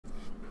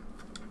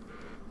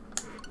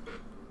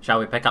Shall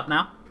we pick up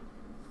now?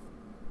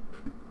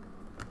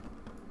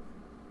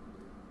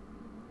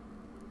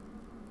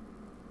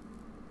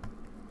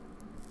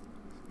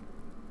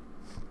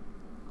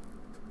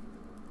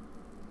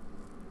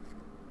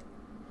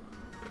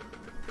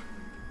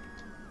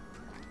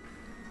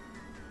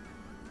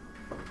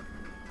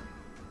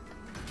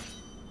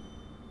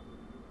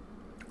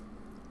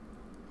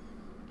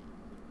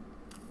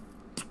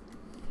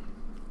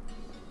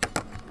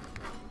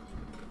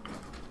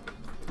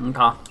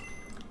 Okay.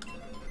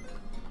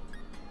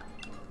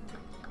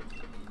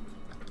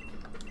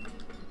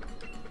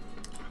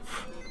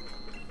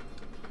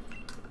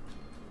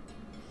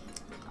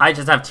 I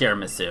just have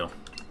tiramisu.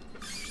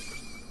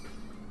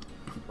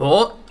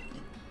 Oh.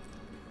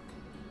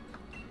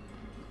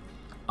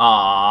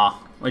 Aww.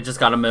 We just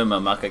got a Moo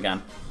Moo Muck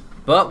again.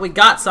 But we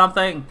got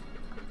something.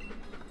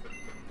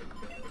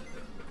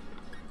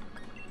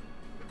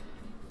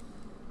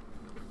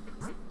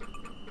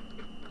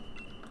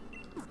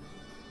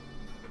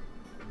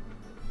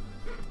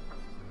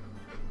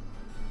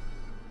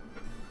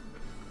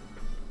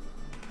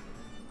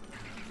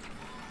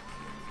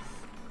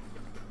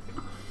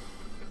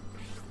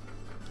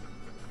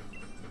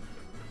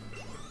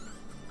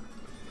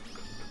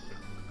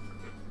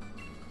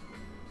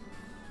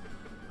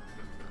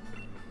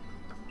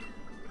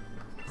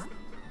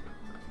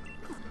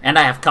 And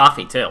I have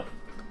coffee, too.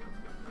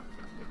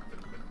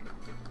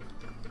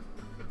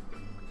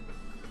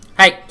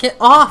 Hey, get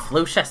off,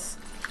 Lucius!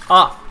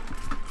 Off.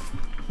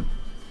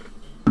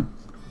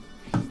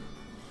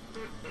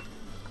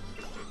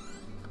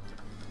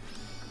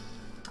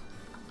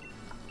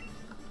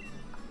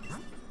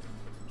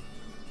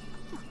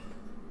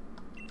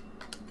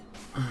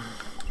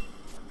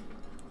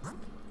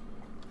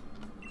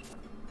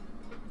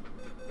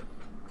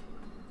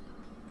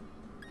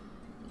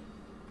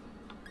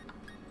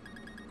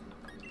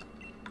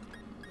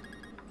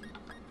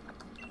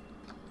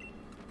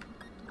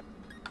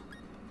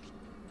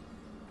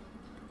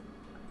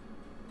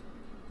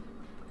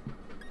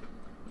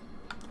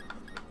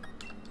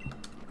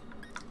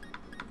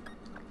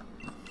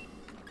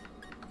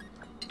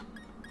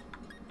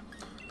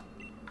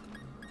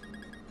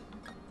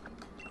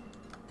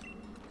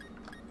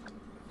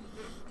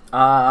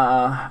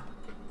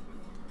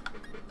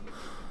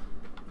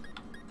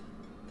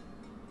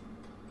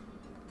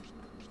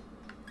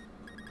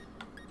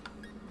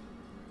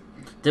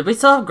 Did we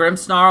still have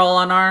Grimmsnarl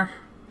on our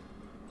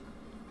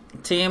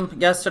team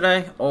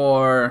yesterday,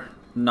 or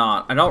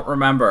not? I don't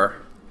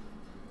remember.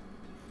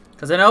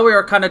 Because I know we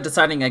were kind of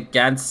deciding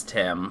against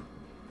him,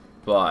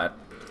 but...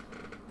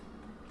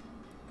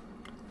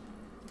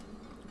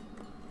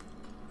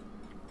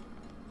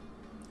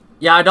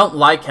 Yeah, I don't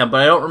like him,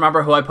 but I don't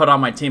remember who I put on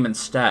my team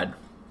instead.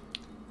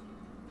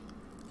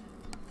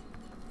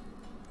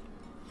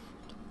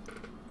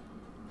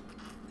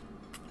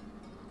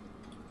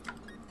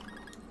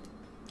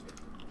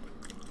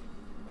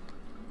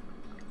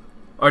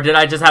 Or did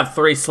I just have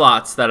 3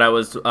 slots that I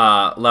was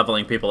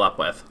leveling people up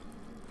with?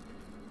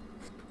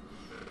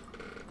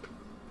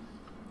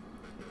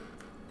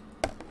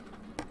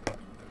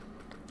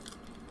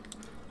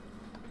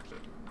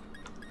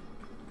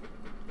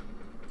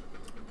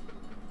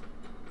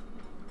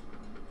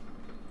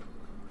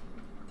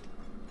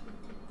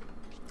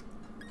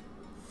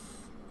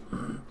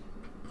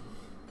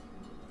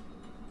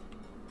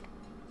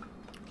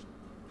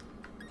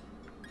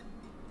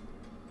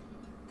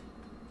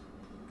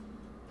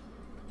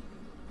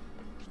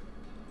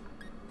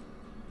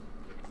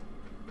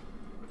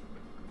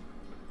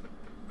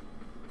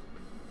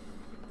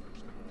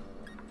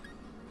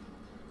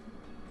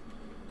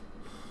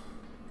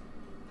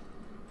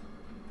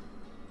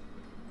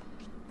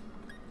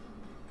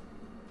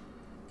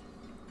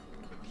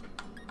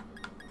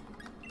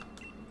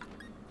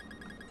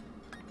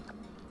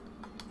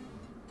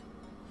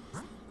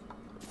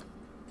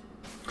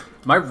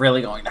 Am I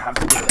really going to have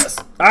to do this?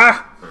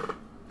 Ah!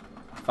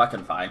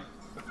 Fucking fine.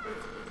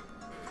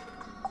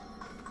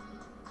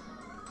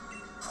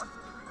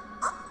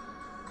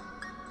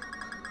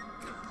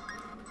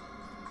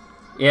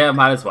 Yeah,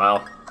 might as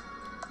well.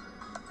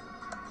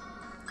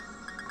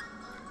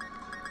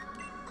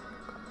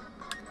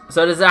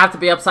 So does it have to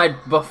be upside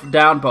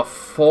down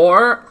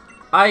before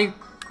I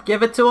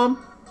give it to him?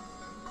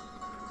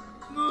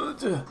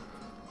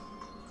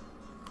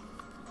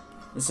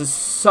 This is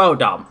so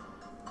dumb.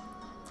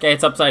 Okay,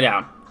 it's upside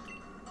down.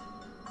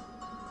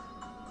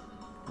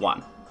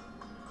 1.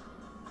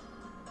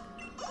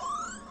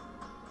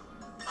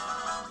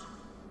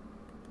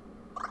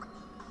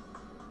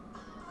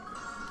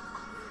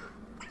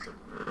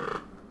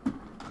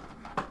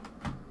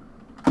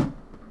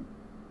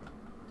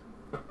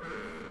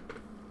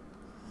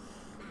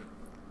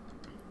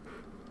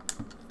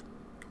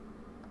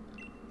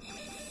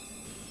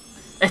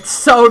 It's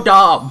so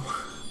dumb.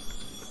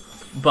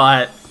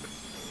 But...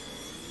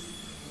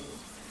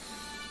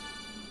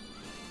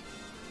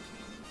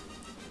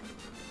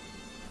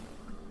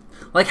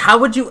 like, how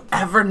would you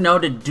ever know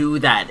to do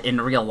that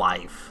in real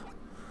life?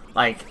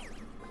 Like,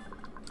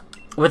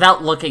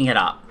 without looking it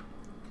up.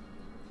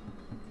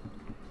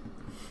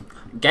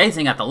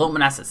 Gazing at the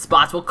luminescent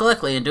spots will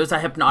quickly induce a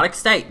hypnotic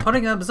state,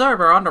 putting the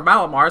observer under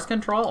Malamar's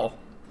control.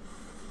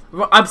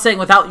 I'm saying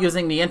without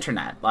using the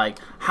internet. Like,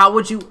 how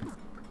would you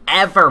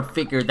ever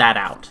figure that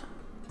out?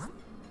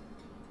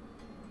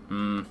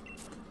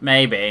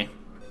 Maybe.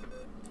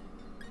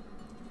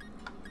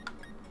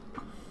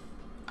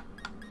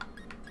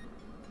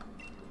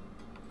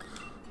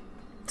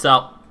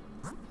 So,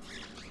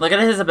 look at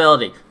his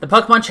ability. The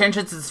Pokemon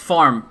changes its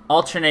form,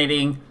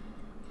 alternating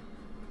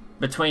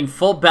between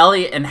full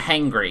belly and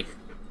hangry.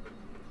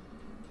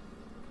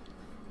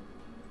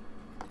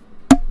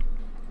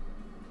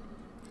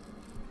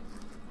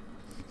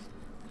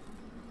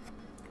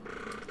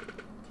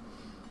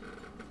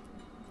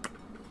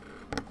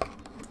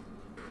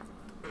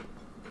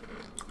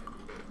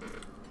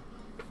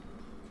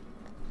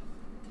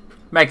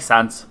 Makes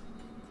sense.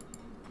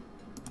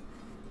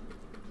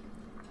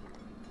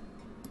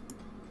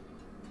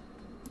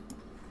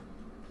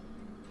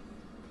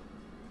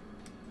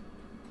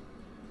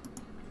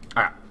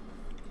 Alright.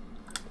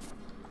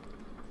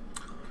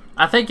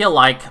 I think you'll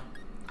like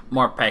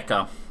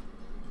Morpeko.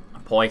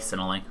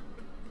 Poisonally.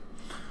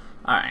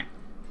 Alright.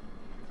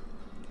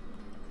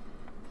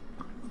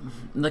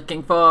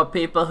 Looking for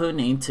people who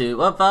need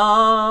to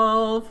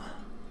evolve.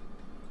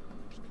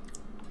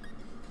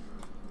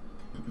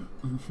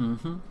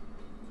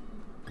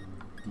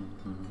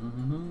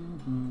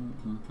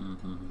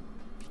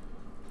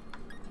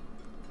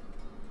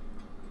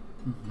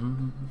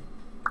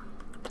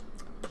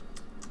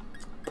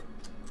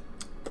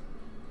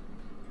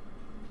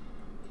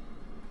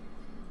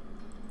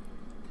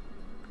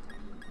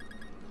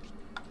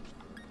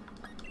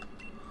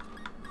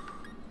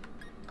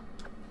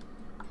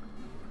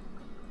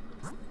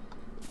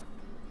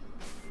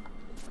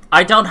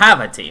 I don't have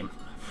a team.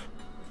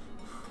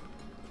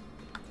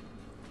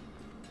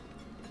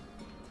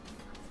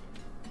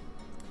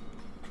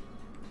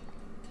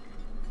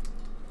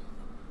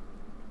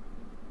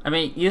 I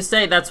mean, you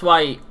say that's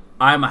why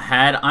I'm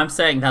ahead. I'm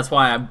saying that's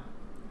why I'm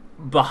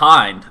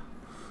behind.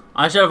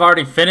 I should have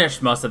already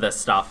finished most of this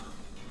stuff.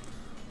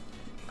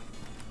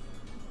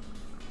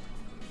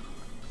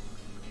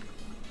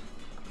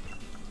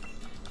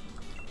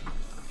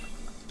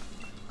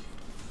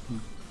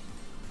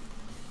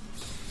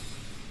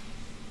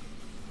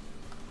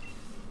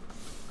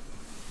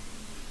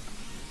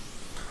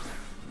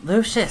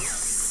 Lucius,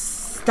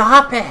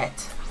 stop it!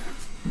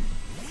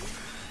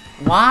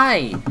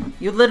 Why?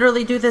 You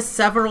literally do this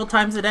several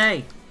times a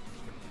day.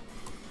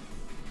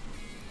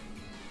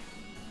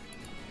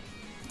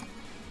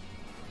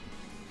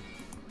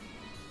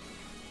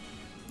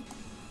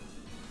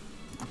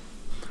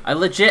 I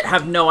legit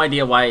have no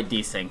idea why it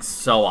desyncs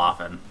so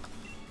often.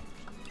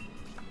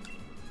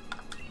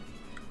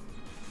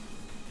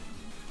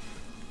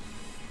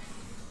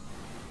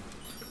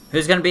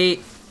 Who's gonna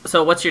be...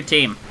 So, what's your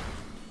team?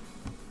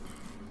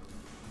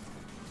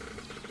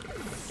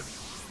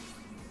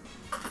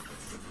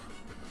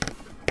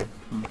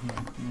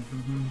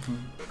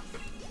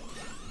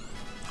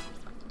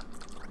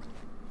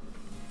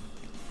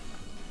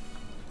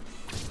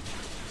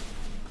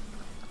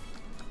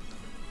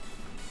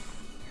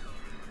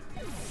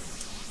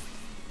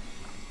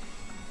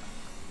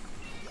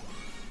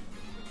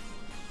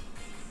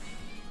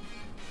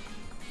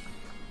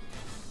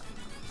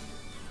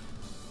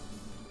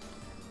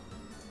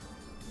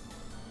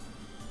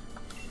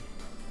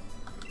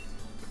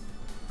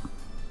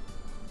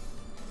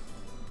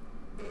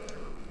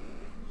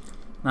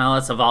 Now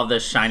let's evolve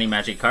this shiny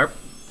Magikarp.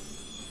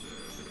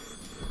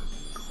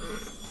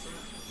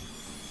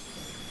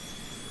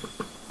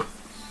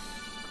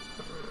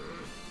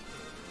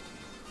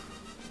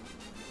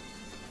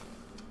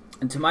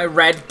 Into my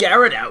red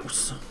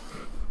Gyarados.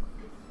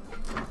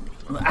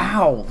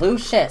 Ow,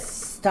 Lucius,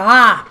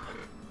 stop!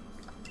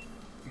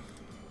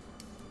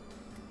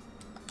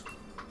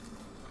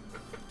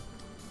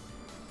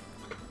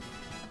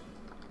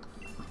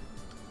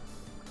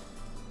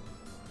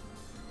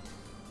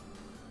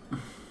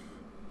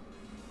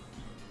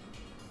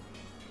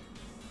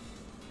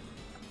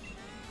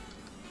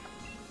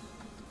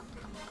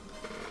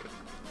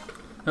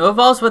 Who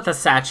evolves with a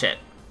Sachet?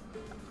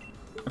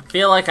 I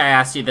feel like I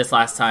asked you this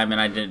last time and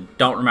I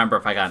don't remember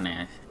if I got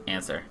an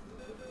answer.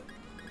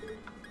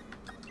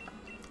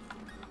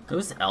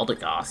 Who's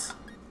Eldegoss?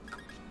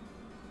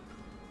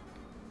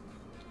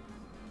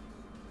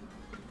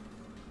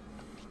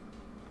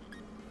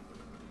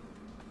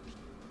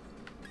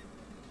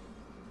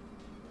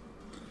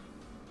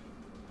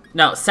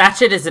 No,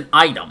 Sachet is an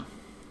item.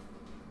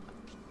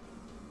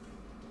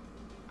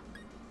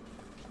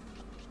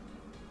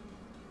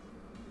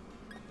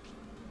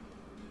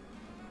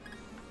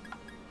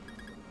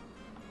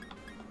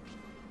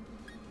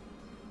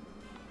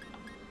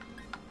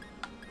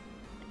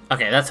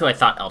 Okay, that's who I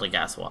thought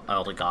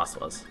Eldegoss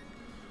was.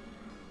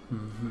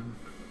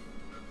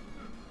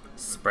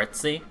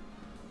 Spritzy?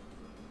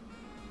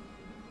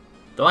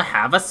 Do I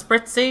have a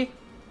Spritzy?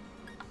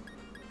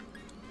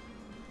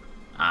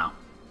 Oh.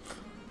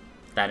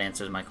 That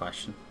answers my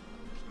question.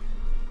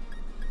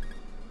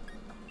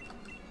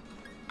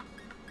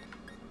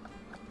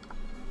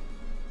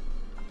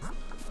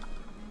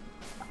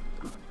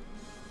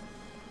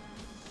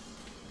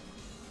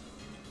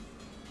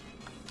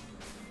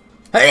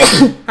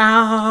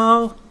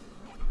 Ow!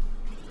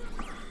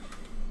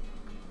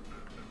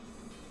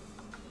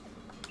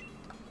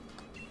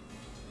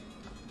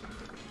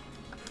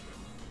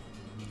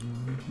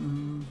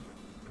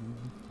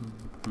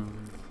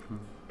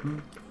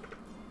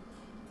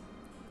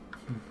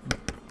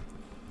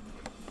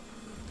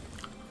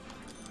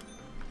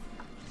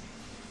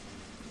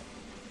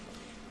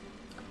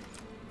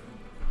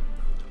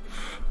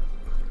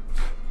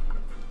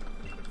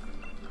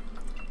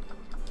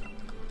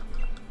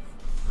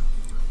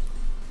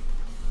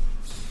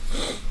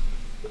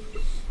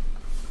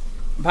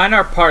 Mine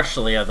are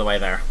partially of the way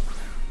there.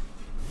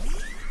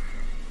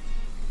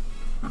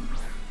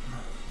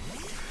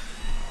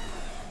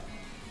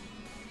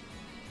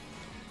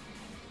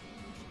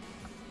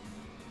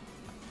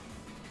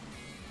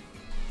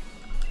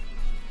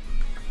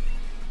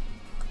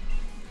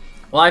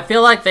 Well, I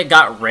feel like they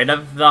got rid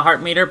of the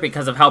heart meter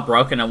because of how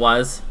broken it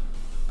was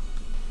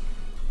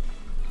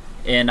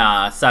in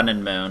Sun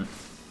and Moon.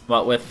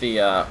 What with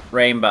the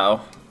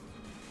rainbow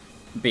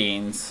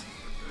beans.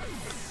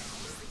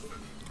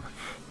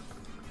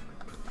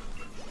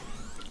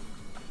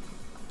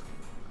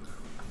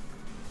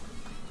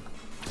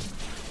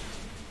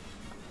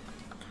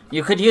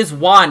 You could use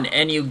one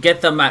and you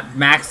get them at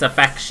max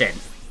affection.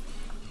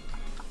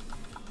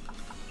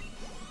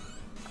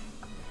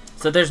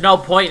 So there's no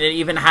point in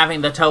even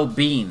having the toe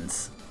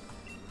beans.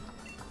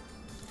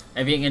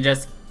 If you can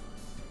just...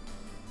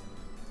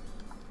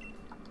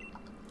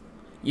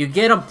 You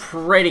get them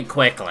pretty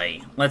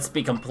quickly. Let's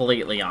be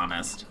completely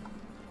honest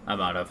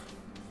about it.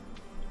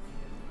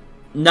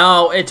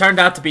 No, it turned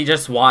out to be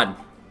just one.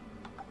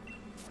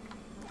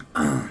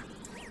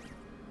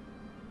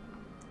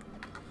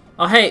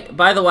 Oh, hey,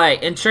 by the way,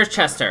 in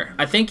Chichester,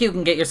 I think you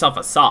can get yourself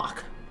a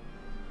sock.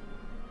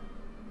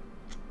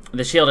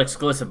 The shield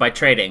exclusive by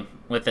trading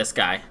with this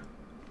guy.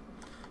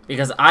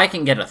 Because I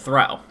can get a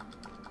throw.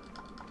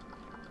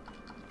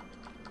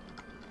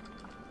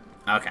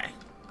 Okay.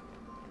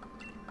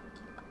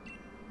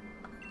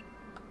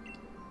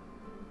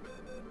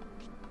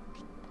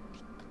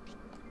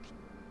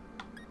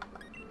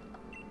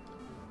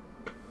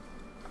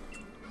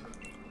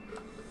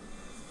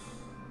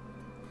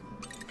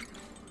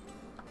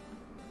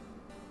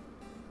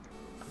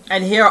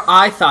 And here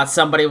I thought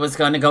somebody was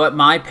going to go at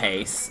my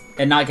pace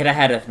and not get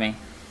ahead of me.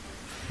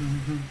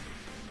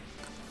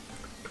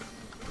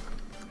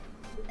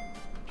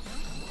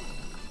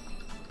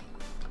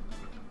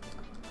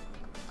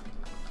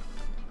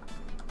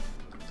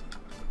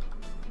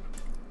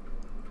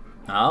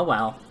 Oh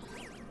well.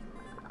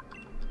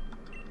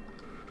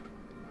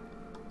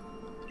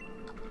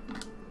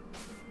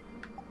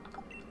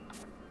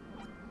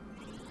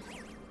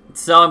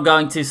 So I'm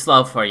going too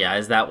slow for you,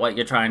 is that what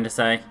you're trying to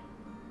say?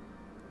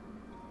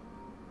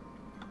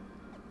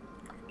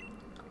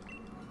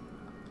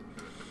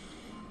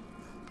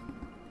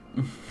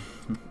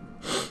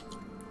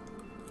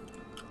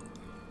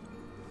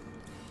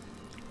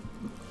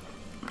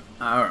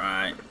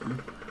 Alright.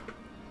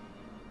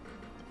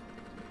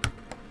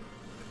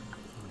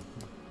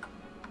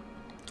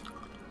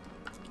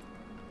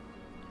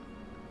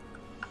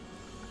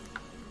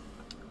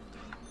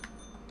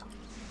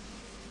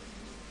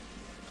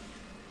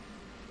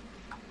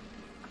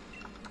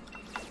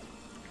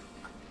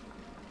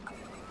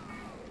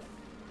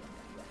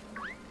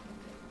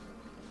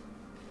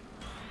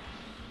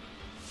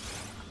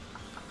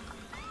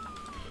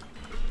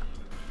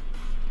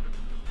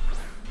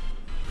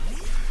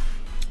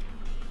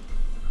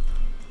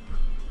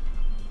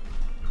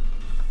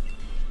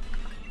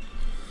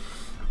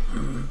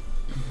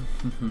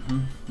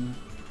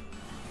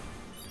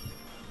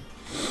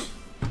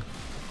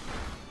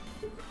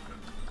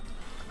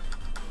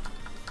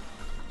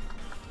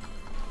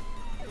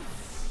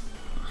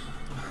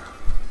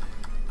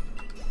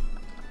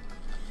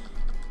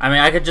 I mean,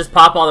 I could just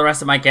pop all the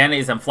rest of my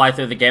candies and fly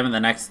through the game in the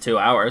next 2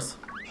 hours.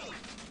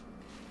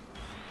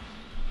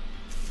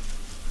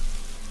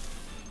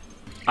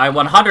 I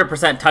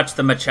 100% touched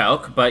the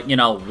Machoke, but, you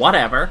know,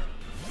 whatever.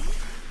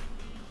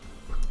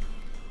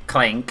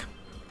 Clink.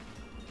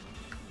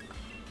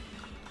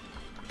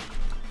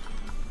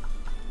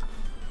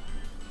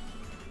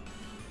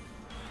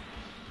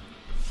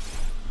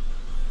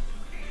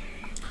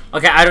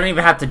 Okay, I don't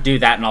even have to do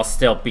that and I'll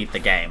still beat the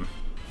game.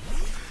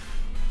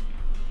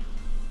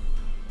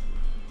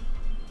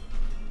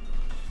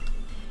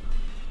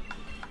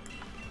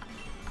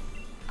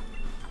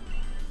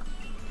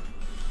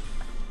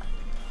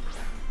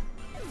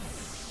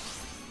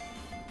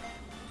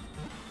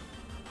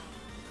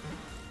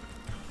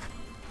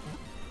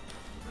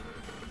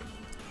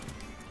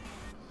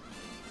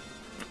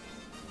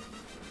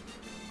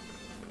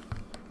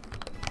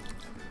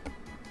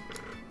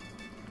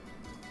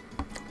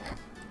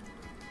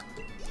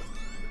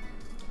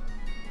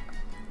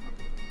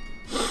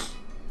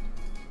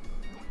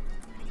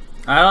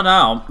 I don't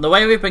know. The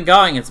way we've been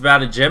going, it's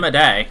about a gym a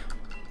day.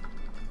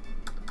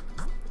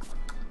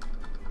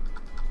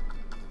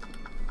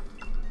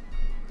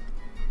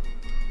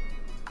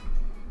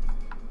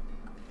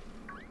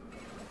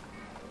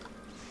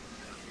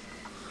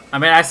 I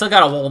mean, I still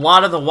got a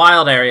lot of the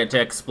wild area to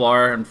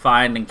explore and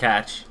find and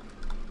catch.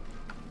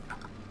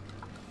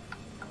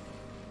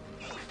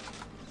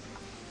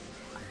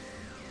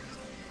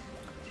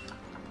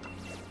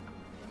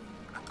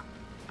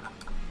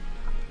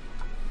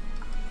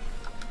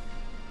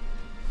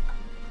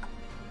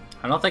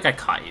 I don't think I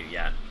caught you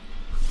yet.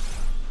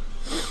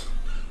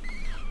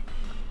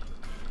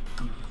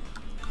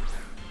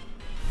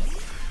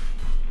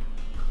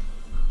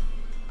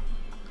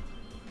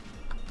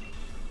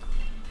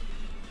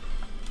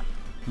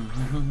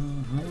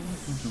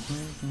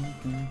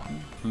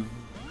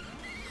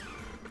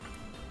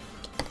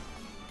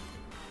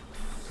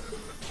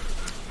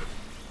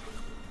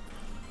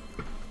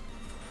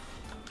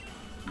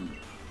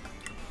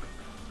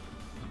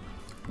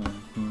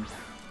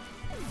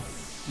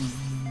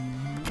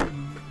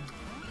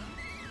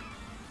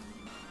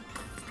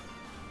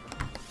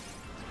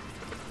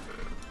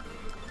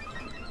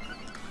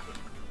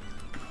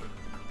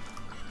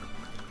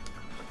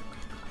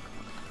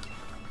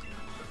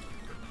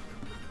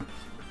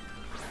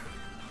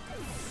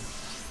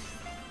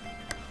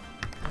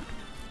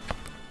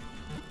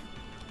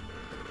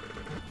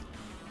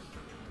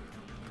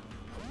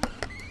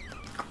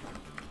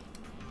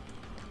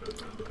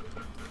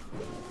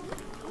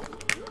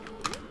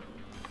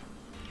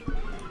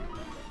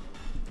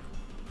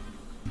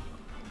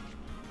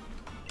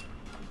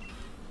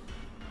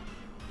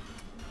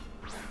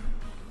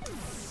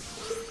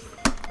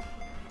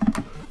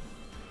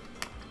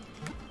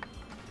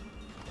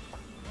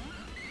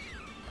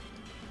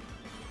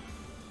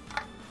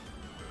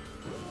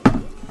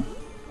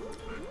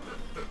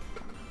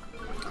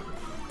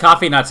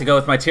 Coffee nuts to go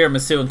with my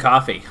tiramisu and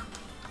coffee.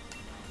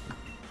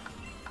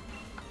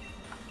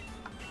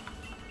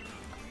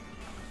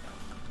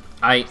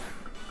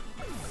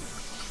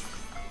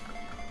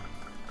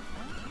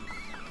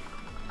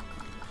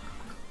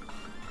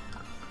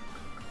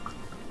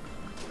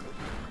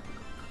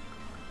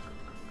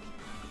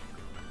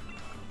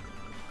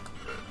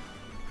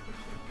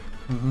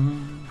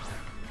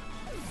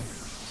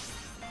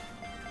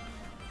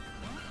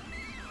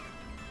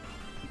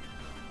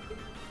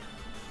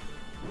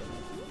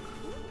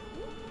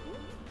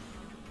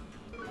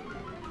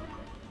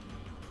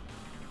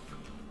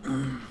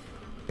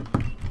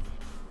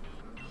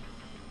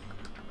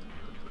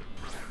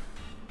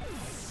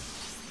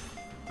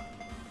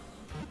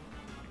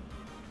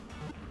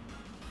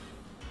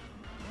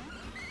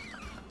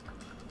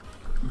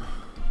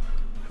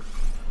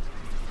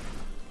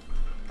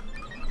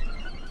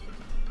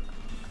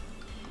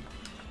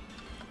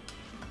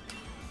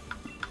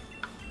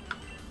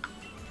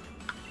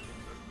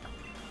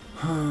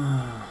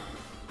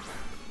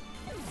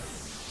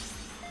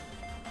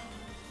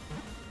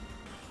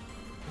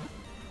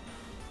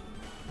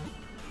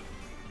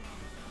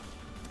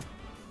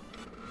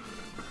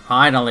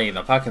 Finally,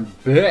 the fucking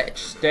bitch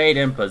stayed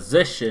in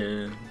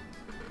position.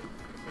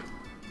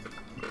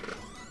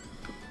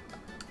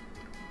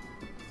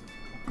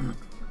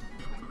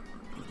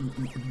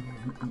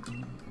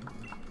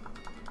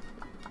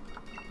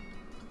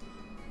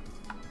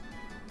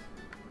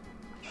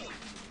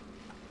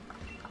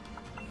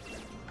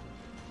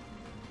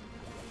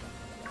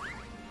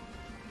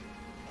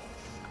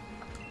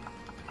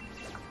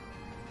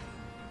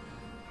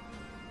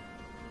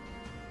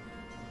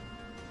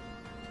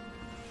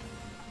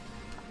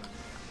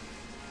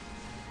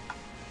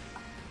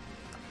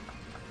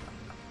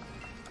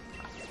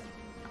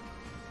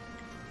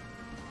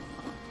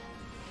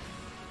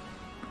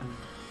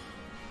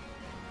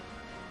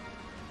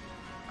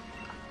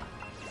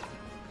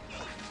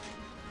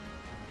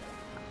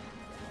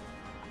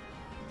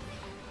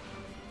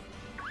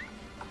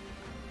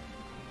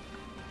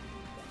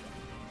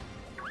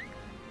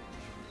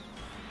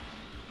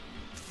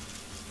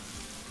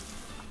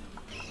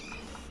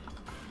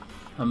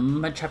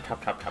 Chop,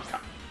 chop, chop, chop,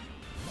 chop.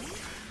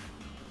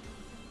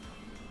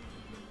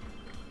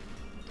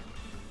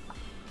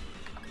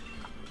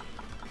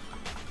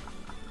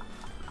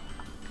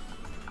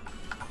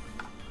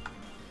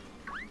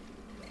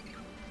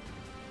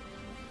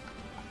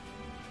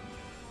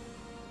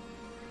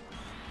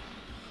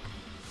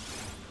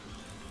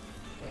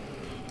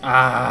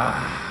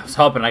 I was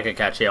hoping I could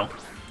catch you.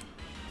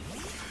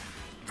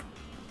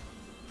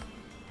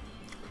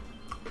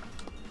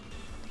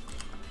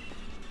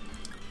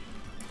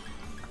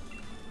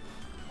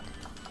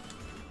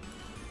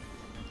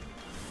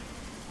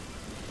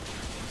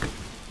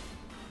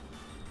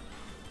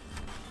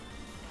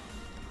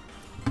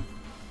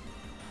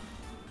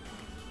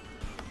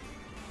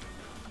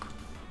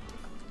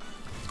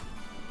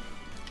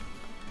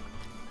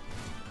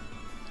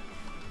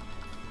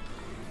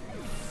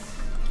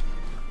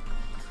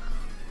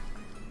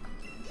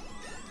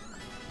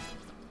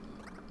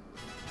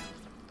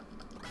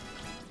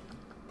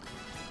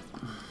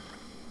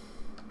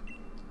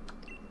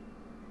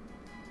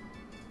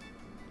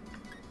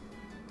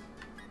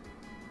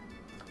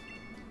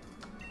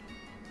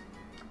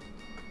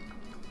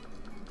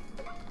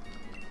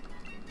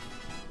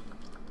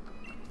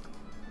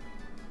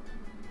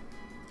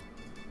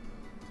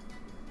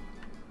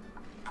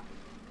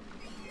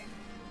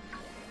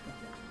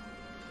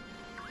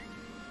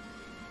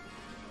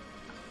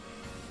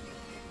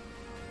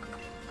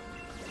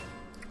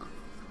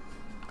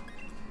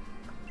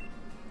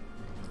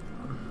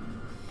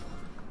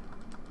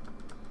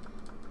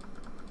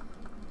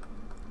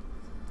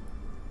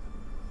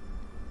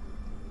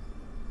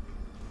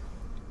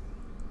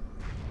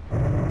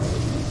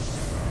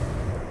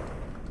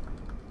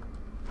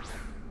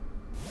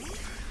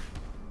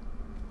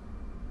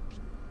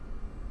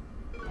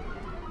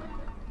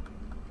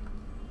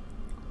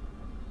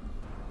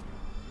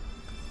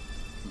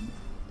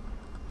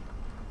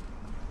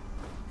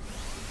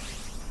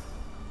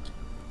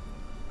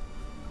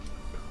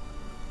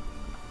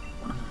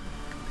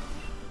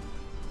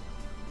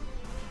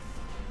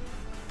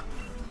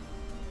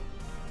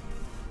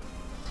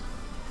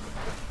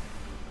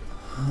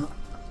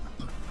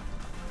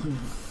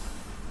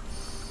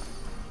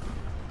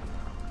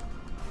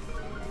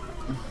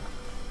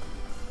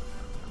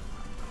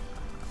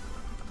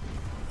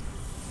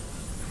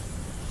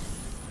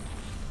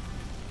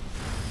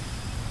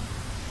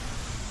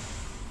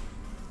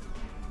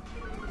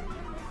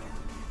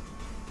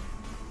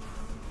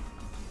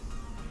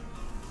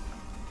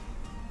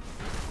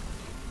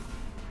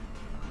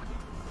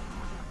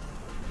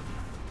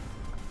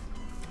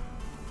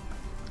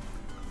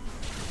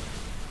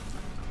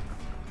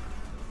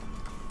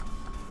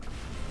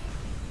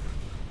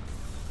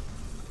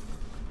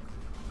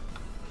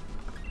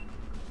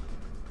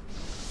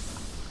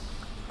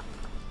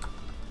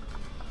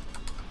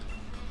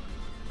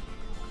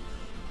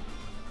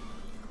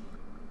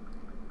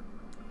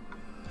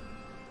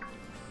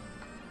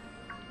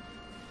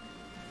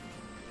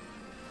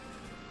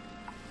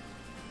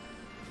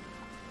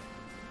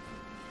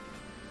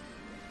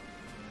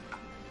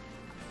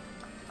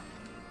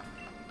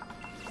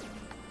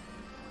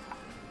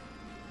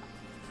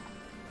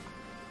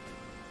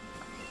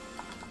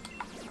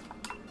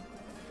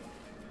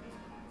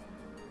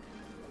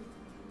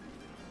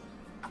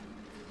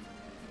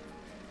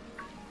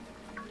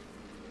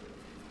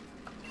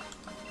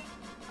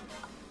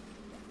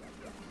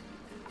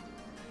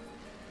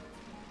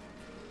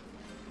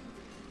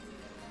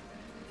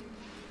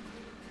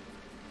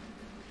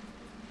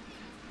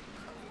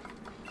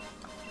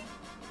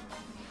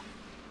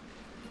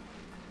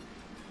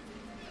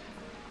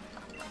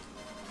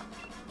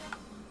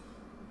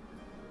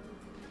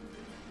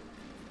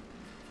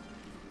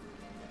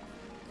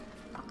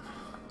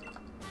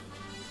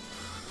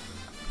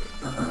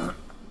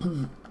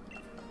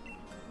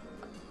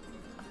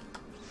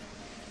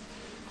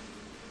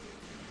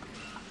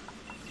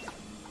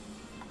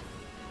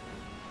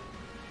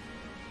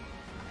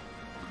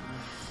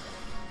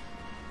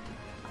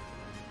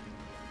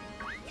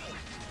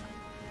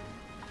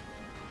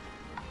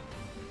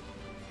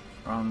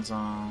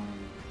 Bronzong.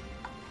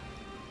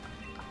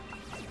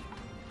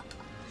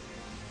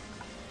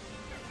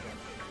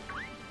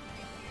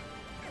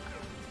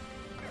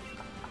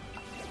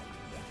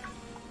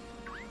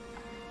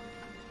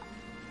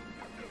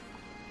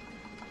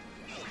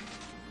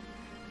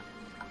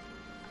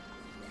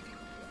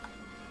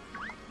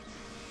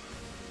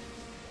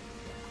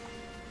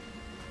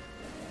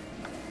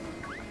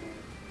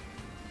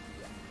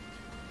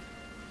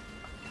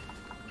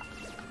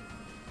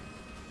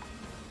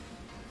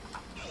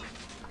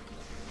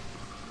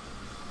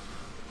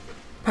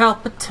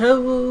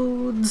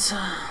 Palpitoads.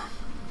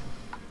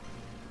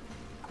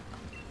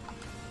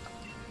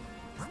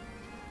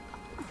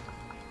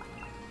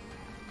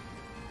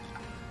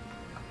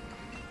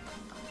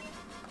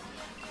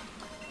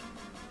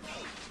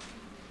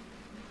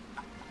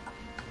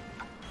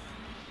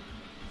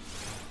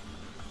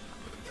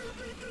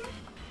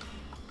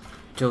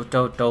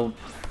 Don't.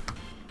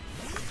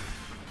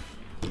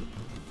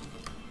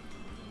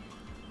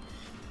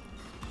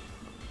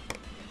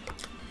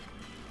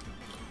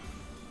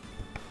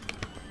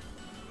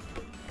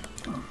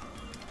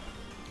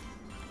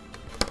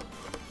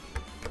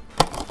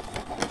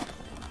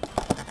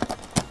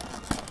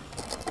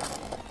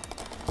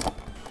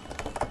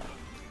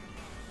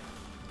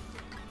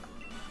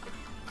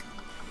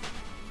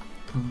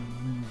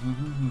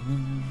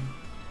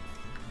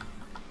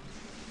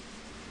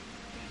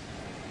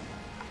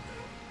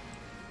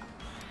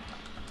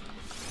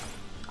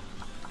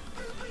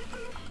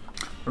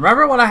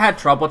 Remember when I had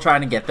trouble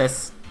trying to get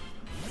this?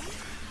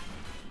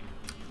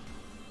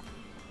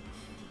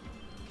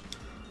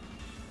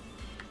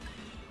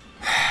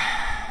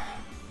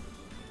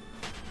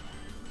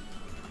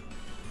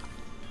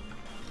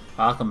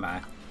 Welcome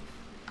back.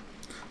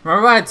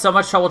 Remember when I had so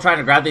much trouble trying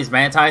to grab these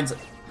Mantines?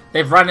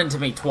 They've run into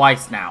me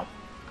twice now.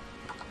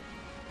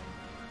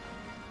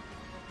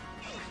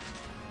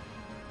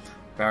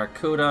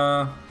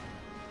 Barracuda.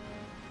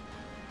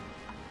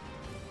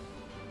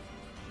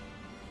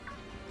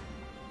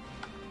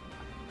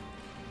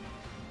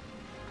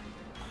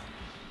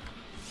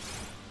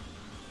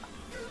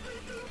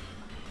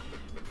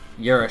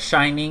 You're a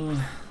shining.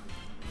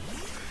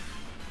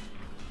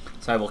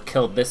 So I will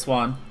kill this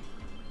one.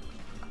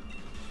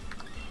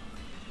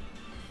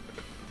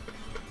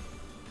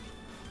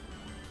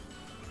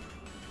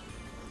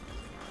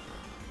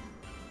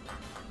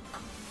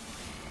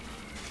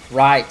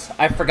 Right,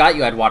 I forgot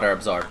you had water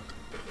absorb.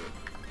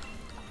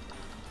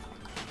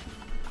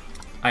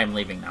 I am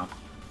leaving now.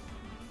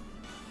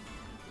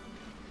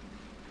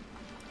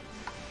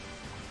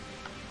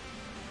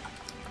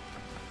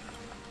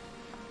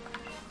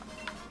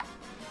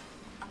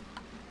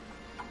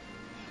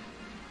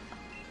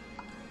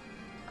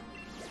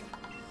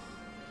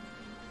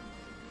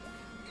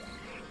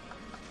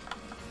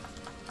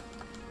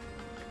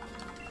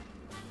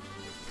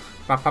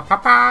 Ba, ba, ba,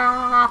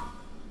 ba.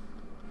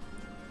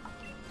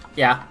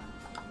 Yeah.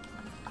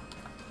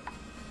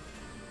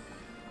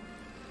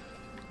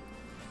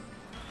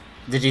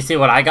 Did you see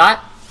what I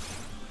got?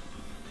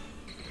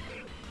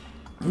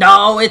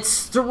 No, it's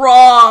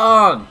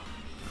strong!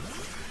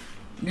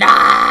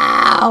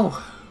 No!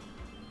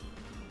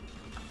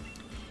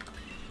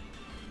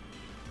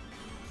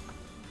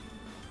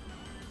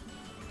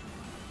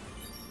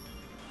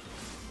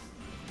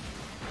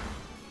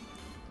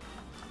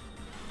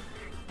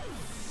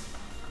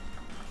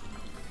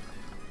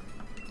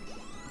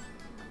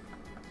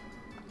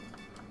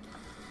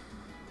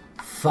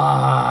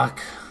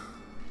 Fuck.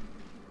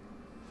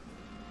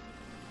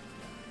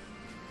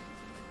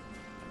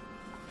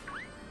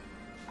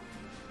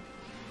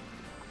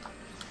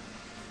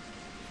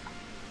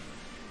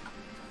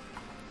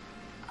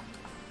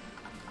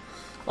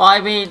 Well,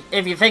 I mean,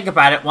 if you think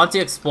about it, once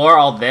you explore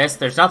all this,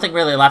 there's nothing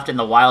really left in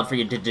the wild for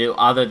you to do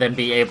other than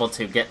be able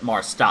to get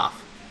more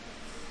stuff.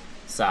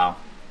 So.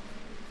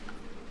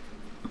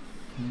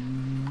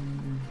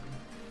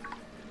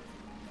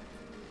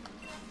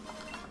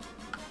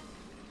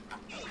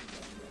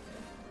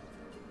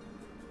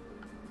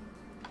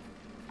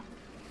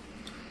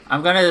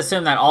 I'm gonna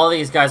assume that all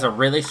these guys are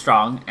really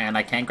strong, and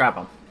I can't grab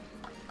them.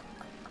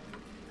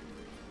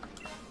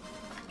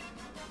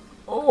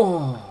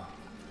 Oh.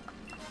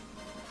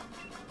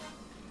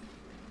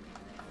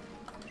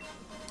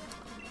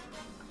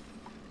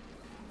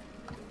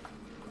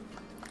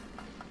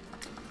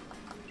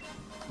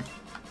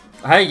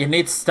 Hey, you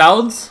need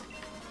stones?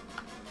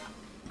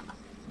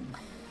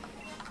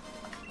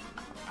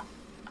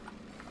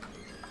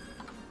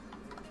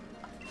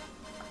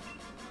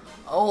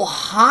 Oh,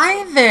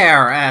 hi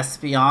there,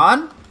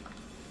 Espion.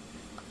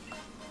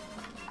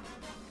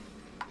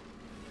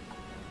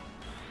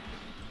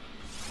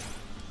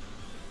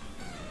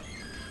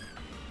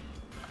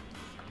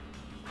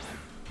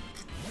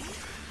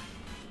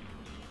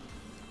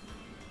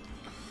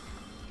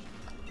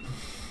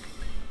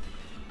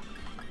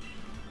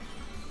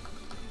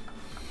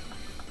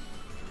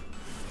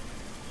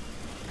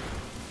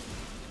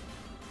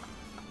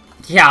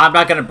 Yeah, I'm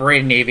not gonna breed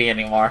an Eevee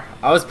anymore.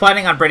 I was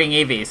planning on breeding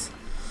Eevees.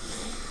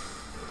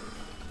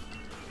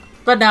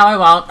 But now I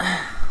won't.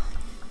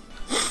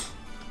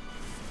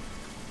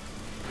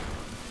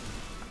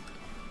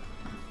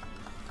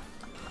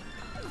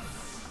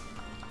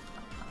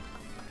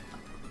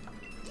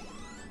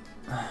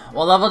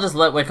 What level does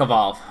Litwick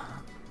evolve?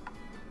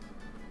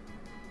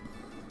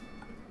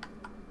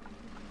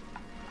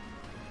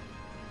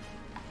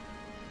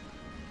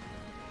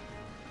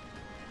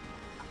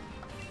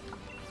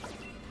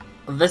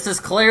 This is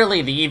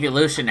clearly the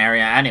evolution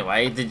area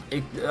anyway.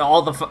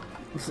 All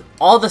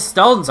the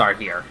stones are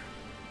here.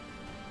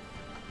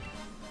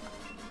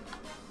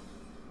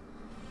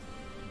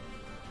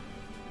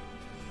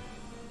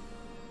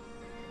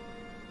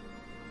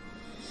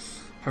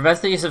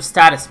 Prevents the use of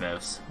status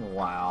moves.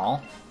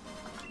 Wow.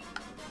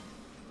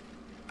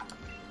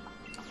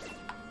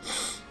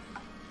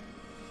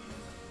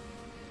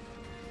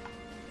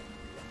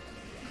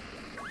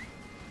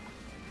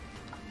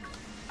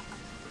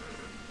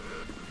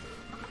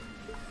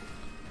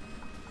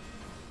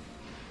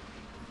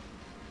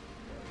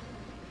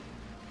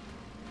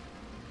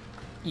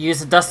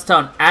 Use a Dusk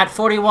Stone at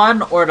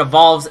 41, or it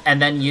evolves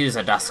and then use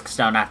a Dusk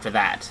Stone after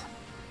that.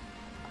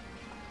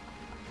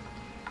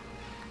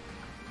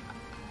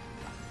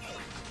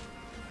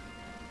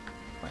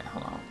 Wait,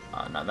 hold on.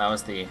 Oh, no, that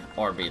was the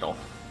Ore Beetle.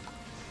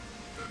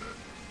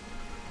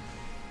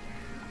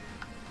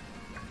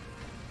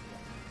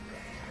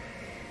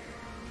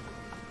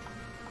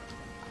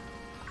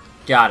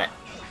 Got it.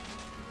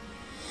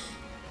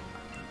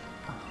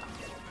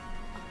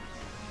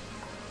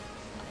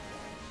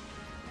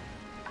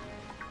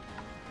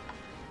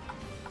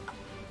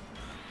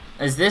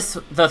 Is this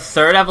the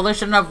third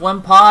evolution of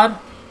Wimpod?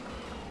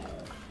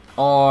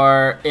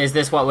 Or is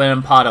this what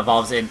Wimpod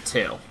evolves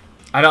into?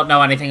 I don't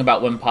know anything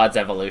about Wimpod's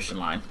evolution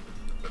line.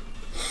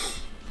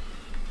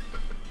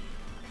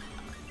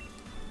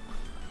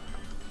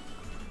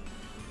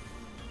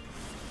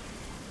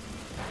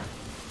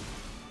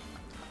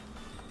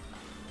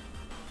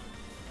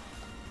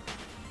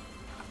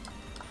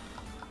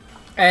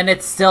 And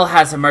it still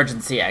has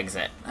emergency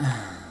exit.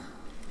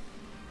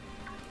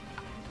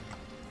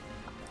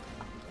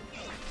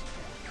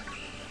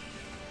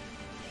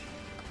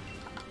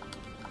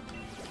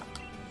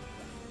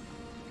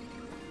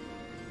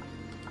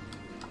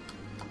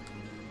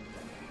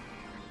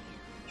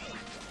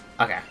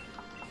 Okay.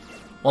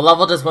 What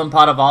level does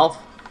Wimpod evolve?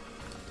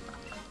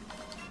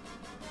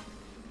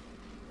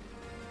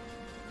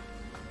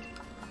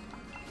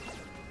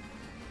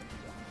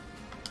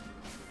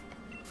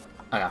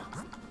 Okay.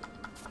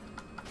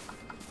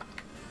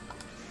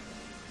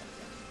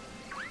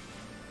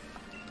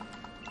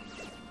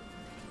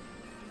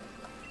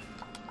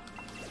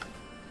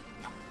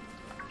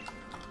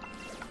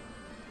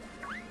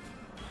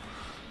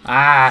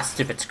 Ah,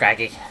 stupid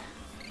Scraggy.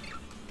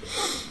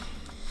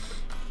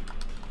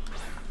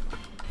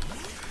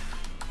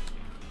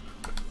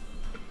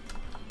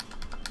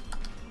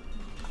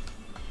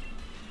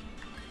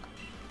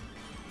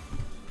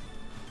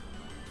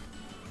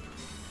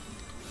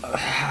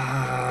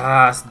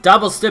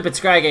 Double stupid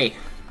Scraggy.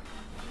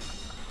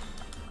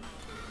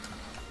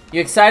 You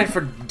excited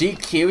for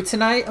DQ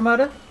tonight,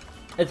 Amoda?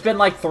 It's been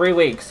like 3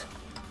 weeks.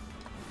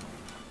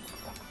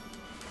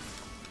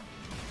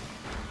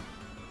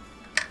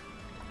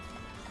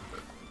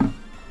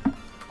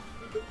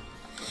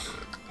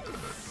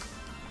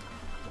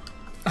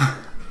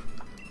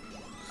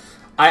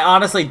 I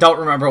honestly don't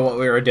remember what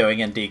we were doing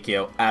in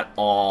DQ at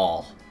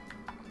all.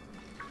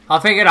 I'll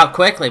figure it out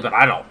quickly, but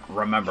I don't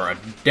remember a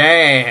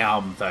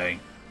damn thing.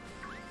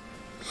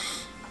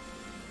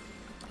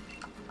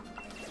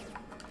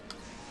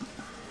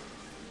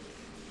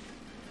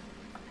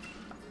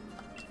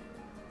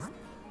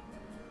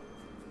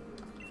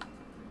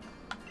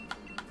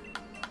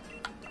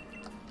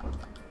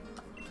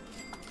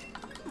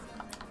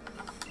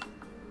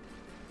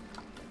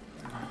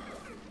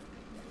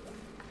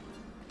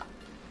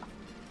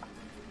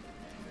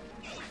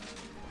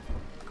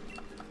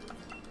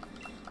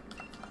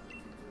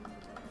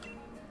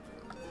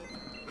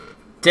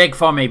 Dig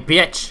for me,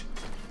 bitch!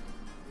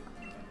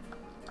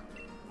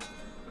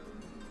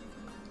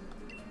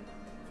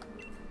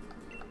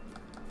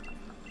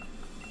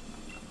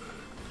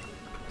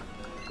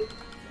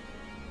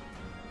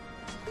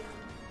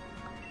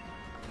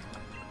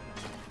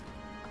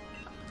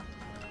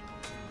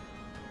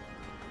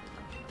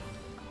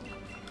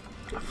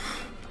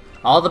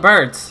 All the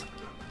birds.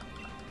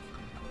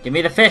 Give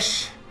me the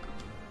fish.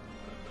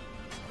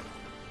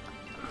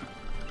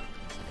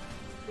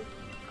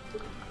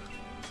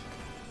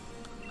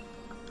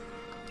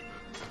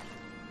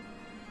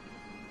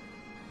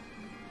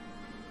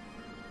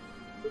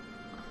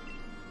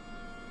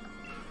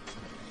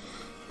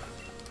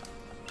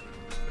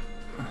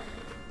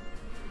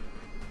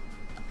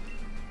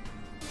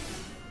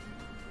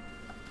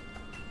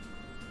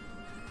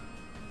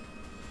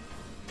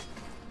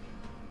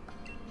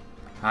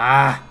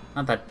 Ah,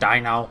 not that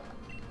dino.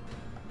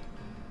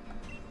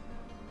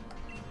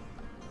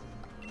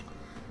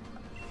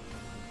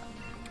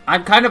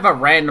 I'm kind of a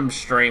random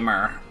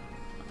streamer,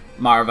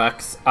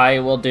 Marvux. I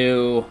will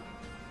do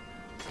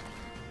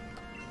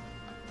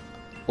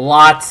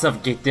lots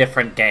of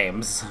different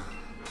games.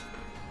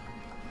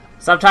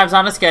 Sometimes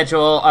on a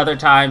schedule, other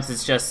times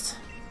it's just,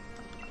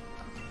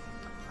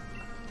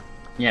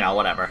 you know,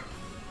 whatever.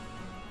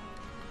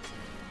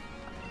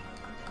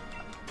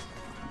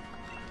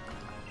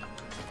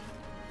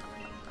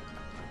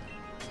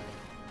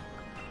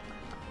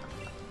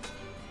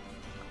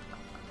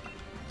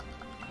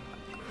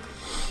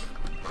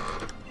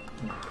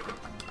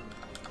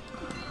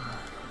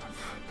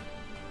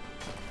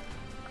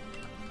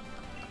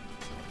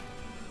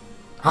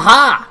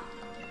 Haha!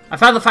 I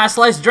found the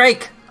fast-sliced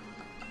Drake!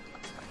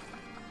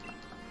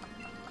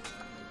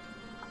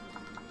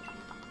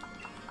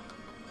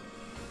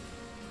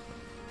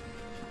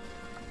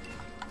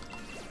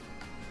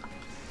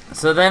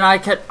 So then I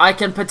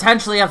can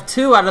potentially have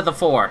 2 out of the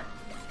 4.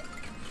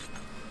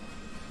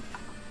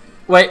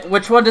 Wait,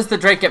 which one does the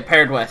Drake get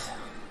paired with?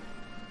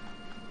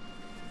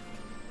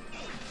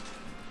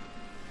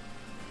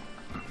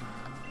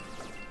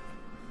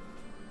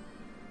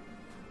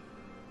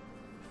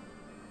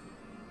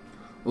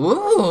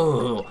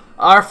 Ooh,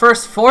 our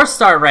first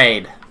 4-star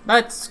raid.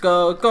 Let's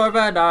go,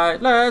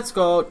 Corviknight, let's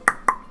go.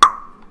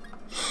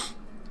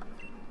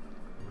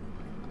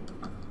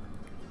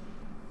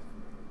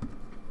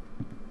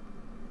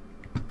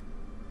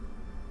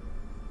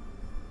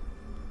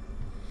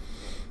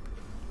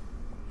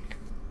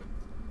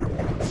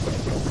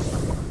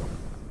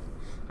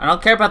 I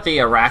don't care about the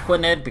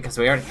Araquanid because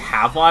we already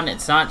have one.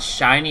 It's not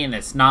shiny and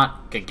it's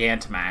not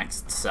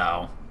Gigantamaxed,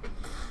 so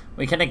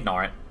we can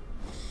ignore it.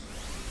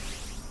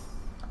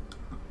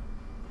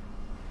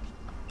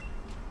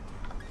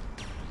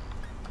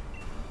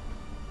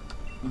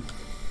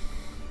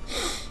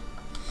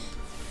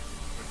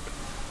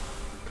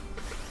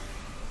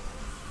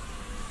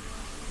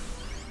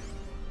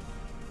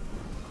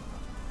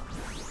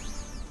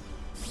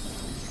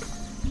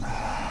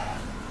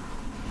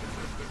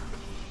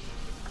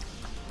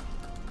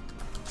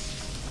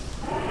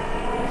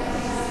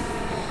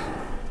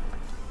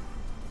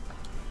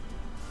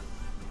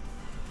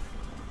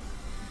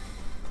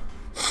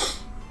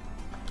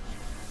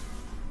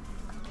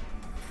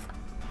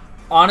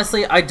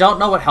 Honestly, I don't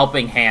know what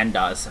Helping Hand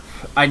does.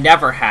 I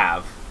never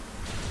have.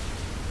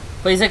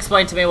 Please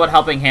explain to me what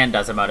Helping Hand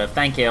does, Emotive.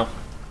 Thank you.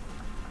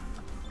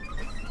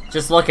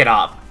 Just look it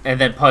up,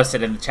 and then post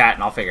it in the chat,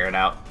 and I'll figure it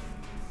out.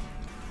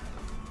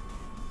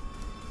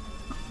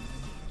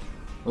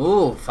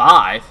 Ooh,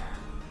 5.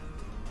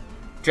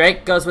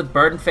 Drake goes with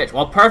Bird and Fish.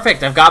 Well,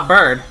 perfect. I've got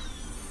Bird.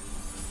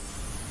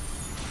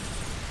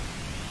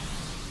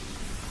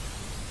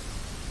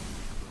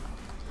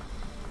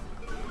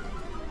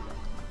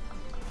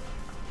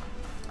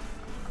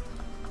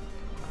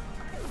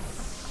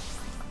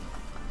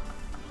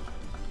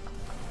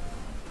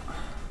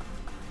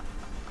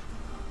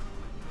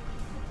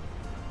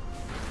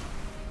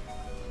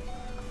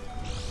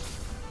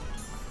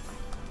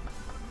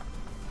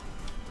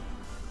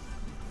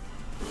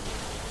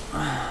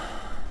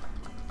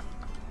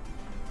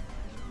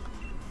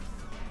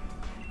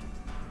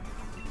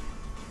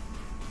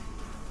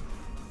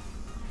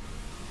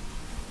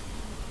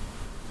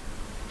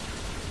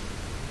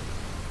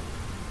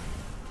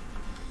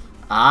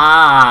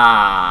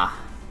 Ah.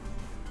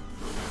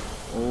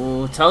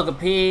 Ooh,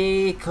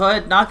 Togepi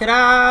could knock it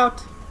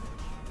out.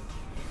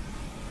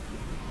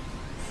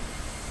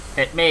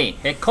 Hit me.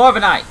 Hit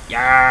Corviknight.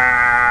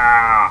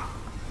 Yeah.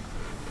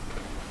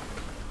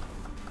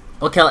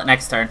 We'll kill it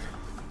next turn.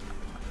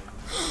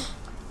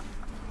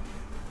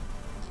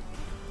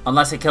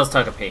 Unless it kills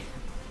Togepi.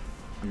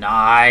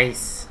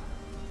 Nice.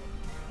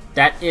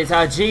 That is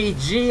a GG,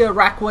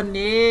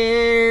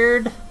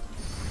 Araquanid.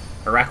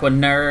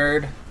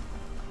 Araquanerd.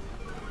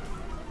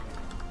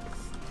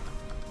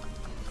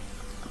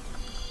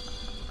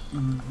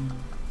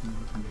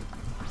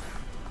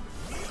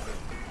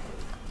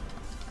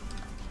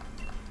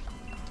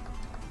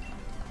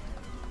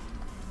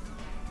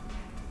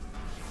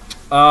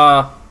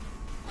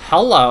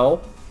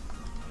 Hello.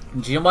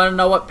 Do you want to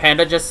know what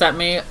Panda just sent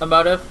me,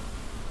 Emotive?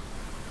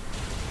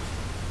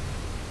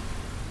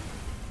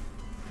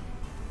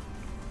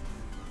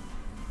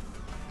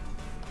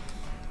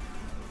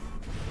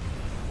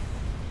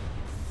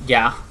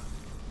 Yeah.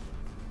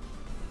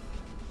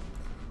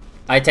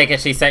 I take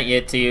it she sent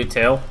it to you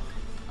too?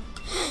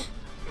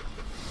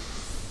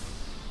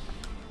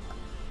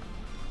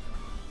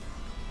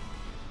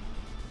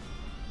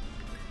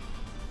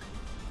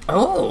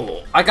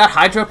 Oh, I got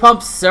Hydro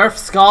Pump, Surf,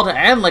 Scald,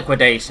 and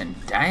Liquidation.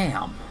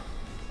 Damn.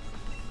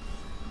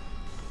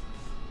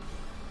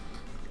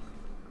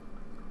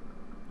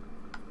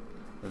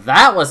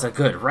 That was a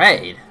good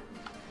raid.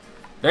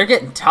 They're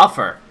getting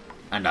tougher,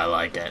 and I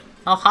like it.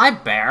 Oh, hi,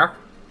 Bear.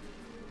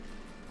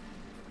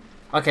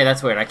 Okay,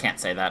 that's weird. I can't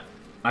say that.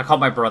 I call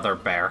my brother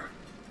Bear.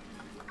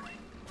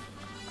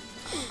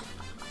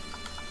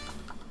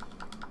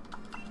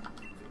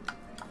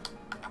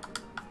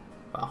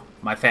 Well,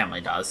 my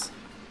family does.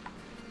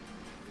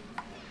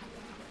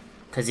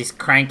 Because he's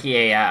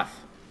cranky AF.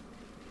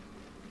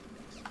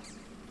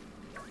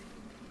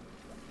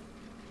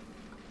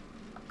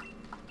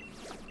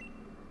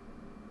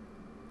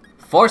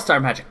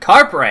 Four-star magic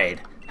carp raid!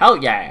 Hell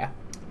yeah!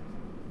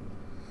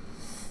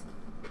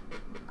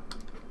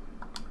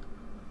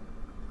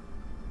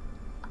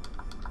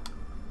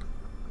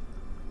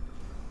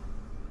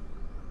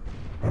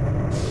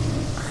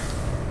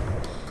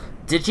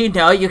 Did you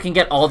know you can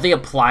get all the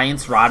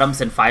appliance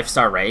Rotoms in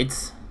 5-star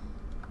raids?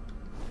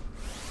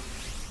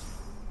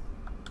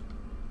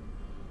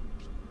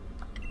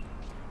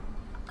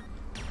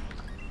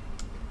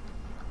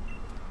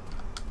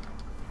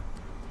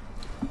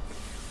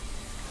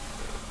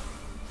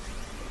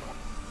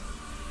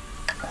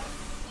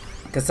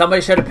 Because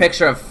somebody showed a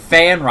picture of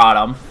Fan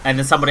Rotom, and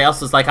then somebody else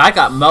was like, I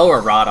got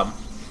Mower Rotom.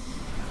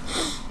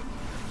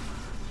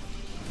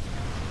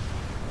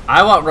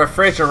 I want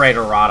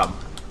Refrigerator Rotom.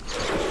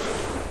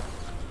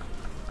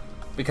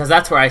 Because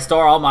that's where I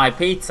store all my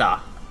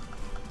pizza.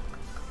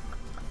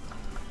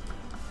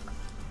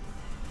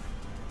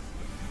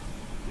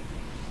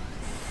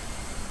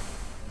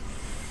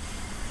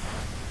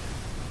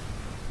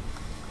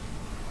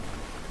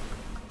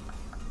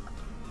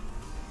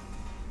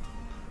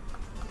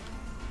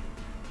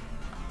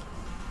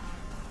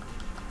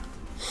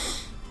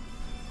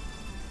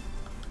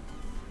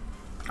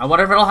 I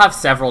wonder if it'll have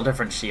several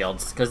different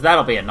shields, because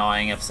that'll be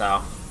annoying if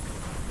so.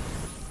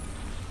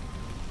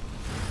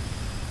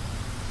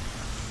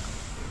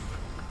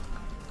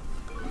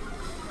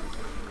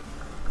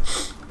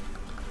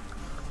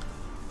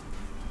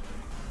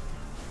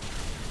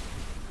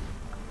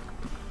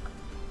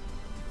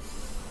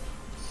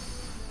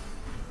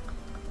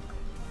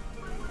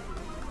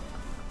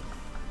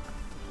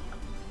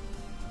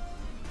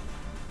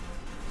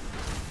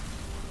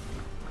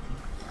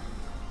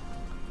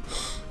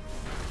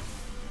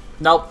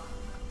 Nope.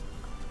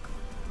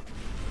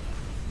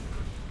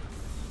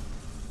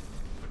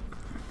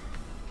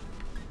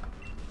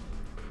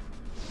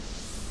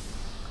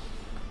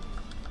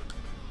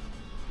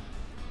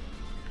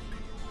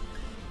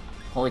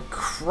 Holy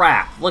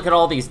crap, look at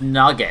all these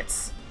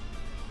nuggets.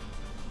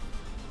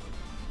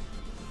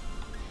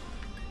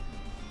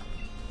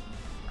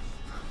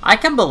 I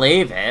can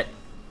believe it.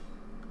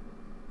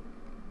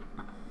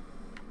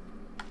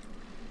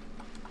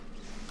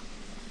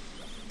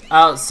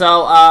 Oh,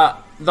 so,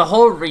 the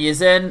whole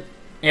reason...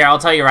 Here, I'll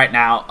tell you right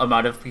now,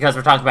 Emotive, because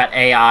we're talking about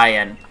AI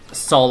and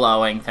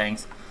soloing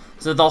things.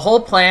 So the whole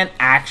plan,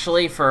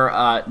 actually,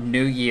 for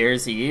New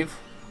Year's Eve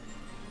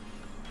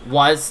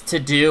was to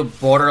do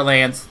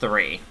Borderlands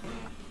 3.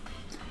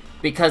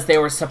 Because they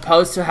were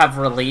supposed to have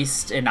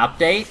released an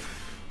update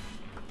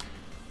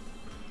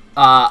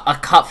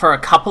for a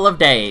couple of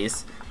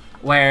days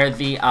where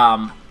the,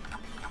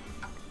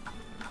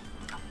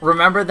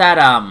 remember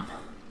that,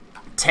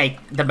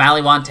 the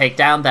Maliwan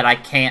takedown that I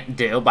can't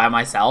do by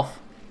myself?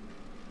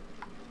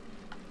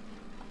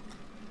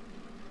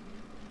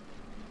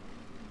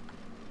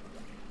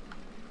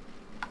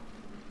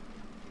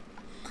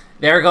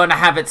 They're going to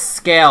have it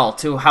scale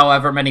to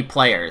however many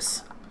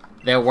players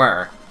there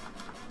were,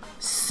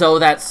 so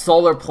that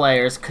solar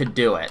players could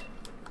do it.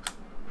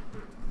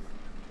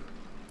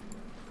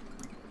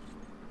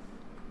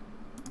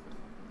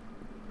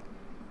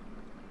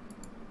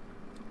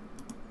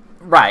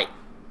 Right.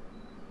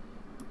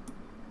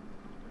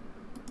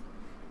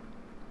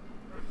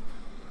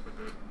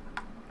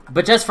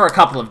 But just for a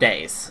couple of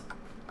days.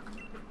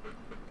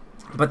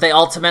 But they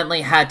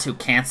ultimately had to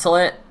cancel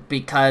it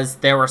because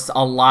there were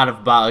a lot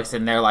of bugs,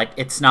 and they're like,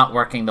 it's not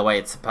working the way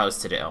it's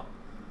supposed to do.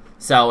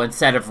 So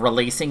instead of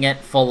releasing it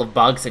full of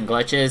bugs and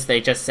glitches, they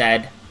just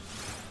said,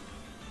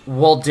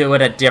 we'll do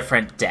it a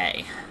different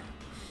day.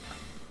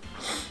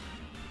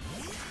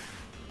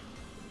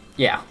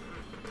 Yeah.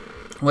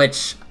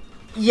 Which,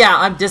 yeah,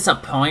 I'm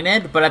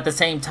disappointed, but at the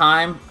same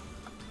time,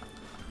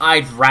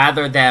 I'd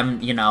rather them,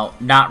 you know,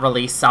 not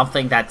release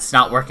something that's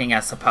not working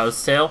as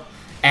supposed to,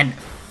 and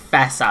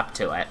fess up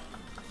to it.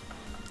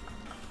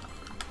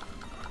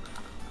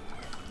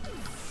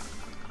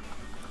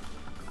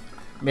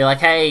 Be like,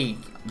 hey,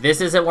 this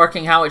isn't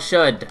working how it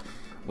should.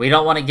 We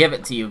don't want to give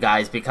it to you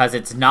guys because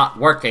it's not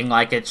working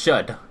like it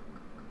should.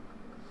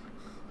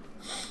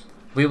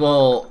 We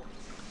will...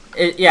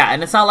 yeah,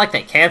 and it's not like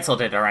they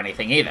canceled it or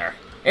anything either.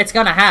 It's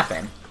gonna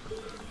happen.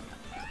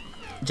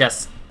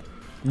 Just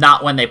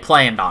not when they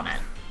planned on it.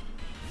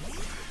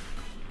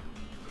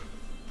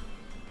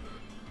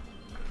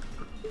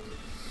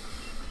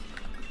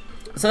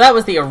 So that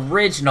was the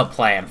original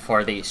plan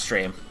for the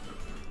stream.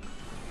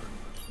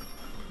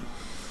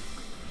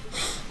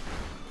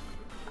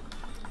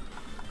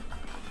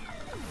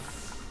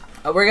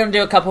 We're gonna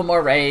do a couple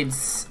more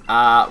raids.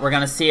 We're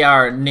gonna see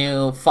our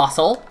new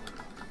fossil.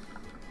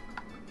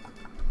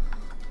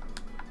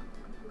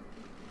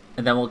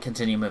 And then we'll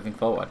continue moving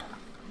forward.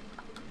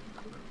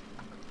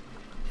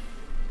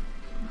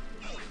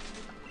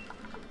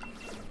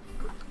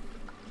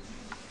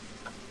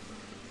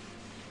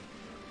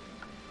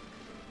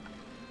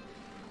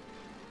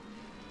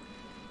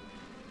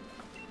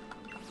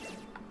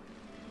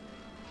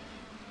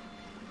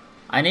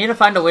 I need to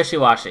find a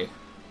wishy-washy.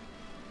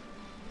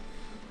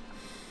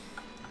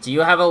 Do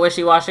you have a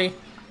wishy-washy?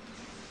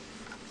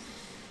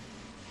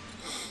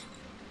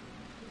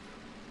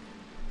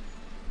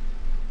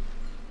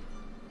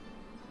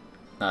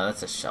 No,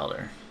 that's a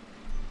shelter.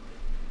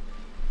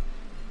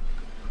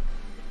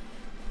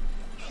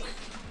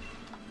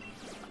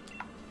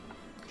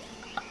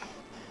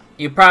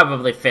 You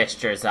probably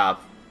fished yours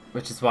up,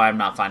 which is why I'm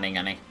not finding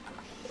any.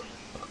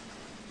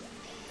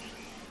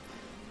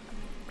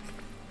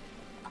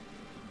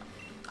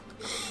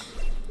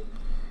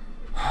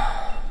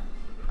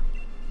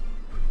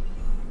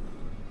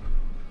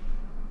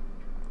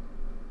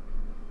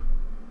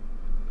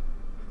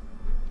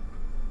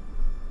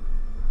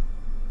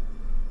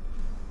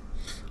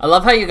 I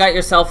love how you got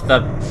yourself the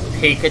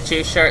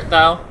Pikachu shirt,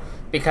 though,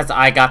 because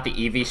I got the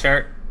Eevee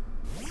shirt.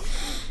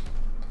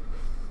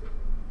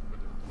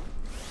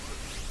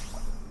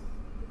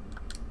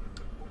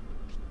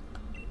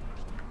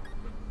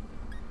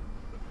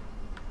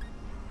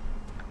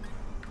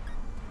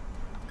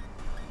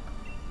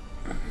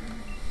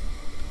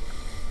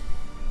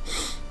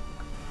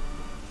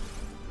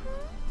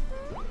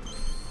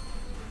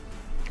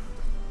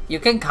 You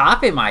can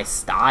copy my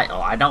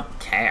style, I don't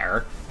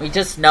care. We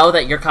just know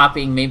that you're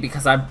copying me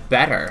because I'm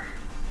better.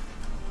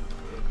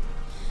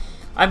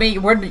 I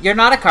mean, you're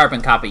not a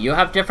carbon copy. You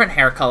have different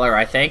hair color,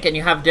 I think, and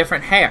you have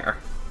different hair.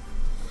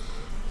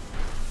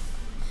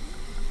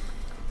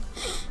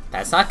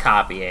 That's not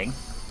copying.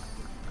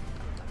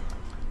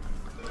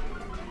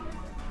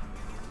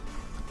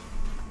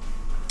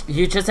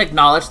 You just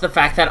acknowledge the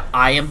fact that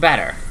I am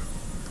better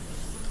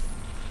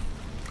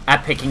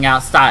at picking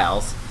out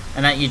styles,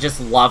 and that you just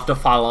love to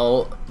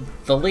follow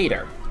the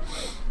leader.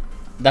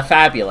 The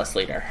fabulous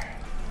leader.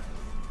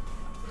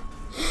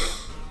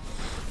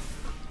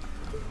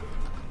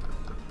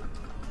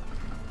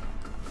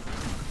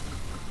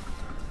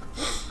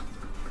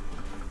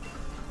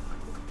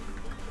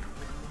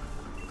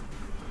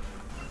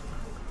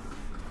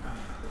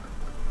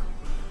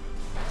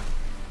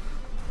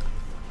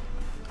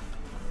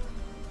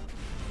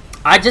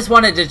 I just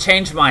wanted to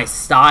change my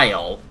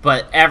style,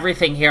 but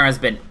everything here has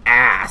been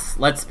ass,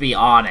 let's be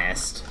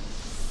honest.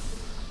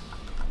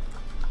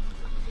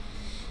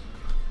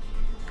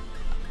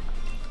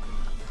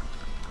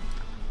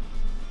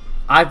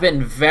 I've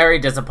been very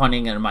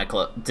disappointed in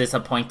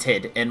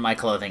my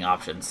clothing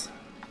options.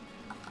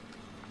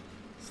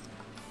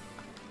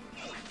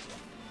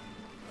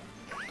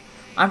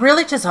 I'm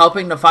really just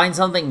hoping to find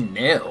something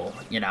new,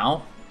 you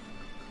know?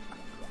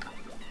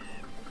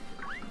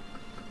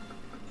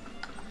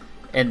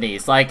 In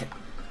these, like,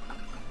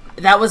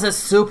 that was a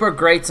super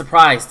great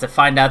surprise to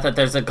find out that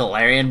there's a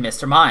Galarian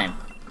Mr. Mime.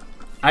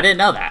 I didn't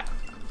know that.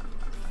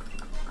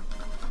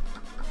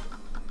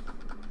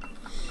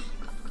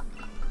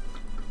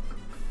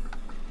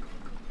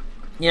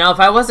 You know, if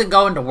I wasn't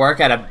going to work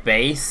at a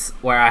base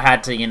where I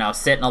had to, you know,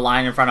 sit in a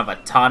line in front of a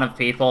ton of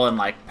people and,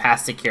 like,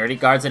 pass security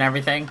guards and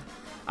everything,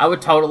 I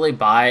would totally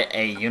buy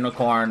a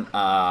unicorn,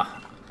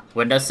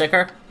 window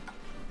sticker.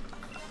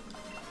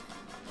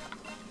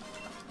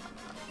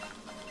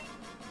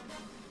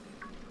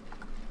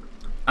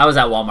 I was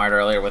at Walmart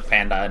earlier with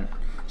Panda, and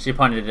she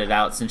pointed it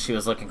out since she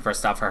was looking for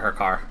stuff for her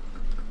car.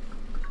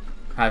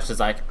 I was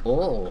just like,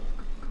 oh.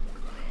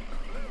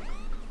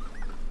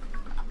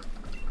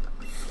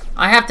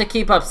 I have to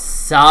keep up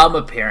some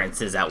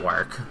appearances at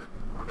work.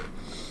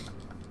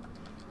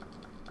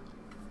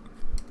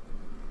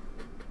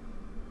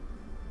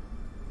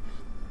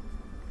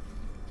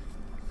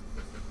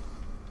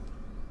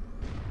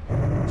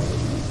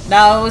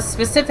 No, it was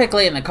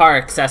specifically in the car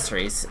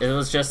accessories. It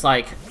was just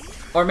like...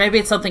 Or maybe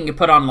it's something you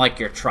put on, like,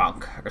 your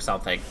trunk or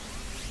something.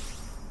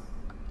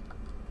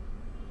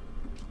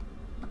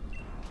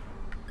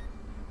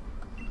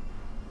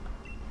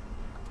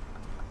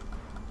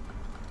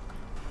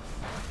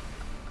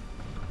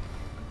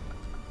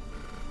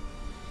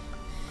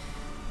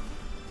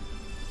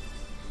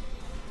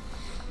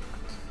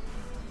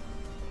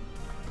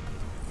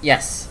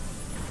 Yes.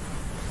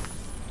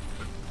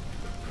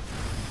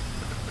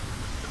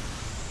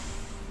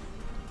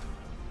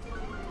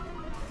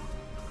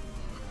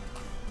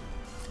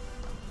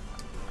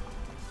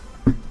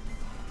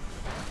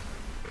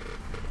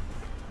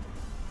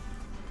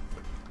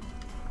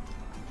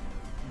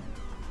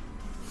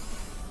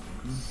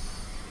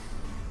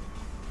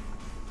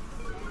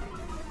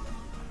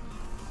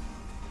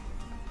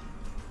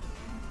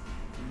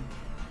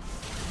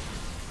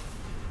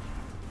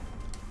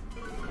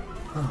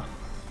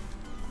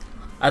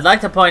 I'd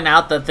like to point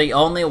out that the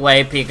only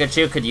way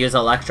Pikachu could use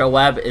Electro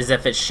Web is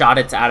if it shot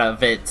it out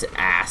of its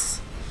ass.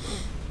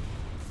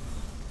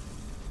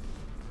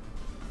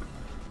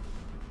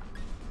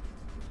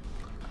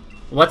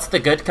 What's the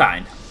good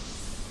kind?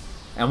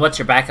 And what's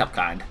your backup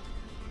kind?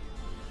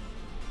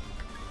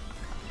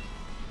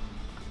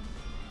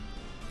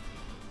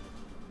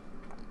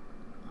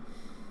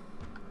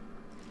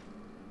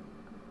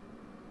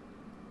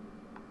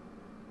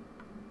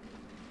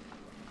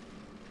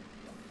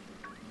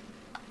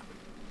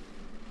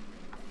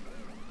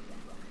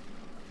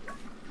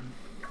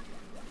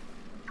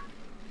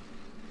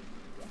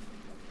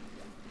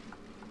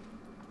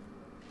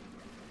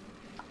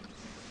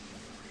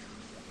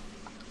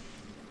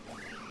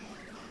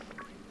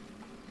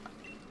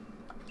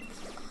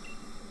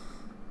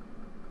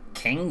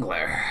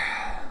 Kingler.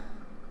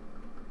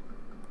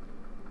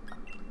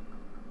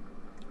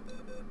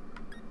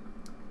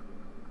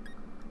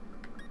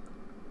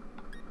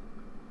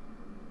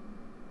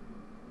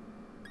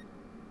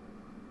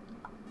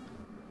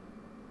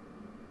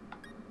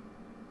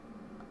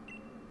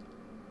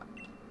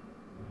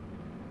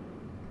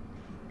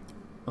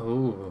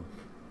 Ooh.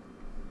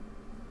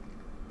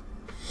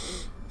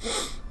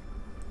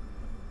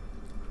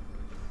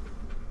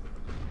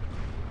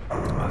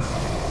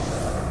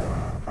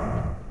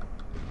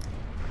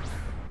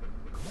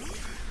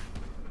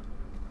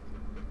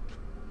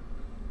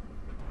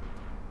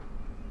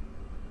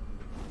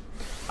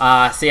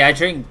 See, I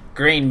drink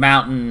Green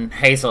Mountain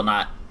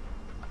Hazelnut.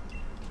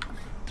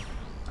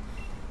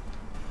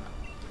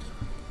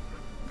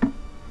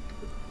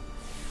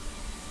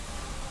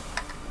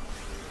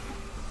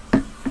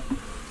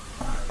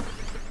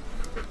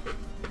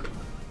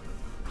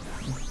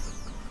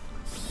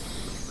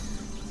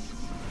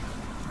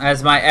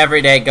 As my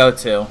everyday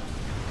go-to.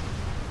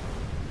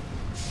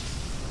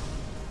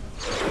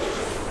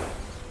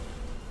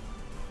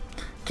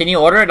 Can you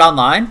order it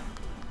online?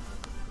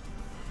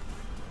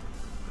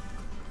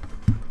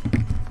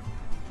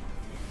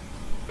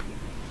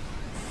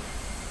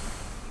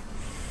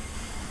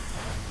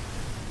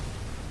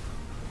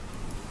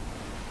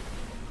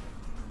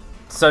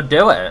 So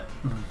do it.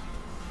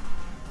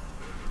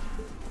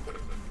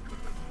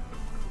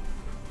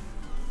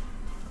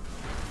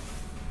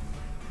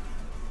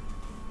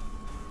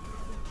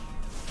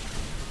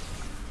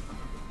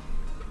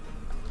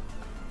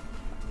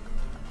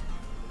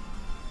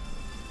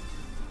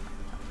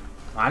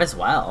 Might as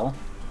well.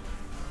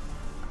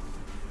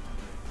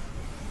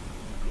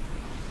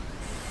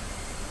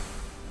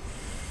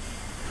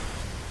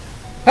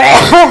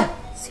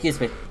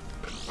 Excuse me.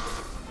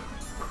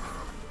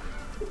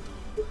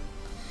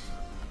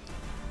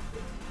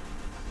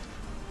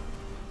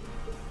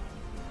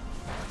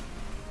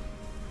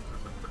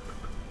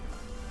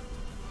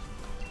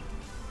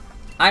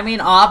 I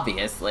mean,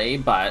 obviously,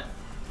 but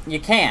you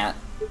can't.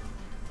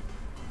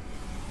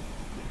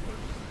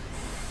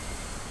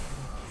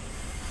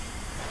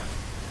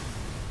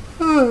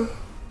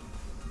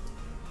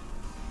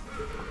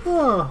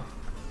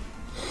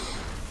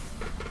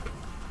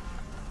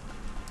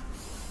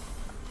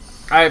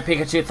 Alright,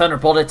 Pikachu,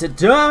 Thunderbolt it to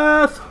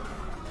death!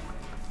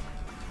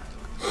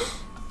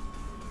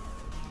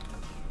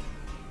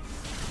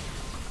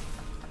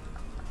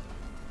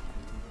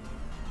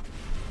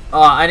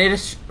 I need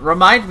to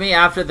remind me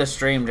after the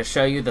stream to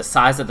show you the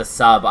size of the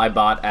sub I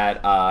bought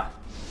at,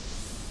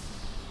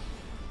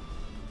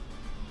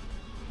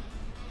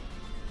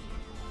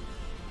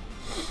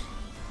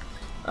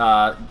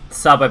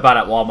 sub I bought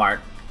at Walmart.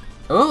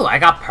 Ooh, I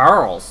got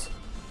pearls.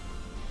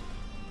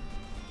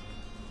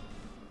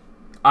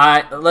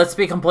 Let's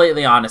be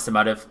completely honest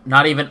about it.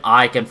 Not even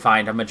I can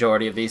find a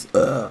majority of these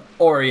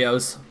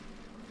Oreos.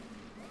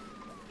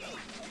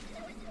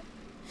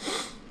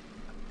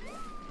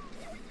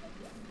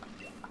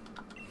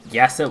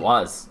 Yes, it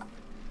was.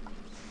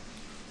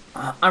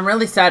 I'm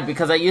really sad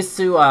because I used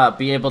to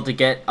be able to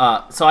get.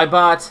 So I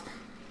bought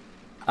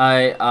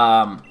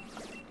a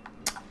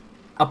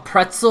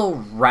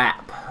pretzel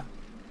wrap.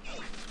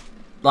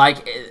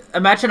 Like,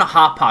 imagine a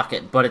Hot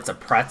Pocket, but it's a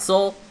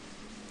pretzel.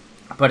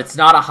 But it's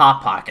not a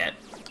Hot Pocket.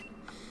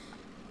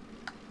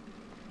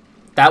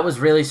 That was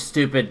really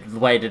stupid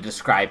way to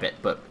describe it,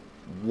 but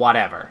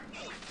whatever.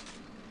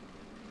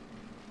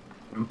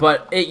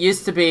 But it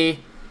used to be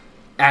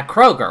at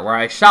Kroger, where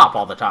I shop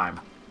all the time.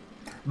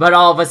 But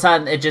all of a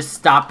sudden, it just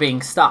stopped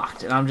being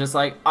stocked. And I'm just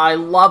like, I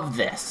love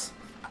this.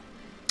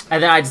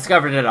 And then I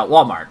discovered it at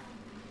Walmart.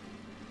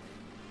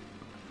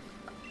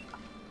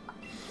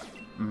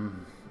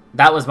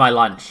 That was my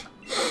lunch.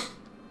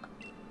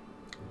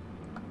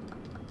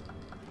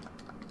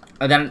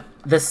 And then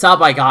the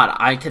sub I got,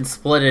 I can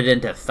split it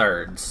into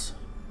thirds.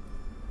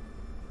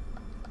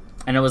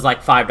 And it was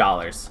like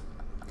 $5.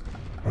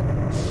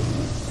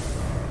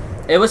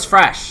 It was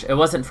fresh. It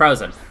wasn't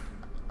frozen.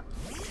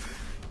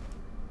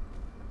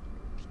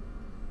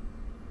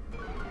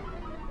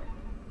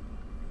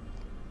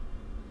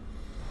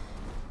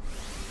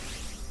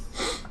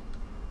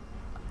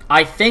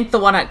 I think the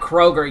one at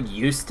Kroger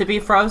used to be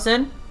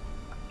frozen.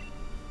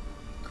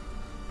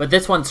 But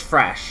this one's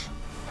fresh.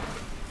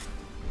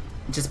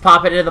 Just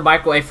pop it into the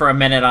microwave for a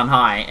minute on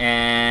high,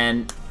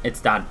 and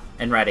it's done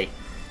and ready.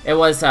 It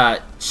was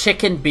a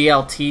chicken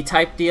BLT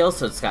type deal,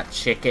 so it's got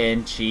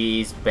chicken,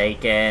 cheese,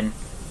 bacon,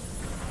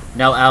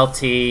 no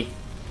LT. It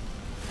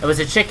was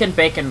a chicken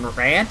bacon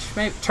ranch,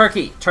 maybe?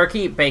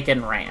 Turkey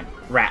bacon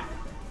wrap.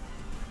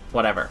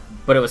 Whatever.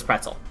 But it was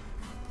pretzel.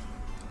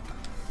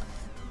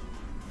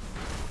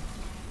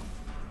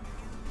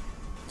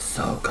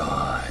 So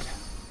good.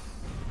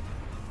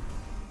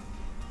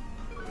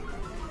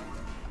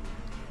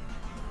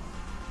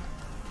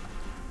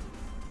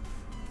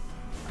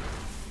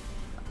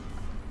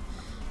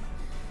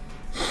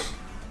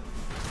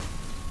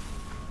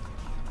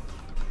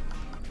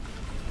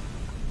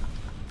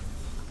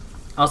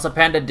 Also,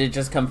 Panda did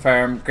just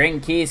confirm, green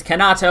keys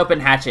cannot open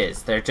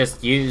hatches. They're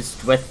just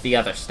used with the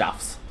other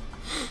stuffs.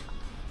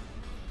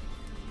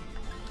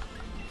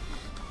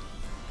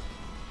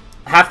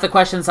 Half the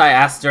questions I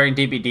ask during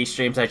DBD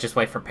streams, I just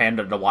wait for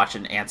Panda to watch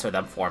and answer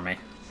them for me.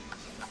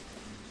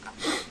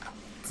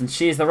 Since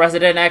she's the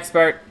resident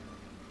expert.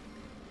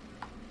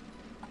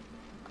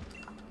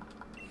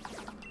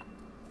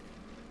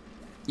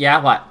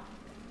 Yeah, what?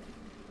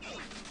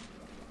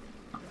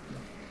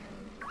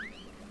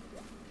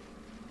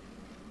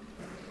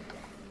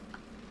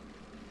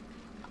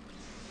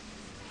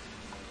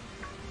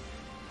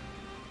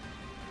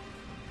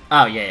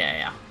 Oh,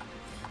 yeah.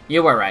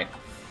 You were right.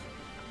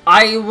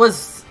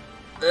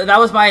 That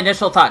was my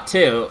initial thought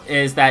too,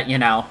 is that, you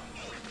know,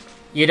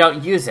 you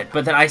don't use it.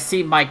 But then I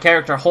see my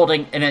character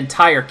holding an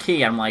entire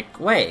key. I'm like,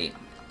 wait,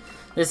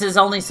 this is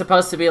only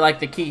supposed to be like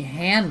the key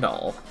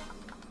handle.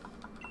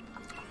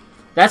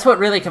 That's what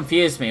really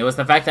confused me, was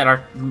the fact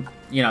that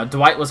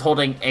Dwight was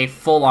holding a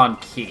full-on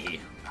key.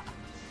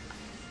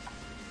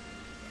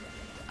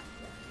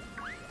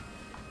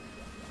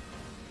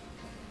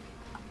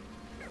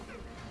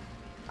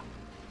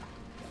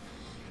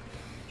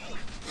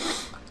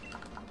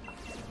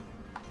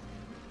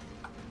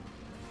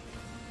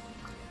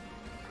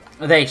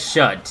 They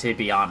should, to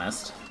be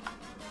honest.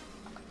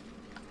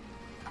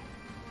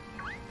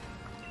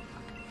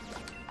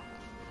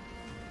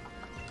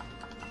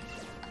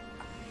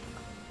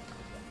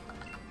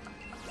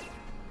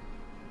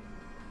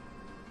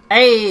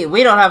 Hey,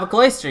 we don't have a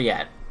cloister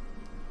yet.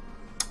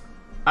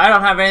 I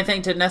don't have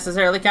anything to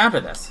necessarily counter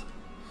this.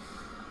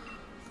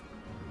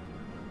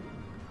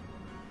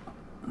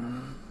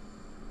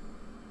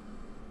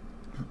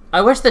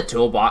 I wish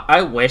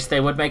they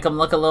would make them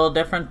look a little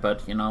different,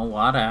 but, you know,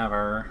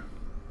 whatever.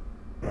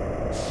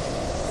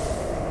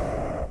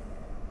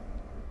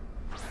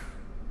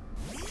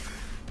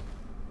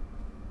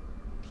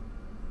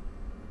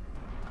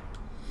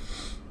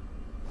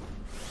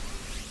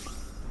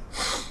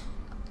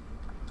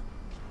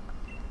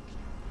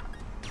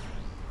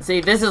 See,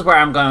 this is where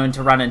I'm going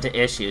to run into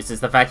issues, is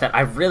the fact that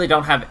I really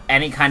don't have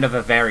any kind of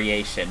a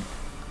variation.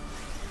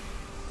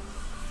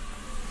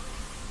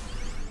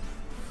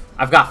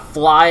 I've got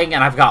flying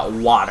and I've got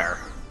water.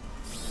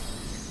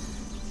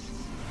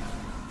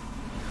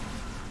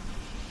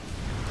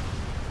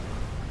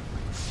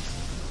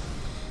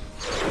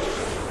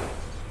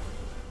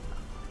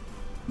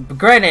 But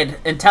granted,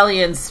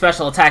 Intellion's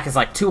special attack is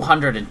like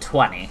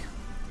 220.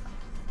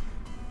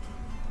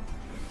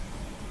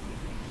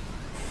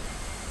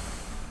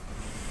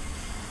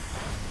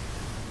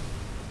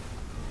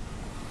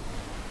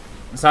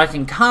 So I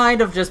can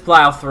kind of just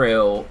plow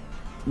through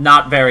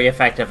not very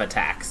effective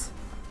attacks.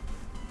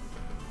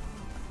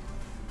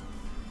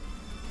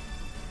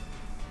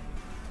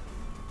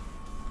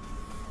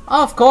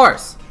 Oh, of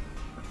course.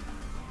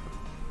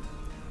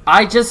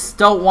 I just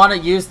don't want to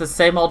use the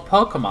same old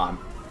Pokémon.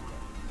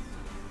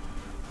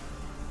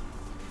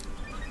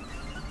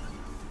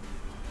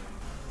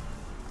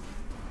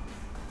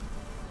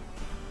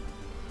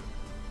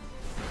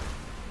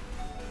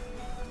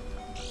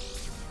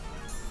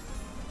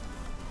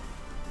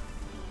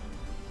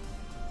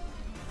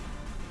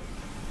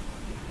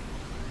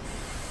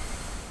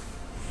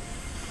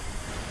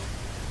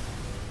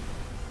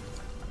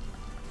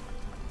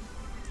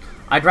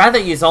 I'd rather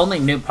use only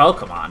new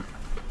Pokémon,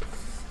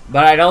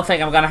 but I don't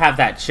think I'm gonna have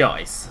that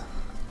choice.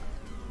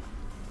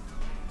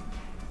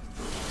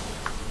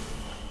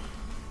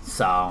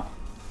 So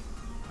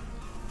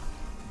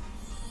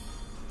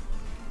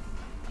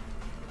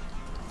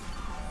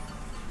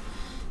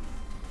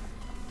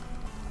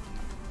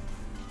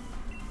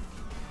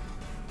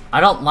I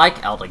don't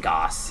like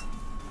Eldegoss.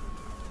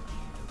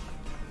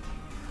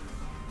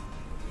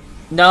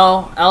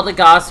 No,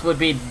 Eldegoss would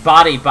be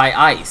bodied by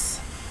ice.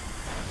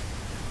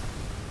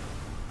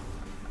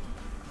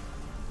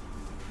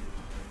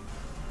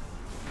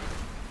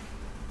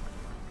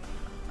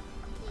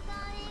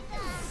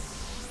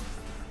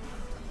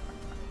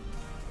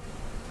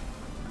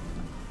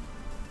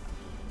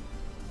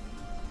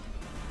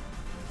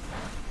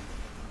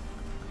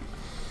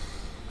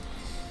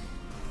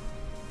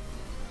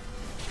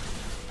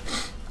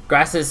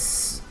 Grass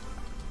is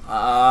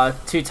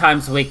 2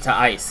 times weak to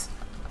ice.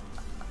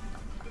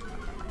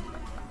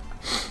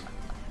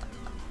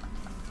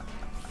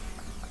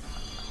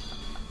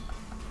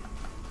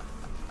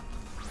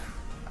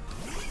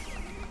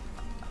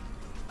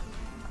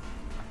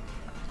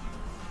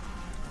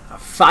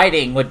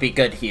 Fighting would be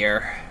good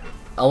here.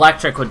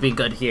 Electric would be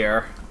good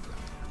here.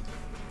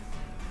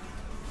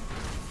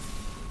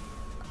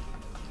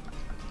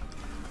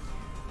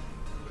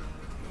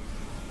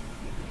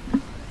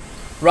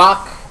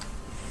 Rock.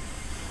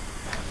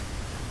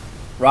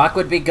 Rock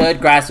would be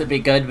good, grass would be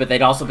good, but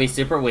they'd also be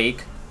super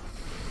weak.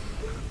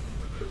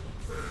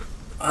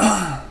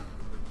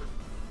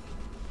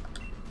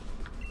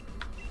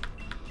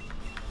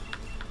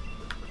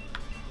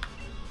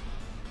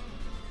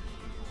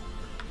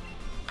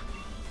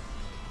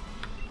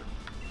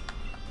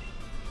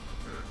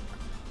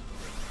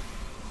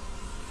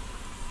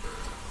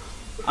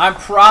 I'm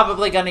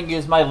probably gonna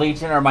use my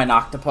Legion or my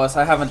Noctopus.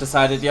 I haven't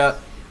decided yet.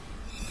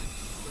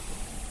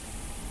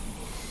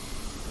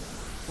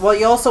 Well,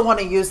 you also want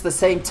to use the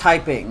same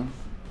typing,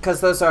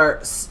 because those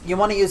are... You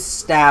want to use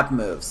stab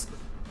moves.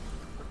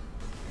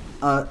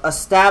 A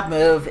stab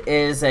move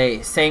is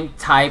a same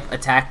type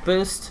attack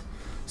boost.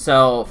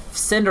 So,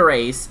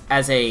 Cinderace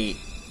as a...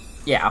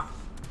 Yeah.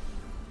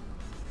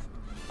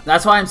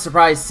 That's why I'm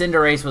surprised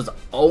Cinderace was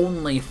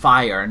only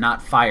fire,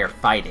 not fire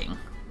fighting.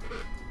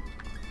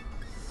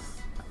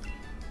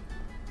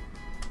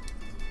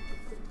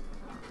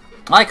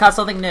 I caught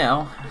something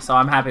new, so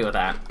I'm happy with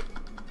that.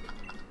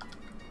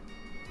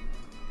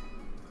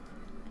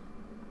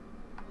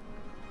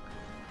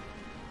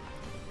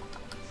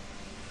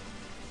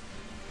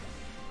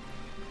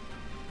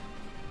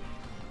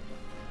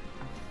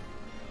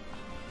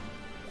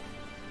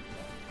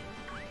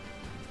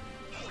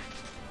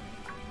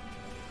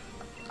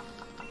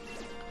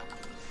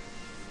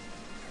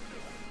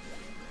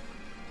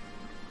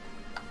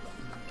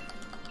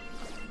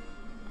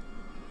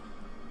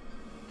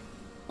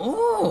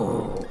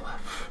 Ooh.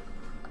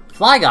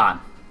 Flygon.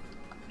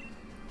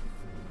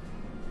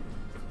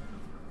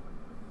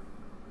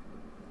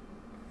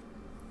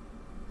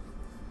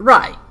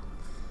 Right.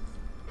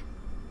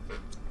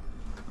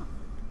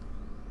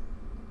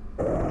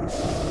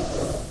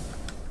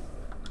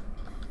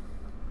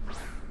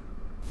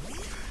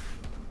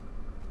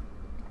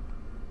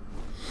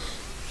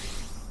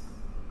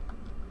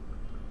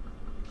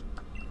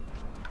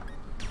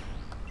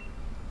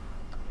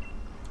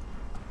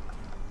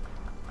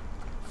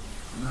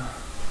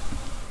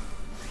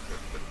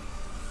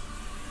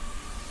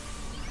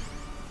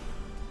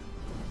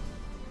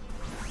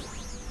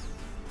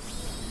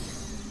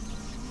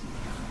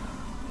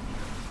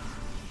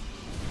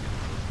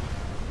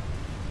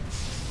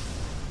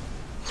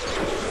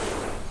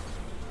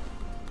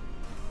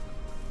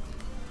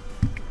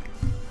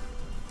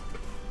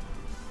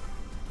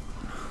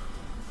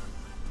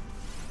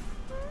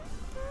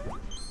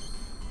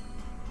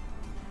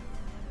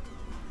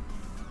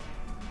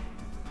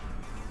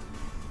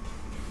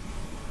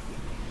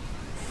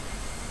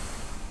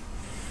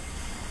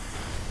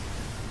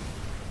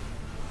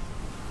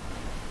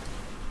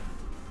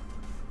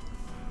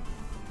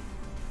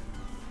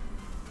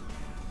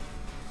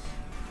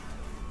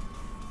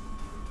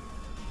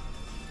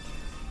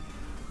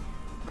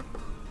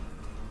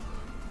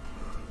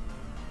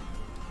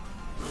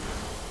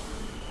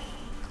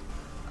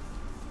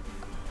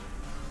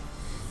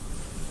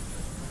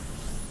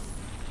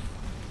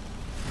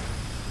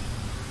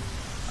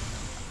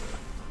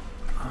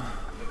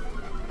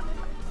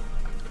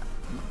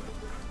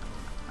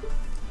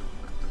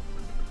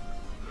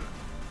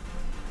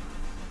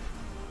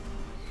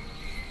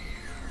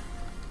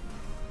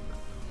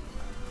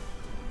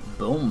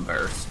 Boom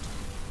burst.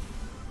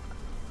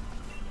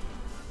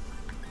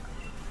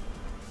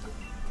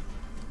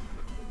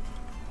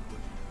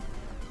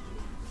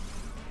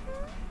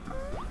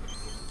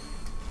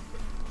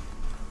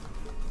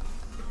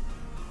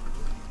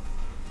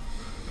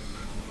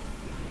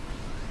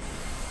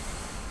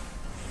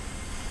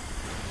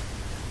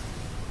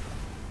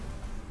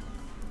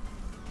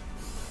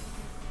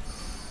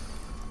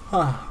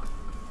 Huh.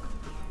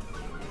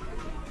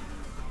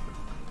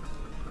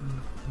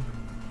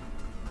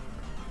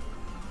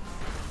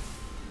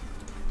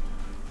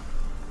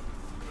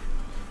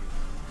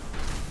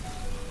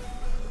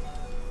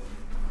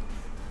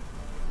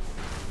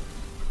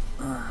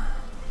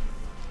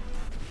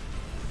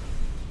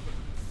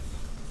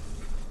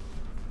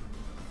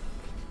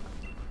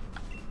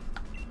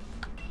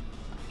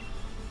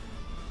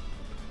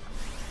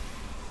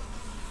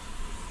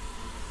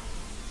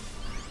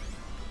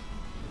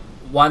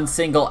 one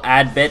single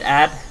ad bit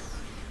ad.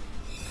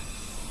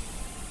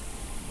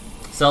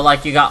 So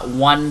like you got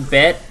 1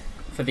 bit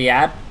for the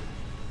ad.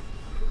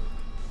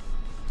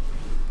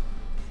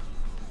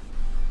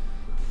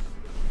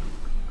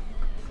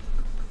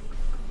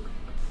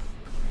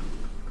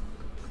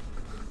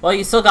 Well,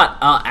 you still got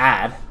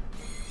ad.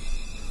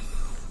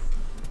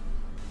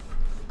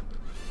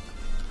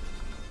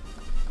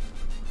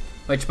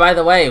 Which, by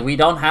the way, we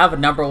don't have a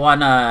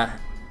 #1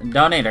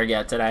 donator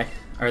yet today,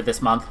 or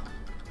this month.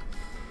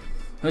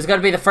 Who's going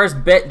to be the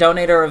first bit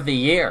donator of the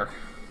year?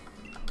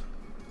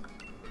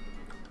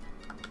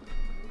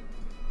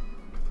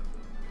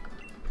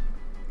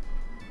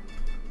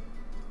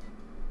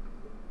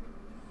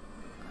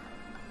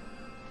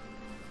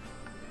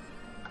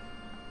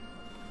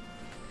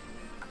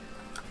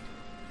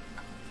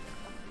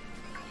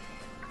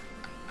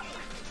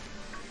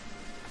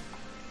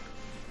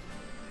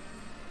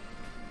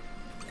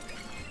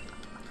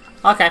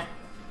 Okay.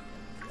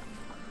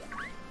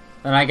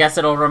 Then I guess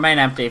it'll remain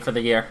empty for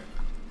the year.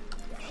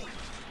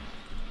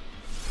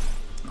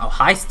 Oh,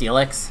 hi,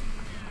 Steelix.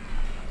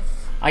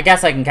 I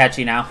guess I can catch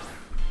you now.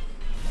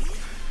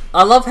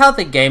 I love how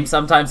the game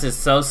sometimes is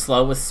so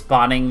slow with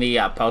spawning the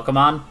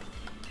Pokemon.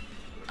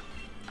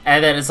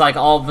 And then it's like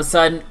all of a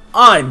sudden,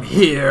 I'm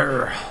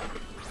here.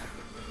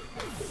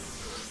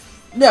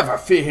 Never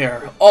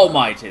fear, All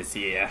Might is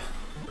here.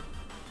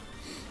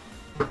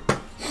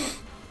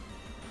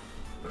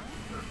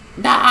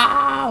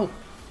 No!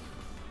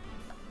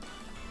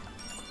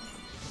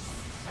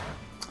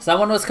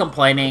 Someone was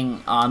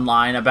complaining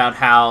online about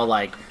how,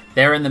 like,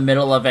 they're in the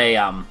middle of a,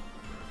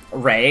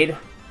 raid.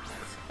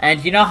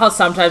 And you know how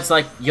sometimes,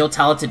 like, you'll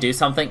tell it to do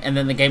something, and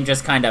then the game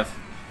just kind of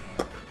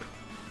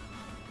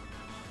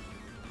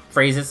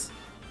freezes?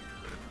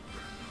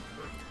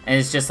 And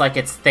it's just like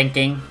it's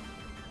thinking.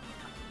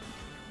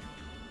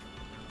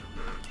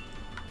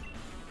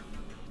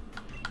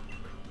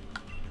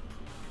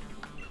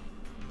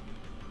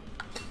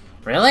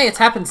 Really? It's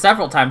happened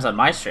several times on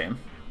my stream.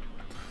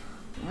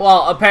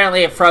 Well,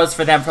 apparently it froze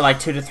for them for like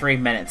 2 to 3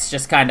 minutes,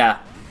 just kinda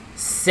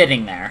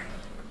sitting there.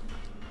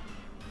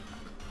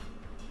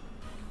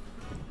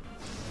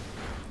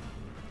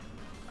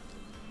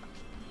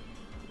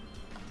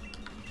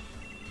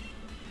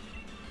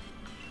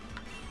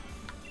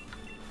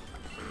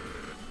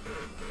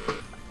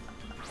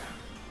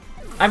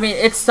 I mean,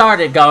 it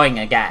started going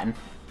again.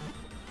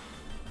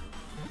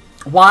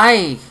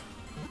 Why?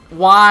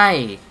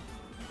 Why?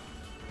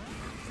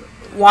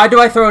 Why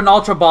do I throw an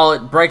Ultra Ball,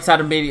 it breaks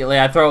out immediately,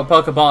 I throw a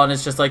Pokeball and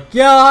it's just like,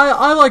 yeah,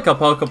 I like a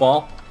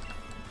Pokeball.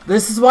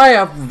 This is why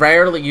I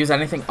rarely use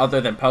anything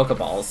other than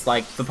Pokeballs.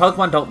 Like, the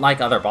Pokemon don't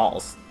like other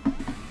balls.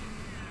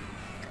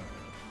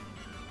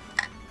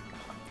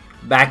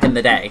 Back in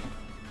the day.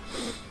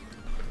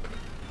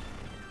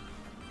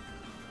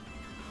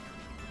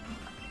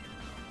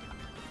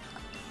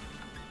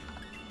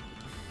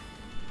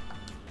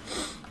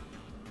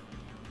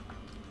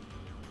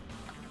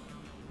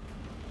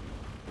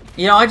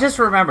 You know, I just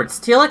remembered,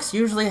 Steelix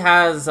usually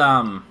has,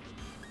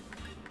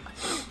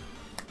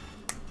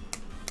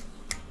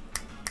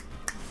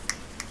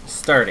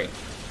 Sturdy.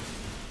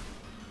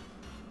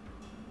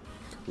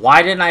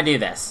 Why didn't I do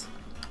this?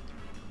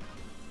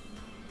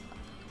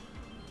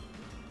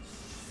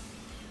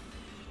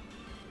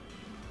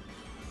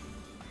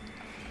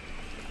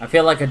 I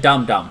feel like a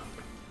dum-dum.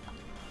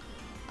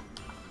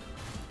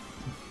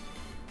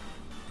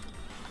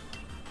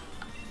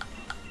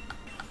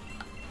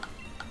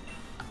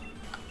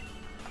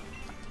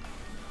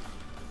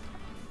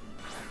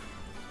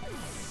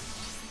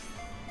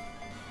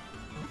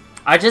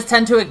 I just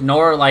tend to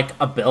ignore, like,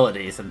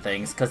 abilities and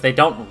things, because they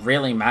don't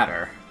really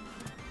matter.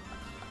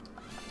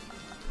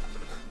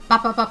 Ba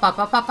ba ba ba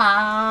ba ba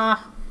ba.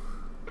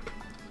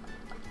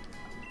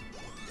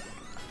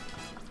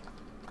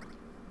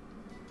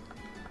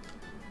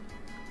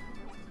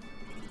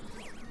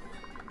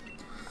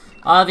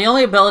 The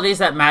only abilities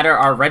that matter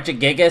are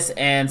Regigigas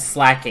and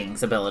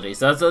Slacking's abilities.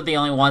 Those are the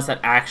only ones that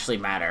actually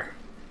matter.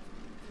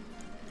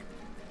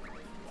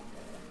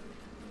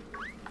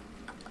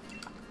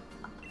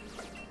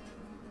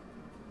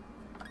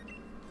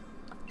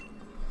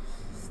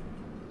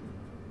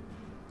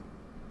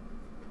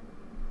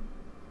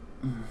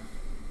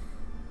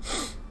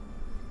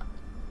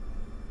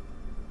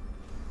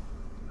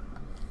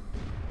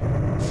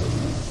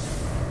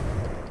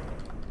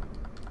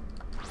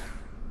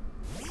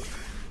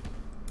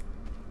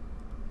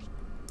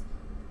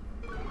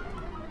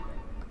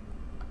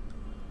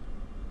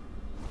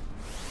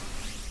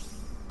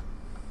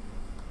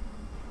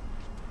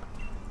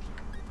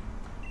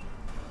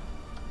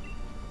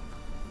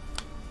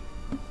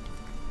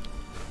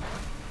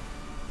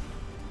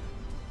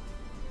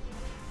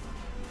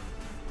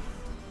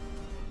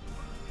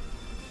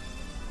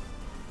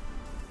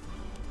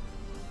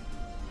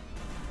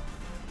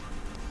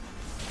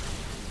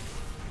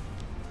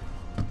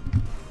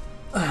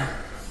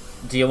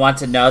 Do you want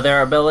to know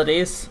their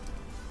abilities?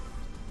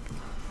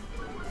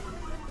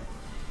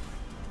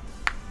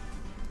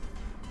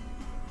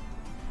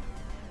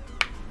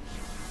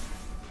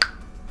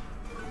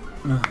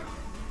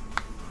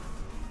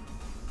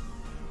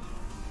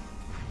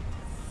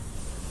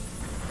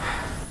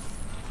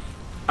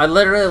 I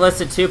literally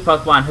listed 2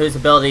 Pokemon whose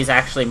abilities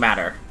actually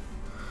matter.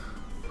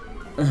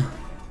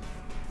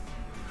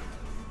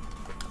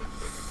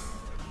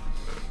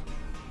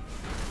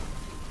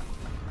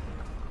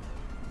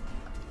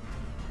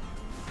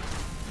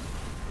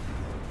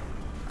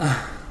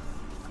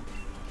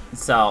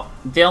 So,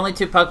 the only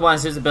 2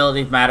 Pokemon whose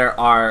abilities matter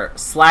are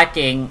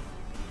Slacking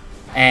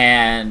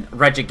and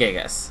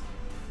Regigigas.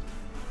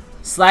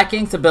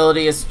 Slacking's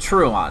ability is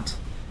Truant.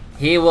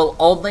 He will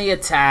only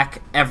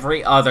attack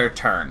every other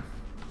turn.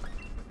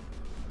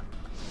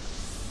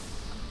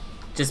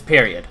 Just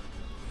period.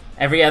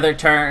 Every other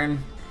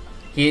turn,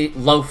 he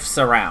loafs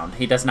around.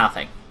 He does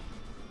nothing.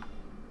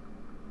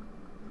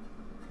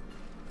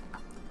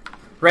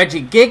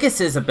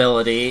 Regigigas'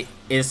 ability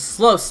is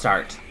Slow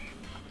Start.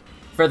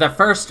 For the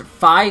first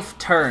 5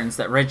 turns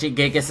that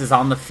Regigigas is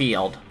on the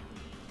field,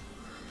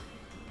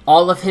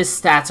 all of his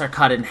stats are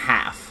cut in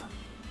half.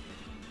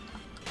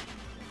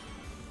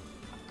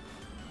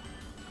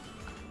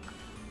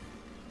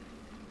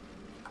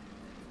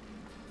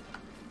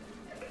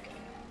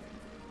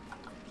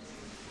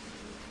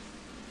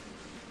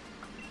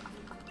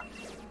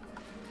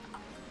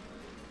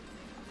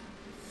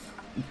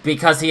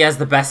 Because he has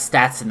the best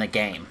stats in the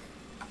game.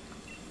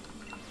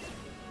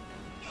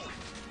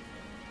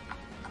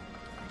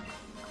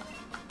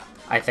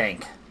 I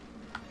think.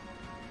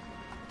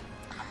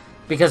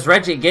 Because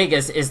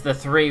Regigigas is the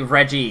 3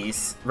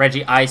 Regis.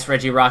 Regi Ice,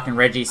 Regi Rock, and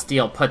Regi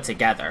Steel put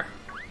together.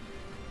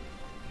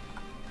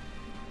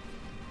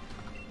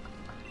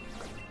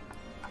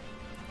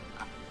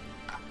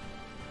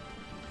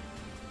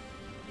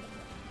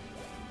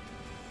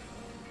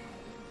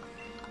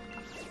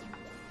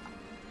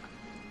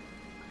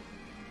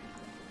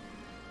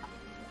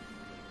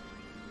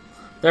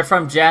 They're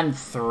from Gen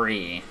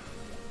 3.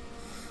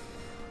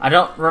 I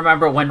don't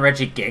remember when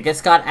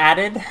Regigigas got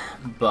added,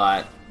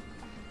 but...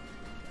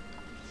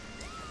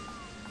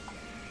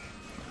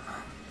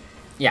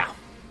 yeah.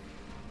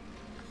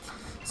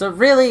 So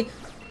really...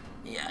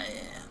 yeah.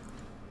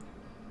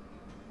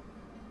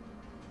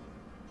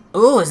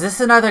 Ooh, is this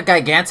another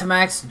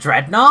Gigantamax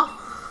Dreadnought?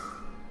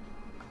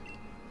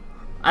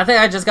 I think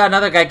I just got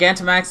another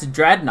Gigantamax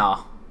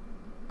Dreadnought.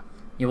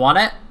 You want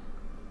it?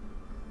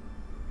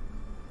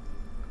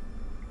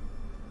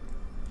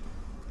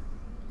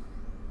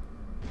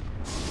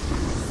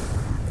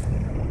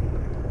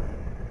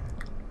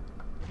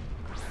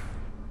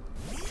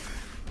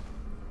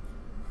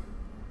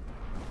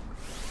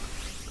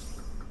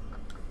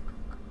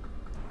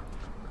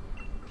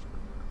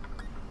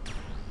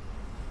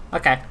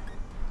 Okay.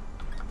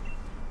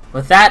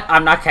 With that,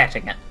 I'm not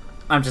catching it.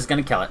 I'm just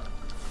gonna kill it.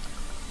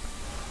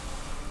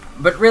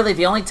 But really,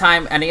 the only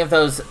time any of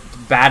those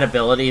bad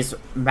abilities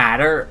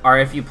matter are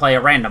if you play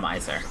a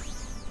randomizer.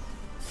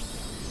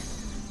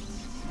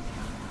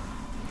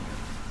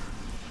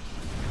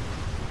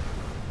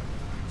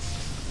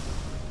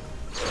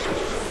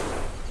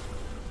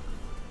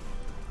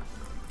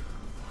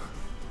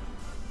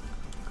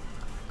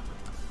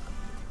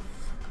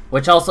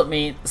 Which also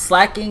means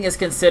Slacking is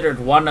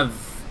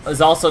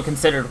also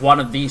considered one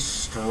of the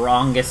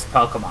strongest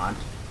Pokemon.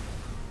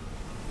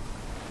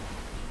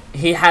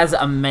 He has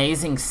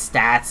amazing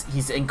stats.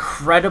 He's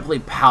incredibly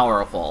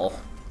powerful.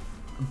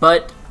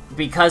 But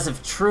because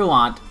of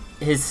Truant,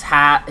 his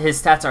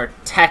stats are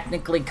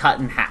technically cut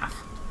in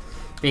half.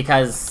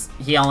 Because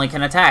he only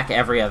can attack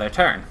every other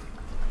turn.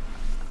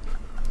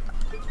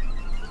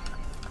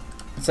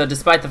 So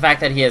despite the fact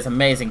that he has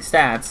amazing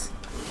stats,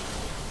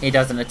 he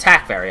doesn't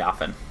attack very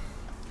often.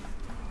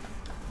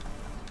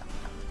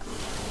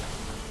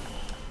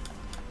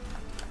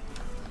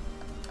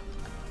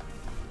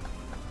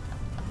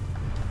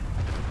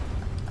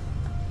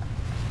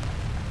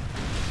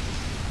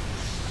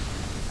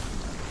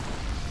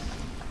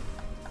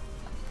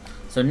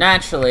 So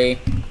naturally,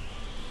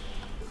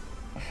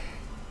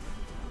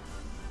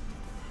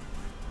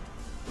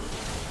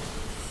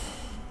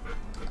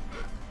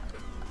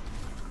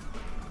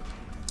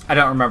 I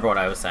don't remember what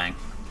I was saying.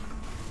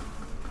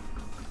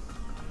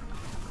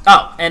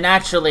 Oh, and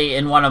actually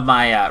in one of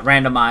my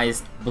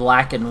randomized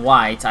black and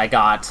white, I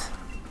got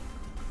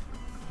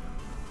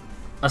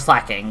a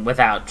Slacking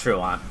without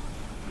Truant.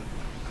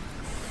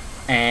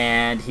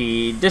 And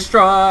he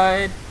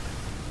destroyed.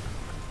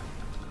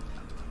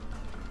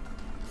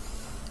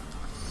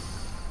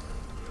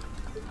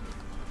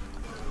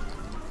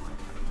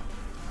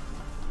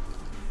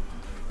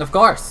 Of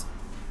course.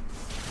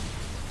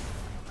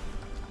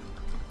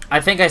 I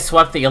think I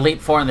swept the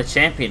Elite Four and the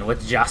Champion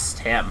with just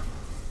him.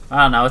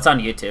 I don't know, it's on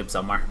YouTube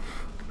somewhere.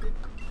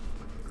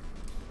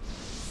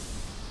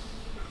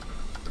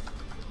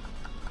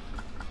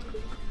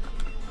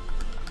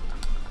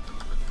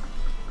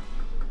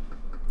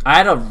 I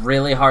had a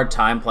really hard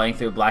time playing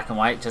through Black and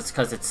White just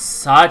because it's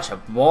such a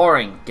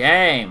boring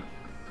game.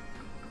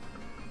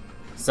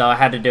 So I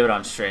had to do it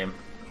on stream.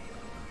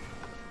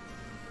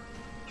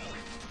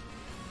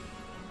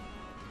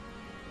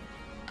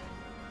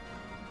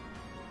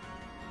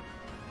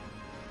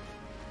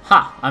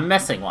 Huh, I'm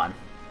missing one.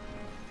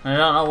 I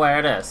don't know where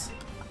it is.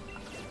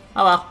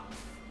 Oh well.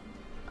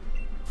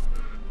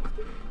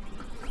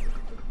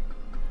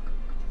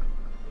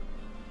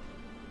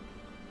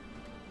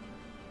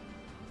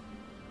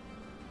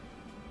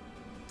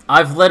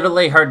 I've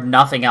literally heard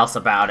nothing else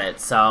about it,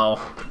 so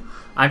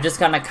I'm just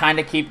gonna kind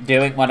of keep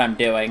doing what I'm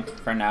doing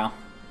for now.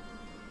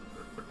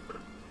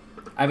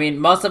 I mean,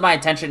 most of my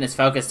attention is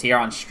focused here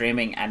on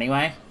streaming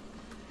anyway,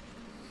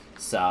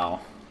 so...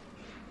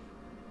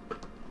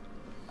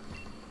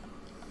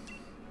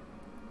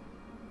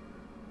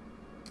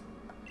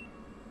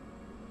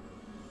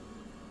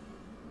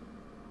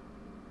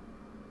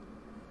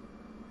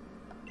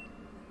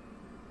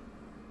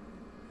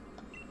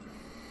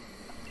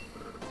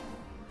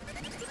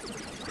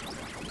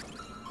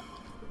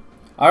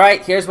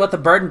 Alright, here's what the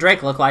bird and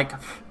Drake look like.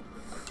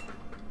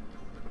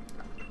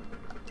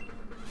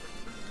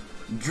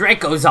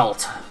 Draco's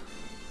ult.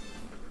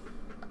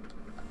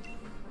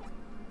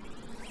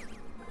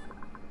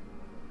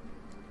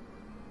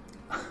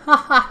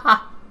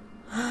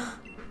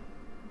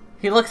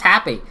 He looks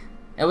happy.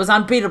 It was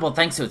unbeatable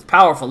thanks to its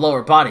powerful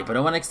lower body, but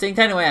it went extinct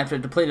anyway after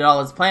it depleted all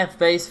its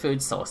plant-based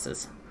food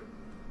sources.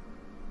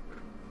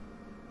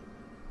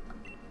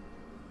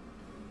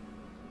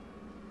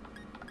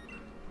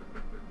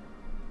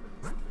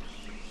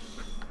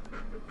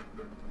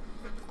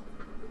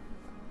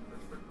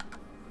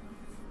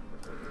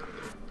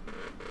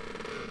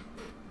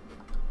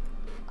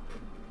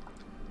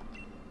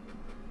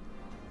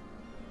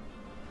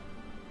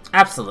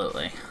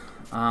 Absolutely.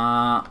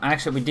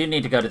 Actually, we do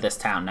need to go to this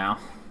town now.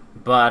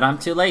 But I'm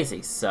too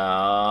lazy, so...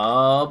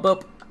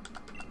 boop.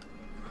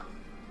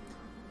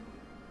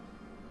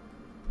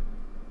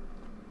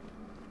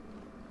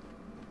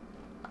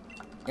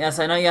 Yes,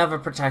 I know you have a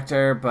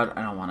protector, but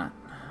I don't want it.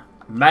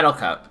 Metal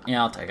coat.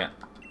 Yeah, I'll take it.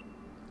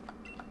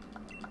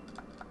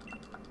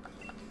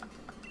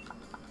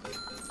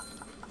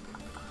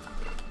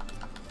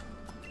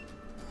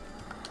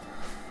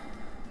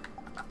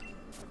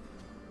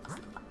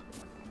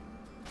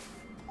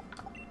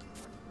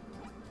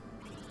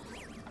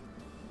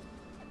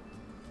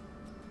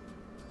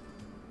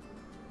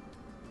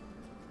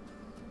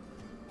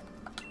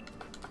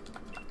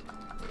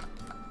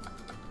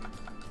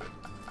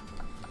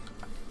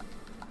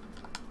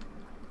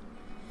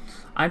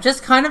 I'm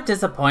just kind of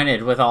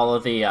disappointed with all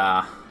of the,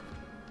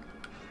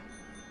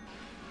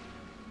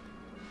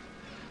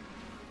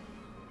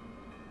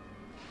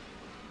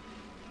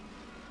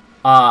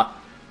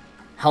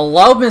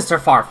 hello, Mr.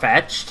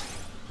 Farfetch'd.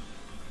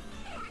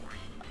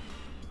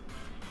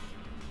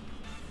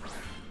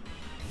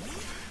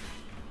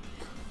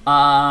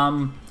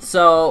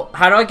 So,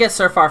 how do I get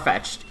Sir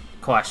Farfetch'd?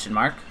 Question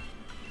mark.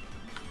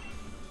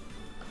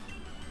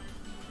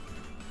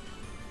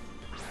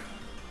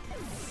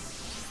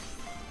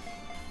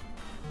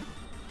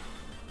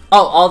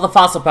 Oh, all the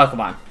fossil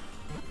Pokemon.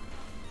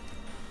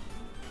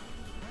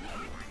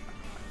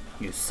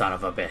 You son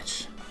of a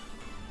bitch.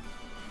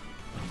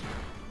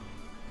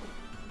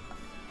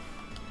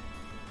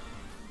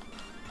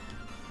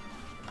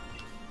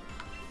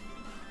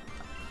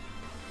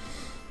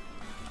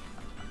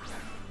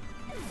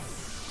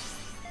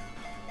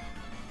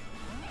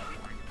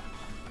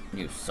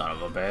 You son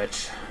of a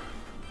bitch.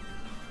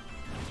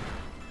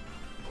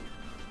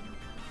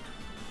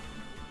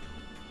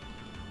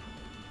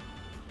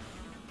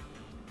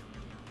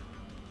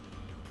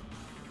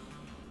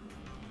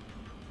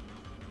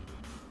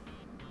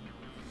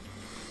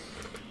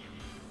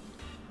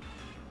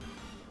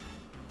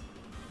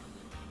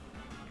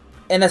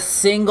 In a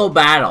single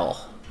battle.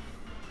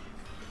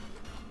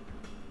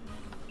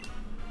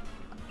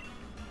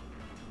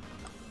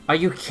 Are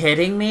you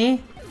kidding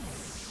me?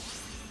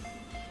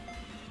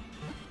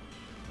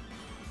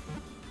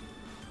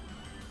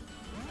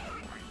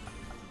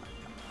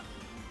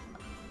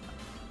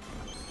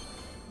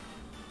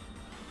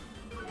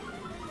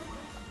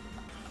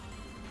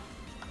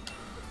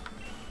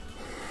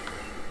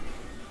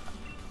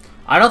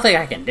 I don't think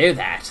I can do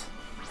that.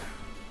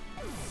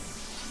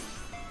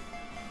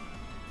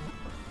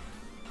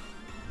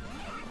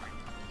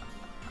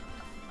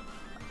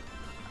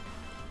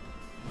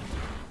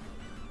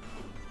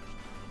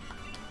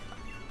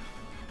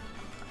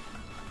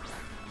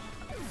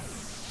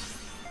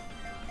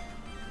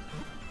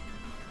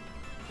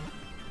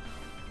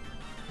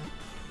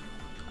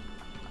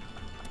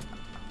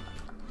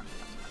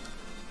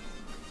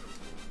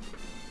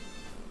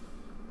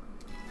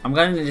 I'm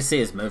gonna need to see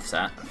his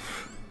moveset.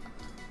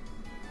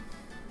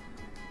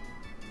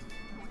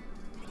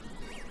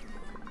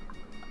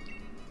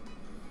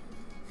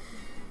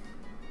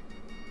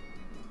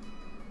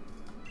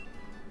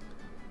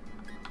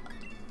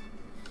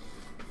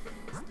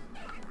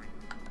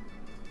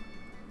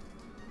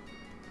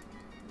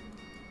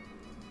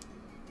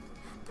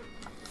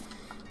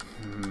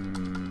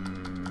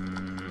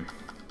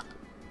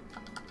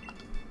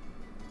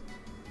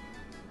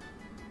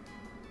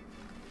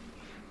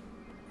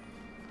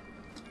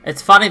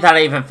 It's funny that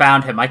I even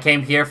found him. I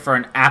came here for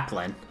an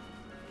Applin.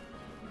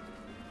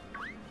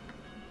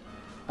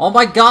 Oh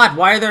my god,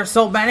 why are there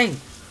so many?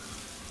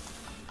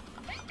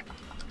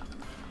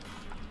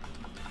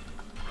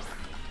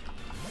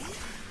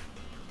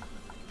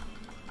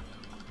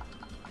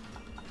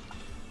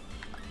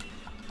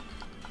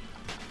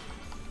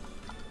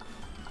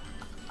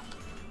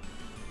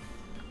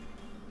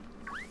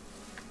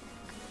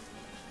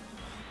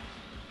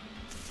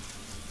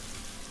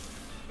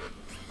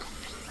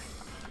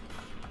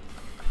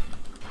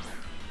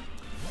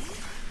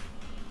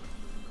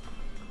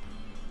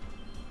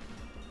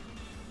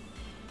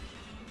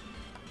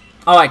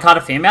 Oh, I caught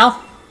a female?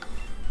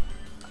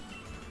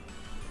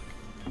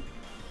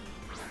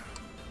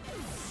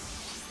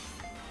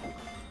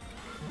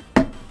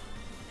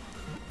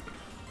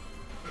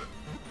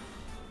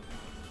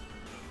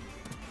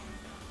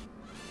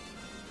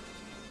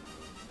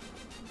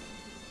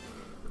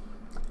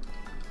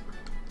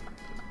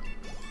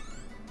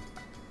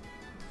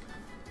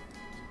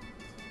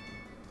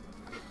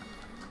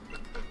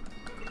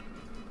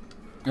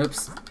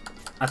 Oops.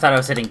 I thought I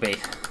was hitting B.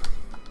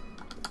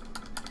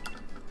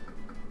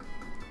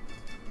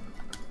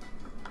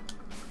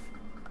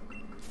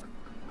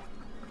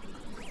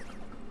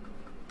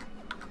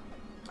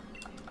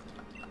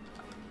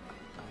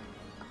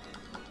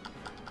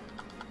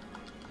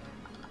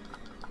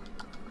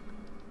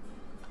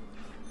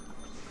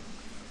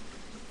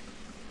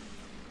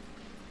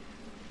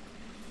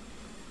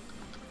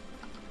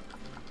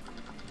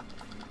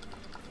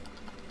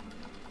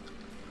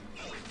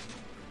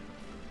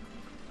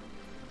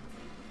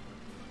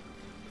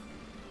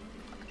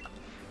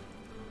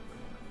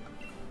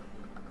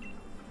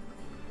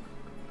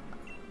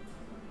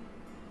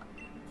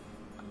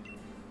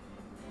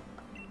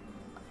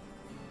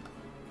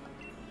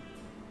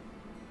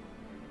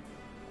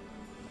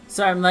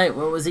 Sorry I'm late.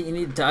 What was it you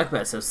needed to talk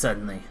about so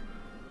suddenly?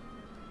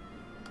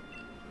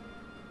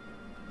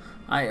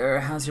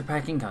 How's your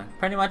packing going?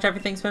 Pretty much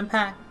everything's been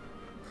packed.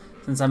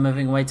 Since I'm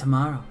moving away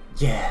tomorrow.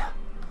 Yeah.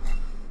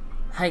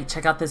 Hey,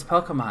 check out this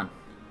Pokémon.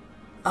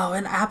 Oh,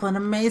 an Applin,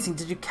 amazing.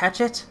 Did you catch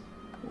it?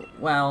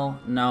 Well,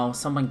 no,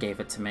 someone gave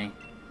it to me.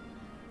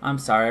 I'm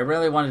sorry, I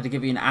really wanted to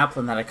give you an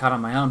Applin that I caught on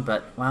my own,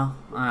 but, well,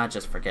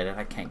 just forget it.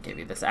 I can't give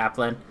you this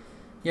Applin.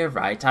 You're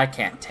right, I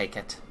can't take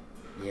it.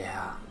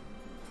 Yeah.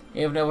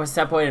 Even though we're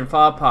separated and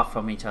far apart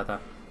from each other,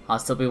 I'll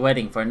still be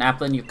waiting for an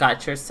Applin you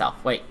got yourself.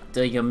 Wait,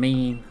 do you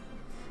mean...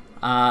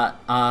 I'll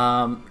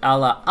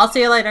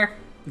see you later.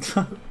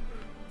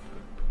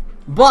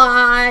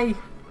 Bye!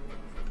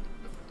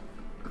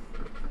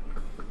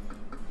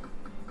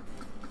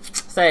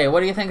 Say,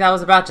 what do you think that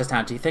was about just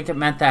now? Do you think it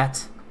meant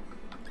that...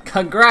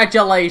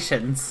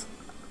 Congratulations!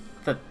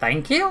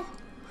 Thank you?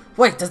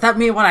 Wait, does that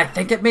mean what I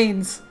think it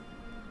means?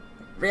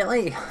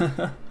 Really?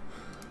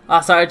 Oh,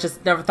 sorry, I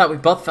just never thought we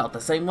both felt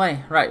the same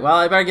way. Right, well,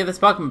 I better give this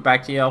Pokemon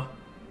back to you.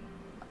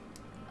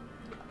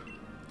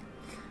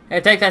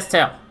 Here, take this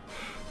too.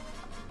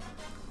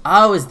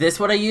 Oh, is this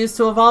what I used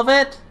to evolve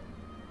it?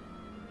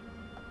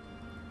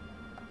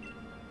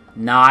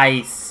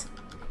 Nice.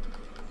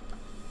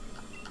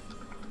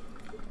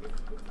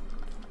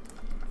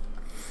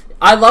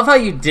 I love how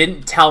you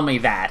didn't tell me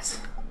that.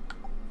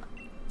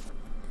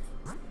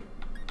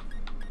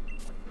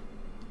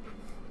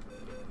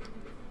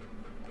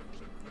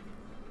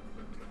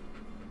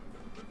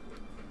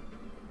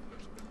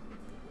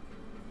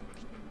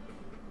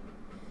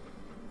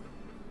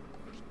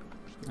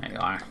 There you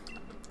are.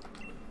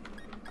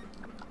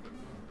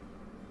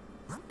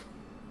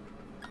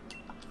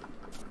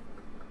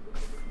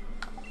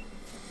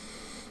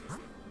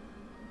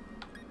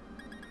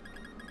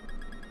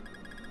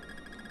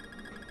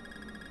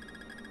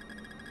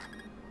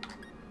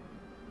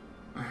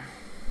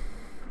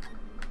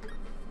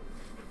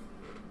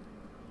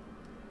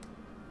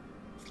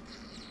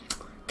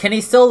 Can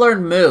he still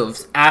learn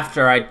moves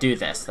after I do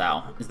this,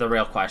 though, is the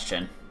real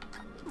question.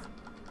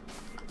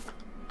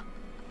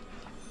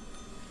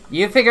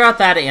 You figure out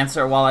that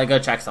answer while I go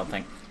check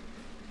something.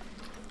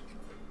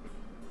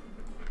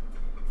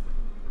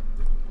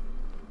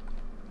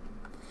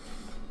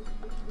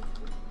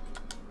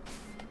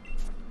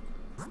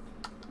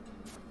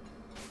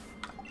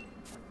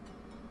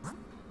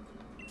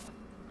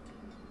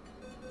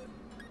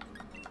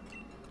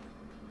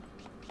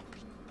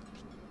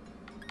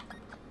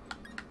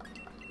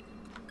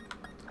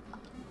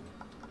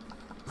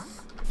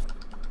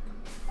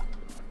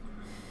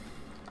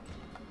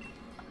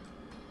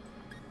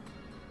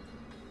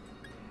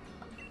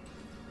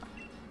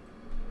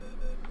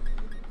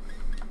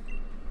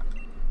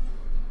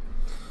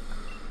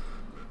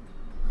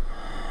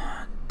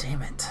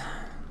 Damn it.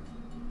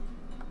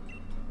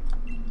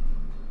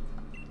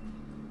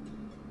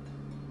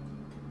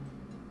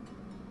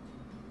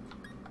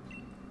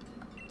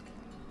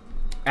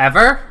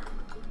 Ever?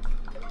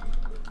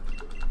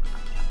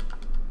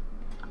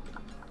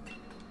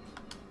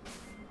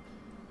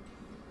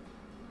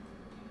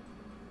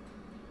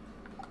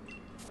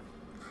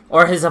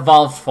 Or his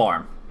evolved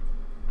form?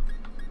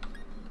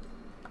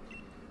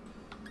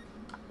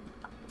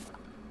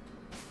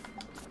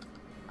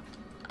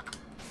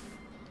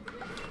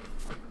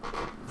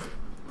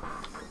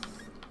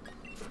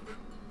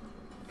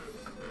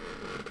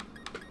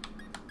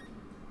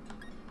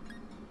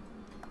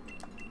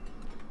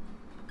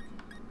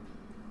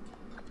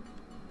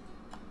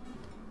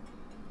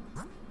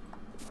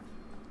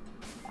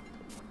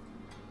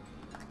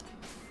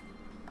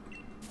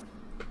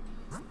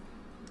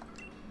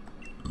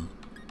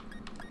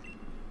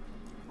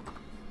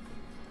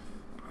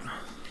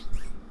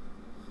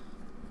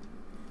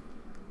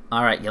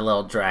 Alright, you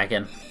little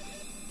dragon.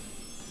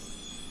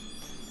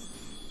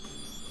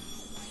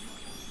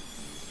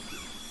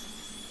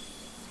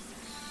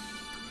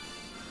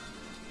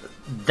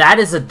 That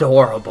is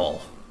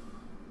adorable.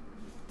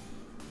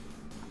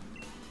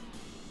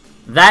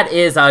 That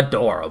is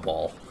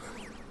adorable.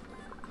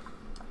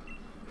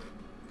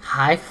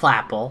 Hi,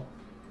 Flapple.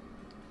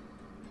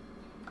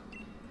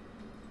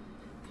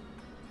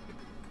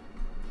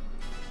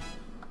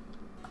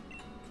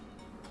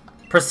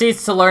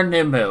 Proceeds to learn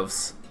new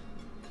moves.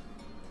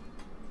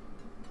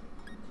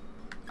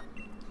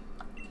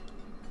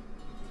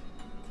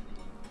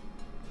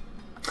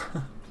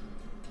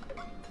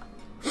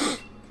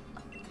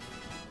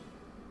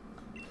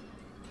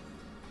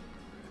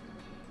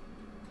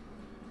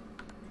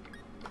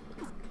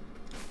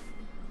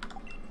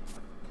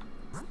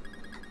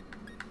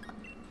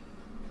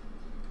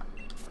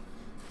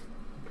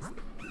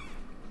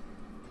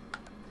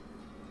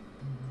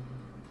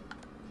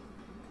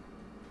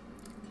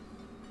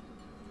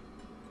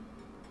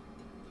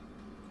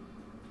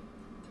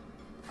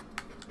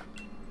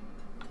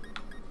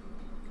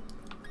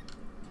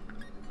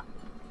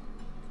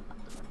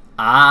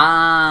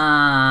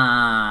 Ah,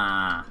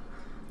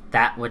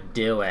 that would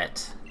do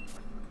it.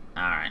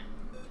 Alright.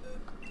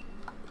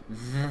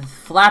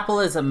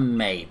 Flapple is a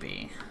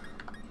maybe.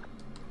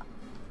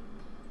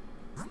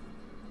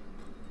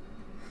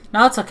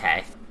 No, it's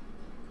okay.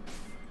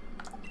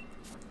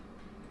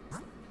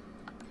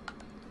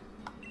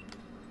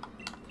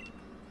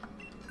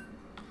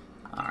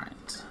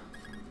 Alright.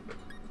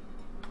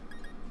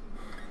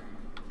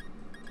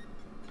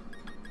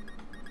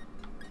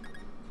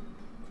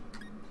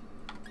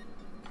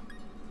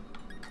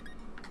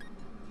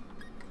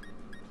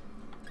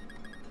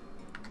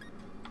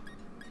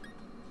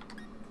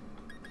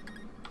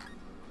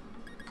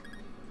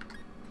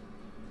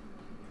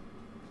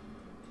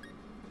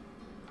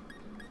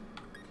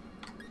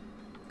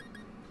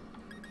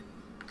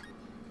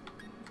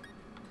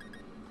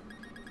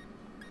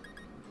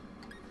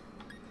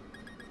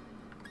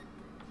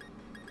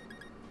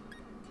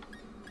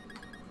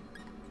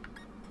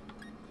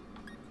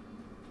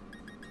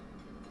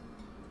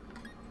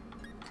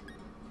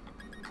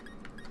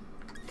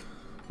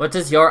 What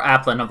does your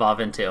Applin evolve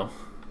into?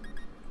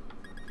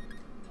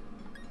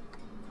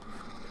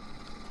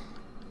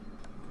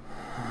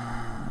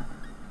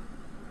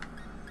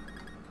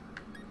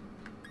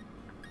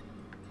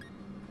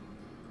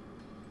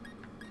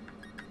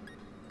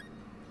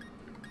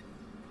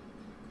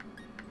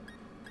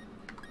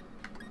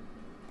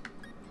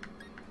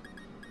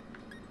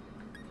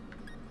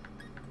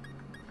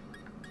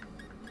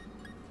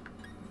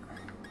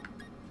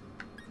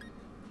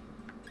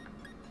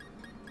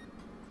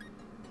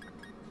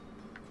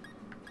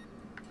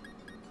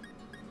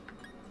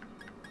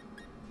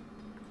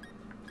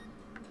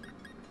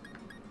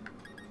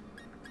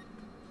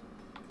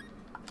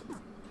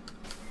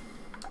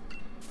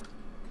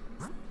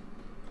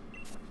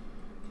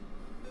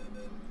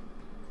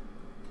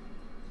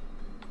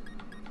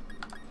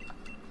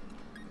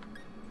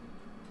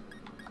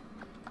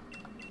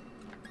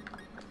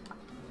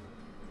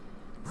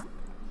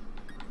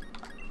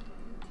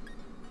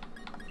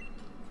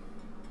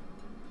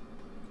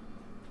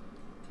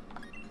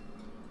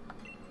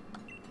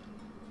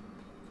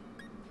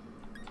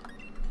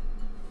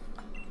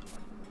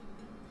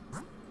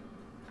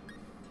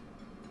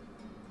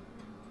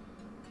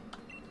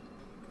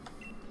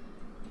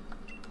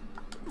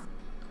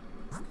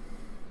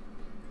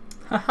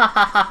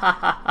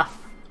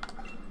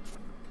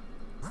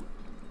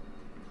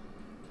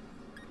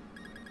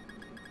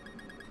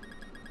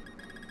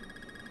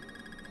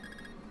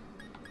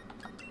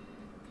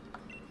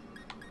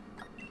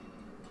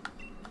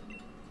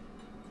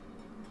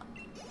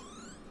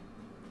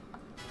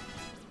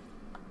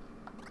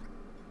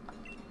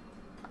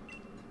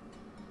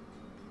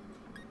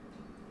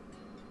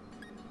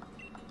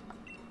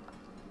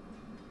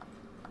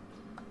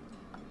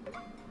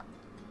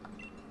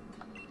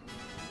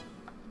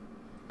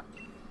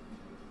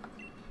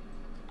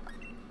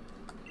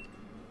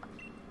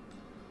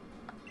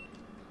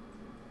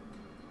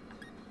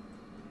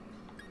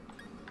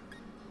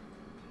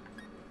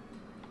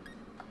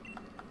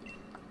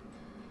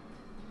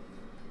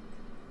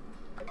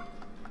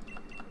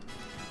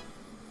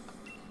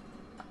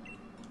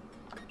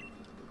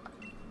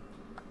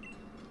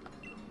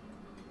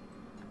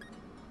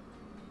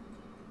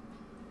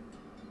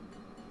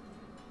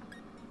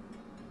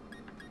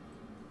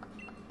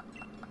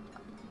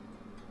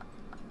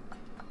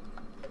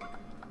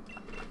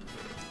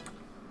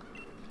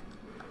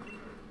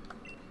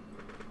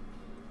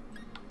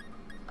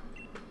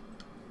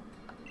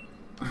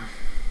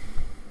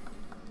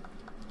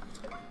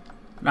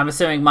 And I'm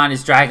assuming mine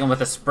is dragon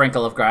with a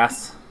sprinkle of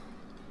grass.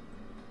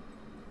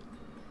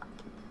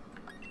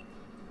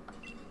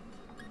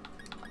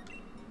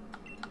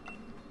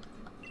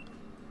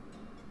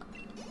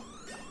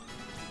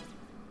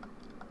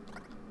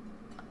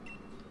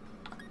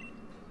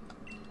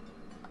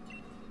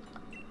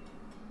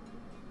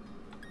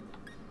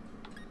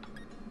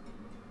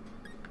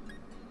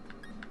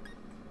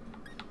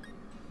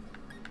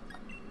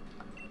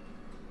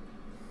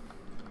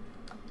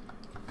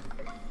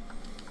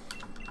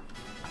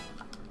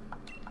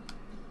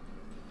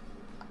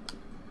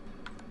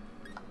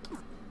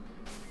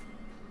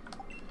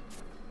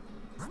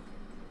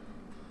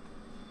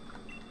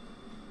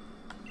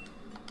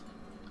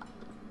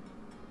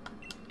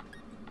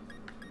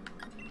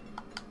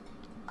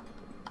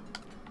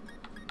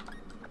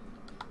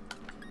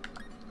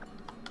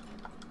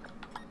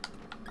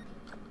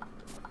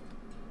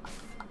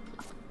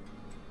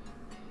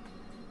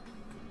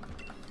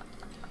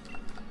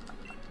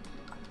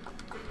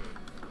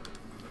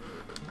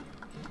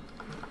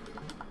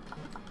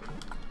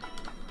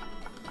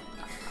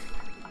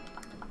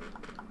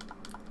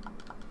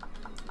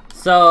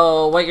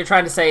 So, what you're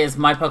trying to say is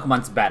my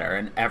Pokemon's better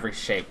in every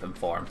shape and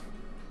form.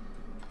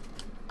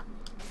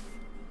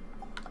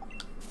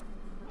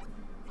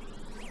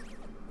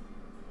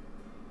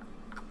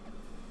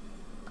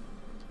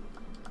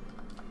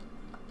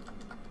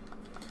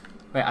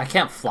 Wait, I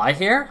can't fly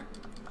here?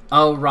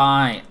 Oh,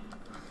 right.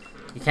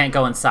 You can't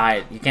go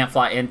inside. You can't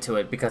fly into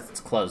it because it's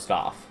closed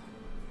off.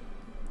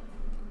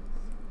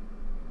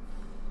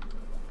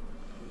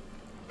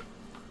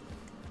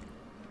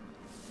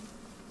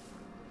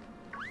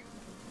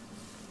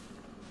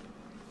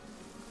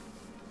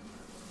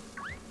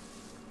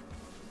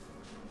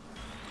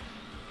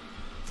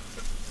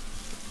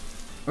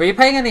 Were you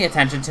paying any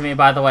attention to me,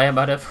 by the way,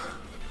 Emotive?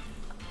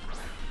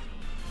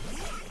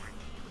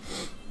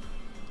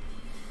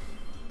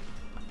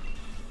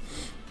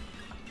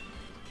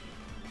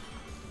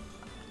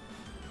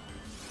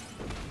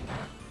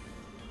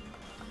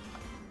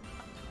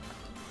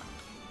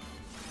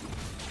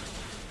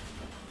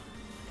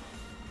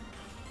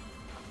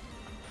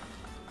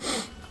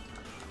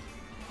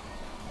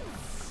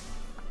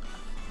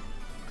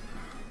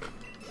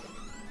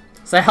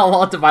 Say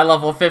hello to my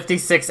level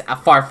 56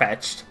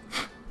 Farfetch'd.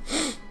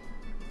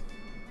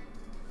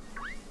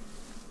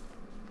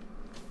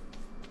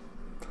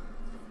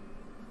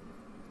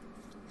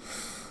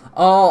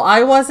 Oh,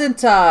 I wasn't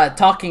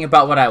talking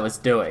about what I was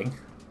doing.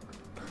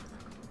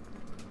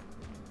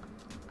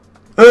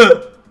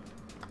 I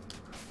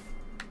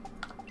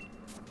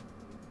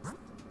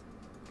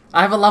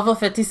have a level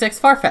 56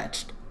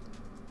 Farfetch'd.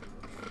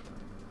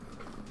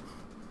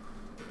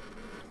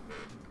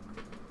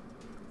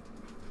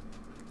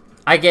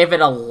 I gave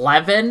it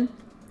 11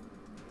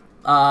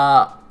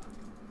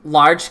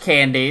 large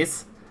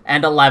candies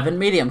and 11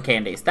 medium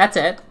candies. That's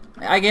it.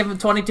 I gave him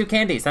 22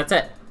 candies. That's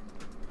it.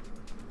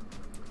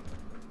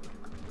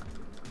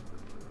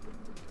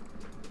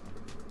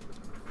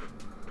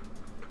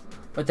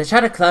 With the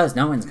shutter closed,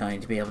 no one's going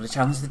to be able to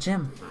challenge the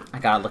gym. I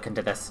gotta look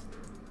into this.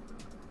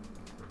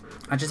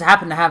 I just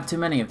happen to have too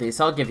many of these,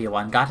 so I'll give you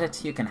one. Got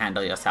it? You can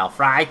handle yourself,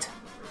 right?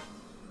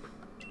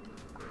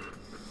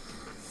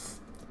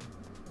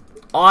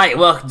 Alright,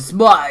 welcome to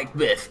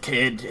Smite,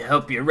 kid.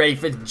 Hope you're ready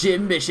for the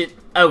gym mission.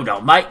 Hold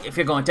on, mate. If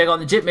you're going to take on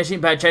the gym mission,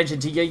 pay attention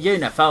to your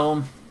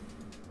uniform.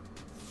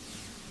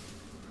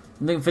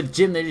 I'm looking for the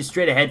gym that is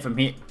straight ahead from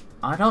here.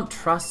 I don't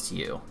trust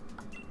you.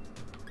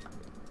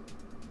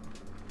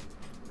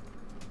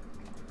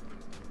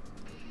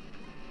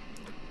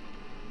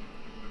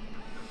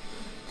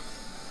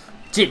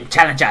 Gym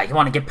Challenger, you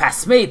want to get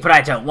past me, but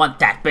I don't want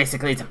that.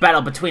 Basically, it's a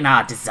battle between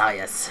our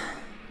desires.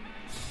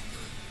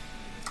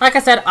 Like I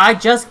said, I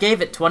just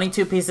gave it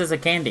 22 pieces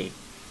of candy.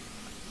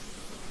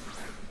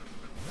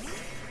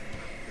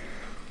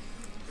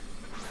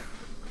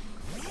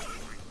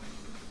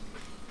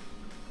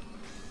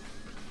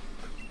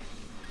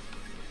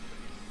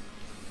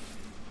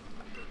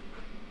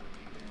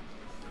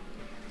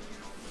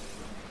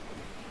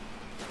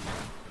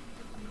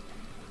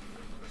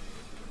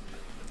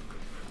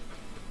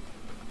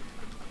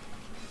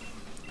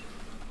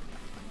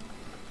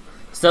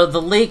 So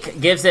the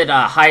leak gives it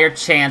a higher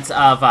chance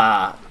of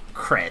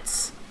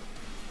crits.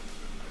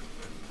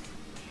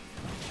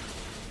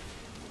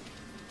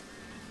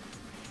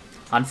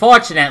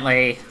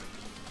 Unfortunately,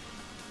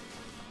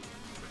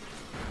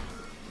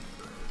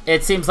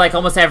 it seems like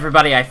almost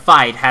everybody I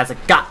fight has a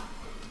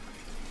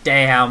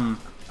goddamn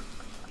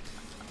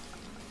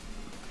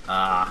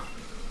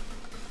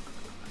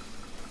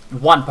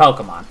one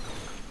Pokemon.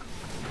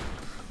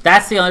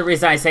 That's the only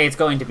reason I say it's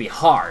going to be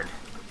hard.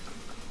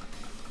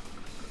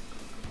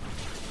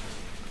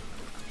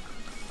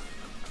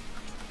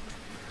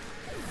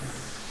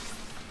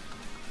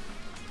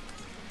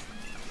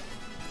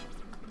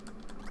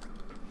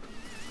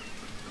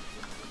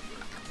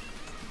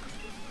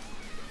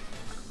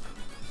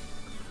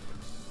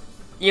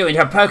 You and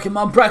your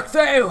Pokemon broke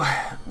through!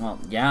 Well,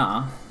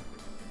 yeah.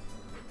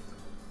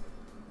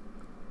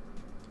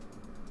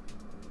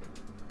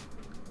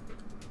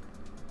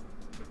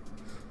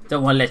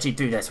 Don't want to let you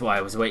through, that's why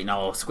I was waiting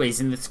all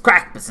squeezing this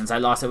crack, but since I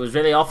lost it was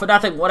really all for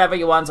nothing. Whatever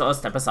you want, so I'll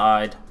step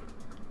aside.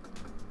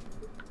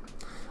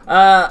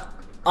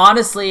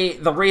 Honestly,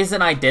 the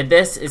reason I did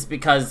this is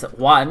because,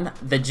 one,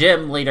 the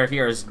gym leader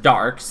here is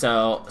dark,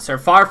 so Sir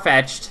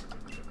Farfetch'd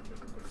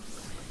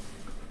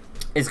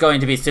is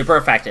going to be super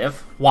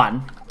effective.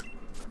 1.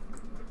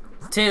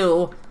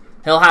 2,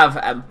 he'll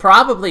have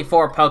probably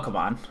 4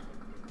 Pokemon.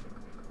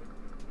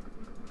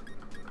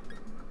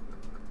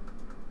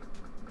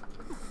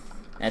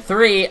 And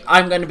 3,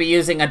 I'm going to be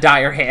using a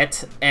dire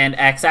hit and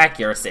X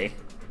accuracy.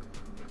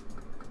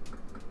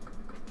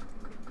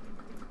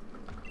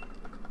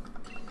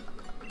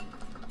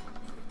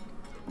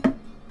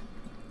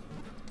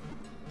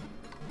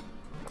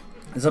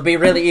 This will be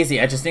really easy.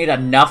 I just need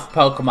enough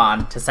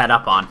Pokemon to set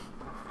up on.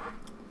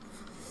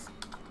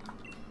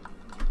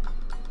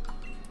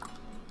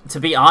 To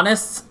be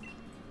honest,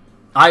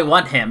 I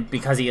want him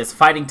because he is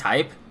fighting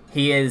type.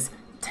 He is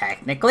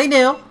technically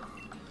new.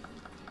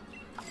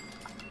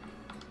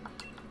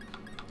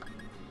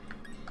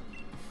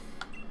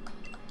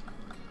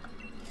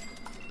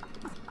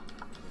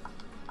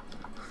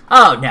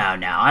 Oh, no,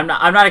 no. I'm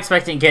not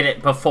expecting to get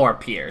it before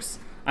Piers.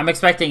 I'm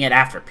expecting it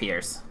after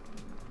Piers.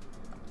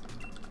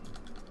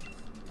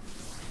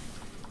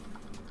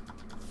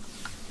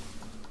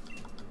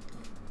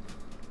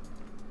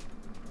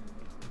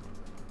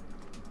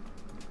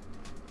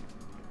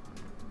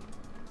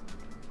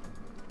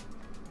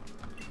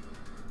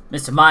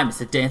 Mr. Mime is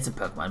a dancing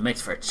Pokemon,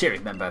 makes for a cheery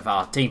member of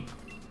our team.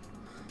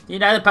 Do you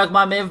know the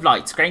Pokemon move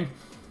light screen?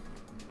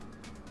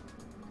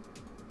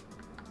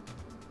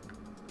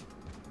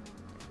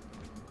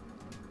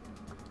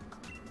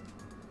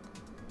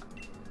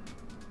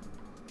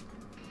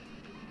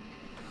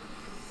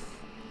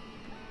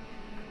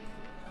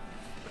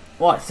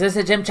 What, is this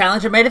a gym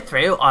challenger made it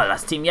through? All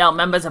us Team Yell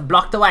members have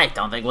blocked the way.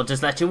 Don't think we'll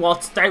just let you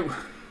waltz through.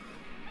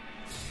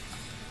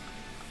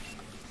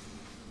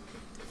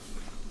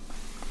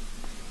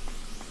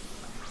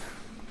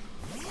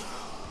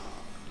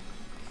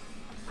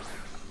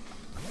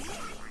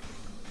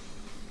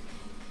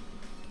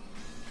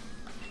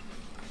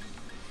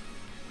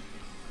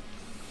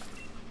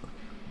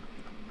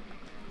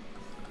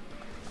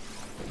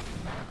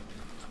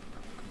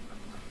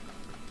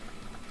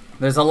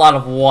 There's a lot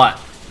of what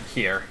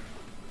here?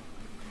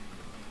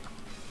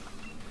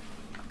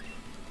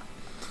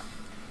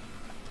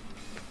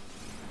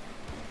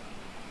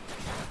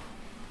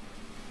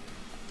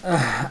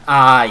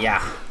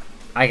 Yeah.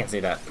 I can see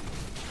that.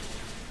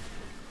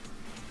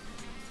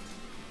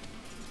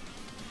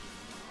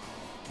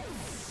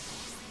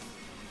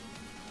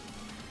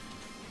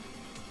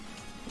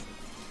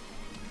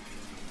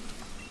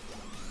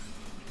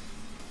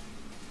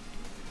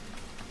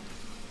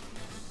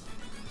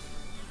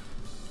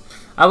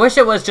 I wish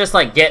it was just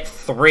like get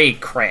 3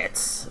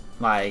 crits.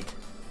 Like,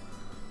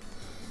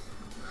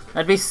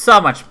 that'd be so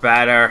much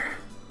better.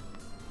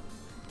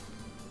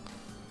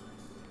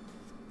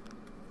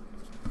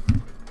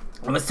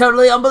 It was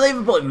totally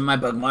unbelievable. Even my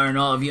Pokemon and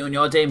all of you and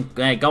your team.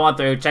 Hey, go on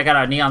through, check out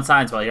our neon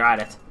signs while you're at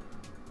it.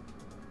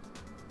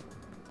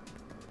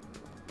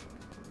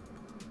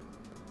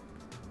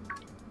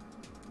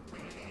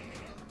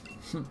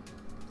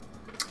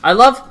 I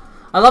love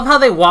how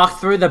they walk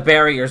through the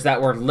barriers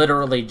that were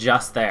literally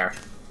just there.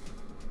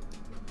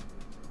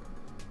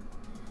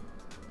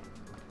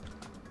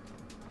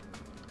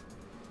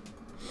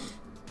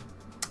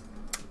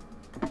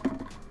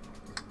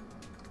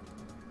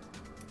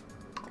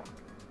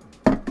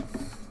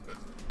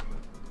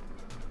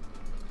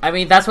 I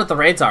mean, that's what the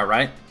raids are,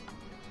 right?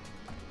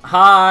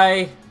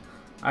 Hi!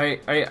 Are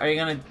you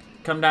gonna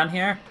come down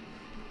here?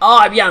 Oh,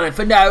 I'm yelling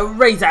for no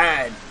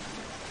reason!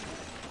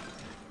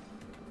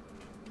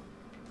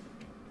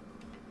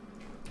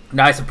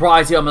 Nice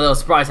surprise you, I'm a little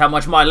surprised how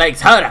much my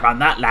legs hurt up on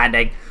that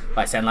landing. If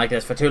I stand like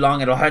this for too long,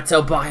 it'll hurt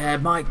so bad I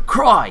might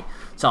cry.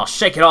 So I'll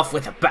shake it off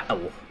with a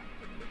battle.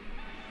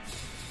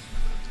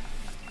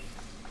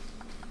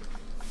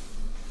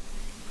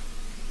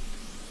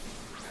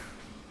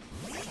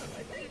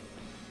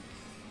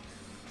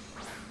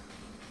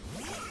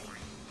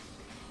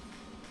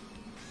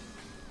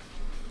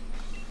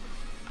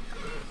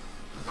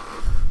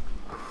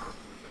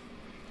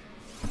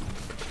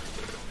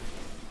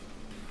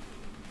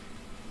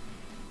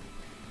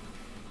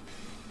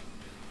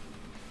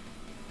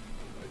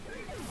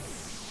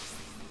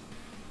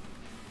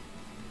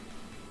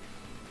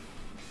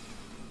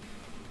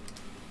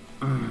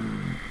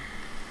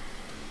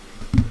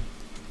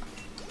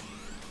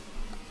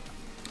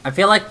 I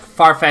feel like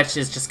Farfetch'd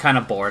is just kind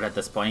of bored at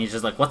this point. He's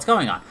just like, what's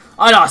going on?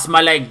 I lost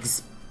my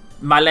legs.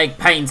 My leg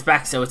pains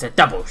back, so it's a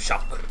double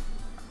shock.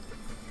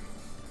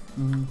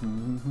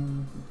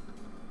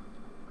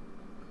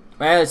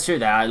 Well, it's true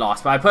that I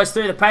lost, but I pushed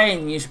through the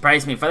pain. You should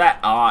praise me for that.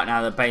 Oh,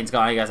 now the pain's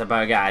gone. You guys are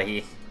bug out of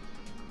here.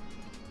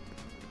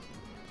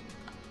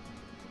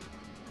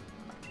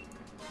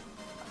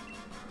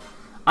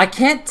 I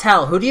can't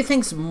tell. Who do you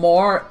think's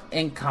more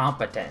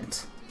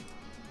incompetent?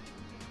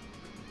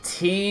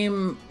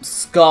 Team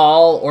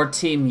Skull or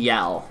Team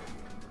Yell?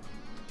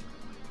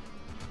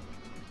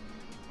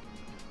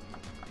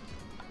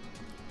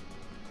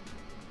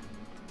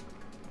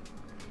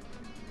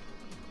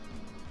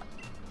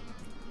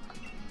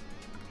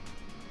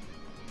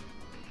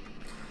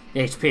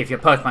 HP if your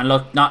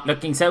Pokemon not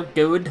looking so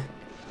good.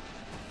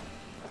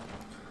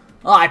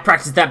 Oh, I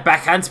practiced that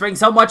back handspring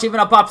so much even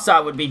a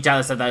popstar would be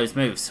jealous of those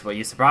moves. Were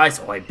you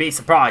surprised? Oh, I'd be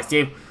surprised,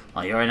 you.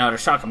 While you're in utter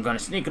shock, I'm gonna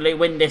sneakily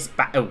win this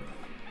battle.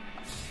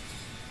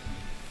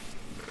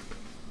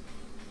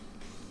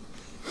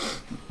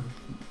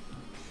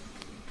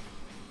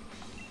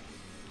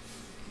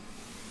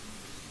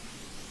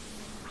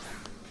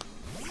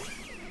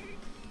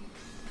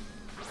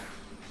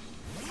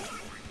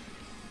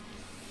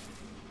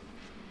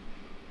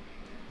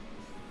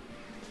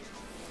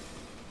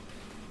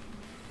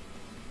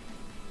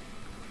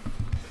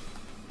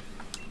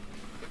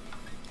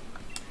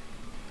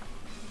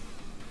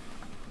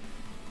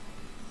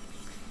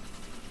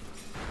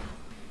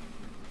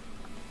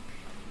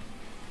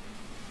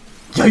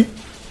 Yay!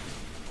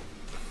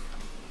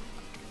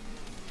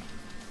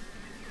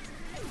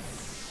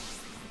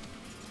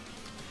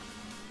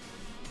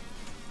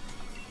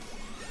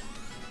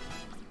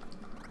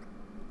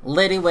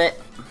 Lady Wit.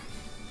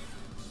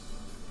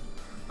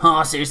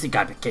 Oh, seriously,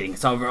 gotta be kidding.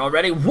 It's over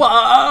already.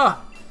 Whoa!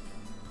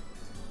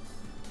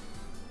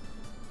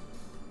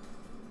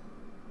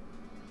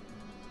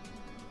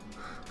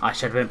 I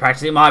should have been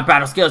practicing my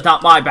battle skills,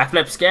 not my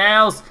backflip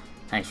skills.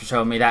 Thanks for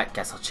showing me that.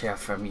 Guess I'll cheer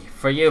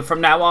for you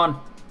from now on.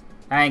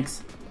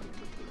 Thanks.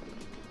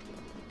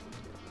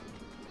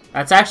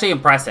 That's actually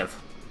impressive,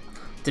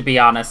 to be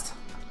honest.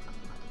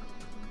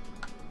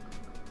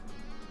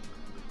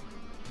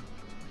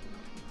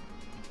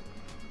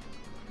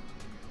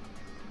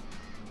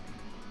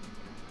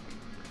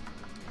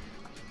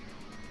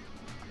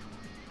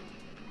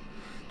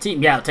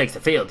 Team Yell takes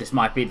the field. This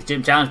might be the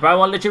gym challenge, but I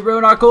won't let you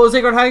ruin our cool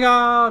secret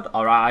hangout.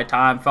 Alright,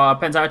 time for a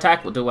Pincer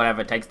attack. We'll do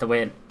whatever it takes to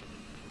win.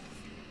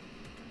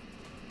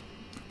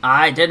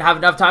 I didn't have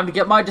enough time to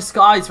get my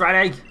disguise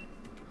ready.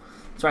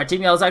 That's right,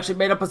 Team Yell is actually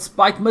made up of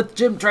Spike Myth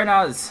gym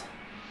trainers.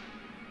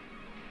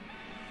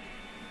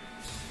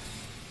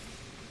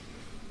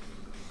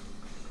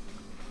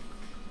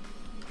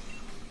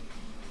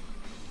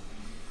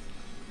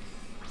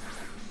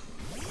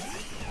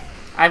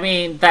 I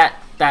mean,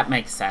 that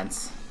makes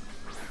sense.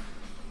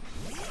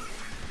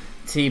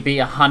 To be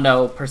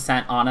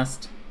 100%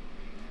 honest.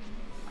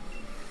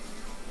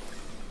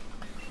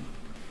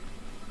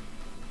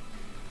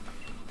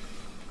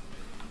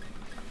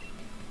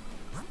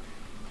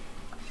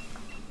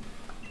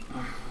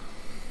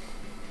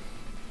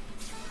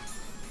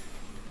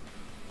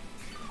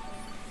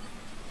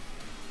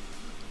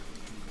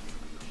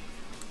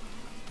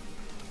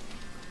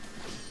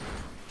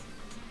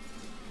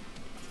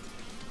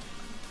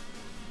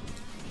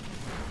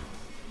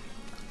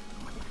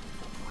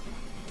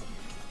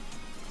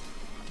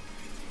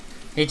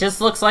 He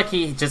just looks like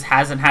he just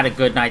hasn't had a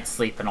good night's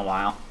sleep in a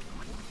while.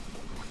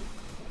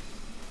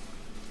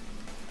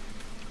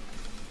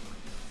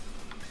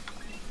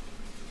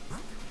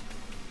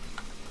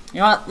 You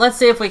know what? Let's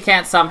see if we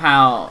can't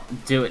somehow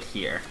do it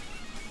here.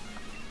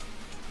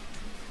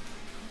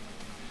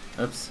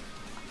 Oops.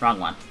 Wrong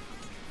one.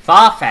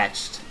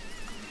 Far-fetched.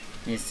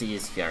 Needs to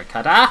use Fury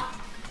Cutter.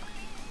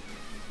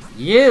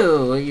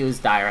 You use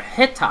Dire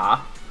Hitter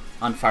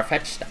on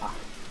Farfetch'd.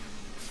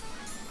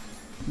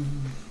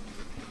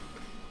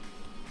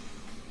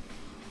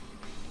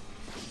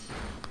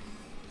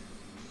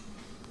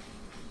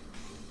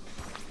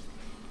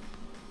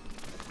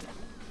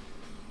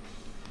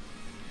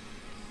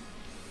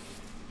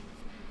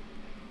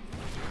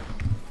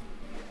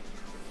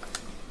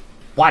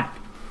 What?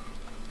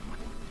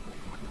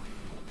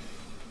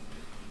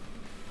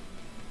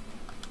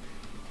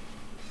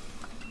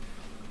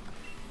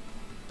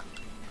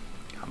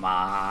 Come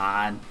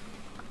on.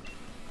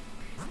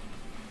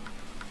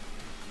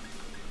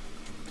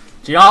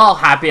 Do you know how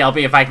happy I'll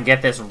be if I can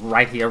get this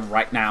right here,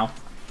 right now?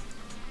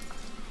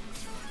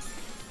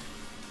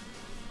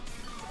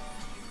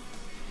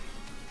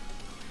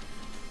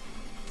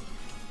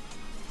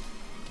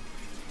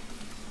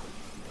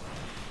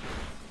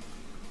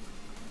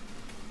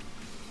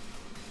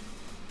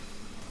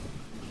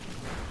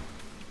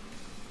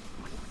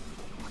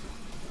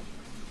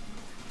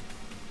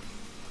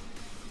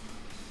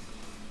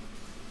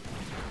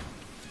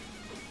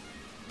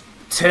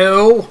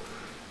 Two?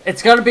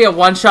 It's gonna be a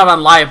one-shot on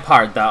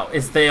Liepard, though,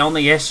 is the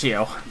only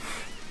issue.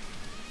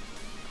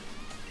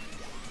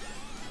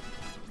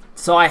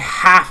 So I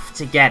have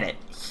to get it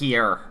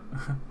here.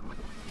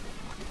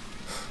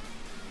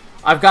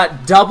 I've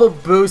got double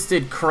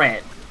boosted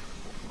crit.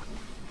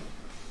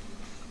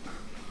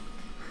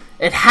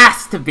 It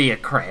has to be a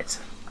crit.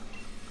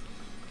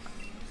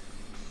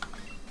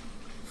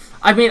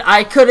 I mean,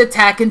 I could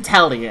attack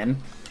Inteleon,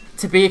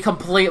 to be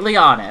completely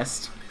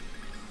honest.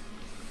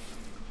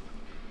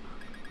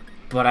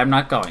 But I'm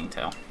not going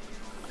to.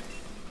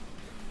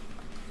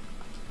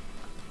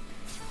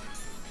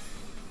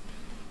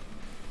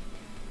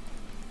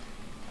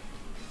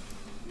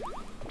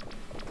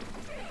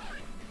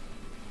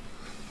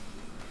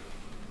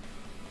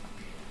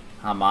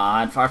 Come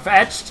on,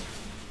 Farfetch'd.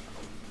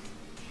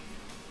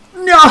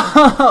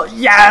 No!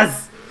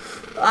 Yes!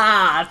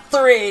 Ah,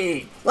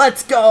 3!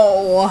 Let's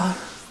go!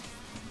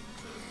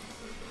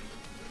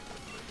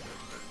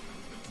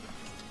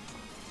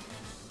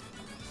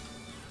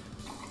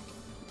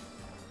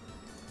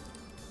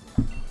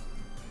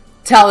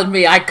 Telling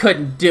me I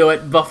couldn't do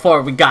it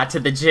before we got to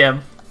the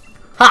gym.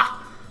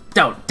 Ha!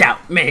 Don't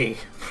doubt me.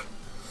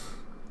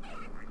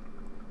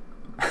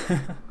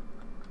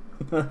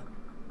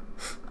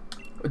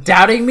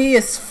 Doubting me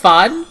is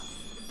fun?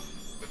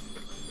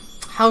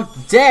 How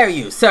dare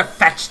you! Sir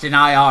Fetched and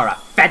I are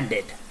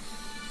offended.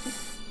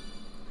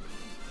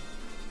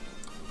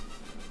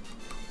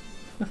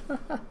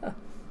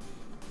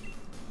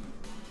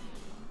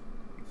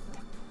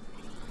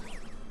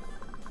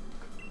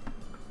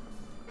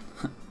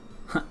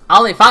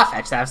 Only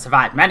Farfetch'd that have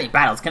survived many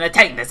battles can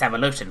attain this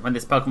evolution. When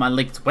this Pokemon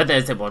leaks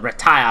withers, it will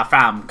retire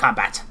from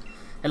combat.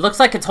 It looks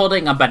like it's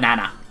holding a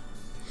banana.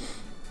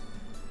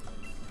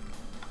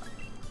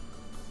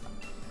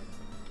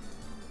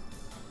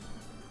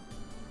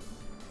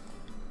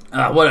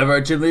 Whatever,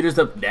 our gym leader's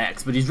up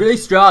next, but he's really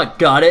strong,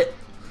 got it?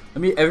 I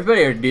mean,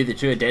 everybody already knew the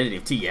true identity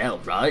of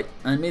TL, right?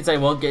 And it means I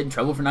won't get in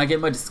trouble for not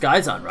getting my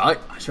disguise on, right?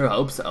 I sure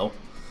hope so.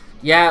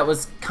 Yeah, it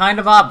was kind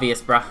of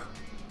obvious, bruh.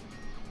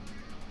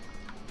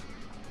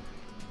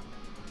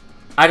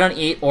 I don't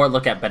eat or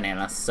look at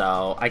bananas,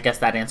 so I guess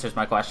that answers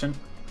my question.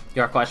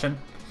 Your question?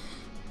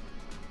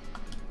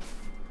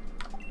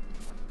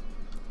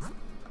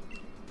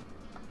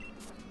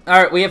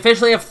 Alright, we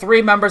officially have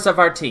 3 members of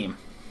our team.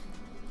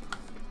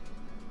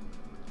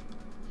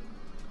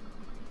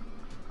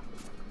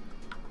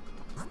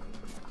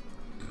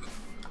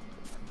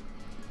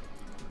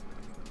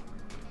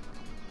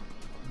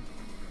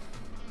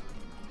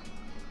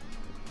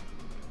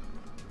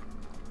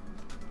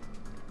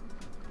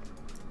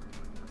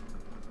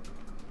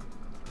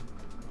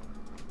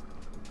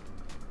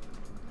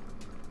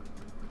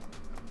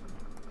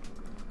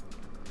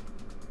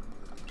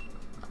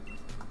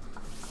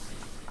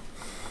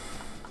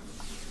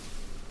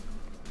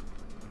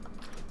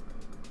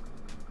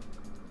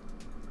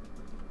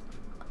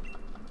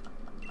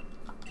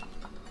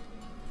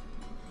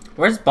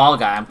 Where's Ball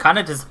Guy? I'm kind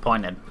of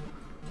disappointed.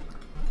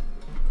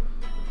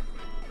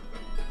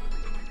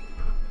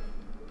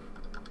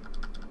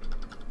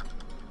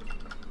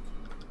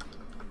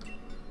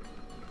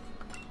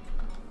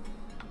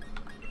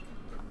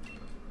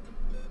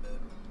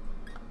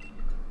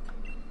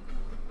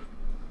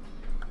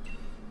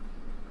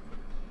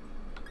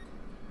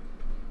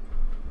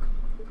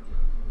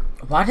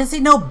 Why does he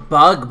know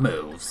bug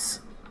moves?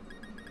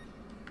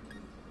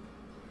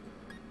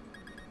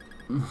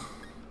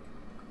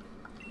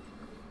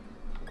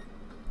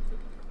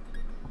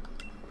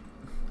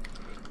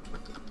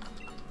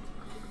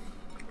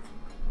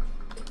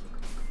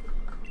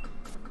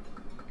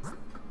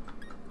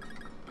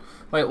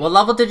 Wait, what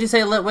level did you say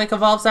Litwick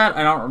evolves at?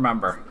 I don't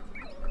remember.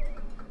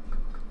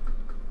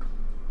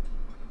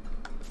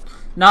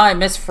 No, I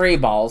missed free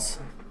balls.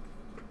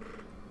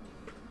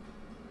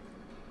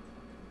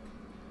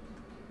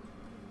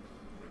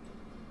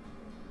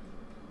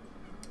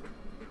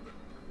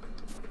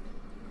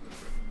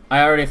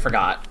 I already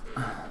forgot.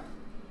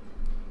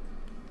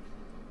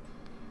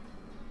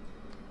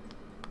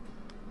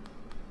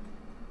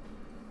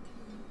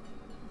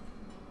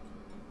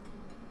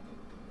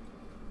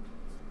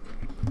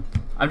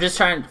 I'm just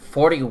trying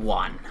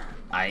 41.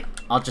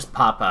 I'll just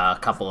pop a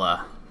couple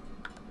of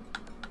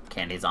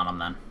candies on them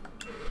then.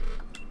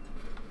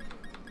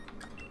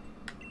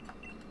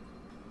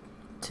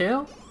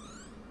 2?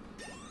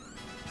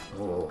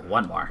 Ooh,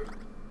 1 more.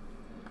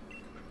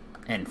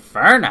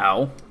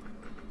 Inferno.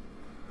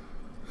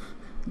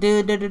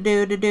 Do do do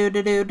do do do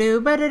do do do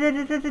but do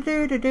do do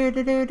do do do do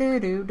do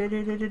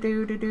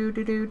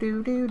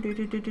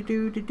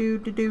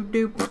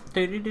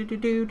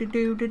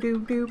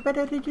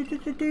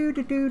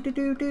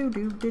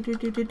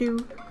do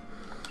do.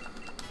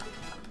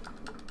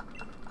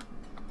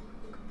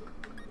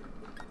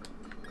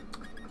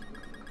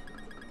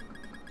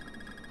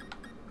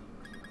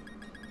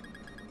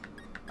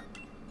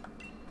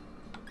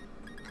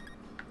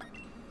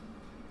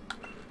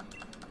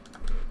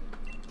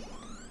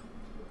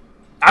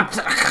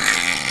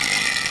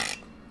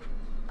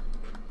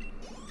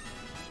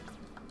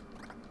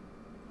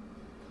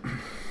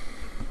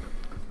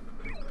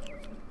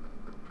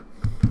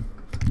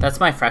 That's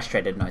my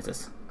frustrated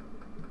noises.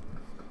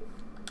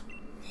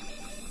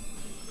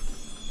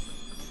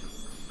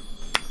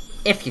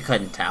 If you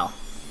couldn't tell.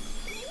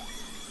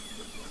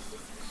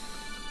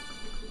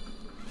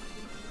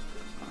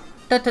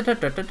 Da, da, da,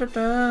 da, da, da,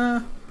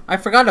 da. I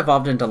forgot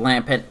evolved into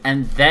Lampent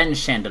and then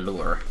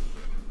Chandelure.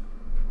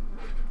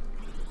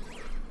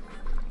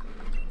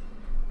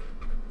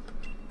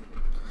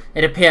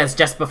 It appears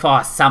just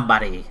before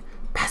somebody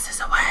passes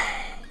away.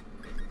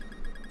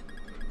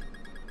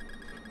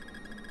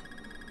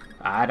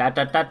 Ah, da,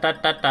 da, da, da,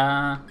 da,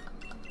 da.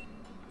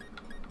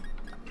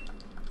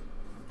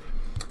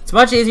 It's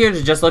much easier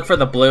to just look for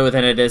the blue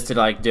than it is to,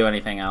 like, do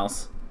anything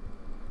else.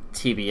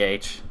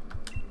 TBH.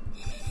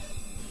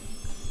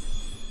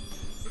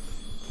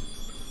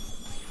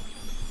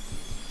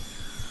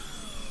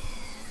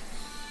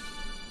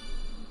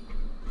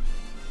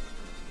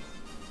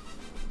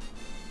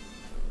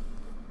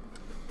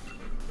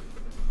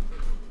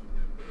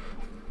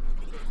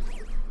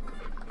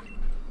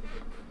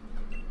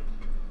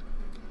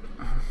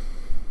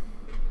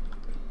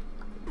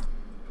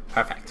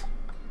 Perfect.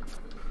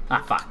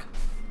 Ah, fuck.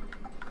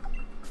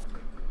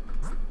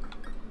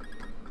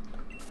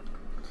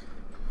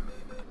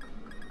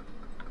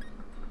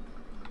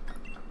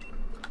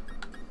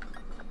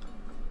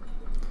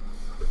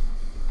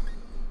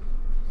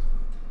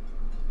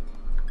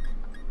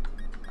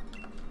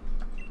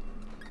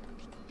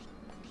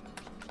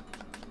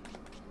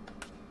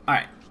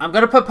 Alright, I'm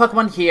gonna put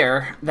Pokemon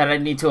here that I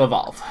need to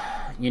evolve.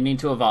 You need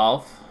to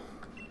evolve.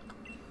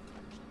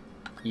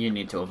 You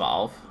need to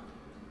evolve.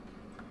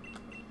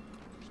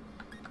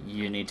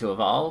 You need to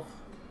evolve.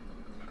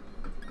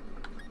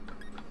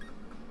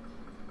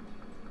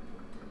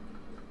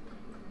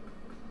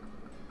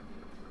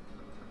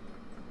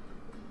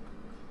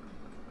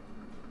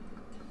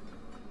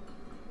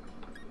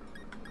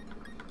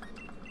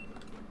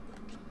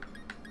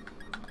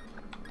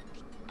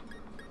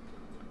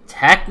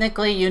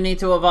 Technically, you need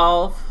to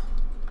evolve.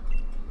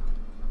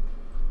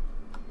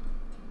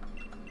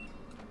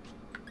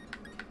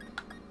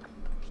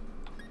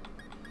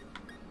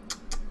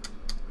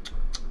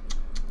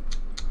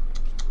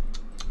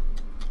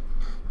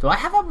 Do I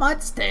have a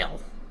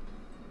Mudstale?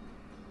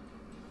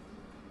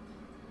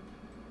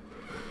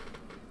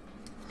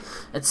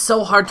 It's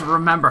so hard to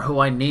remember who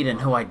I need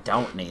and who I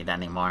don't need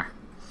anymore.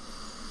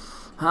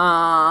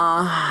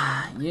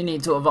 You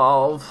need to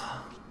evolve.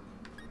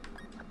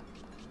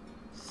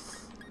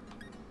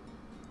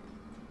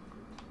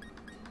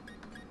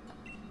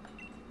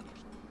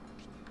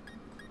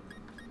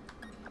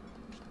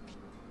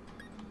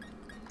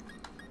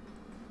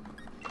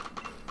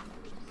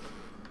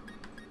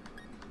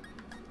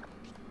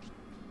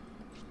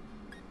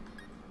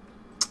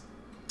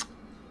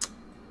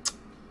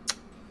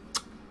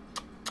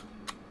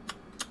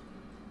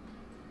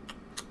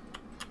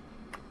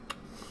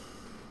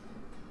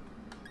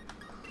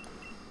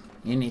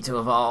 You need to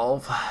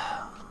evolve.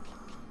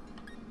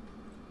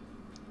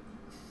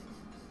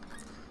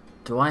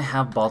 Do I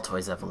have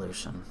Baltoy's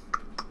evolution?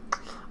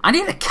 I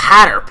need a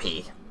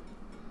Caterpie.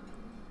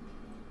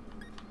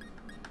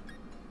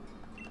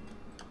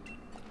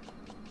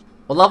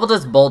 What level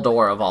does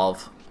Bulldor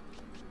evolve?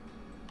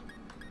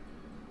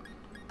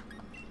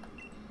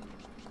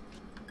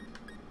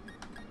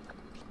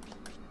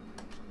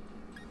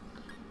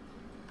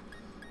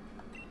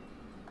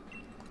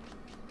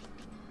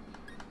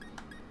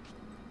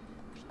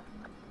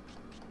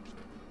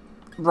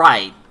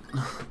 Right.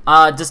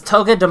 Does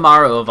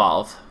Togedemaru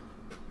evolve?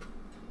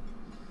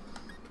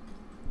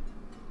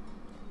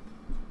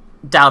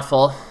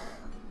 Doubtful.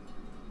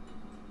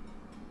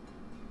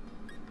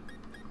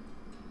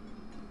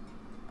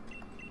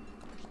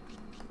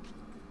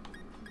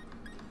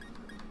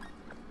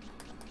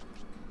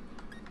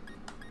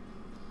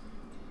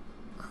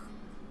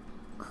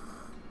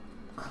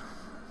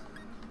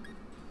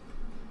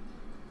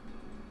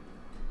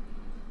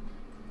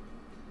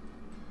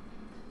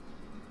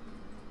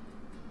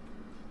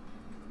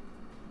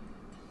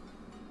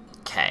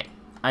 Okay.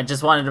 I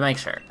just wanted to make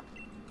sure.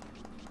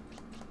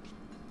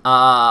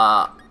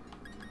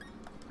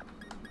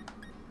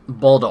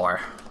 Bulldor.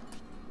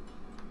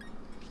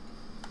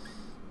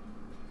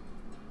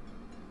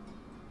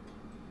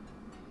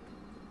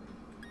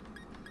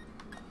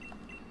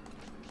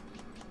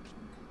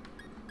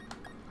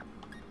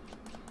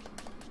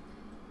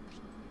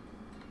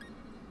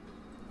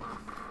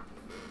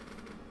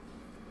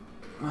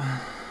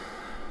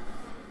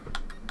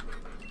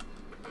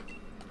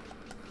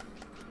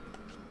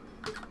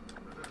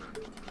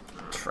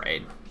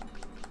 Trade.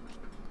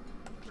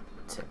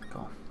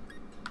 Typical.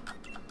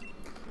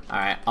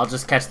 Alright, I'll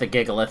just catch the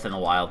Gigalith in the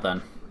wild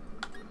then.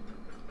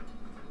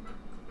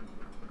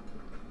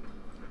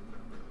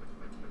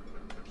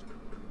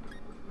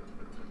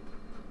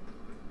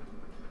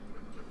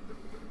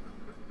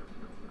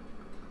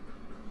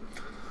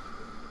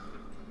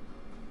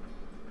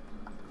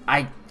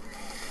 I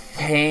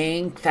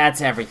think that's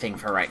everything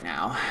for right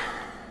now.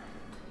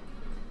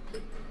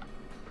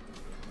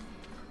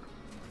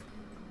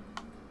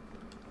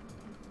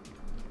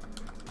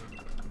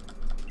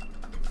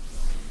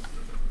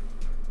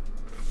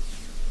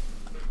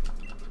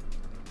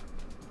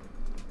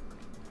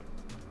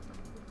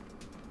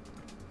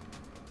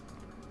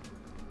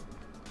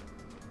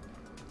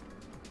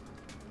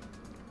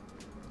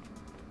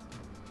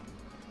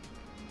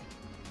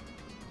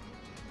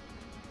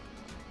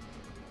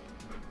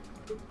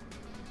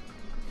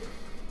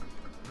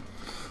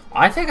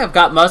 I think I've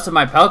got most of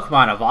my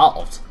Pokemon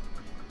evolved.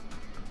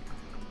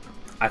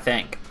 I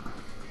think.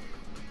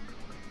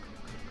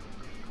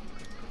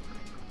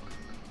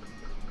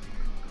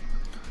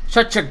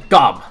 Shut your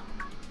gob!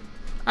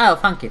 Oh,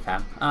 funky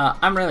fam.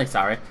 I'm really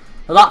sorry.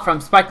 A lot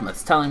from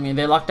Spikemuth's telling me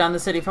they locked down the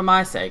city for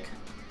my sake.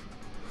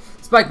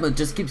 Spikemuth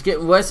just keeps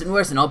getting worse and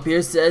worse, and all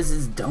Pierce says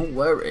is, don't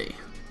worry.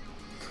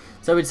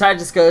 So we decided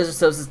to disguise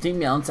ourselves as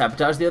Team Yell and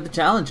sabotage the other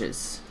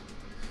challenges.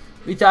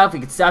 We thought if we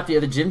could stop the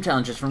other gym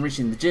challengers from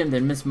reaching the gym,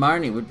 then Miss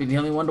Marnie would be the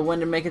only one to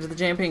win and make it to the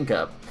Champion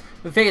Cup.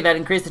 We figured that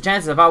increased the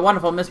chances of our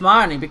wonderful Miss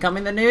Marnie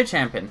becoming the new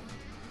champion.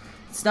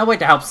 It's no way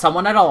to help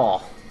someone at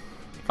all.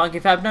 Funky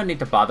Fab, no need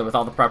to bother with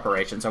all the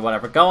preparations or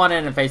whatever. Go on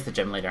in and face the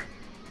gym leader.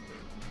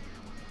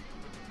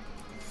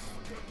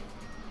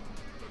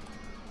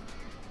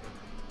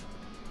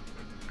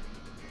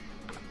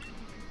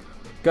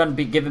 Gonna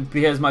be giving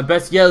Pierce my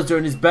best yells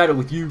during his battle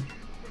with you.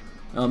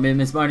 Oh man,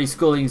 Miss Marnie's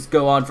schoolings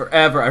go on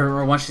forever. I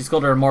remember once she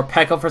scolded her more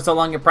Morpeko for so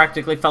long it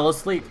practically fell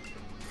asleep.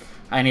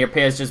 I can hear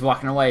Pierce just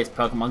walking away. His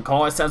Pokemon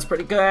call sounds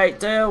pretty great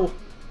too.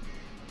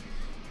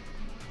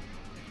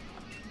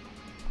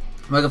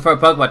 I'm looking for a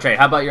Pokemon trait.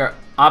 How about your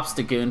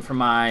Obstagoon for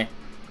my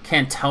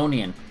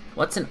Cantonian?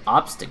 What's an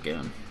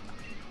Obstagoon?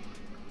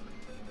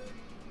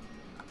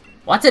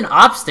 What's an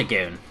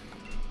Obstagoon?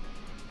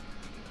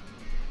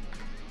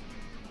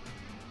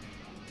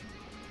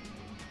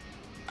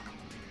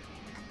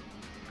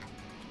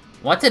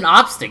 What's an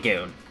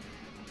Obstagoon?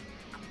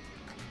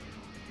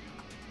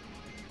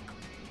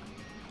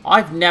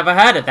 I've never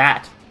heard of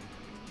that.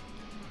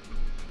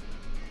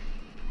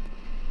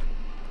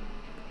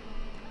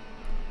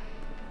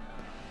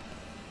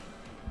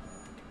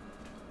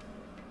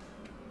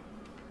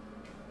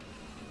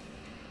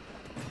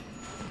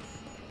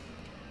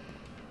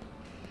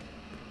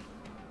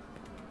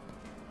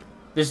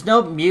 There's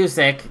no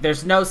music.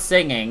 There's no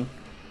singing.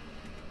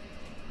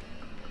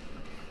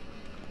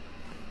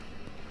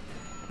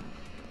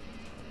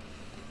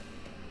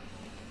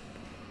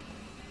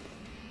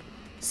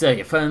 So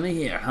you're finally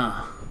here,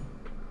 huh?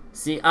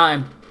 See,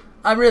 I'm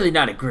really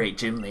not a great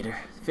gym leader.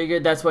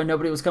 Figured that's why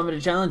nobody was coming to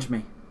challenge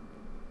me.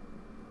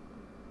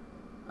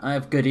 I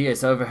have good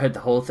ears. I overheard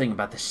the whole thing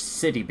about the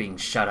city being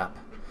shut up.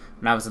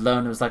 When I was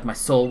alone, it was like my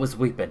soul was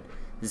weeping.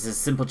 This is a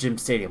simple gym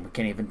stadium. We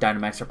can't even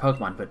Dynamax our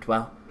Pokemon, but,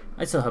 well,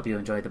 I still hope you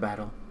enjoy the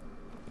battle.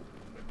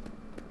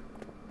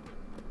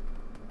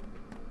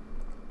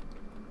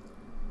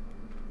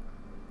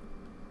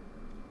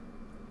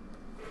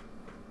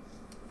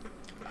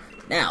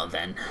 Now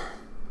then.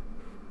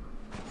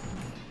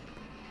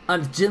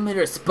 I'm the gym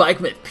leader of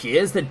Spikeman,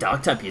 Piers, the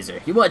dog-type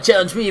user. You want to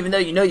challenge me even though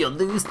you know you'll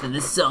lose? Then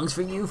this song's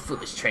for you,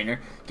 foolish trainer.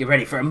 Get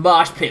ready for a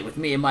mosh pit with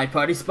me and my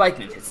party,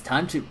 Spikeman. It's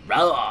time to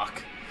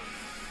rock.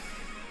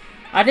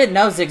 I didn't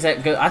know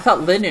Zigzag go. I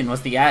thought Linden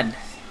was the end.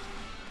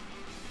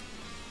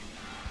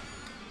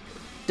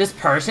 Does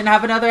Persian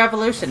have another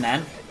evolution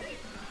then?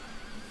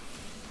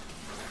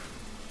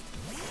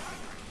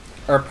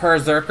 Or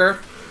Berserker?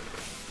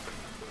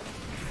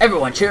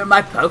 Everyone cheer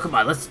my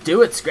Pokemon. Let's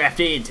do it,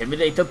 Scrafty.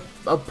 Intimidate the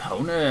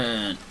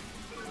opponent.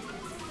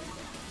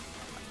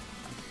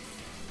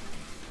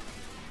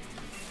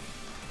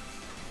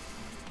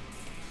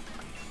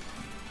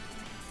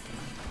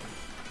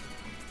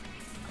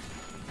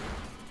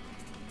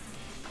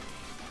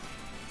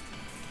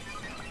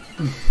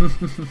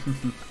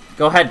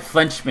 Go ahead,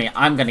 flinch me.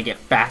 I'm gonna get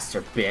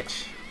faster,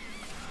 bitch.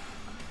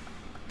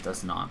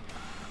 Does not.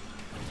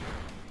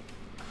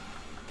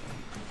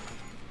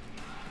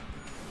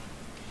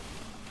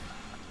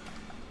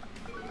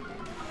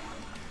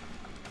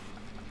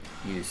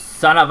 You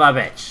son of a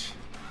bitch.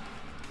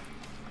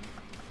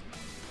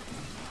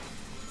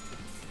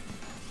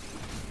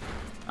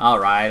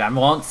 Alright, I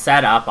won't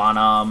set up on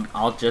him.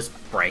 I'll just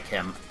break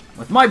him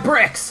with my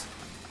bricks.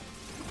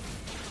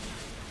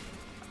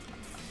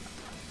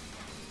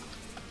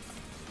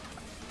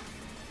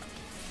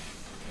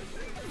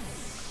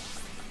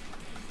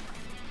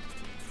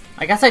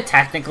 I guess I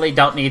technically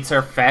don't need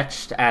Surf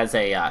Fetched as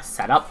a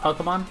setup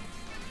Pokemon.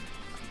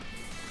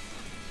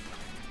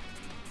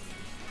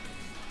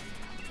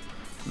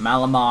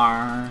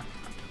 Malamar.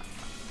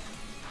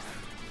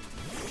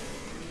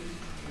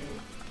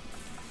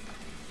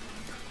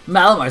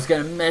 Malamar's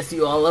gonna mess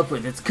you all up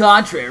with its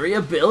contrary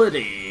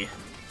ability.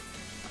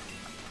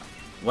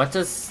 What's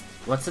its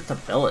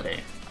ability?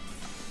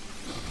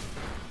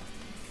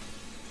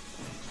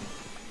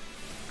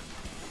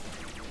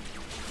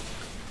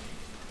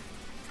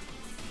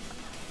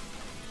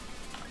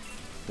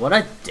 What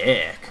a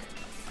dick.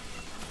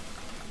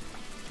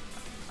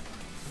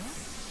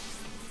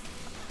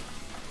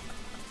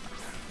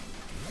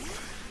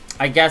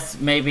 I guess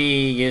maybe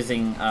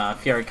using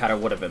Fury Cutter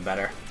would have been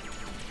better.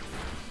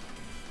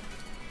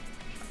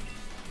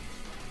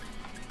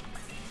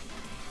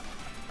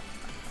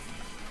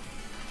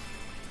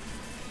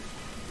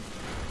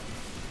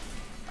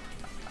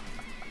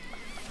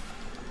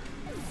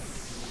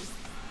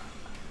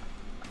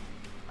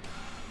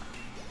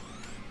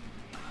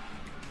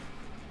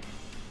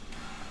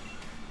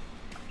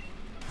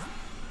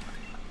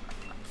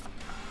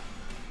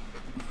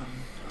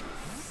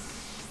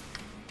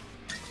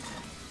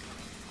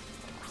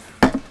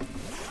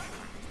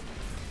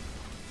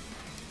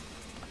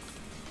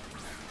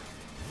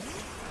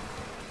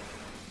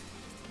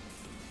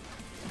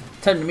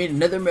 Time to meet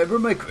another member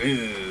of my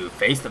crew.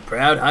 Face the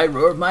proud high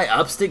roar of my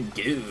Upstick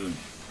goon.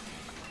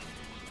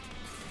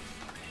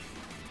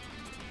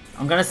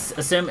 I'm gonna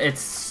assume it's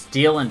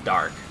Steel and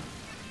Dark.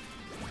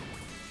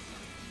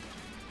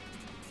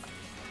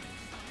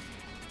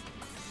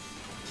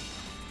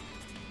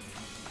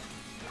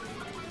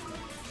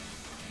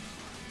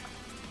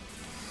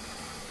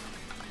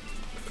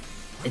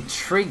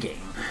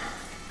 Intriguing.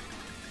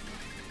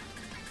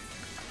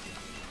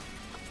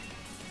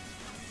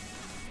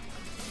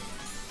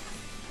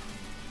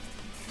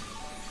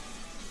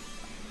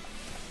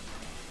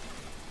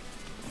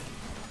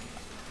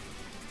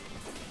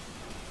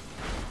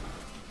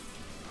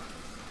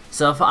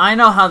 So if I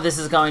know how this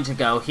is going to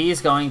go,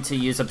 he's going to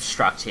use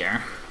Obstruct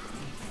here.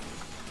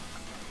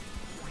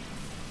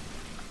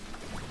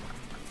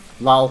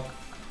 Lol.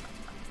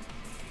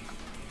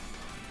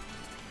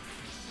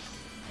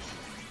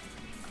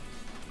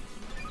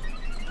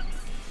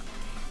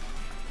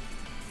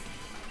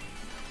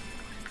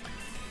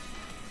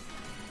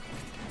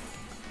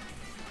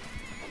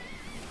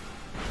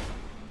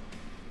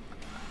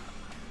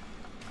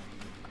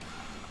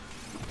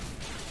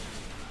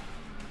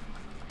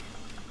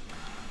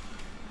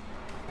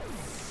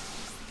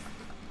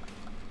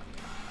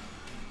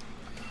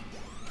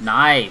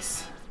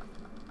 Nice.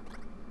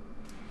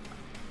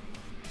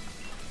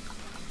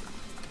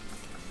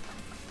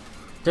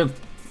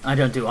 I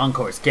don't do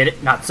encores, get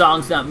it? Not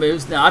songs, not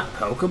moves, not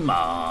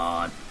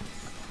Pokemon.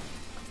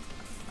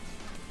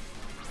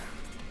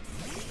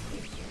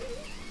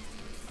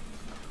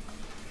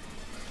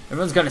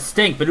 Everyone's gonna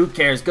stink, but who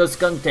cares? Go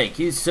Skunk Tank.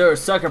 Use Sir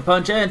Sucker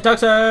Punch and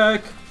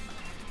Toxic!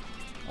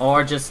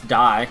 Or just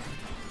die.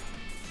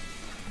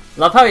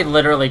 Love how he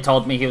literally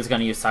told me he was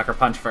gonna use Sucker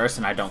Punch first,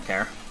 and I don't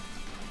care.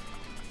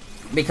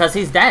 Because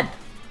he's dead.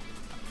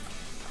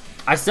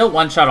 I still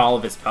one-shot all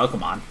of his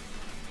Pokemon.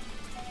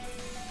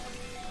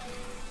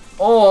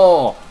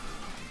 Oh!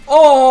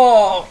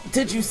 Oh!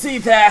 Did you see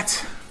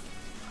that?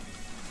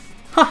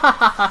 Ha ha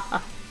ha ha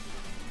ha!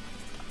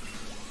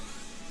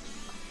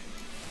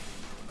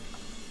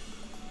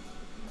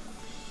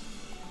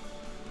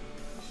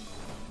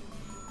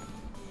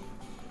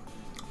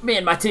 Me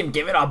and my team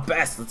gave it our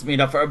best. Let's meet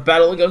up for a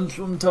battle again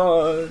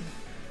sometime.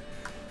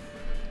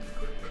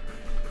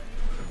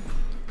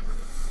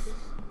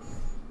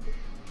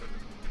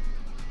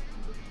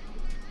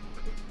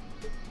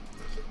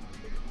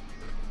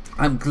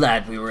 I'm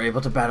glad we were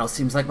able to battle.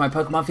 Seems like my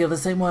Pokemon feel the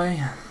same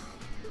way.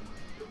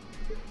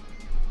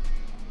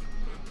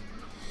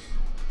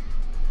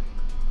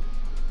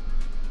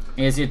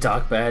 Here's your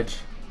dog badge.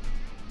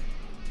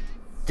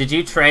 Did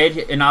you trade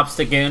an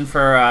Obstagoon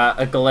for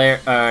a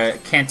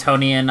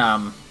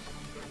Cantonian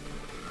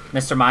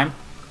Mr. Mime?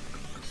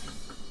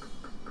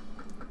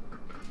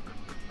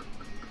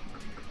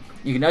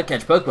 You can now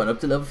catch Pokemon up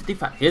to level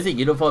 55. Here's a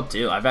Uniform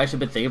too. I've actually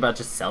been thinking about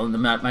just selling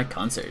them at my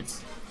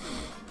concerts.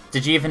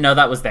 Did you even know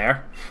that was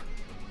there?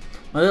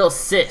 My little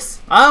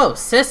sis. Oh,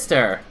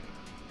 sister!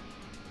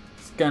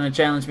 It's gonna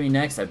challenge me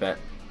next, I bet.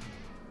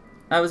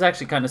 That was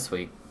actually kind of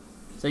sweet.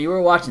 So you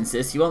were watching,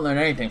 sis. You won't learn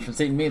anything from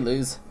seeing me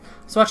lose.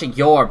 I was watching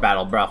your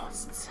battle, bro.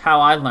 It's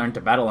how I learned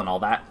to battle and all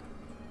that.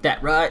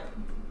 That right?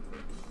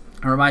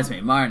 It reminds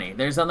me, Marnie,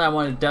 there's something I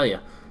wanted to tell you.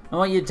 I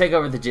want you to take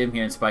over the gym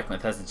here in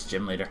Spikemouth as its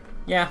gym leader.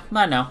 Yeah,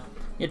 I know.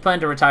 You'd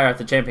plan to retire at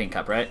the Champion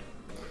Cup, right?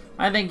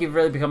 I think you've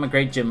really become a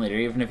great gym leader,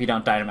 even if you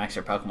don't Dynamax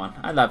your Pokemon.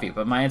 I love you,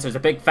 but my answer is a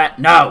big fat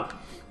no!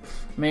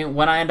 I mean,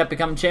 when I end up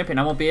becoming champion,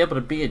 I won't be able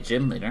to be a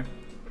gym leader.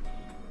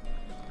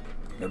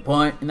 Good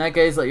point. In that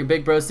case, let your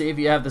big bro see if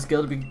you have the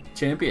skill to be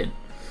champion.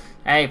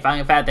 Hey,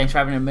 Flying Fat, thanks for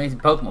having an amazing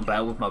Pokemon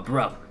battle with my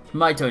bro. It's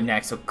my turn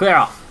next, so clear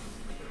off.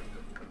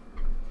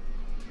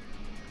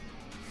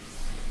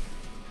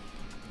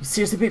 You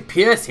seriously beat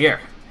Pierce?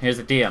 Here. Here's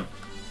a DM.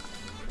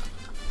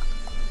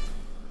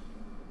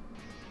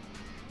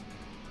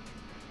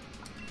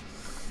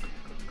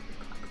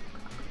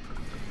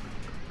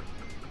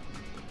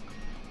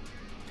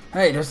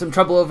 Hey, there's some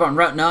trouble over on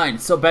Route 9.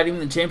 It's so bad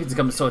even the champions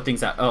come to sort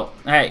things out. Oh,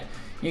 hey.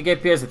 You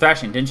gave Pierce a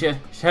thrashing, didn't you? You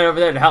should head over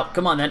there to help.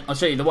 Come on then, I'll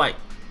show you the way.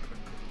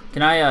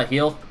 Can I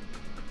heal?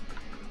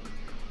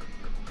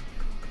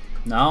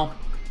 No?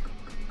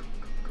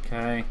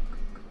 Okay.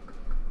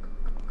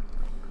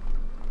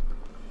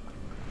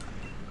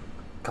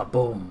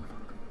 Kaboom.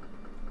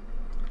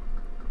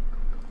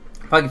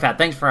 Puggy Fat,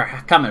 thanks for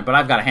coming, but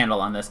I've got a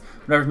handle on this.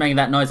 Whatever's making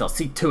that noise, I'll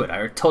see to it.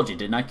 I told you,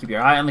 didn't I? Keep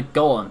your eye on the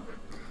goal. And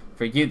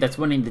for you, that's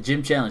winning the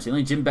gym challenge. The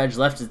only gym badge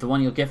left is the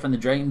one you'll get from the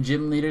Dragon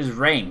Gym Leader's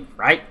reign,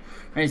 right?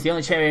 Rain's the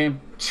only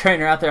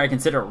trainer out there I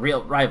consider a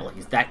real rival.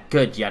 He's that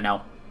good, you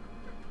know.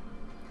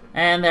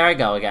 And there I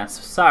go again.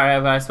 So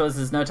sorry, but I suppose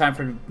there's no time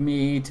for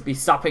me to be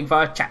stopping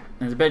for a chat.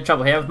 There's a bit of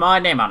trouble here with my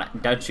name on it.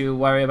 Don't you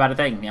worry about a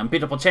thing. The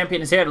unbeatable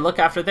champion is here to look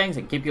after things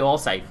and keep you all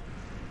safe.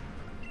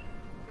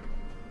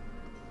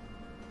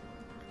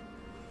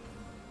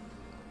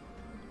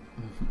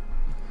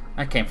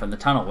 That came from the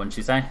tunnel, wouldn't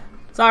you say?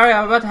 Sorry,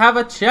 I'm about to have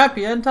a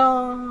champion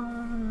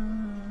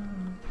time.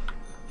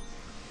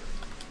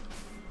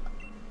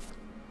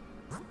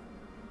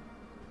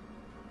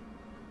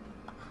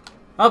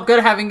 Oh,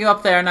 good having you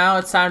up there now.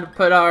 It's time to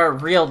put our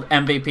real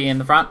MVP in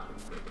the front.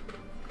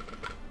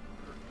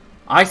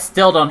 I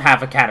still don't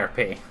have a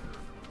Caterpie.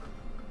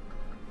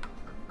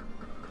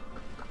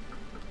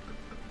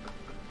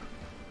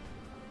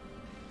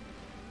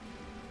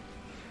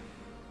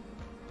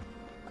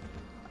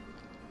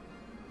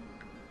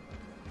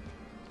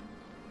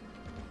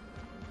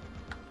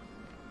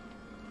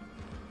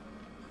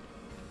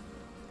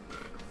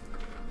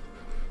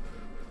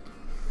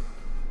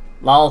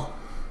 Lol.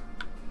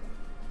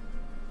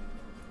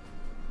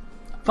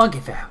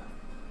 Funky Fam.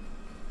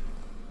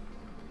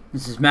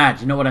 This is mad,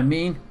 you know what I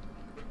mean?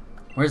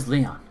 Where's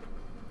Leon?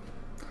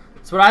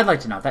 That's what I'd like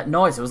to know. That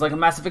noise, it was like a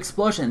massive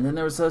explosion. Then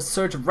there was a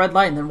surge of red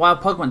light, and then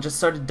wild Pokemon just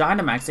started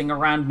Dynamaxing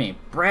around me.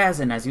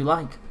 Brazzing as you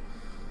like.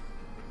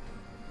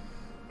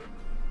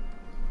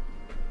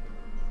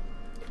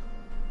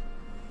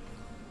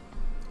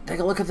 Take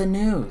a look at the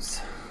news.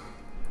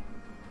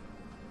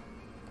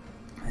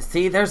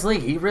 See, there's Lee.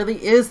 He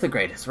really is the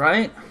greatest,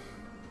 right?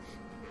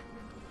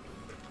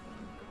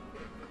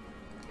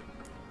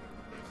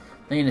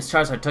 Lee and his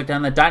Charizard took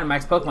down the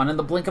Dynamax Pokemon in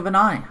the blink of an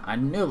eye. I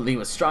knew Lee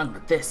was strong,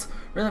 but this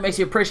really makes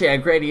you appreciate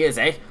how great he is,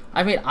 eh?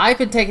 I mean, I've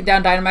been taking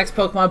down Dynamax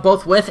Pokemon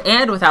both with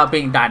and without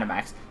being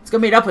Dynamax. Let's go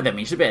meet up with him.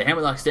 He should be at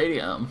Hammerlock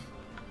Stadium.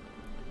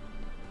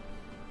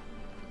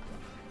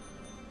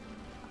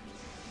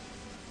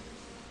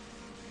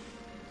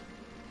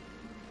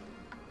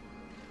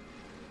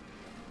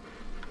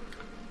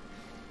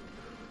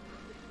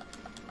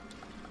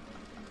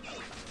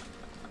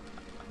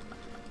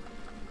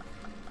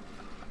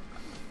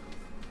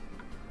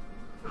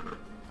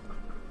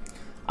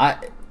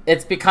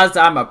 It's because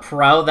I'm a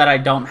pro that I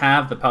don't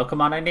have the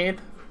Pokemon I need.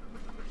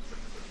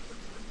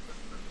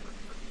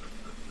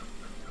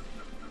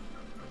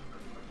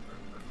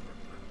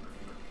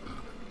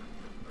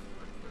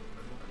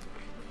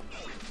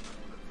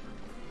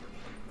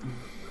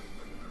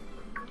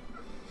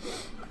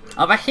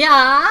 Over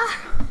here!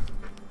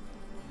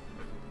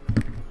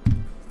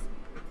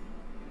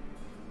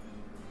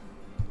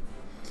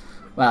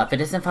 Well, if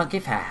it isn't Funky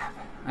Fab,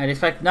 I'd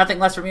expect nothing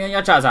less from you and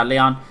your Charizard,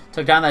 Leon.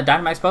 Took down that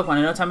Dynamax Pokemon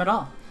in no time at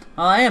all.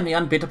 Well, I am the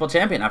unbeatable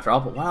champion after all,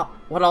 but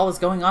what all is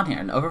going on here?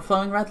 An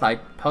overflowing red light,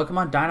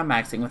 Pokemon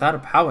Dynamaxing without a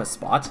power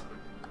spot?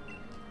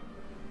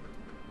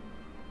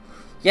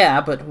 Yeah,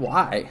 but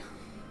why?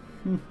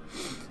 I'm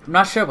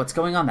not sure what's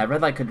going on. That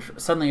red light could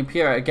suddenly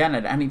appear again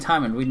at any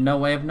time and we'd no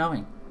way of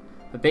knowing.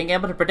 But being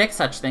able to predict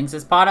such things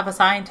is part of a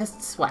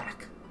scientist's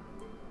swag.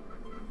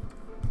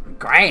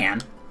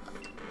 Gran?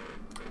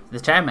 The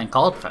chairman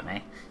called for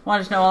me. He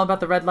wanted to know all about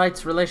the red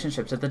light's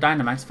relationship to the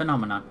Dynamax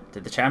phenomenon.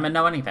 Did the chairman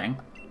know anything?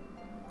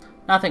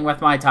 Nothing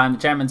worth my time. The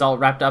chairman's all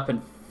wrapped up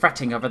in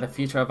fretting over the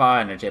future of our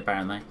energy,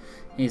 apparently.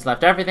 He's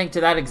left everything to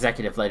that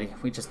executive lady.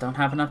 We just don't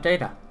have enough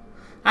data.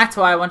 That's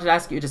why I wanted to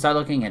ask you to start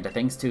looking into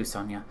things too,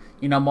 Sonia.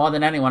 You know more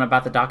than anyone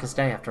about the Darkest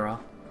Day, after all.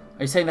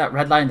 Are you saying that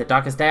red light and the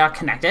Darkest Day are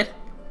connected?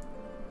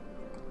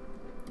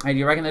 Hey, do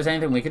you reckon there's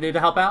anything we could do to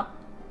help out?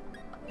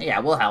 Yeah,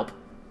 we'll help.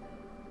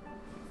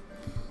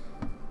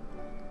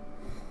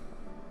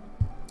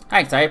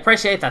 Thanks, I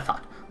appreciate that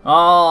thought.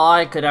 All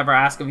I could ever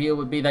ask of you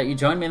would be that you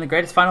join me in the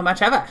greatest final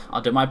match ever.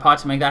 I'll do my part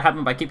to make that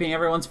happen by keeping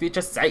everyone's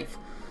future safe.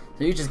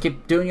 So you just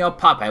keep doing your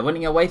part by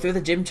winning your way through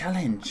the gym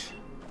challenge.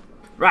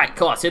 Right, of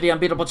course, you're the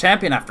unbeatable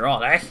champion after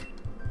all, eh?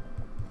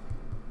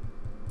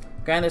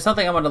 Gran, there's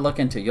something I want to look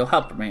into. You'll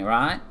help me,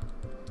 right?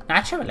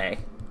 Naturally.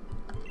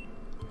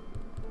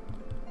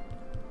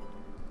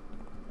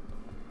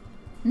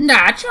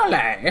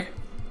 Naturally.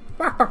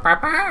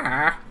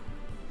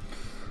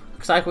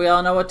 Looks like we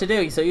all know what to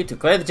do, so you two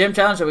clear the gym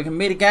challenge so we can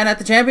meet again at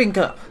the Champion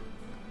Cup.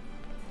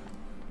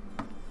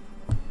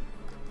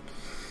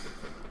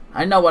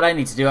 I know what I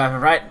need to do, I have a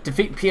right.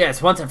 Defeat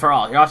Pierce once and for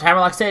all. You're off to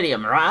Hammerlock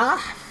Stadium,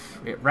 rah?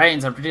 It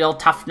rains a real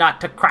tough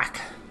nut to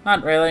crack.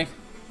 Not really.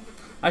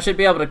 I should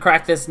be able to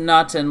crack this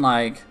nut in,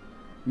 like,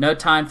 no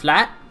time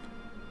flat.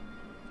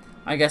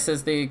 I guess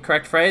is the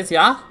correct phrase,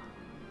 yeah?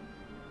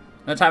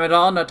 No time at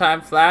all, no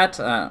time flat.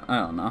 I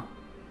don't know.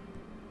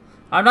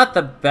 I'm not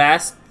the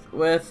best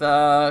with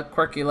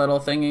quirky little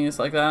thingies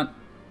like that.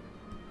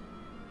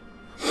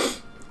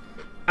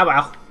 Oh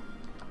well.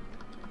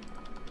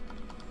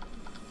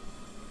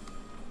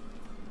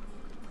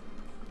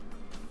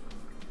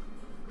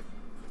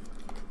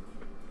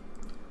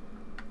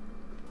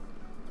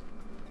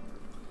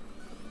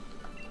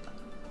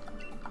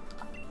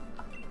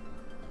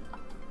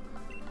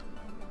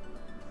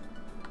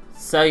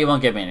 So you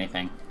won't give me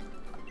anything.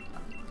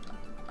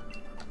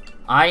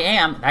 I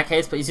am. In that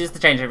case, please use the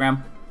changing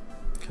room.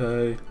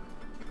 Okay.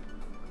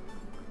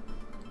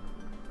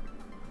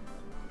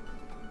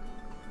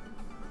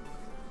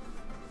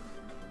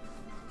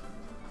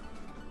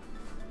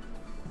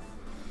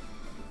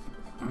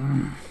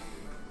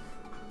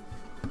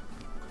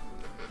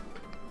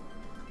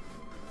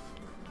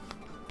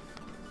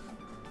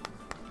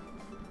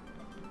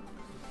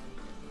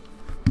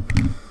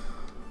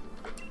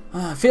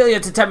 Feel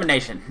your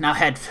determination. Now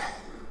head.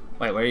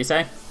 Wait, what do you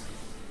say?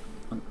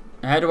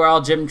 Head where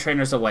all gym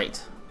trainers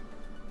await.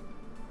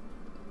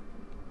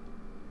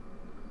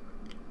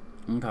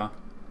 Okay.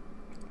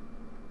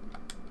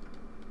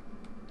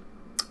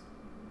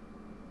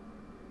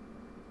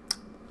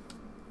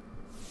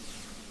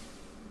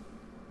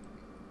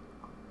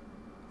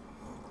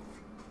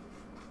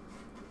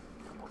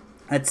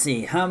 Let's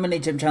see, how many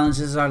gym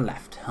challenges are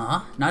left?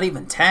 Huh? Not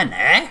even 10,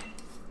 eh?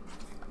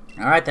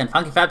 Alright then,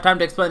 Funky Fab, time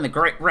to explain the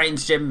Great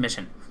Range Gym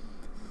mission.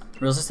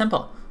 Rules are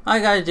simple. All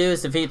you gotta do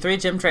is defeat 3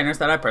 gym trainers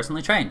that I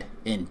personally trained,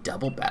 in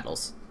double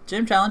battles.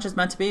 Gym challenge is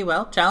meant to be,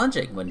 well,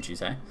 challenging, wouldn't you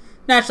say?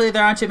 Naturally,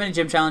 there aren't too many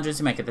gym challenges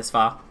who make it this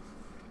far.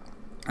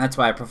 That's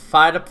why I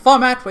provide a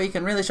format where you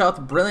can really show off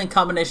the brilliant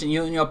combination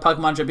you and your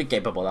Pokemon should be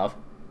capable of.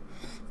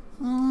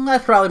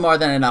 That's probably more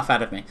than enough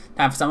out of me.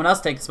 Time for someone else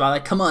to take the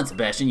spotlight. Come on,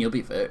 Sebastian, you'll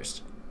be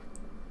first.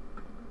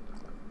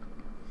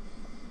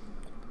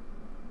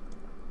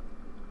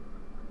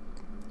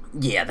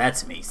 Yeah,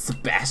 that's me,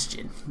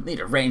 Sebastian.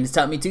 Leader Rain has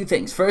taught me 2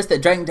 things. First,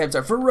 that dragon types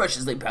are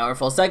ferociously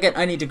powerful. Second,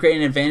 I need to create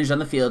an advantage on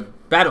the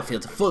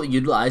battlefield to fully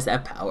utilize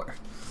that power.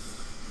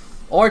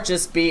 Or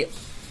just be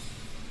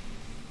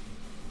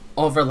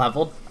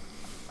over-leveled.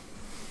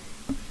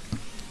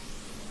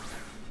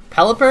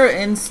 Pelipper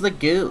and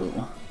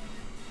Sliggoo.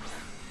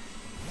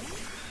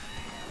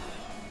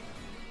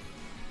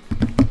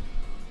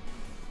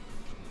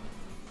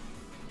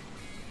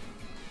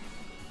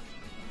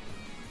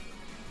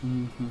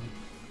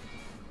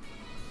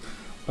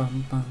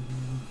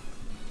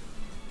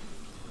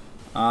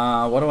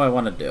 What do I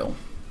want to do?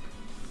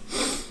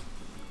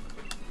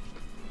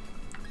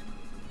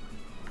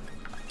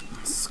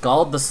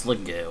 Scald the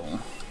Sliggoo.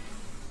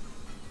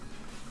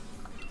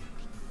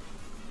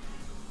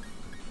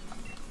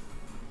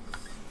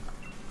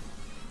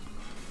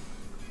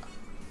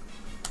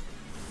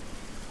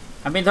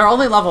 I mean, they're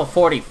only level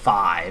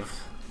 45.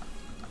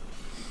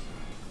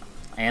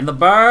 And the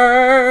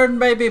burn,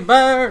 baby,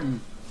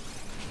 burn!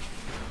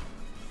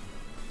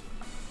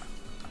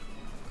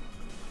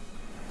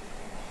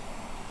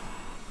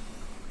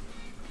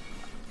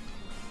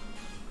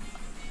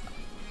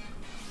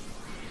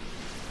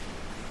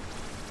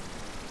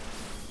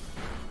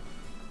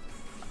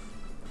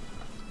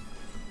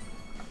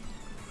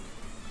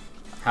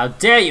 How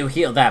dare you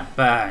heal that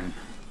burn?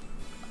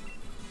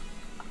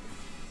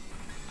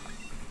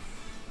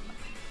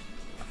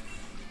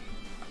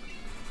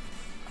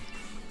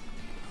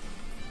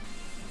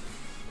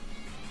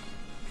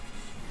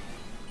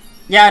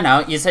 Yeah, I know.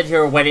 You said you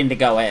were waiting to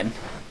go in.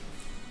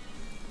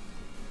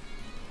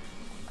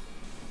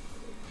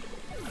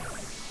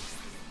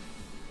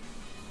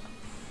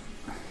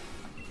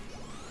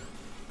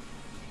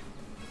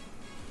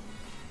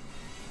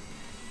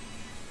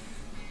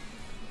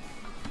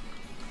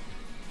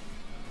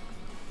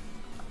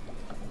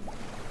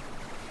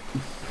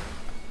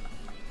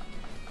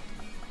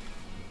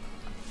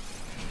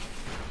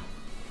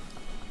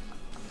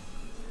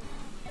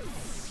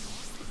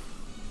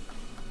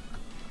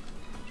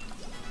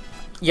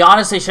 You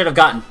honestly should have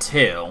gotten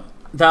 2.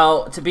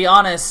 Though, to be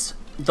honest,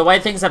 the way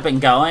things have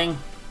been going,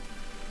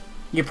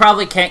 you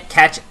probably can't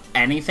catch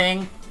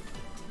anything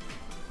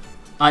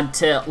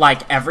until,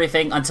 like,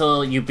 everything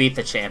until you beat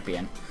the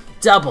champion.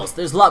 Doubles,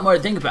 there's a lot more to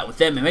think about with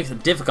them. It makes them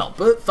difficult,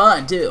 but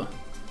fun, too.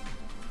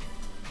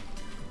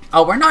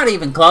 Oh, we're not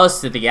even close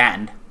to the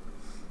end.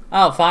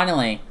 Oh,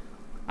 finally.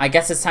 I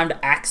guess it's time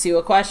to ask you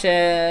a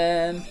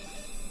question.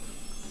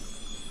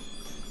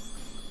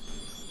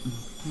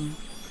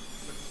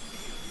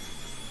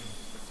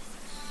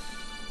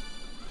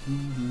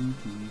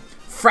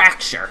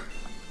 Fracture.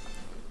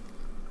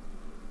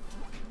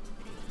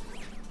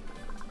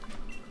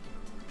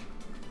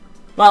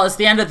 Well, it's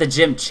the end of the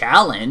gym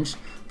challenge,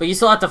 but you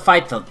still have to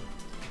fight the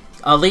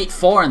Elite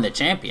Four and the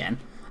champion.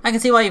 I can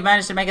see why you've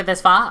managed to make it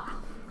this far.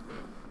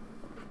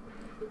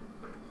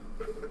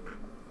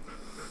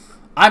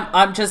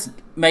 I'm just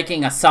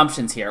making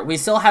assumptions here. We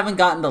still haven't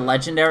gotten the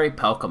legendary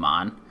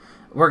Pokemon.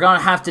 We're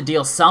gonna have to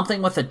deal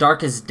something with the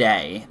Darkest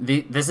Day.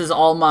 This is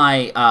all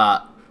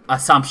my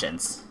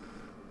assumptions.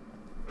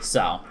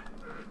 So.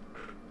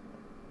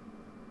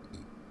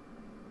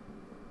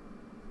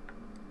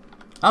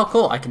 Oh,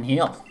 cool. I can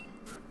heal.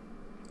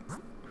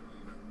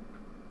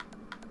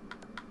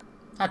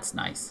 That's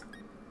nice.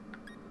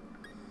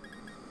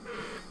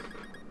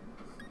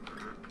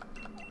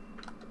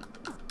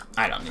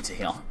 I don't need to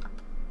heal.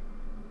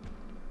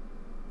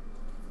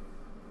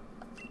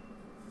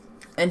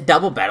 In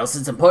double battles,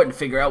 it's important to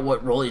figure out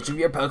what role each of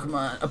your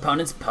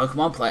opponent's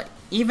Pokemon play.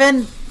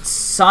 Even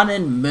Sun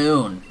and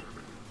Moon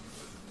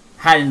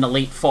had an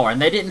Elite Four, and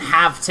they didn't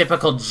have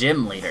typical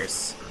gym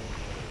leaders.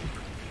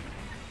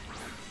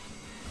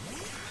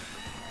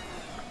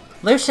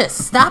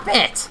 Lucius, stop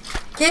it!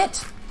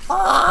 Get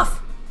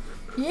off!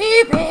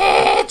 You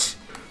bitch!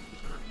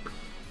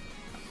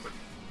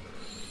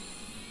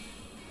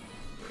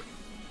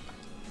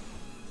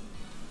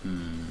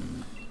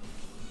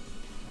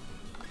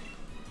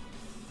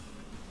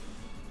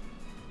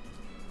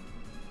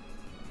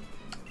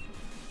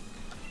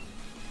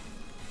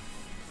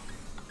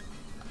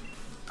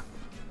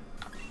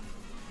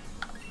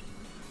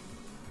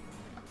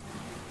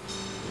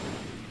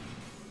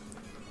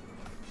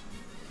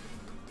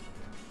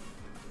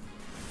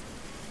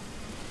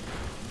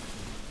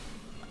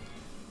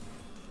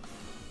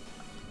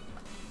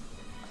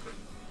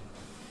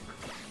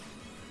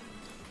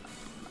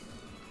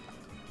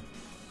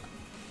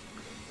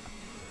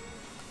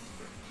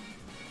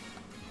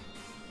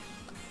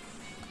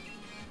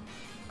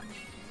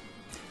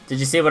 Did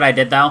you see what I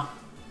did, though?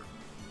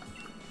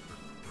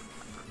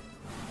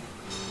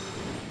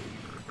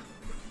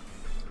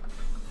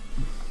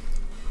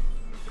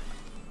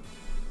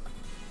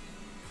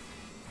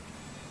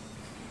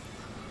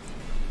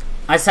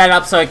 I set it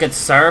up so I could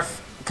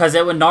surf, because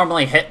it would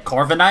normally hit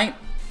Corviknight,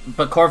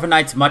 but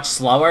Corviknight's much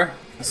slower,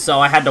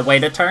 so I had to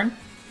wait a turn.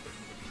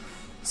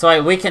 So I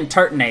weakened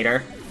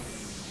Turtonator,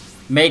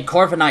 made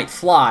Corviknight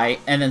fly,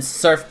 and then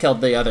Surf killed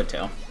the other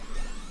two.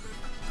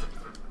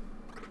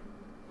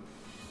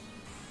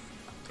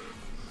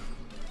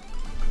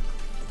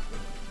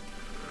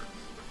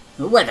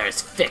 The weather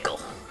is fickle.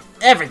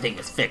 Everything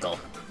is fickle.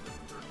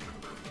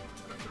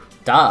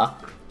 Duh.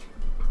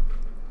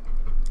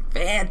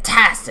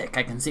 Fantastic!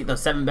 I can see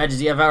those 7 badges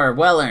you have are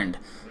well earned.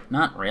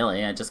 Not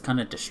really, I just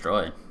kind of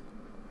destroyed.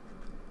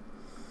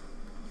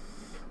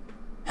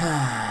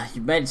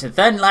 You made it to the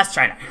third and last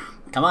trainer.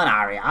 Come on,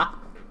 Aria.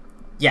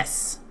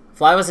 Yes.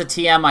 Fly was a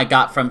TM I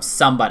got from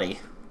somebody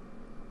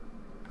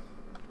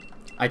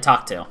I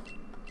talked to.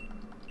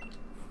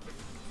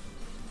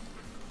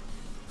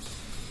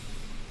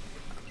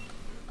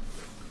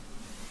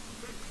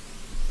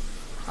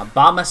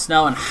 Obama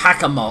Snow and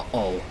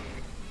Hakamo-o.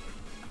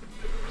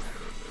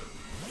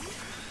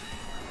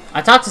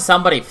 I talked to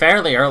somebody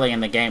fairly early in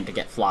the game to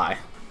get Fly.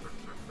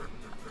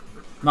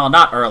 Well,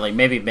 not early,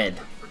 maybe mid.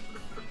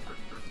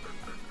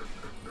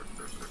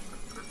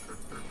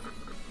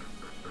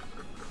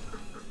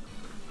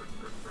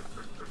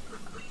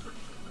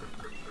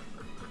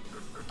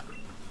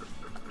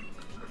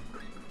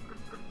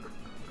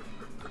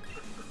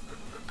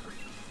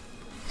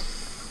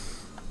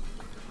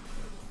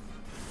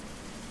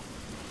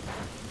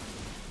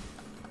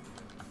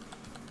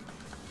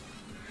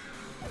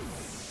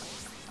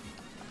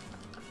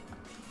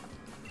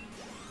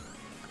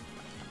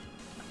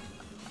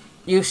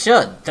 You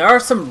should. There are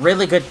some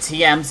really good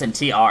TMs and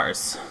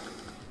TRs.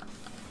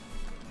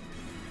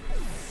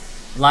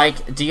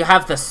 Like, do you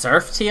have the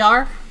Surf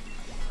TR?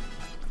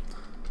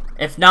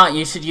 If not,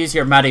 you should use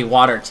your Muddy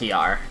Water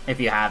TR, if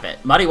you have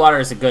it. Muddy Water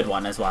is a good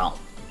one as well.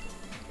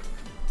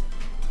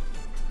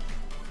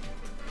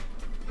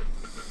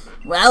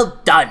 Well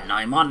done!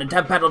 I'm honored to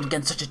have battled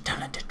against such a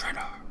talented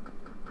trainer.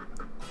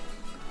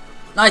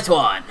 Nice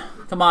one!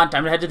 Come on,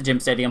 time to head to the gym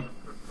stadium.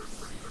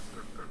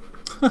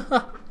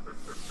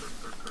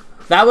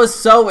 That was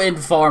so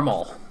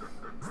informal.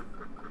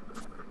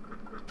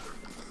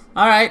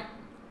 Alright.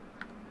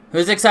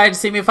 Who's excited to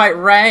see me fight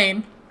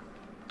Rain?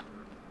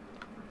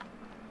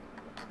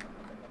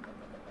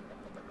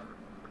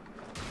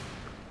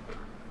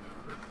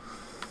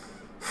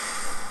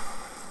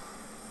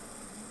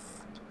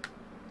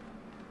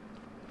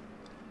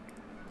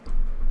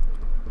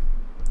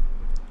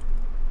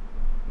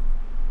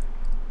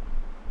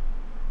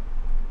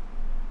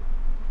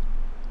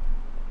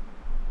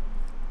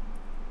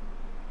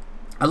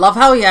 I love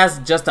how he has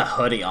just a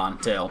hoodie on,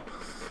 too.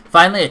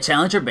 Finally, a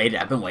challenger baited.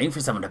 I've been waiting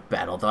for someone to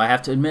battle, though I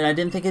have to admit I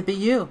didn't think it'd be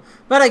you.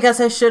 But I guess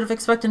I should have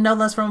expected no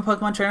less from a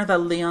Pokemon trainer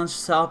than Leon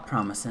saw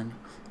promising.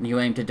 And you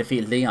aim to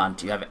defeat Leon.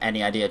 Do you have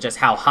any idea just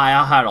how high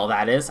a hurdle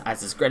that is?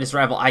 As his greatest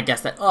rival, I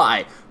guess that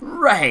I,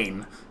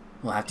 Rain,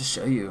 will have to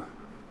show you.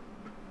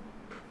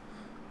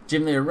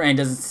 Gym Leader Rain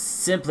doesn't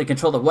simply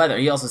control the weather.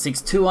 He also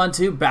seeks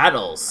 2-on-2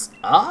 battles.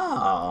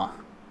 Oh.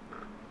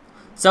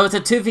 So it's a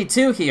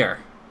 2v2 here.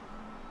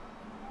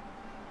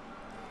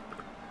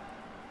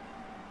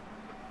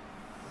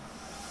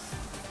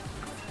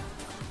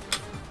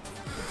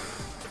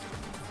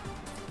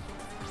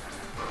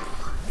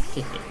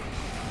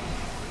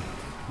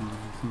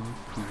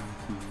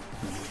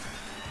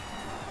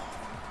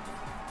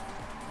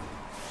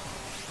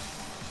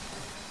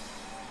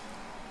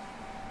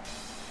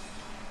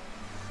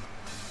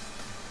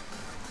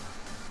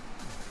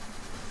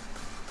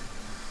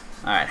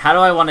 Alright, how do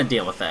I want to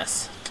deal with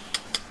this?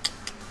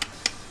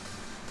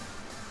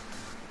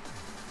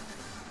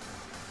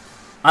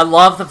 I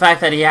love the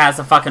fact that he has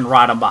a fucking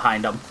Rotom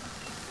behind him.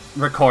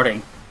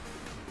 Recording.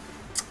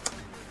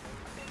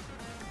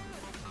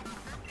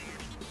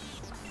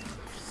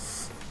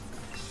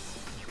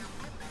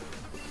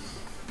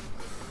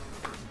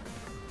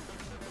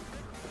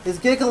 His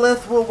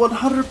Gigalith will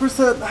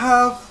 100%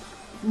 have...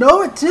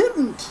 No, it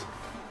didn't!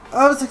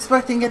 I was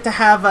expecting it to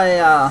have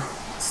a,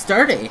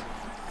 Sturdy.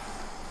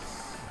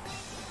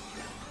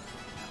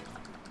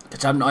 Good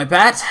job,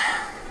 Noibat.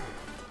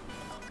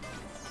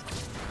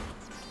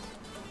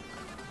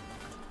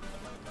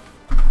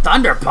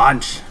 Thunder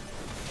Punch!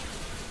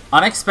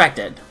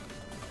 Unexpected.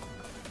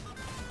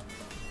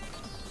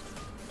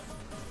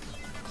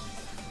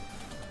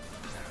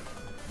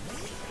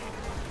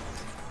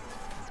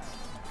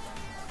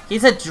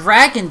 He's a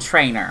dragon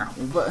trainer.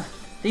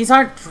 These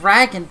aren't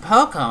dragon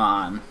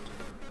Pokemon.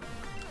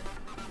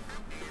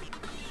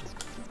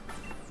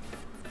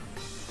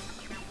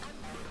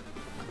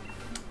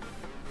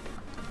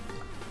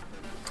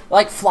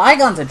 Like,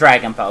 Flygon's a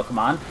dragon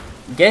Pokemon.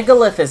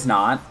 Gigalith is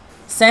not.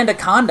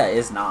 Sandaconda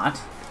is not.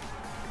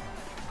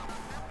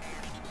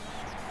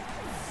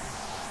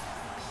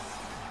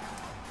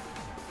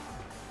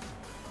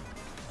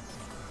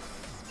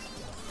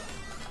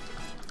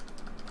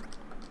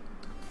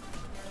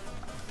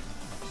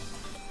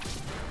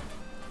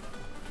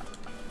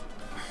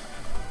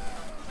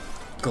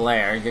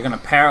 Glare, you're gonna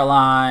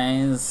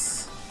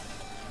paralyze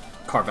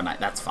Corviknight,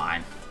 that's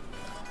fine.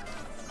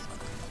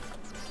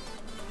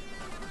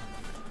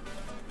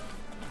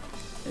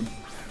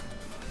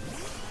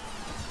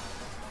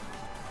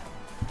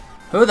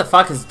 Who the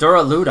fuck is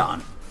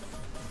Duraludon?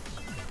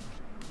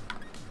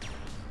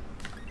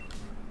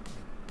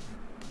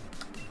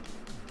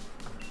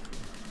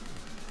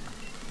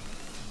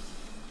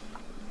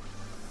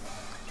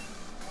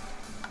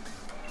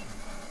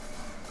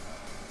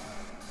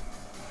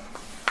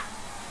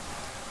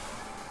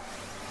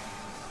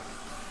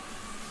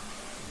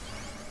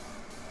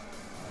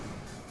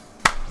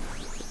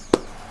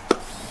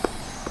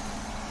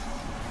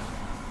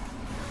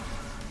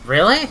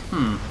 Really?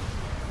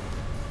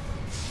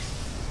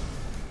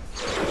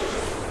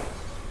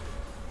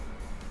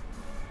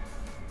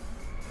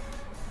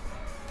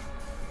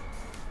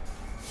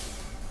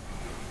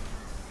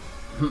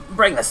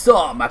 Bring the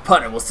storm, my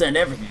punter will send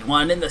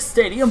everyone in the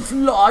stadium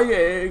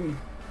flying!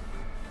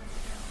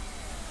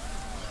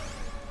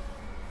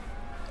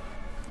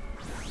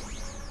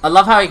 I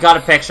love how he got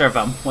a picture of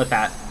him with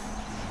that.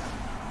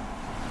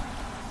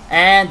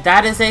 And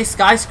that is a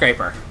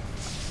skyscraper.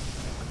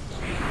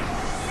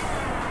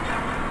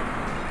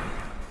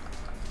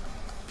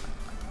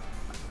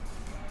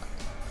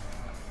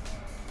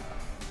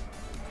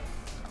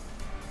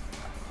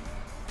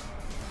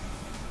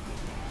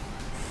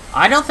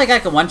 I don't think I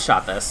can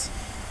one-shot this.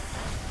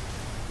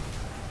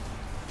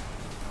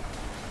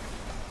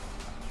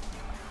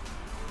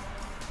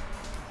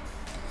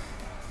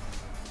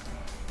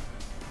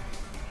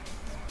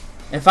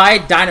 If I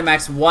had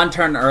Dynamax one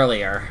turn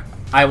earlier,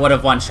 I would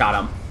have one-shot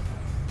him.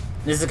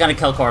 This is gonna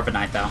kill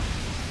Corviknight, though.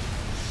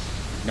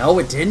 No,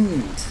 it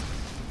didn't.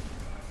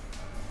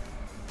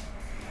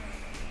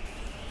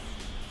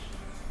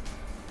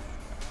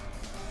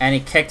 And he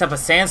kicked up a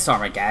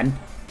sandstorm again.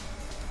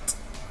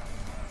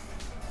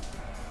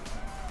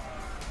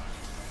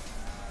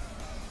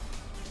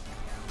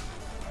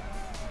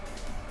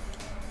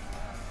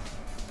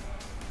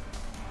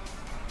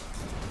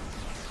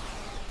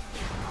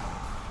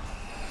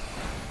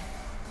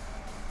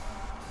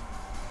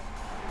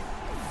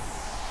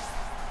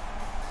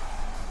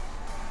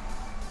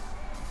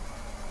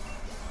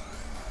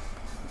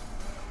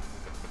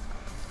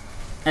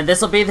 And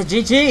this will be the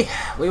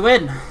GG. We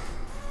win.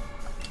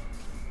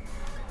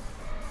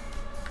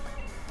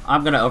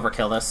 I'm gonna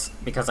overkill this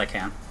because I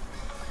can.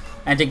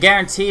 And to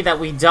guarantee that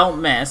we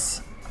don't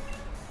miss,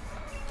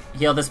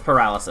 heal this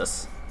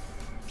paralysis.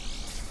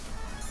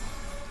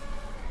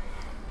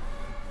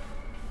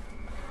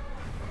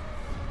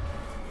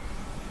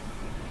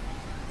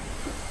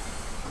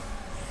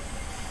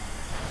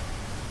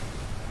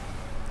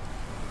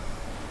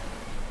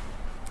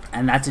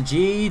 And that's a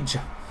GG.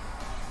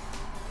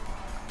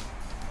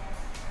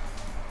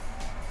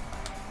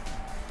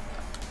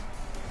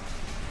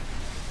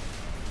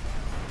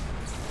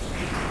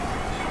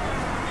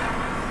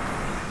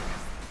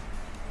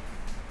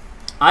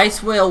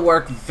 Ice will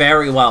work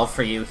very well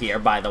for you here,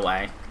 by the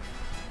way.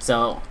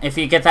 So, if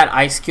you get that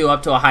Ice Q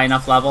up to a high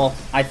enough level,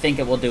 I think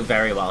it will do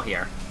very well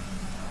here.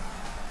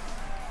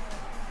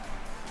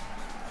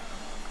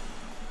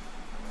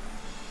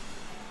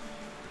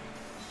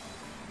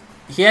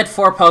 He had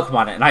 4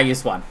 Pokemon and I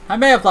used 1. I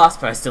may have lost,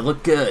 but I still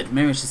look good.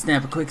 Maybe I should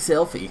snap a quick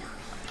selfie.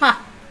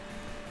 Ha!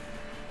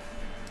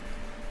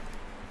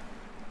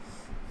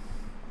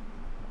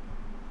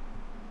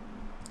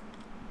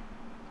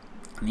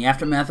 In the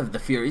aftermath of the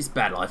Fury's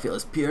battle, I feel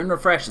as pure and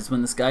refreshed as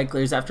when the sky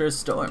clears after a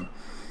storm.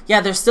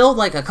 Yeah, there's still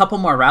like a couple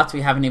more routes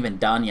we haven't even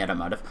done yet,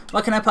 Emotive.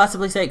 What can I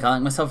possibly say,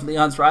 calling myself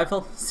Leon's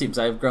rival? Seems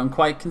I have grown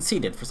quite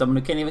conceited for someone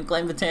who can't even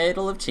claim the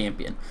title of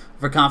champion.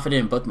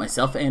 Overconfident in both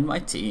myself and my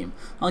team.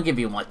 I'll give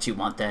you what you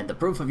want then, the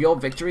proof of your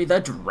victory,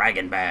 the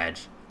Dragon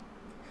Badge.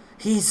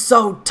 He's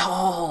so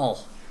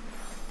tall!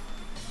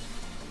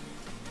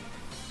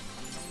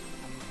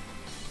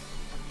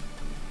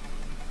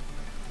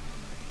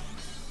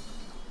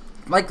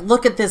 Like,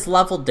 look at this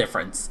level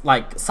difference,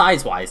 like,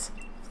 size-wise.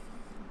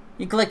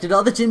 You collected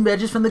all the gym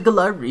badges from the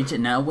Galar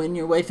region. Now win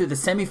your way through the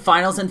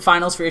semi-finals and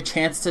finals for your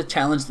chance to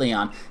challenge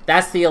Leon.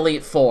 That's the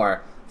Elite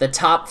Four. The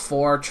top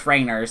 4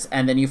 trainers,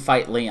 and then you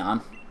fight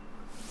Leon.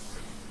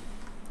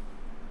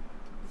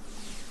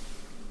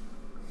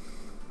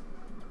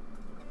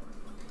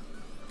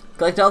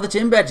 Collect all the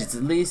gym badges.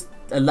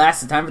 At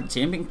last, it's time for the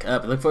Champion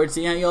Cup. I look forward to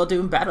seeing how you all do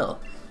in battle.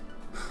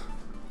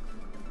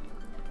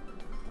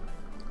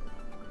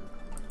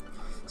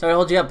 Sorry to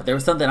hold you up, but there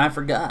was something I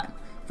forgot.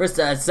 First,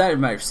 I decided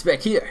my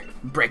respect here.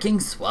 Breaking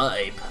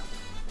Swipe.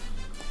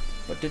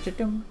 What did you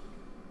do?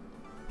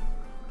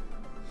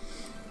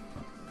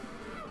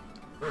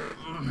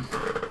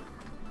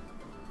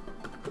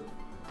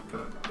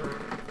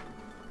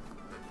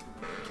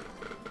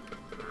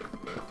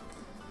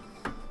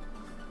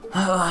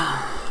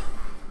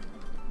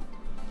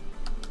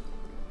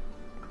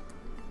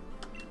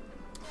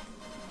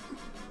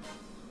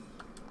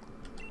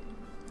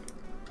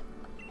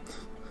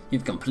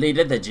 You've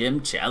completed the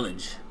gym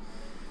challenge.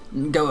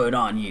 Good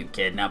on you,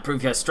 kid. Now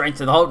prove your strength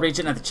to the whole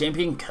region at the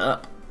Champion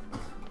Cup.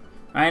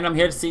 Alright, I'm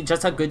here to see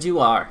just how good you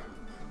are.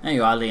 There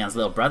you are, Leon's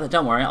little brother.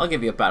 Don't worry, I'll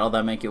give you a battle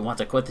that'll make you want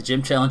to quit the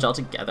gym challenge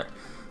altogether.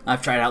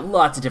 I've tried out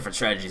lots of different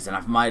strategies, and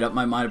I've made up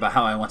my mind about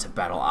how I want to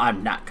battle.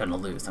 I'm not gonna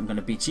lose. I'm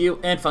gonna beat you,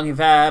 and Funky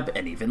Fab,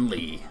 and even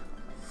Lee.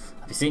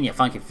 I'll be seeing you,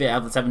 Funky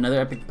Fab. Let's have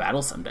another epic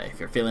battle someday. If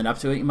you're feeling up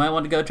to it, you might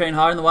want to go train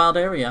hard in the wild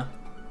area.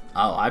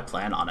 Oh, I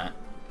plan on it.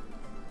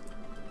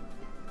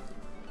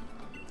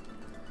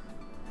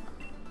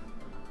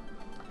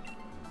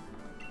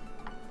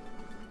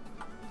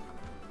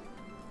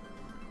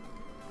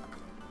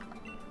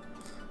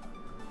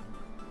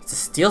 It's a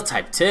steel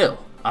type too.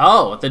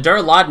 Oh, the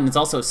Duraludon is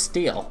also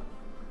steel.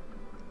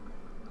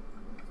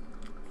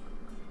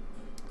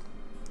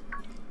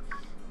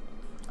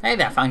 Hey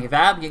there, Funky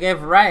Fab. You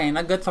gave Rain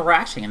a good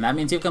thrashing, and that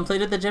means you've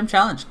completed the gym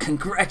challenge.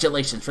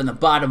 Congratulations from the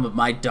bottom of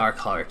my dark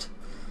heart.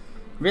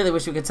 Really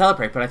wish we could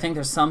celebrate, but I think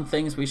there's some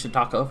things we should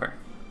talk over.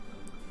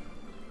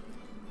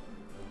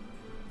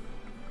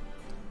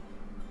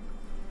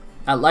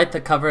 At light, the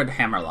covered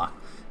Hammerlock.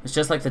 It's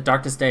just like the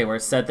Darkest Day, where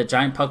it said the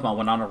giant Pokemon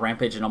went on a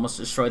rampage and almost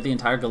destroyed the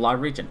entire Galar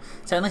region.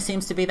 Certainly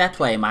seems to be that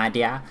way, my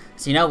dear.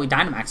 So you know, we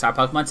Dynamaxed our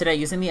Pokemon today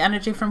using the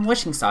energy from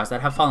wishing stars that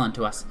have fallen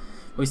to us.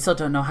 We still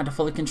don't know how to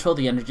fully control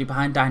the energy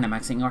behind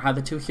Dynamaxing or how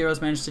the two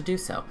heroes managed to do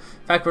so.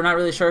 In fact, we're not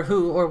really sure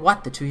who or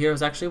what the two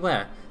heroes actually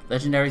were.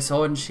 Legendary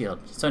Sword and Shield.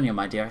 Sonia,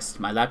 my dearest,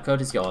 my lab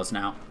coat is yours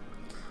now.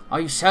 Oh,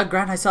 you shall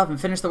grant myself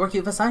and finish the work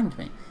you've assigned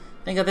me.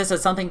 Think of this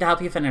as something to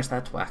help you finish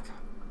that work.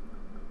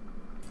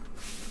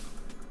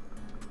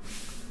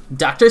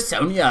 Dr.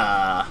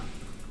 Sonia!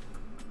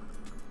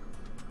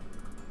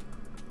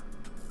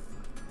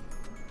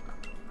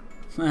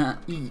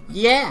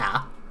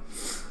 Yeah!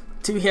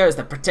 Two heroes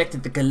that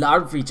protected the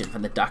Galar region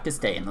from the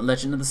darkest day, and the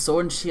legend of the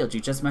sword and shield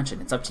you just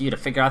mentioned. It's up to you to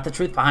figure out the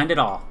truth behind it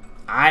all.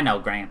 I know,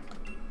 Gran.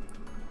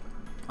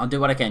 I'll do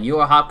what I can. You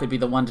or Hop could be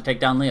the one to take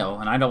down Leo,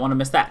 and I don't want to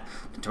miss that.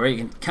 Don't worry, you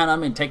can count on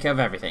me to take care of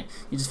everything.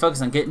 You just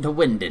focus on getting to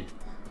Winden.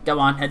 Go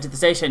on, head to the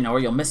station, or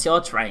you'll miss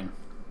your train.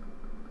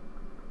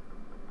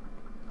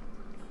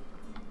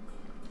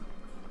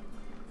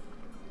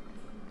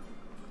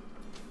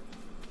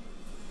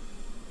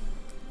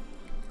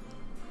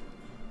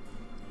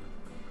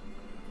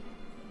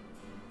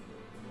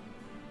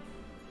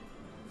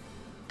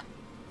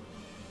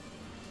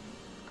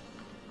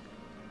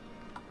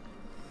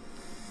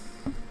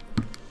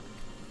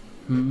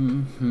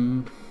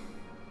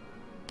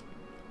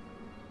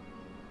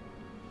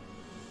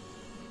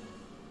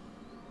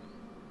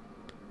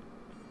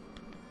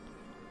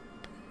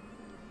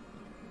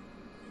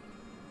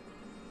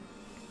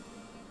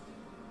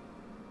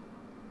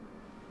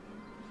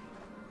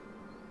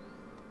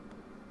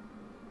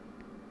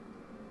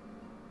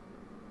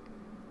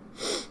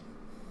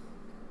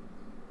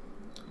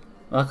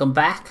 Welcome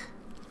back.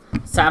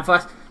 It's time for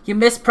us. You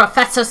missed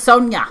Professor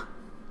Sonia.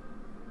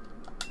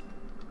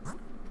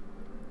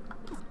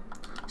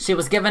 She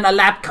was given a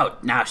lab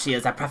coat. Now she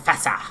is a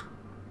professor.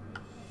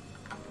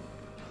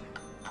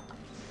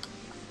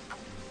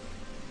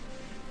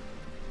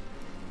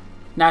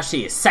 Now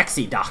she is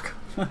sexy, Doc.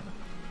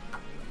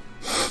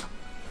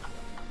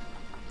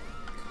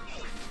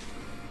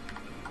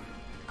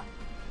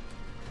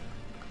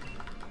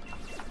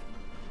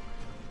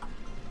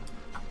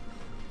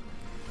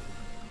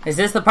 Is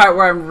this the part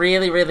where I'm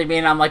really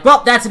mean? I'm like,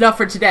 well, that's enough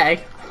for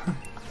today.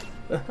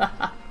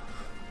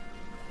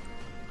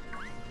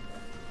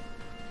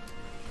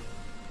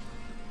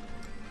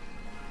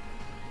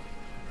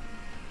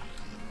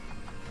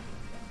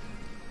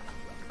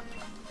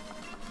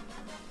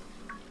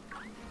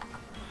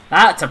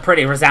 That's a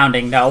pretty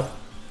resounding no.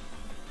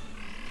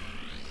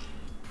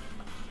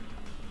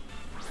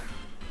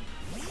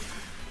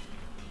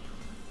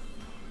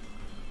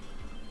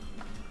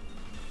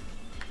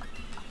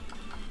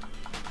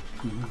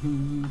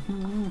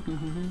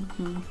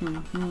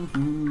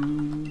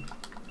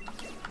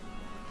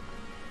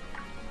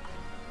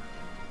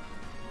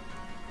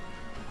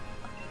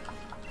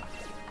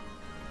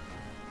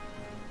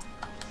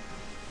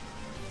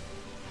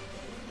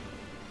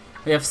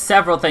 We have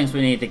several things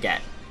we need to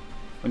get.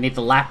 We need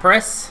the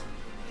Lapras.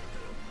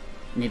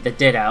 We need the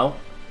Ditto.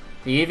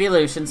 The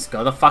Evolutions.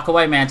 Go the fuck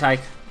away,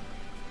 Mantike.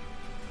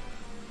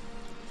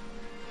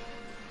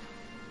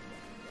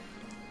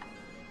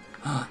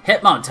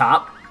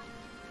 Hitmontop.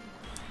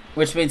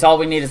 Which means all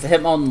we need is a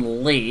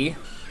Hitmonlee.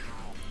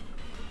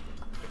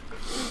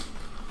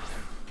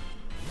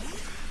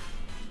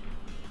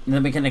 And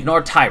then we can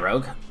ignore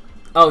Tyrogue.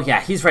 Oh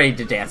yeah, he's ready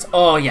to dance.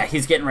 Oh yeah,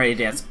 he's getting ready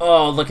to dance.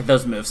 Oh, look at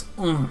those moves.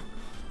 I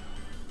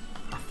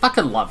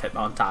fucking love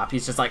Hitmontop.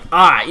 He's just like,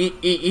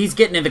 he's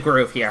getting in the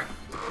groove here.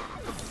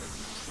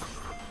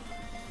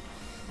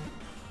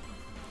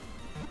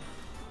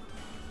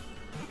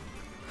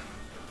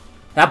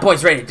 That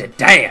boy's ready to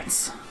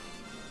dance.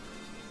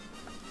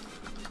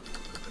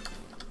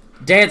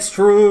 Dance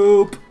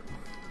troop.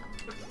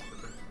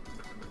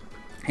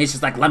 He's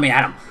just like, let me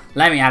at him.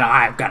 Let me at him.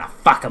 I'm gonna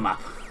fuck him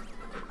up.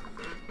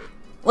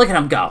 Look at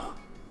him go.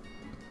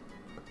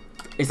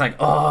 He's like,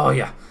 oh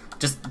yeah.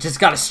 Just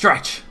gotta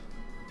stretch.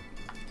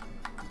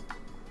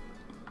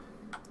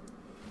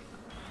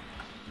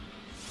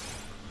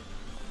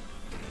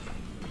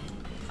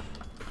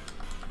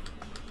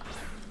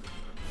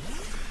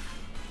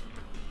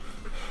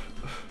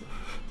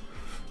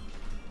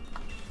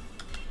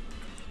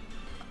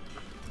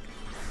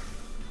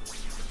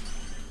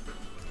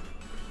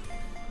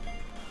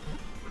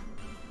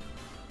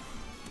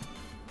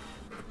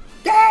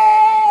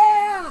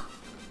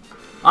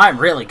 I'm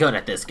really good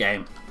at this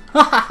game.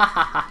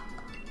 What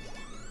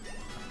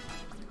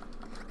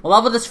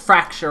level does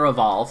Fracture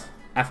evolve?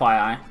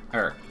 FYI.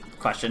 Or,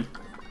 question.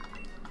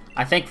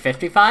 I think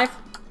 55?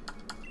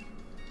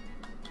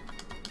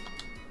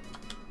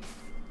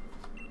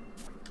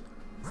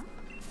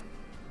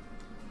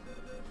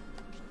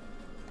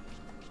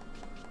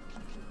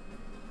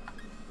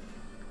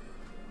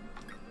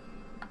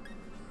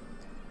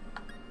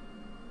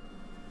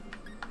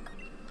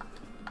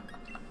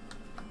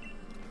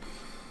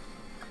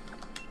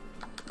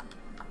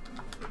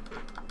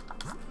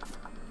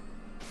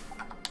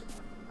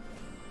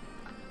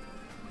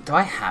 Do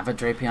I have a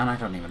Drapion? I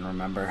don't even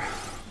remember.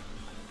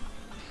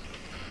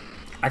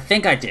 I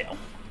think I do.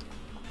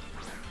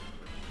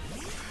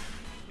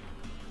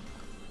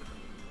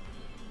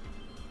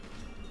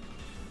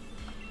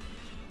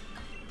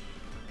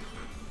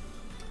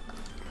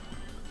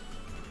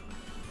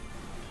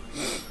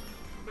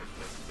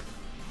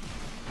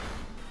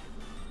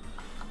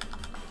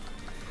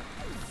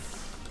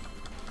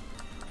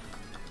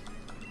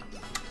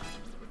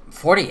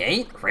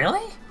 $48?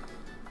 Really?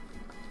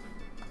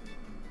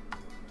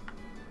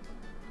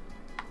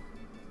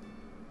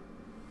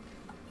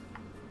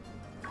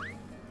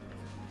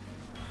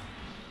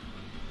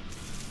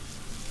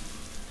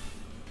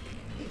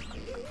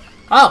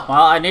 Oh,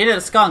 well, I needed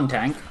a skunk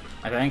tank,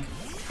 I think.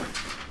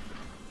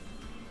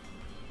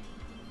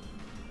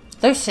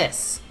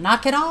 Lucius,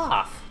 knock it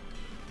off!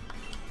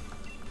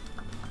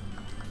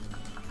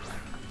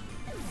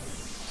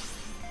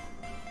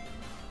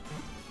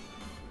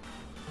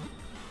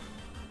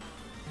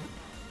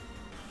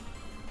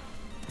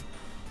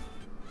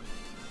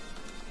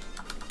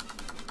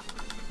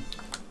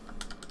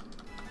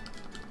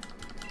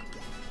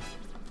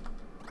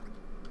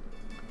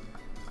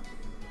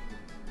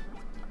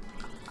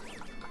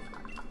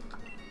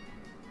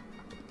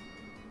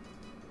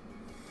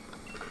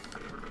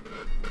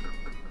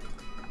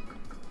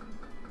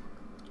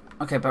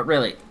 Okay, but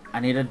really, I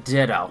need a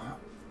Ditto.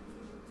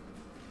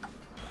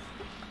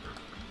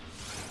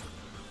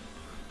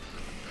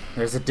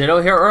 There's a Ditto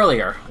here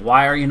earlier.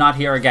 Why are you not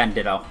here again,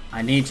 Ditto?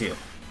 I need you.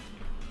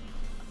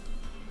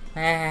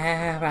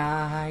 Where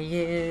are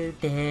you,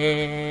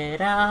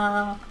 Ditto?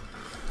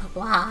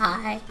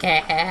 Why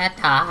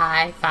can't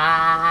I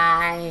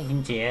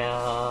find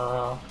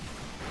you?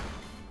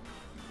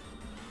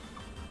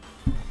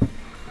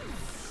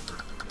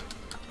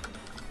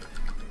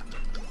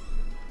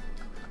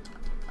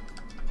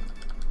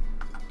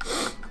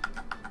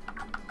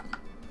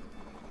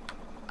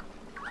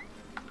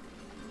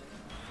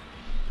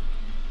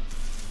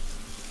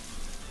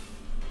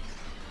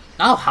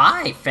 Oh,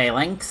 hi,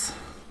 Phalanx.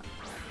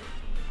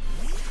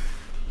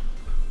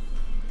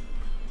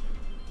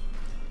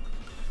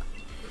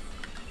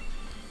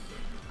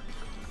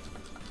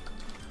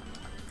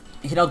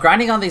 You know,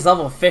 grinding on these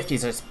level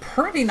 50s is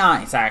pretty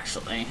nice,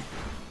 actually.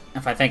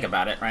 If I think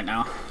about it right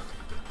now.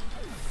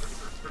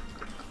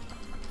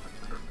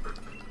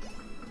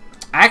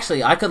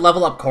 Actually, I could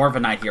level up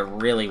Corviknight here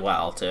really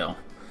well, too.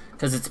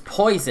 Because it's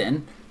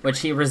poison,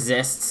 which he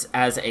resists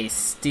as a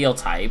steel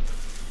type.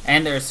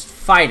 And there's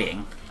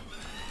fighting,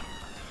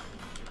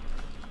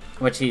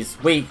 which he's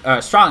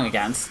strong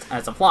against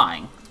as a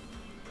flying.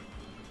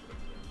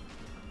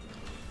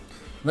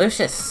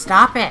 Lucius,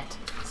 stop it!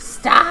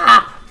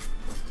 Stop!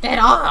 Get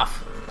off!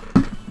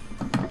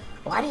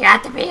 Why do you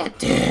have to be a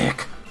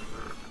dick?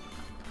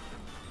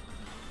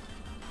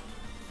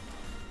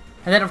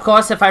 And then, of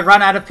course, if I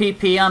run out of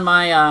PP on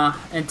my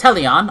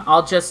Inteleon,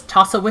 I'll just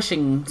toss a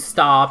wishing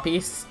star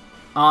piece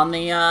on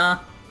the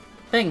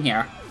thing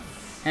here.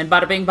 And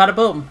bada bing, bada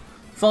boom.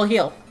 Full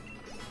heal.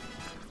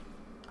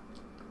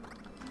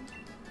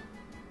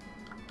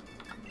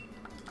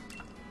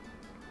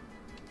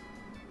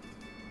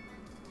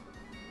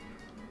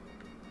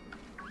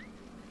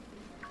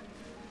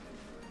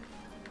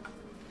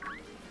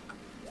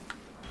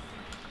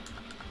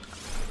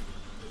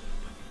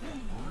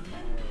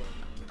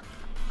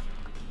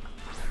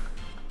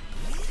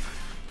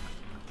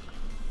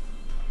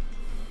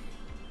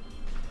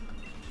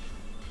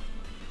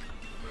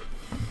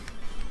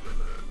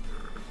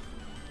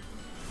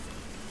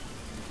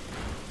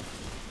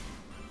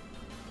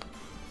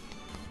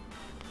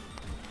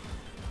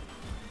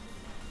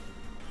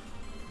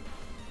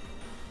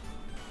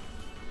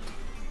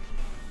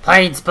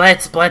 Plane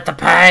split, split the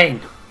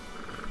pain!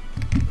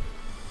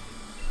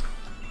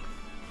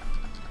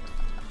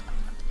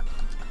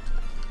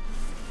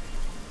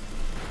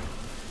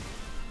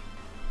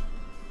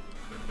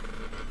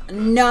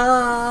 No!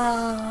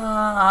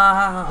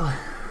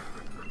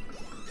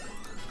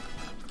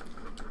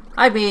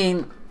 I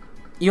mean,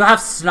 you have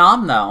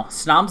Snom though.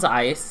 Snom's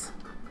ice.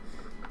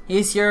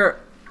 He's your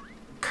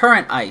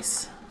current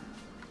ice.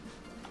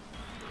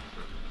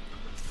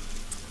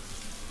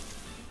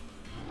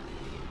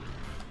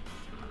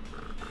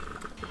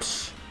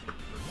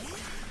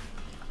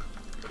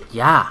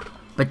 Yeah,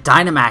 but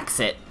Dynamax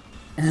it.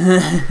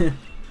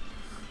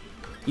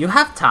 You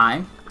have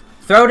time.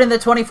 Throw it in the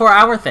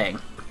 24-hour thing.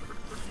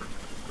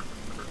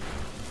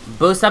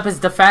 Boost up his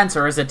defense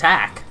or his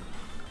attack.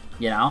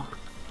 You know?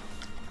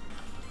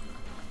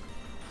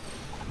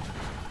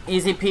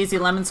 Easy peasy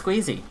lemon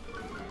squeezy.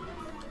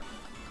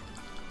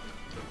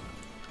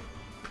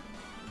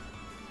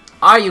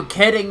 Are you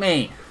kidding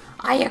me?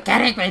 Are you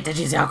kidding me? Did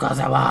you see how close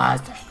I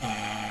was?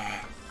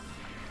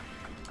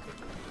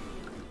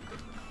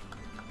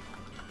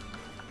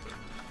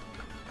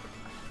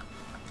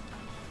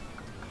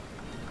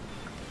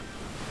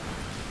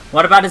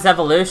 What about his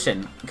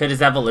evolution? Could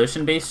his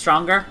evolution be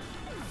stronger?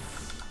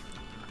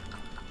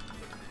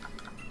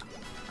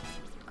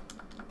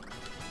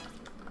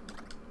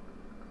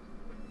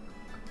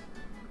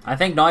 I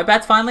think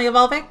Noibat's finally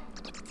evolving?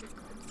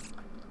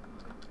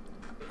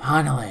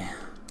 Finally.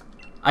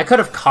 I could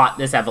have caught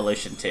this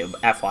evolution too,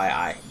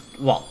 FYI.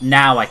 Well,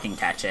 now I can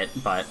catch it,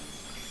 but...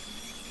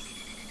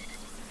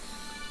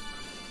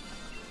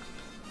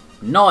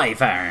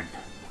 Noivern.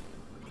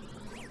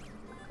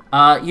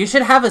 You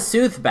should have a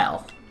Soothe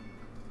Bell.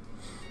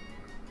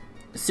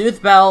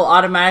 Soothe Bell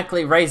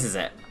automatically raises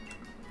it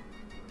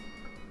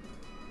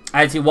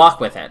as you walk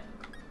with it.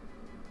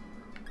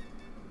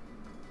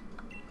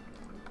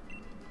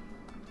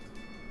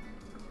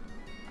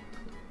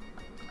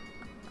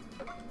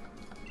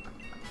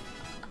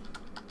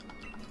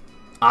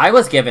 I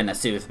was given a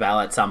Soothe Bell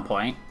at some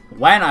point.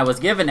 When I was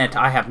given it,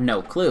 I have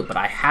no clue, but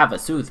I have a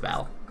Soothe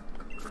Bell.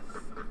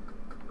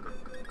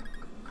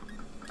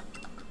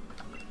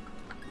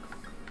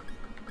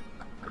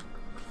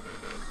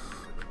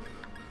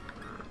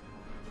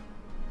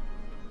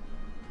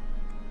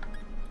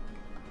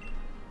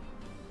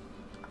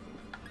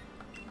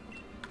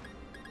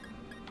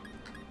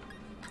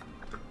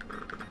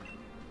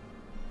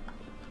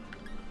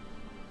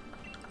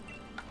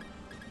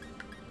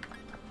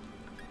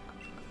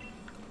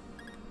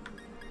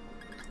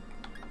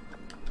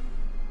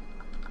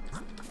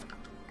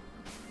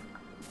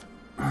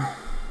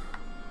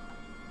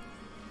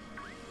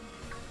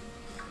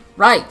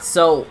 Right,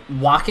 so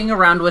walking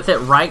around with it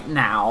right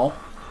now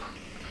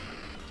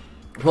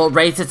will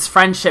raise its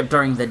friendship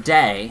during the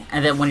day,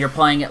 and then when you're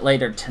playing it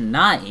later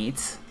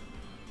tonight...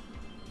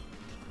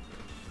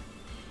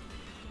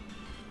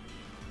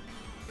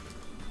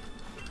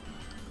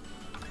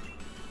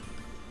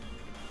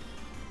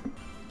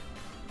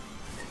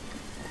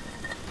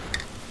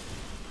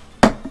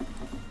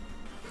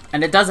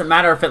 And it doesn't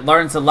matter if it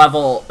learns a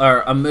level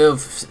or a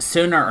move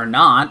sooner or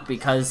not,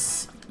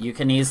 because you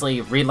can easily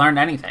relearn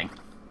anything.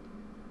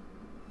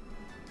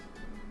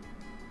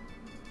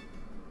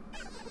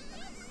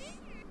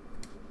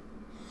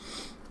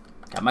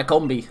 Got my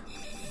combi.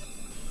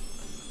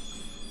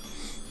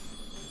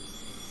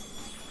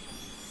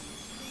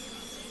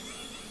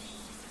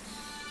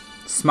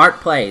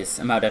 Smart plays,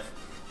 emotive.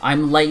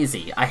 I'm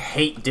lazy. I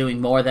hate doing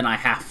more than I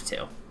have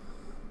to.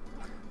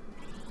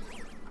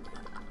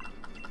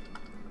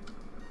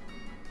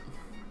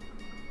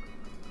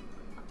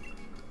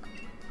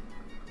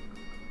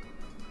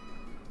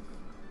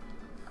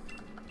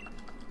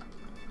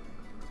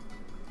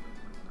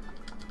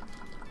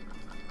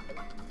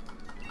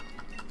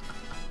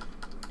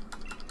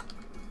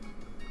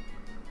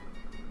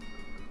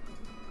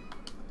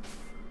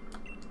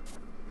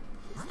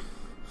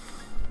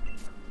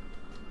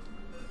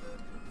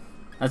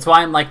 That's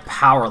why I'm like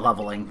power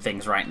leveling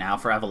things right now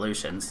for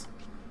evolutions.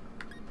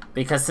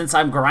 Because since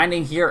I'm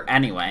grinding here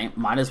anyway,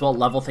 might as well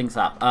level things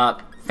up.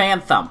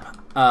 Fan Thump.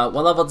 What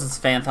level does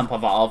Fan Thump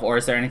evolve, or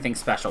is there anything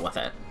special with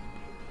it?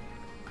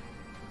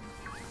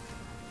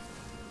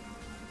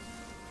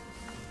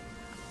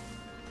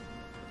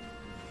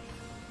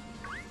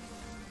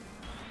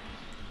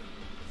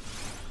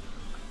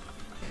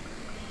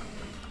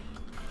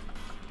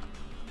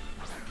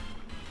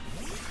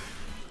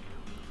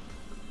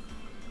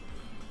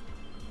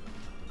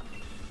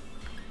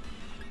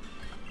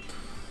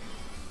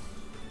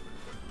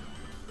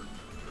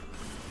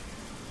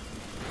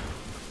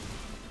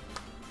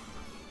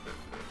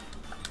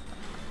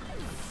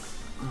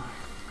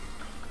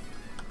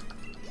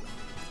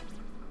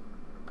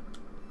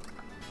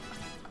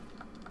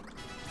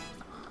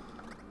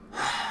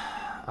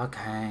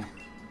 Okay.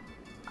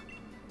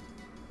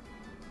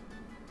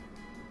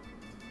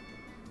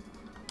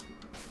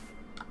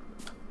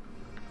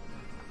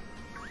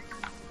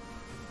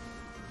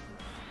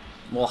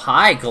 Well,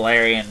 hi,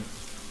 Galarian.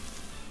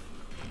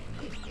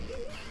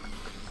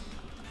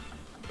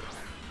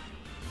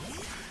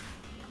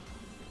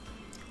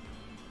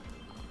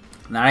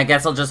 Then I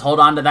guess I'll just hold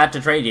on to that to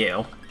trade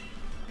you.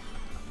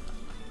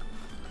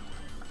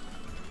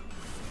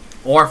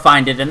 Or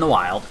find it in the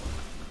wild.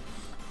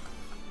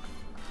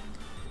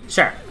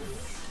 Sure.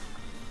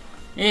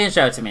 You can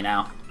show it to me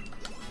now.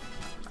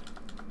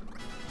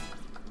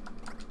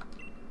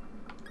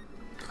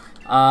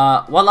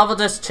 What level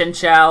does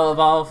Chinchou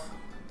evolve?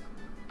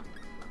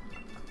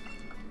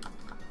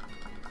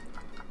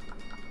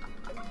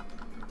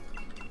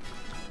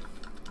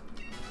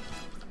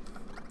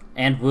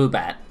 And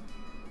Woobat.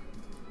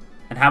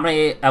 And how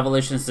many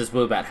evolutions does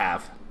Woobat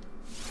have?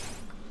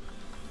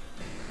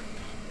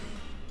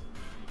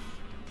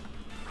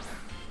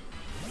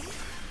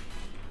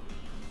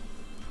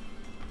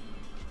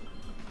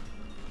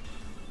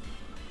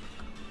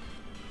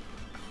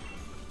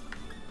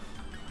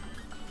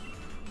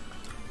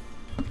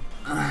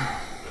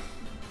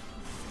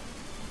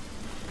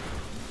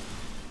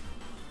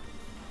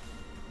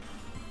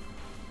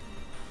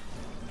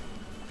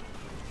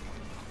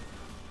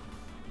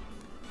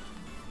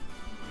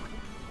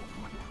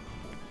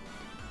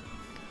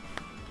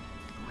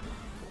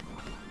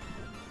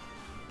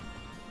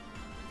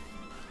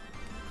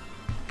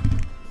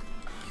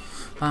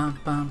 Bum,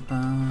 bum,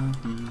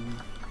 bum.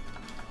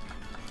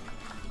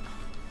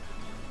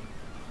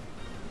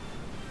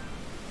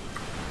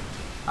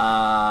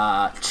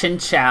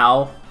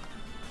 Chinchou.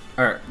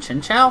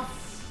 Chinchou?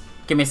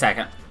 Give me a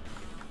second.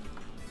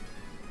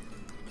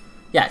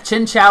 Yeah,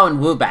 Chinchou and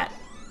Woobat.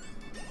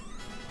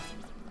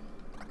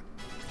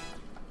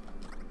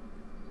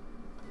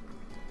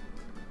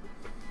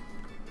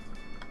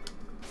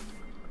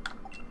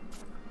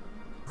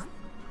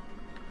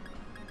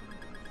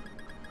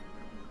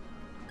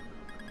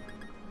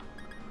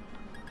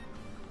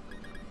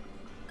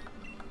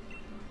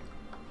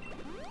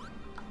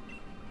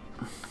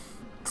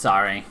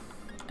 Sorry.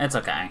 It's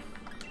okay.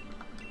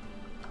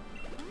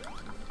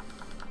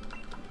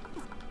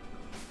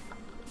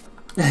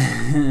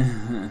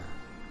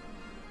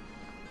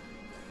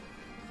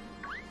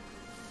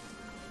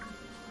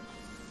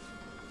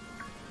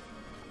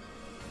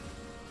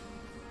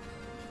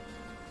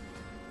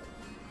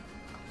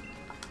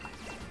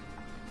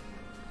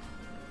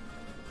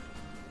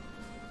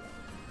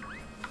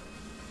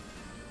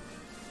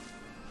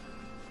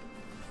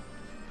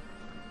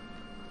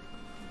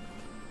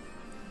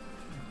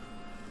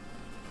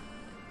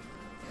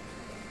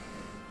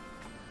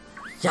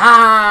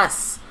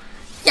 Yes!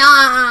 Yes!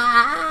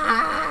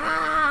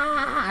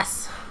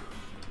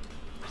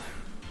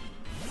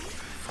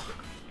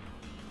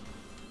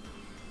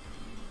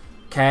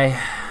 Okay.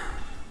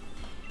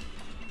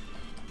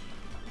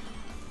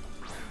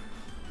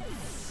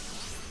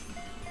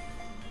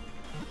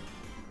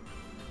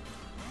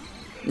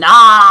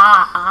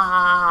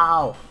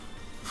 No!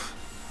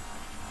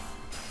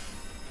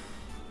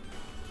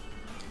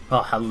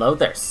 Well, hello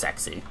there,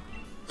 sexy.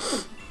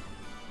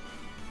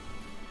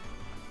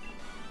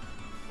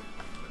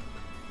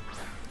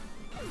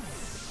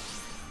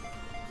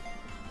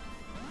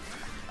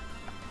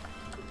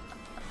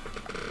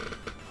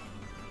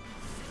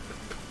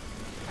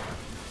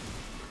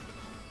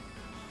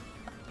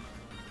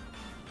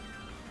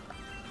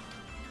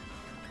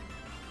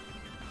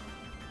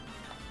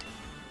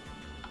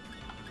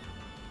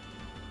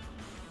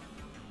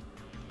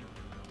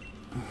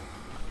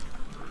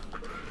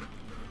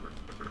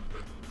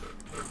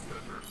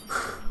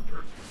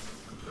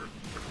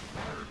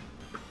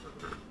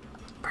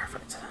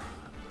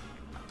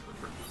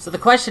 So the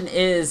question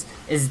is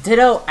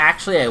Ditto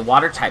actually a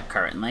water type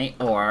currently,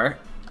 or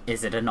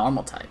is it a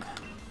normal type?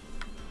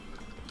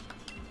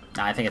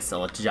 No, I think it's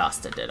still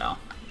just a Ditto.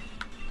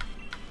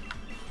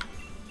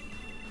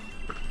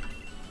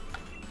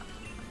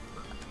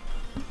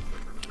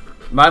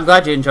 But I'm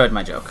glad you enjoyed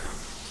my joke.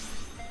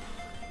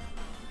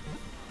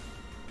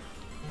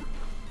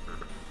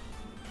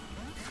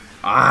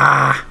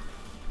 Ah!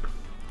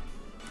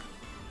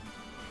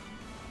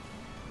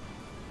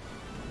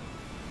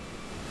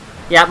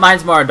 Yeah,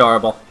 mine's more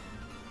adorable.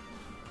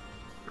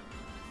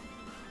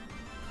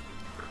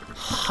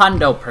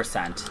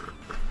 100%.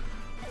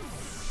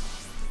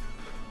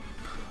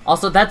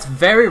 Also, that's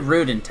very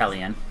rude,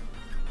 Intellion.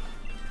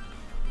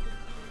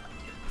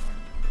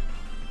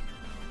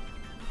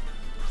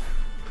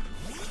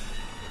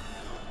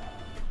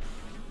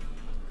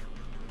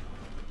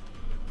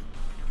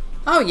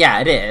 Oh yeah,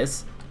 it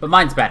is. But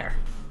mine's better.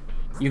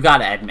 You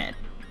gotta admit.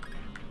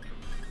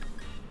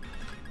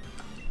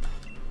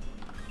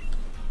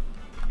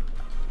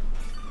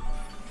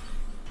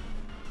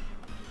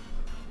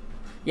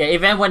 Yeah,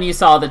 even when you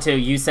saw the two,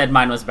 you said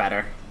mine was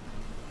better.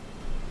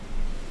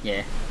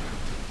 Yeah.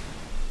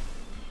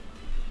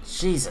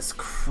 Jesus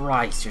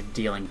Christ, you're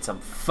dealing some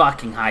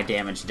fucking high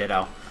damage,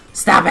 Ditto.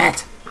 Stop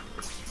it!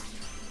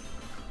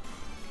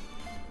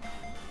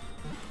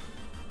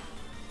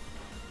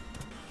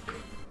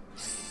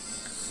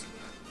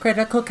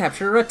 Critical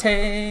capture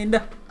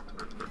attained!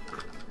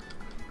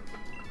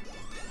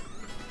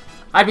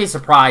 I'd be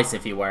surprised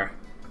if you were.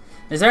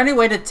 Is there any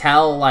way to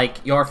tell,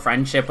 like, your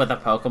friendship with a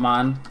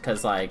Pokemon?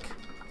 Because, like...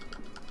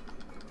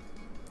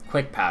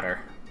 Quick Powder.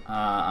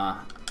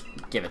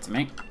 Give it to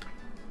me.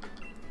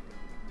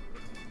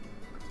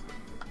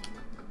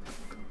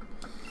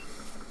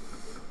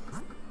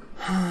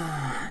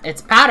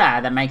 It's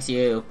powder that makes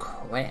you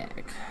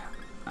quick.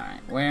 Alright,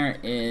 where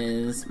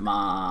is my...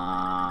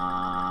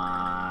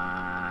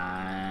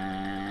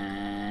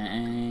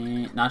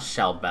 Not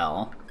Shell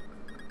Bell.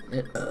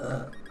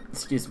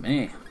 Excuse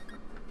me.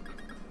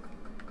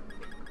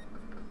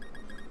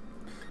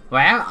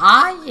 Where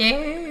are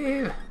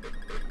you?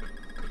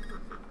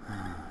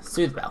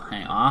 Soothe Bell,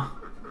 hang on.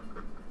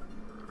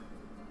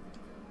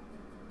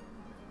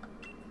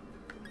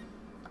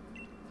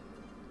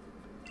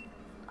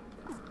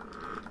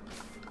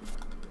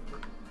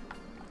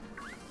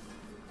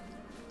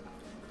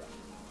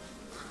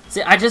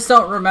 See, I just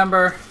don't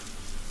remember.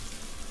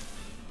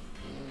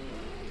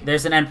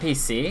 There's an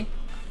NPC?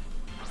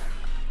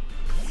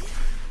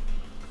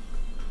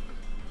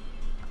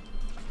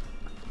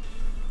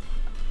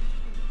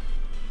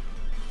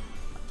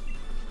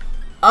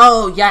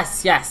 Oh,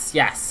 yes, yes,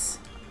 yes.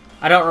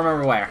 I don't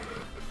remember where.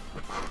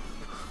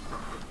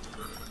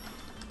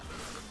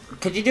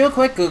 Could you do a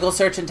quick Google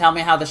search and tell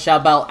me how the Shell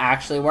Bell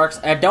actually works?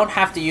 I don't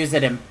have to use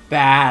it in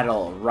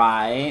battle,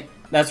 right?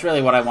 That's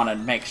really what I want to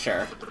make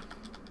sure.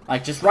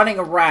 Like, just running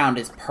around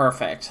is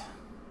perfect.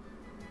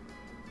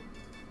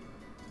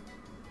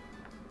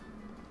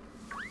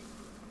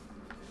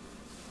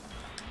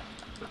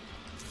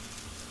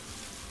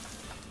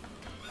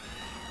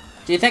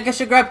 Do you think I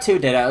should grab 2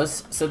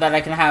 Dittos so that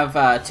I can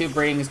have 2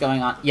 breedings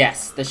going on?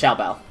 Yes, the Shell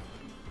Bell.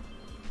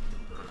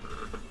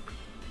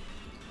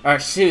 Or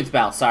Soothe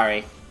Bell,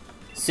 sorry.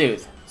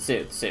 Soothe.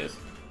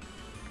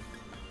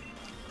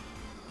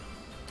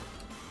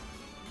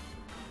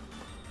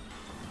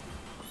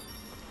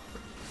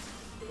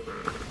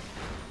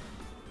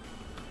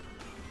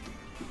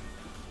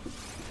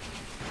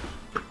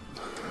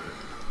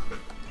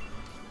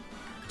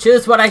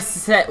 Choose what I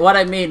say, what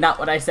I mean, not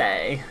what I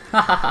say.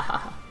 Ha ha ha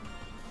ha.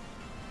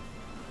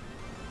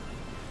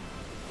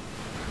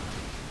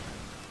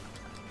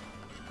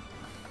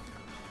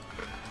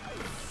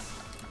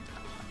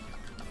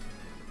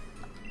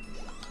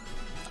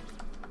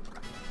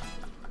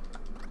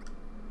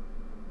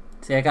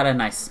 See, I got a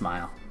nice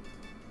smile.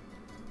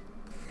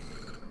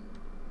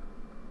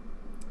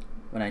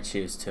 When I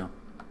choose to.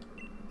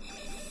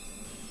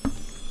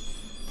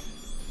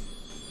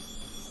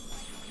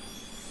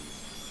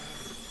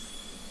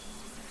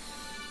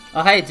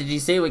 Oh hey, did you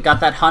see we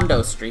got that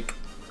hundo streak?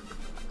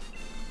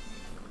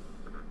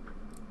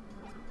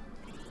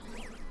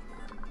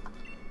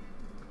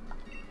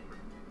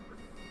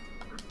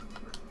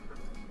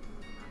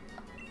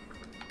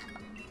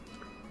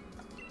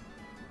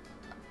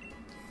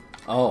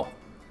 Oh.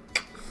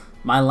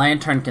 My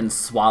lantern can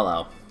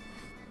swallow.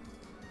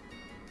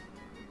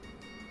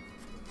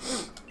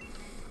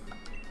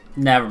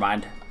 Never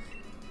mind.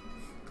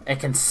 It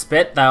can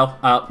spit, though.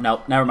 Oh,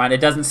 no, never mind.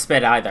 It doesn't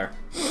spit either.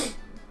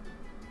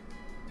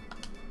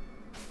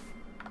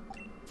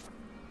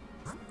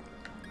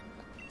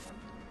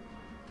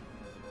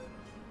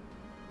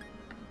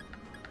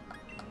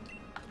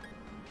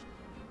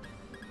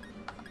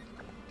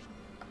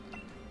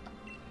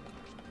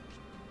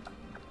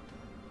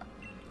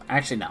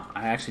 Actually, no.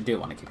 I actually do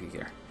want to keep you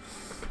here.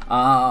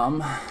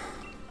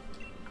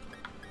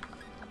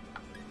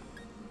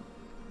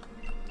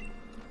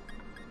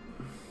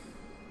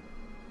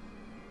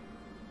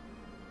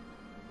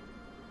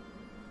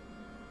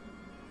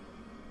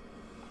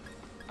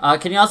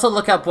 Can you also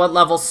look up what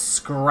level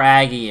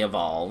Scraggy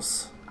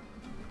evolves?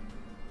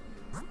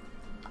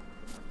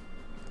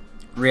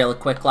 Real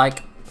quick,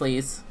 like,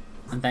 please.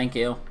 And thank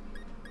you.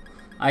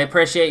 I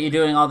appreciate you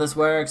doing all this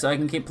work so I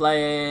can keep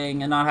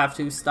playing and not have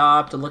to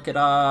stop to look it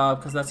up,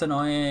 because that's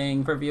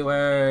annoying for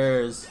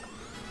viewers.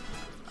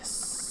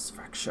 Yes,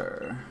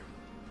 fracture.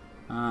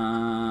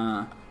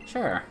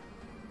 Sure.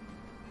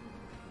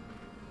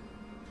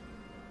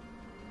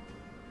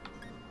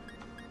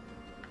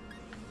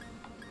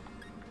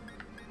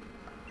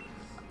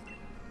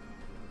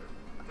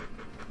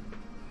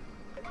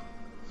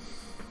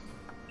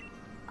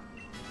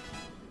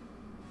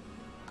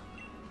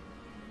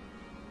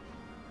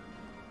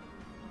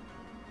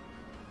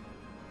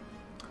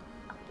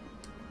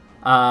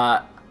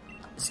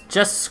 It's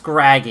just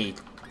Scraggy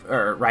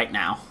right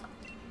now.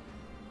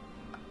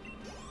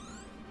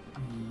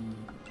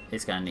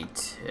 He's gonna need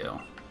 2.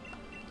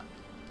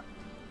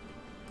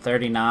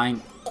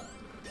 39.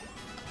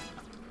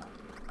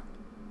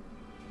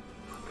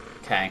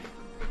 Okay.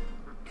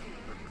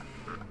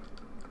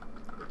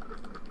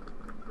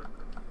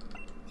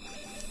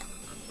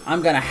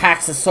 I'm gonna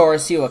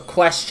Haxosaurus you a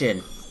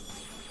question.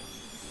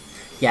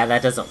 Yeah,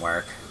 that doesn't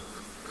work.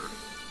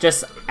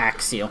 Just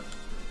axe you.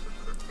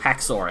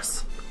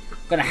 Haxorus.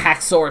 I'm gonna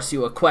Haxorus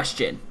you a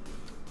question.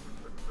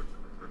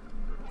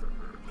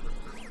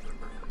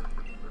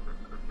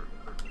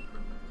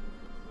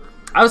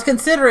 I was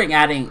considering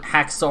adding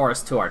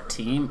Haxorus to our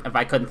team if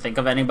I couldn't think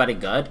of anybody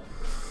good.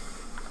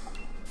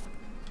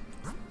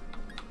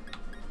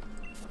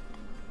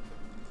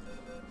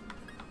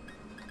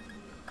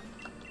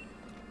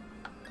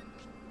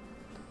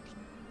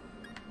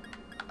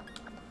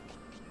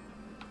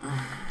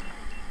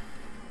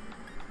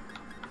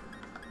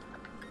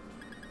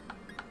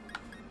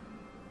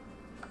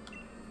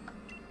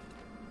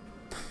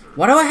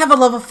 Why do I have a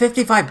level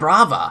 55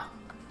 Brava?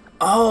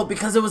 Oh,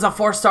 because it was a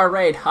 4-star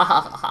raid. Ha ha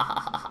ha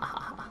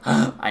ha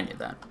ha. I knew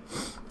that.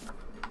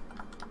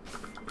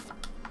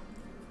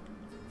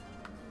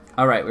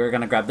 Alright, we were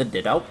gonna grab the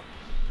Ditto.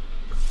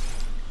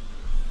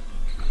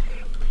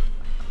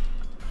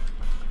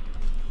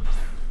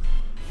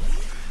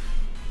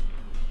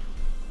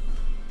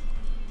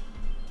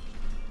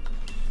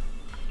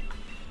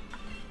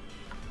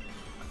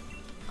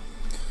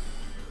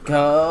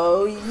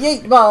 Go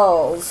yeet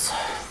balls!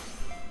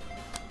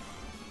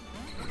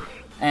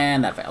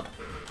 And that failed.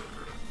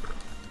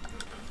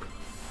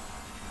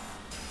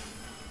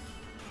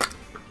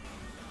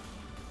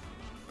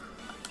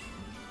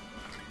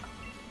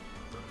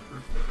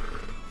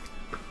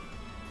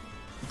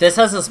 This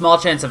has a small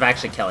chance of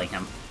actually killing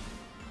him.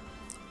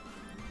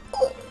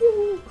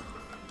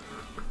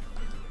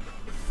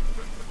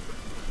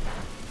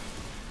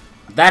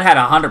 That had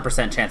a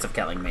 100% chance of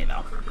killing me,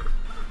 though.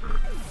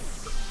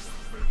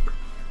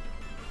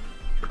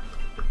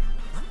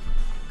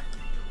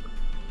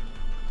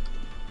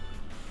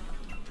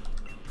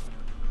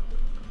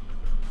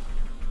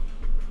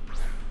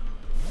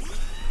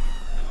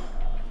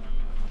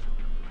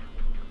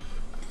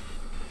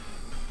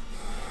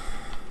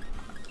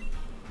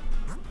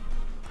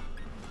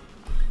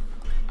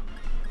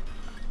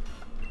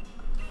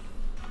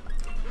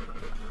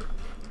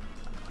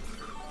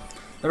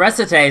 The rest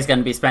of today is going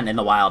to be spent in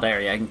the wild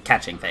area and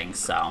catching things,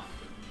 so...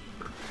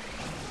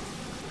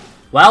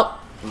 Well,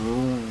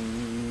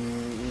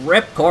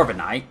 rip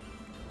Corviknight.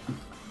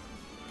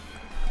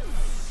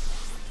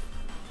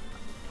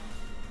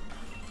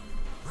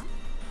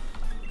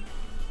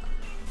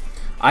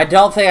 I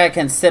don't think I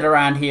can sit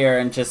around here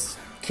and just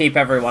keep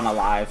everyone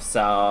alive,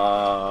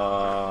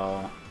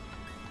 so...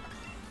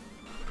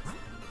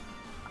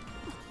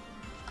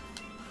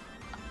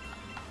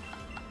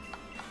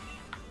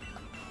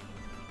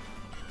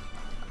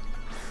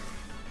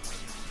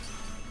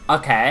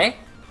 Okay.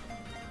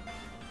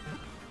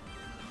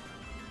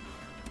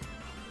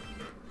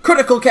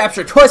 Critical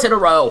capture twice in a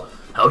row!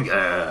 Oh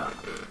yeah!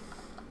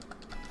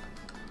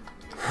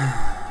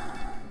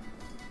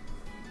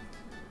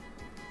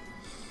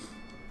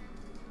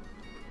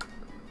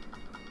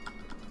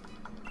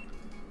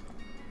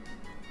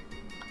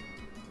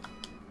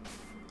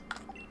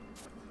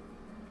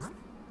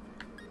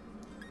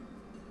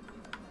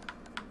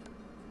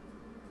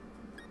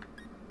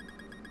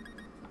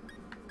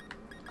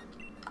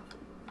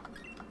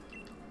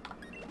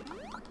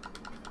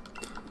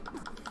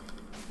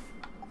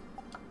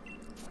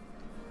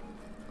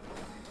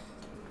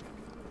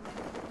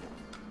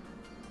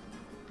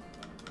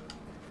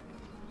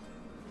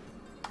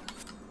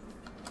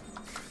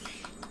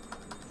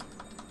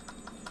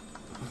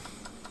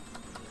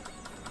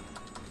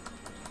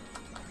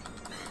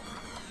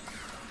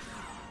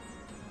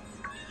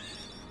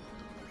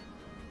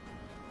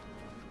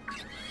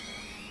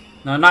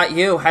 No, not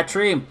you,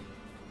 Hatrim.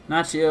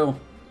 Not you.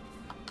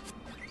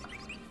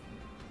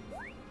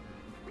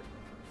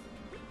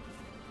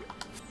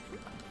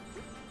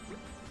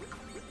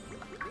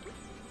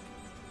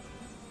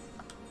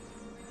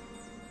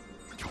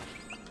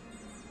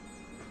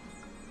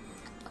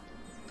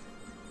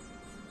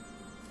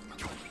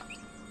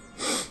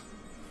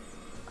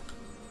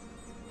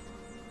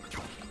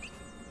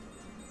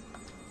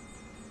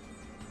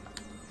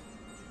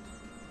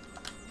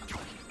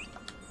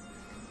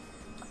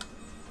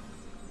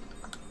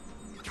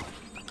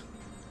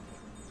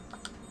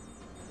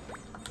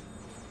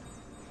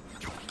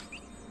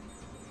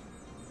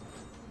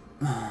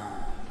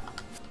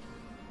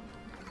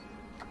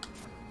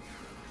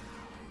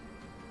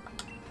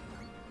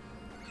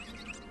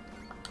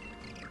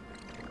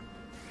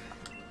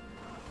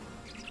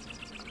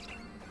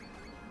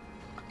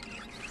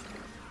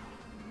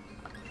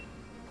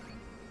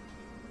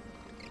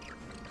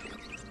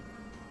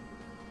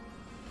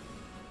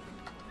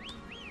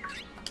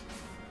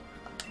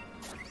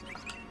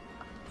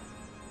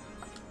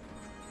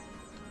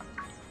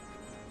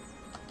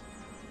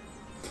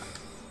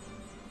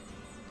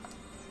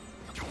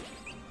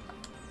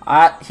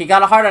 He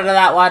got a heart out of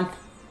that one.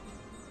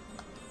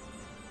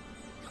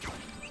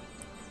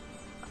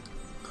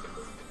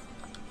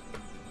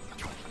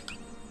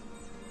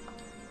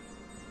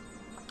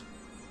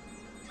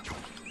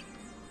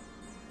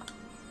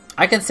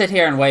 I can sit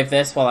here and wave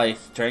this while I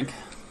drink.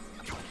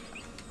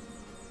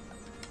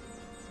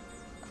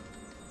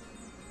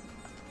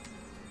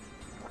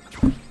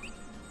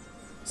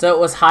 So it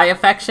was high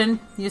affection,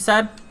 you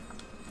said?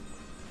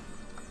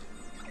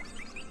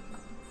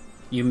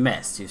 You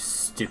missed, you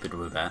stupid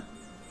Woobat.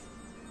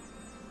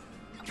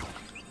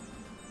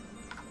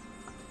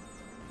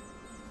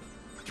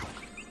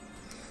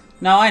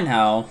 No, I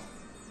know.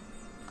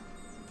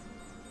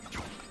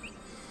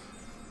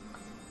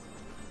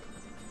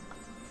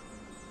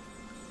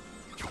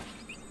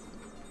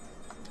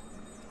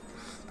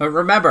 But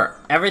remember,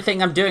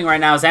 everything I'm doing right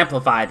now is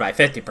amplified by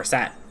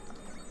 50%.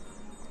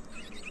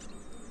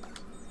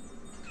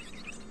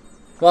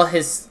 Well,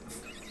 his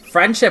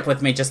friendship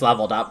with me just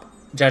leveled up,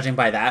 judging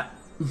by that.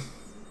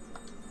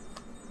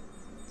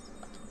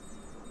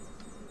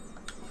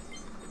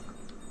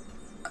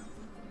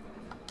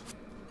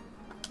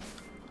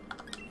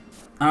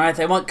 Alright,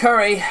 they want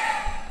curry.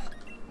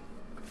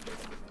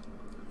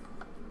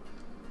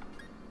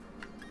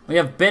 We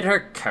have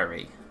bitter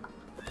curry.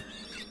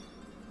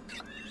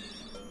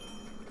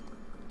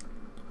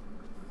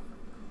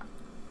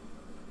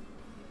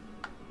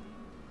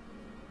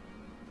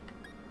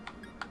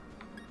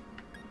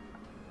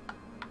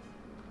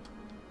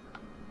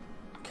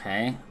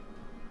 Okay.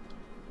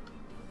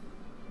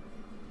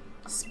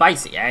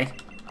 Spicy, eh?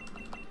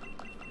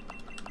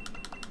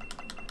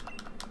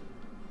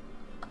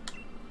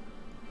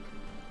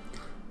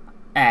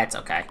 It's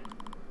okay.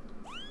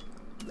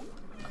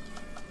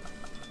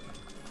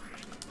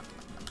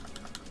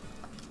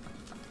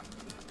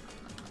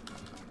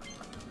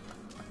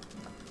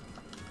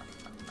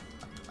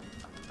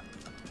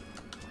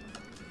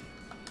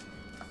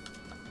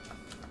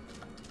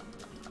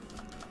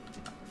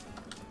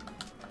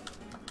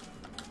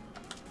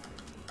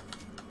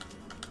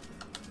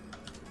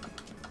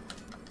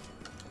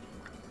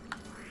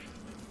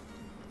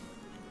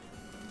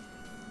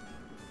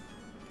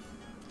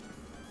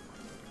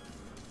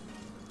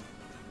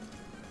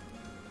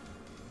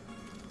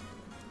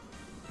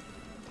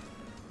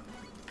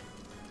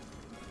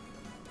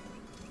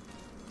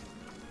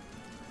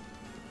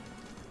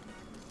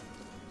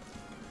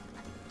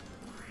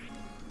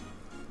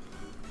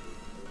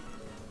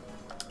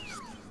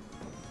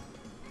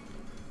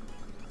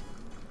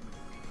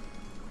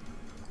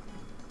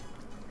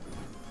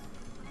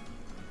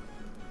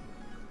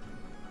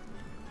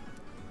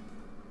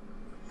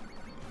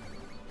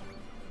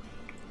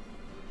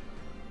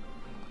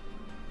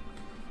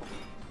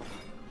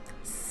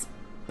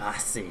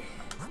 Spicy.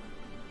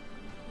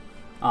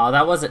 Oh,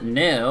 that wasn't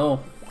new.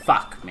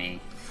 Fuck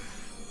me.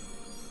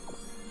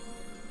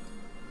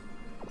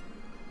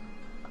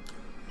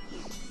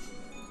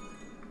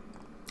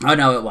 Oh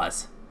no, it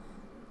was.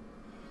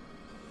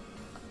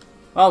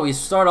 Well, we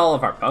restored all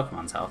of our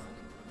Pokemon's health.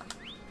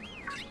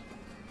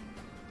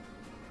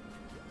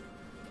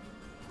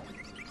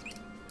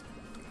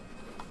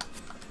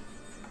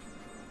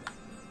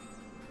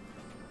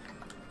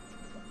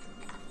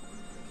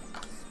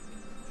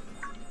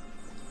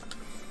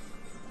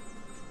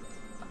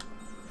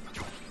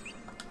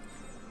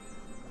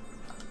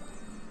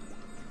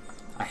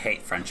 I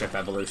hate friendship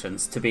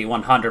evolutions, to be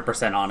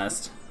 100%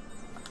 honest.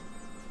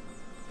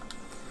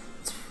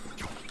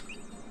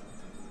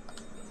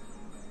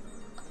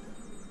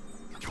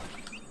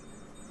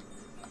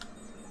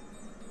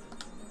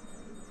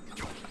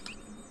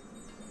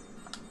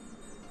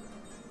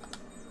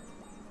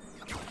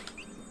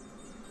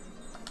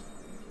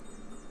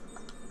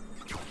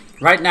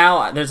 Right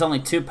now, there's only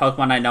 2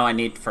 Pokemon I know I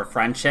need for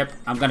friendship.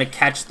 I'm gonna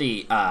catch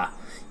the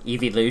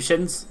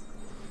evolutions.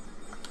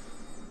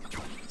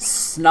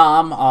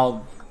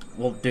 Snom,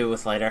 we'll do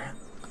with later.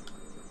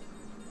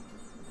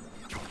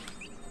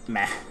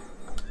 Meh.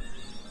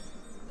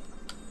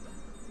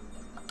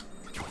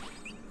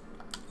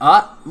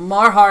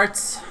 More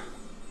hearts.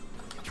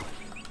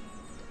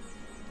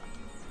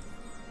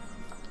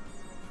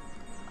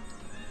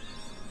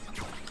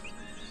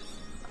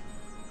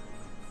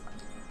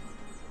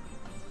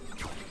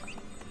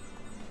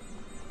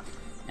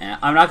 Yeah,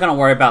 I'm not gonna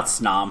worry about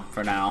Snom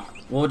for now.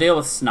 We'll deal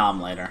with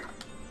Snom later.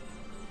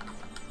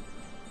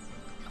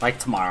 Like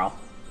tomorrow.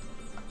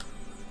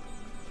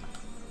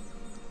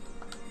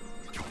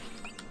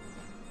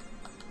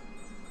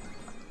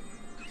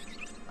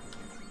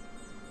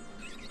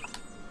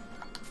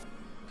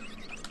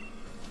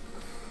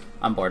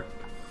 I'm bored.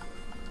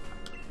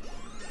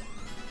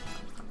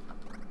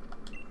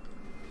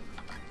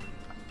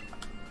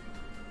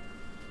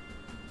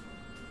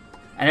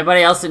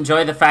 Anybody else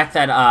enjoy the fact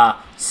that,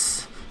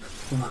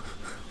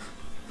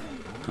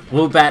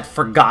 Woobat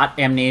forgot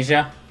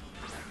Amnesia?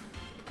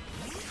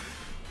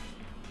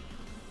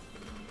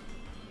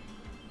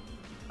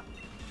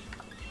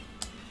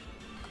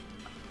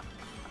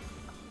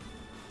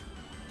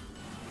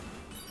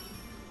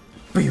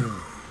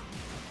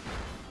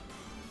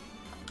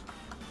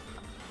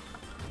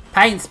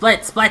 Pain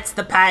splits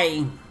the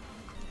pain.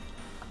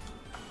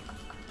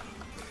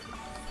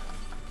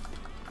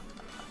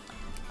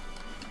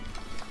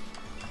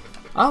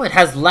 Oh, it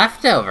has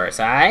leftovers,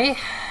 eh?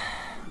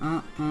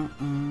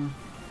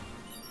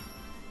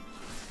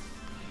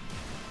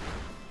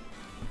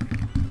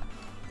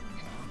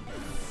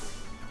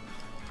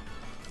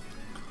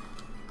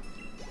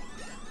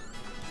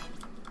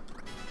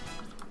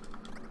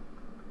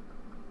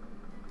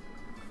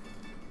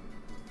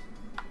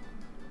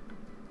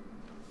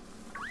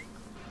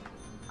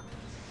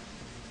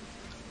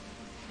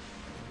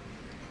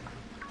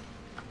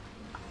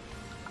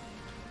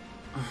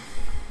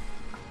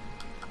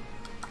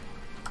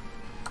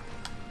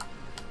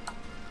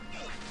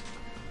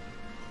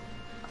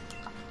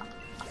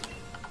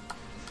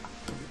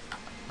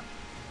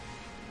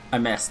 I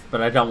missed,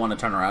 but I don't want to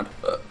turn around.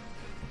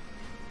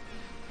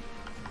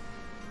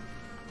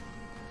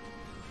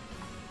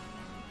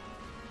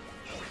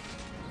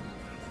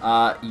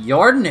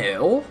 You're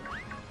new?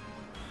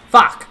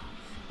 Fuck!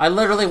 I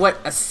literally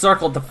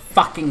circled the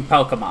fucking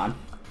Pokemon.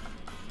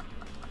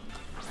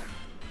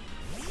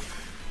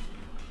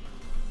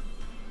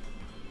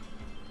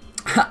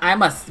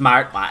 I'm a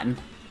smart one.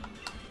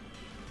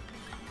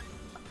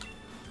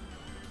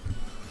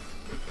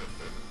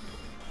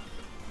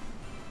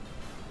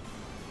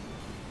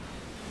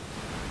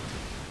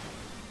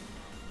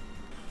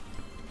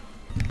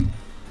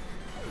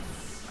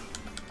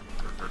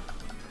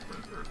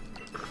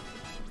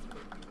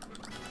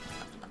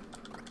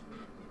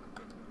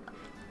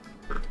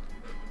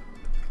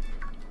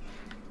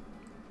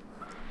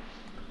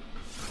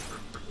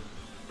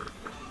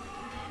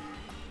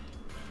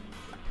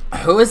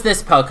 Who is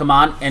this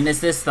Pokemon, and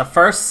is this the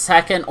first,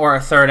 second, or a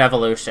third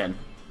evolution?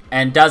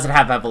 And does it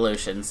have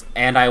evolutions?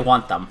 And I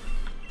want them.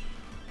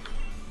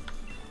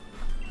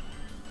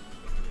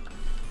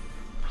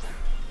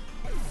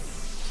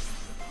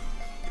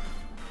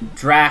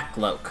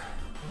 Dracloak.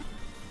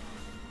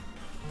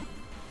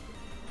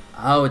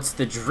 Oh, it's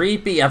the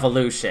Dreepy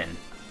evolution.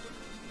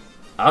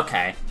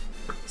 Okay.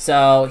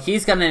 So,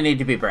 he's gonna need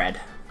to be bred.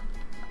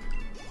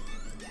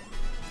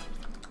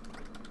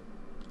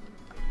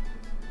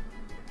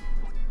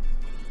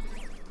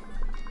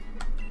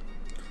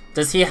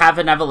 Does he have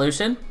an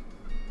evolution?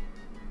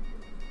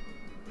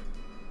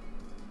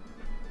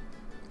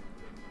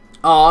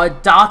 Oh,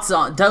 it dotes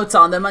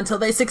on them until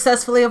they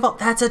successfully evolve.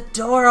 That's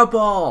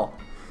adorable.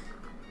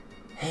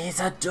 He's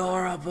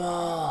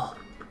adorable.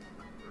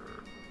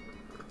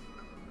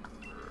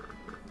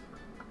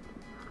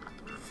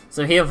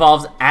 So he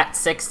evolves at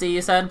 60,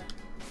 you said?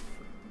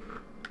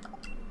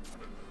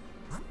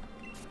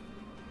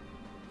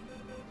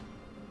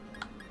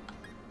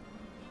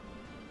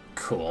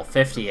 Cool,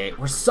 58.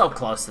 We're so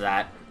close to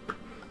that.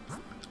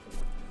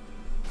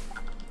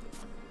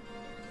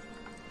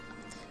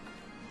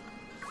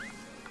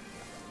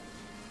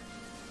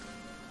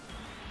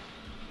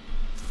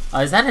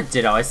 Oh, is that a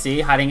Ditto I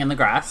see hiding in the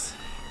grass?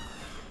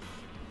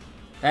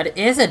 That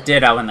is a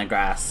Ditto in the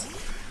grass.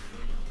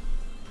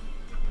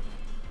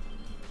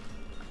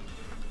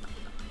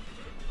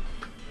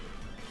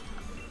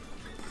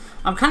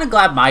 I'm kind of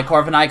glad my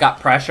Corviknight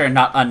got pressure and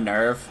not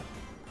unnerve.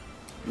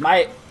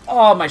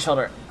 Oh, my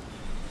shoulder.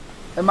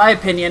 In my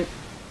opinion,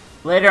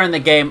 later in the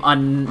game,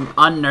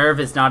 unnerve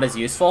is not as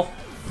useful.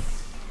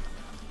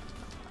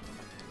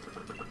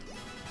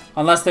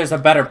 Unless there's a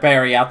better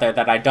berry out there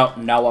that I don't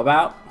know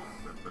about.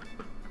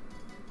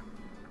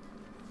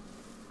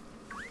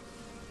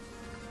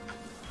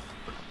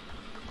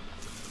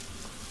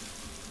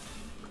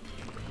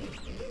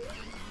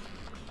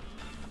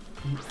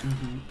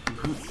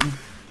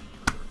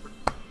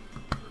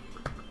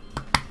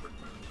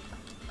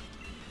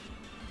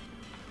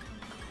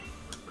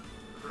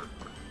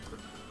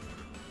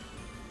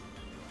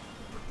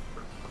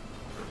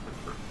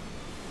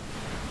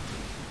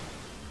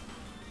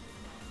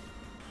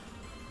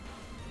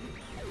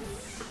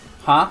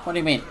 Huh? What do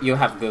you mean? You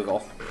have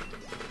Google.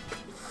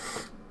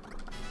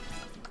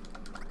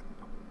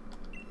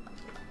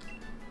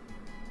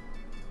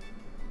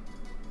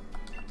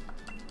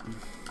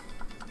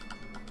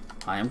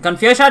 I am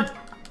Confucian!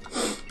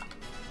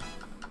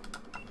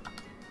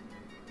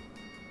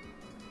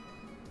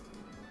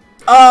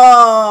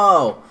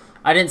 Oh!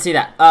 I didn't see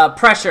that.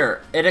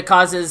 Pressure. It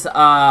causes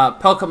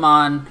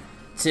Pokemon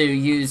to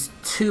use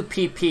 2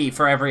 PP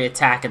for every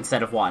attack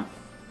instead of 1.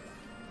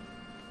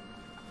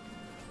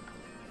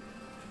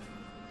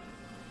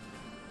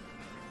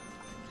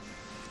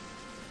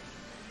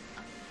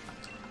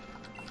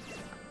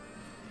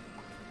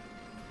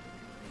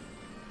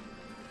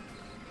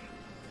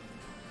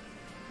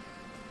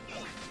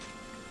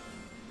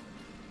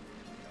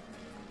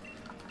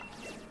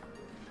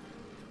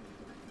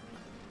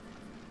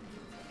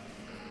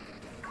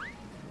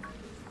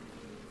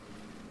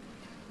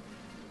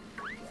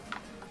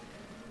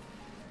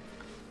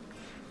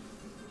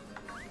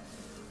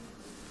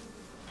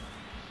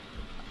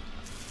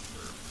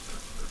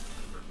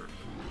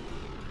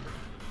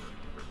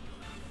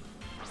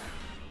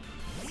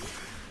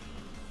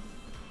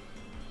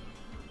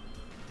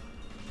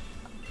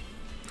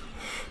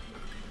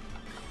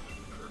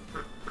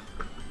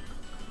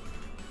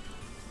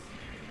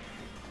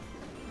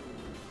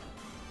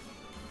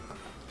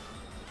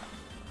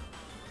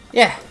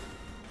 Yeah.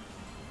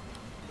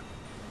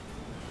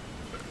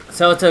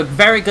 So it's a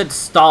very good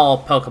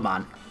stall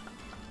Pokemon.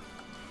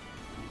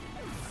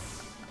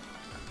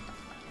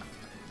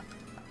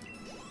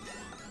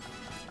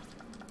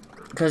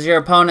 Because your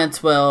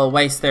opponents will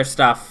waste their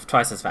stuff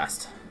twice as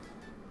fast.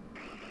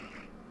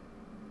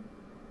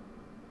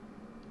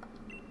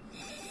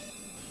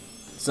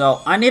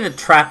 So I need a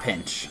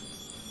Trapinch.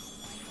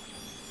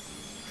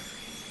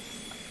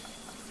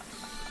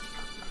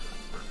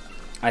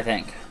 I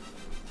think.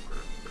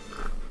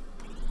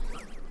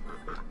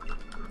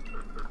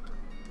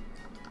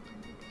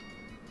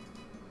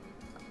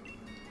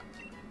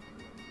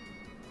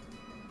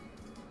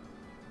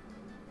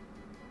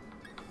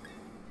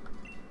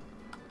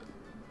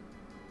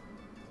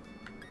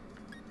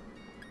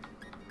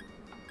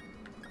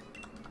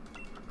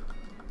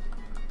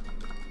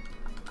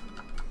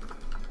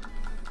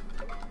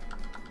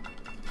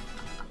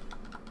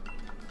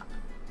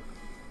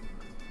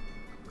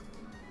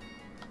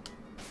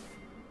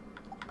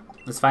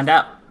 Let's find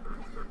out.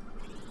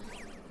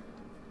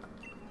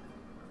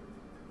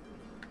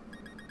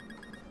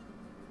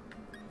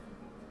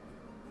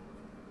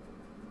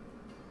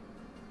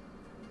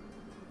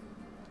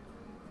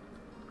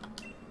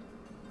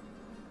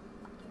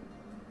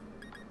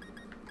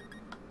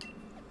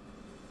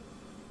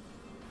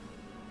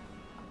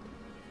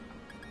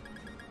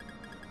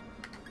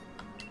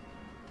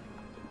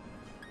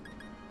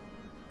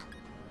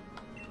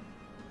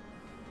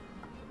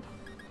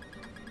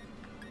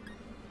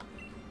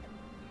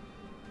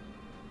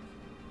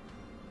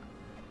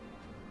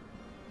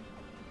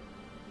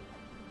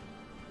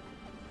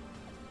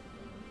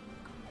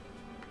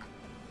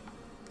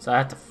 So I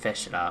have to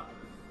fish it up.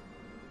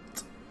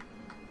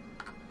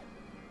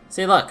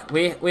 See, look,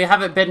 we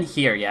haven't been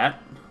here yet.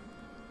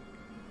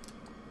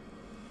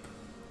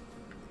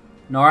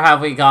 Nor have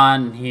we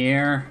gone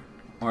here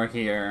or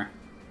here.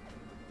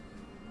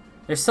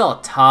 There's still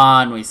a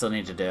ton we still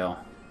need to do.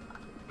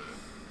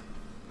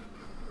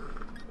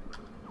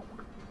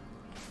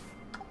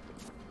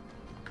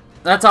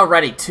 That's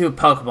already 2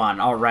 Pokemon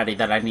already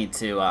that I need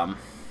to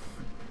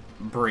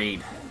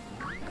breed.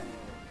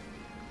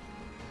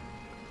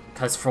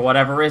 Because for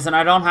whatever reason,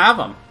 I don't have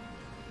them.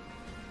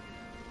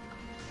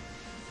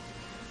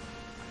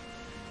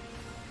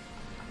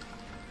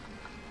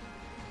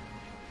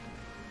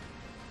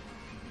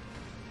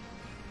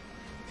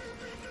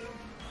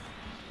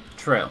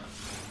 True.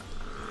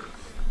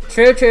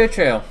 True, true,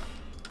 true.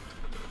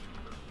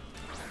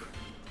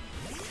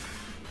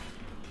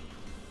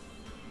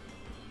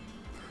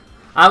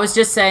 I was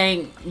just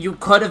saying, you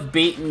could have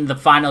beaten the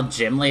final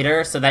gym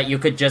leader so that you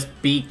could just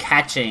be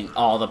catching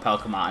all the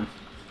Pokemon.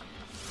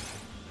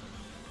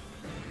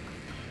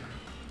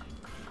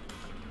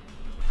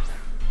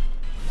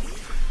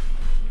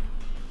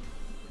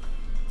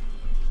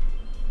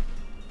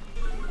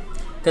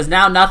 Because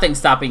now nothing's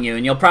stopping you,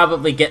 and you'll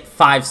probably get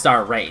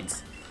 5-star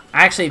raids.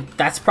 Actually,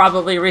 that's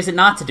probably a reason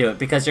not to do it,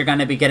 because you're going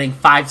to be getting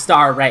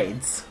 5-star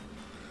raids.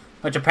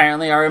 Which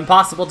apparently are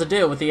impossible to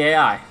do with the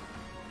AI.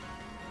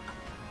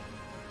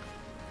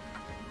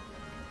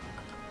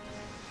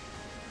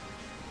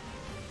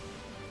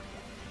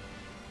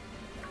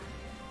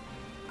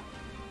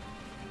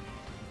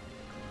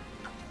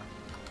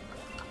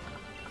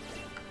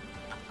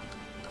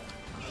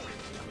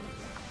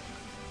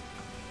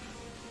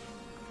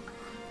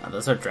 Oh,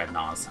 those are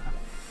Dreadnoughts.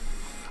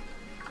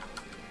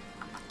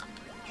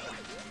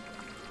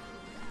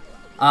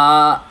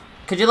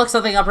 Could you look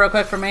something up real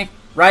quick for me?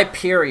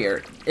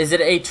 Rhyperior. Is it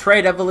a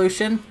trait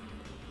evolution?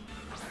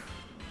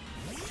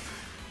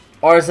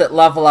 Or is it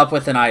level up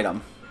with an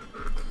item?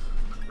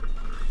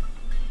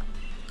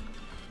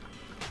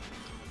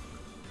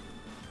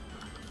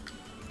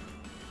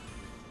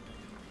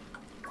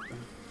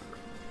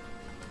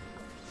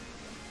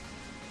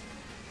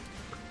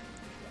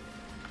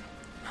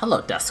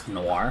 Hello, Dusk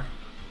Noir.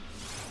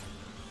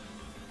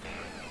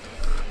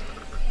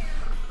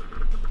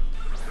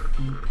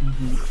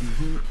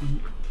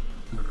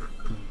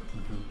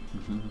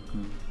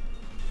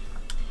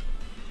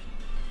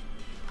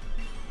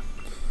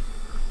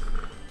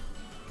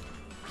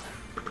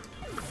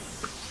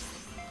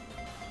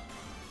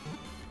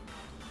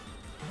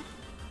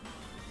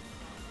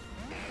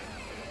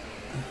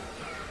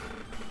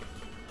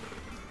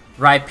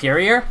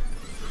 Rhyperior?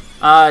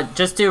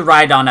 Just do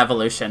Rhydon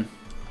Evolution.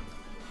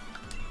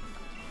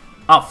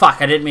 Oh,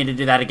 fuck, I didn't mean to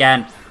do that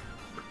again.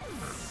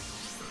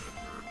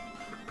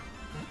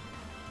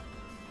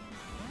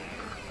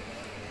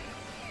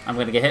 I'm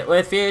gonna get hit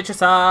with Future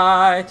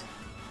Sight.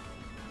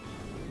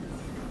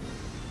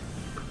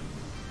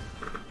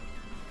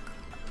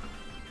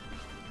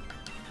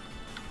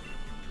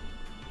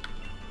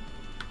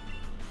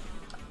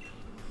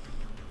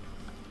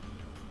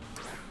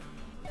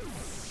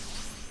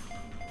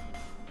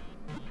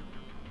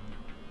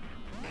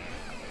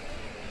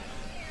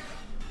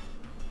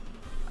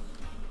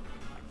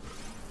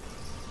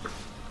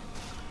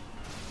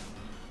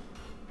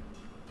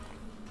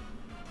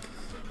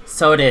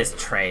 So it is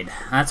trade.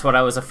 That's what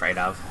I was afraid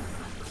of.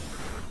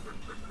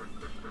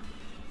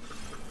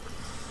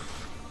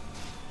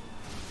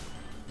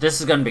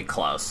 This is gonna be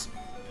close.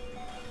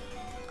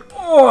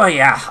 Oh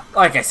yeah,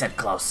 like I said,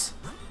 close.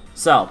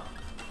 So,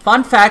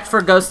 fun fact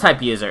for ghost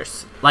type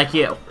users, like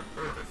you.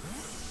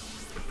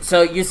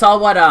 So you saw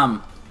what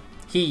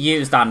he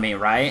used on me,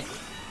 right?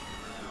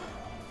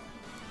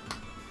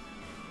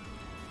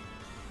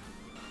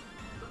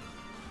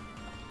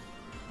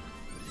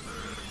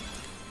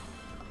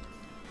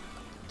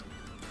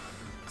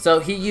 So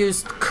he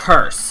used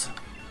Curse.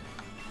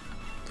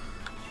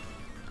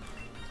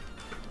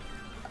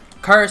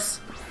 Curse,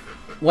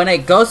 when a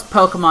ghost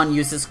Pokemon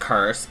uses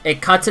Curse,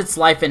 it cuts its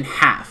life in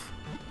half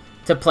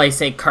to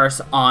place a curse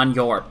on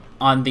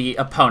the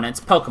opponent's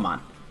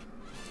Pokemon.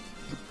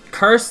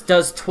 Curse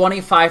does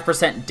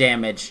 25%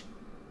 damage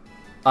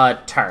a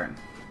turn.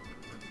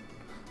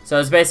 So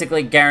it's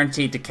basically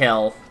guaranteed to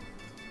kill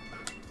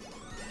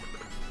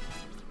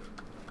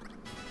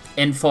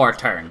in 4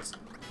 turns.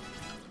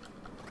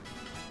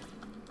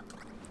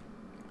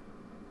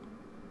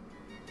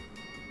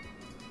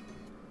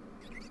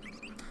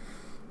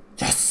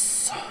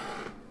 Yes!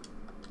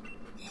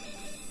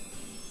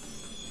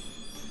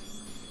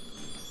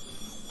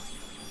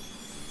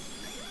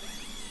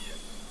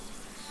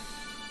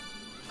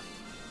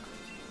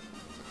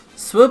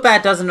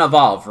 Swoop-Bat doesn't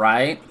evolve,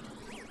 right?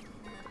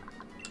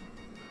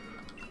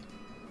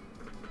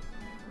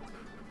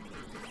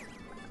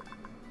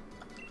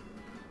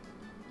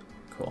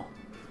 Cool.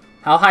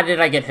 How high did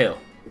I get who?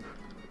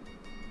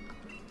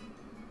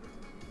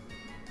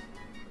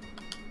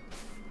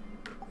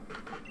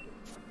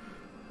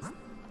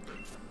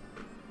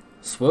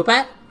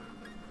 Swoop-Bat?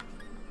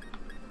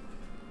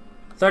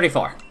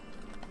 34.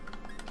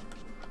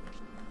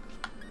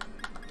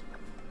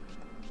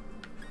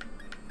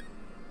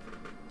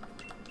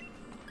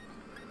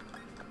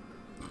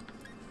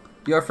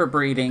 You're for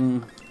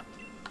breeding.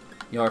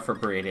 You're for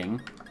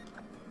breeding.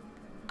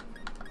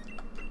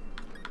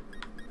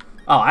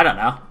 Oh, I don't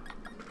know.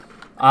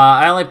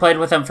 I only played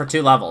with him for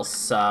 2 levels,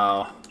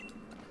 so...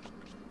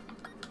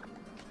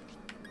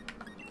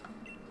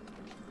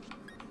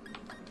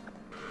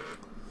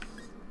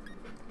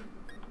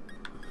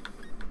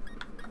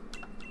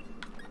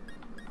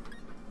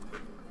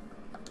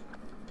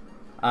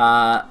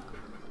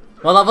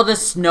 what level does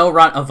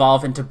Snorunt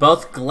evolve into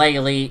both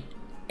Glalie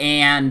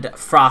and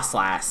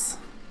Frostlass?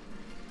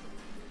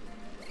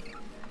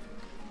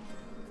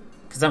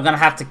 Because I'm gonna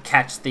have to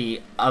catch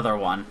the other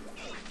one.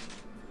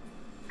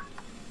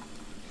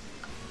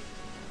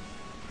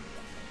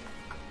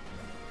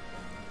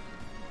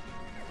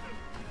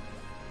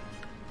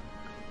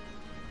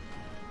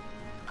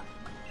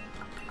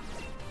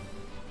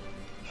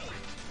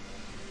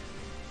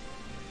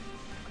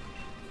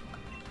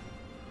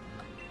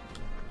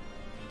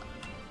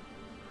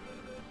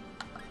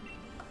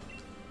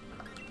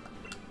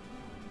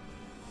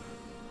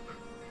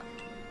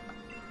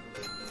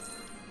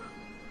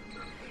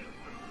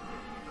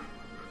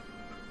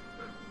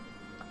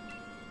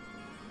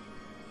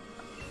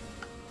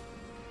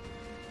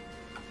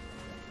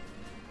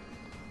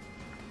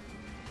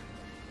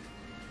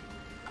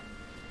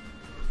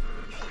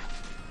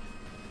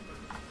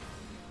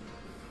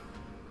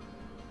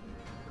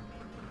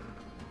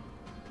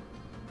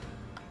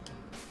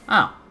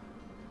 Oh.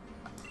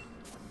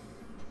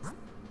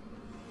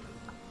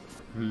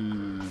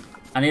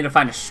 I need to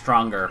find a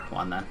stronger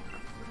one then.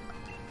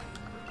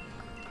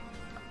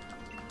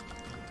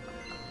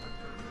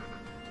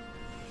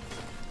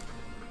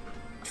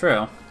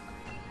 True.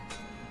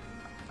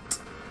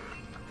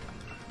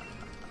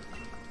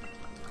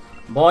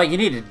 Boy, you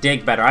need to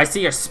dig better. I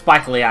see your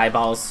spikely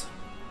eyeballs.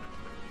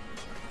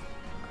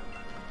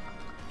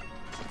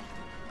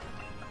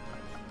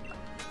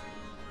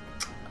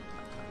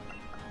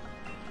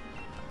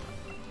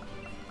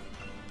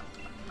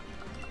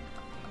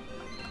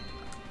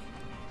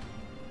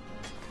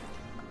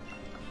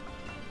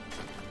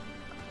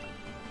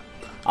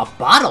 A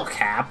bottle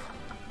cap?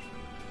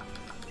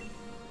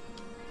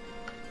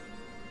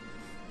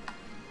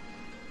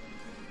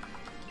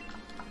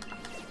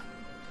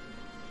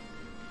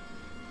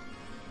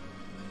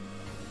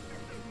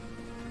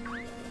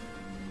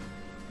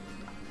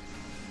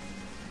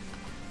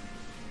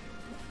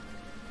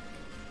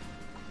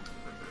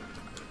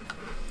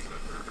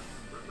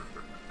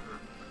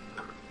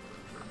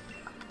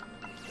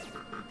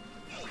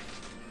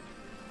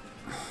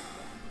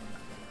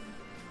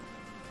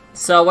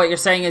 So what you're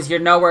saying is you're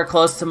nowhere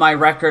close to my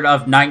record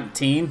of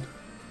 19?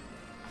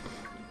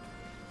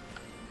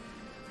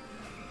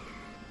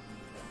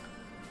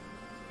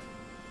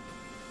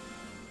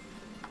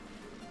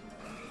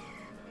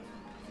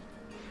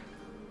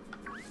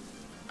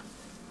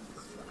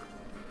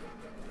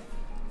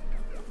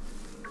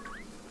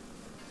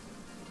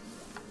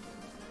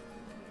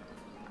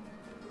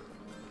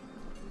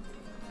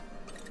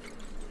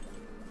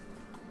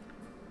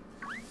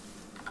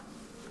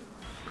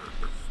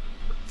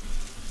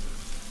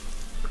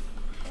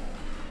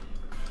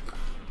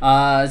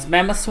 Is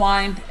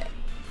Mamoswine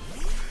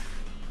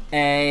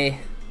a...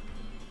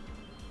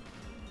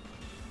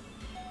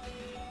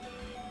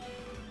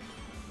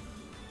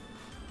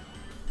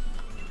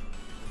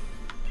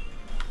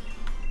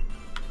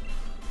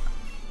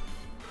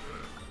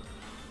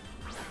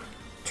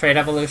 trait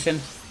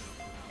evolution?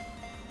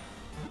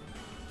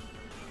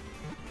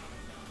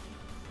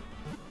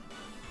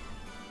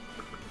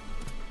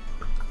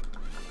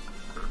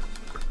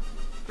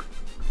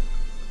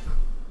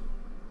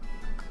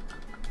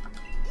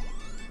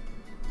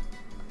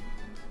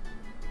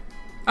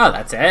 Oh,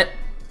 that's it?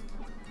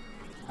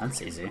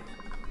 That's easy.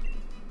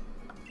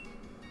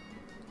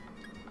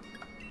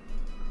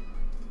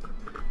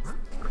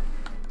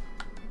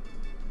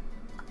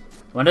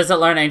 When does it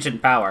learn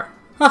Ancient Power?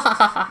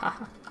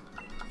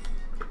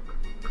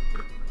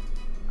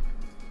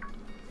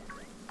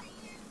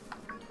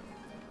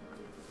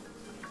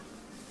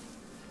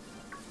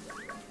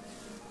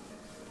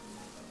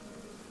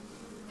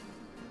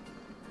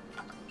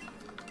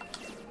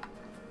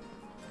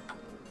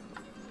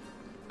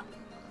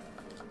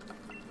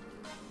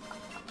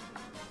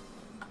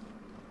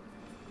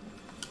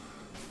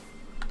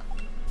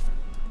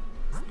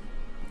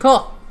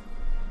 Cool.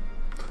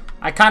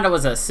 I kind of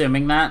was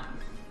assuming that.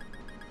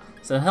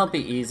 So he'll be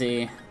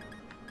easy.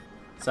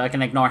 So I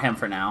can ignore him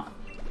for now.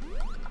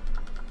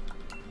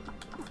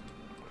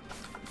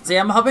 See,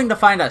 I'm hoping to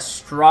find a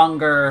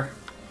stronger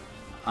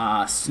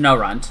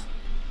Snorunt.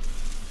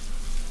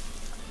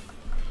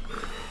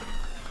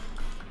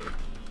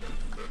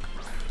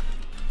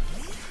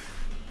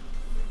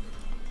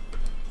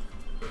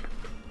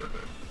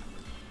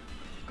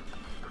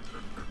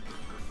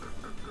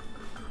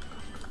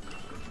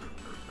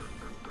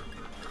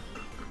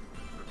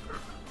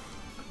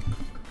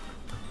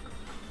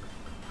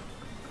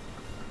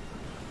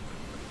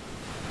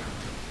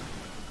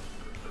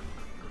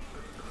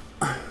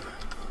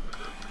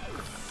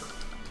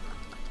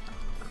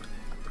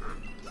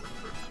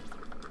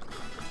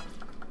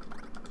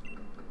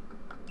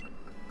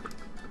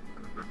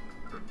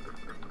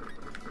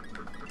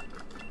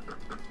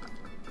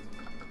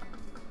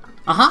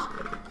 Uh-huh.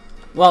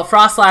 Well,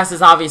 Frostlass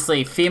is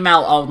obviously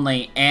female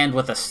only and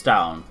with a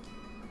stone.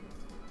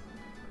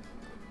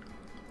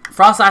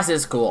 Frostlass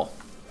is cool.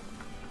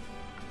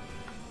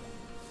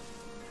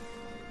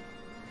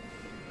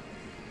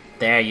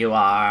 There you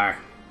are.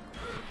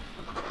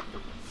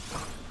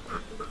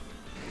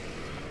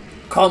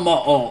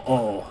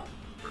 Como-o-o.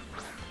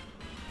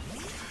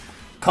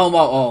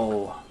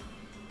 Como-o.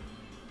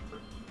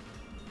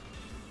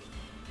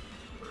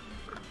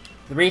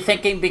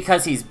 Rethinking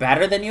because he's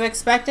better than you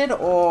expected,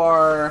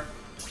 or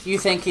you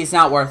think he's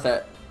not worth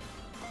it?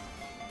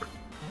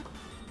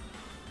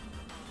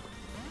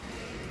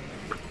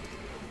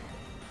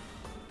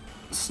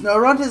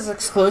 Snorunt is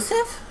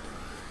exclusive?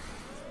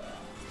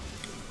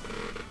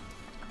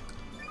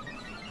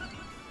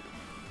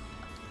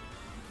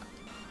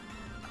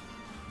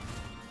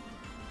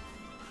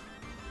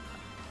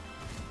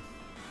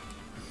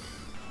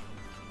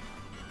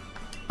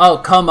 Oh,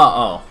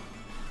 Como-o.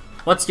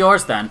 What's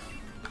yours then?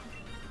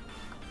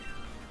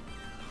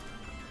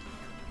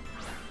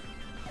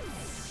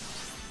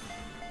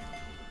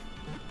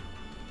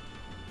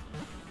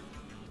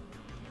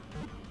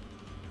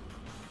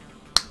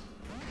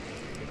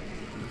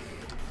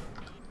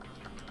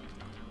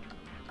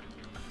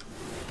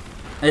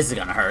 This is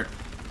gonna hurt.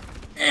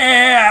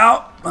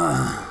 Ow!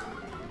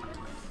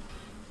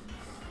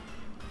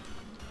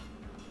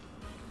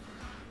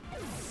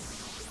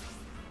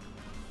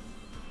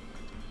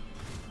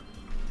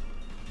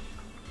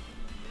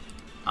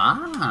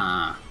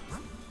 Ah.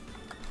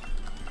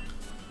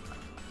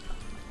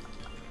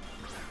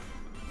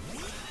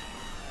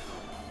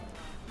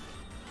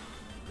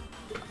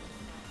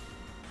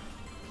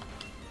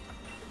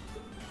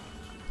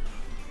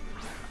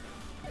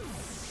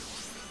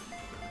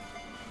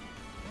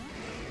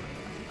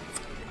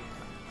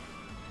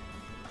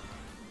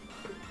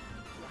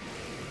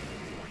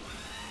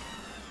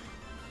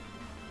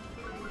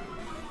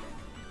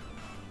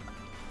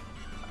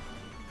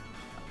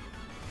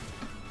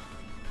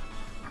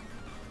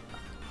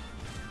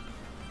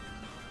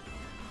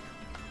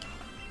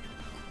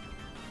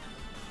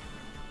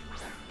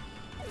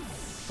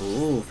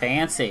 Ooh,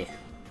 fancy.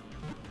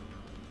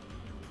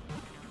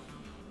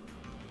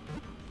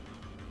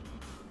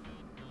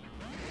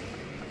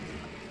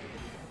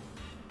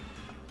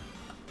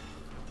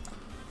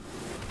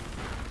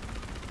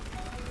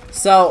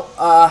 So,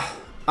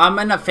 I'm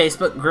in a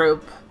Facebook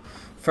group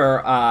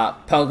for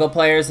Pogo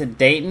players in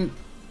Dayton.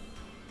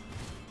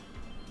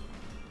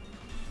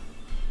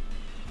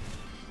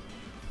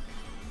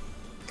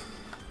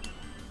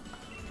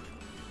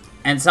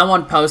 And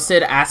someone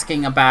posted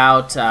asking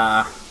about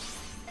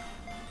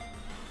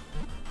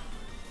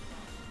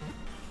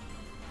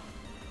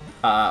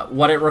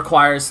what it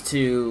requires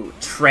to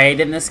trade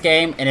in this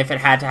game, and if it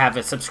had to have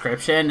a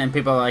subscription, and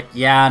people are like,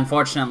 yeah,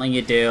 unfortunately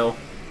you do.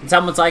 And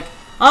someone's like,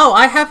 oh,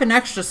 I have an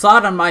extra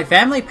slot on my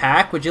family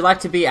pack, would you like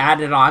to be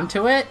added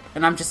onto it?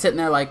 And I'm just sitting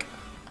there like,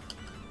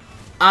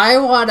 I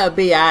want to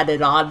be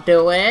added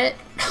onto it.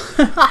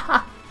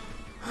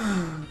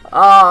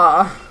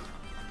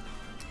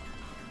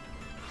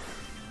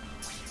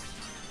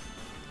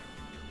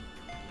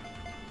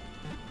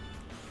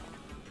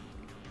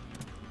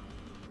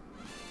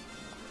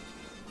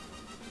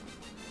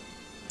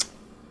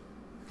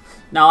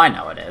 No, I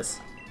know it is.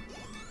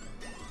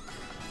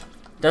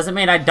 Doesn't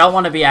mean I don't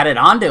want to be added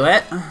onto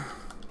it.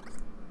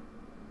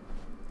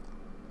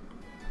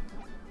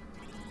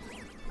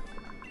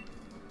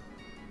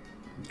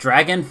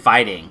 Dragon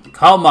fighting.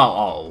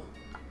 Como-o.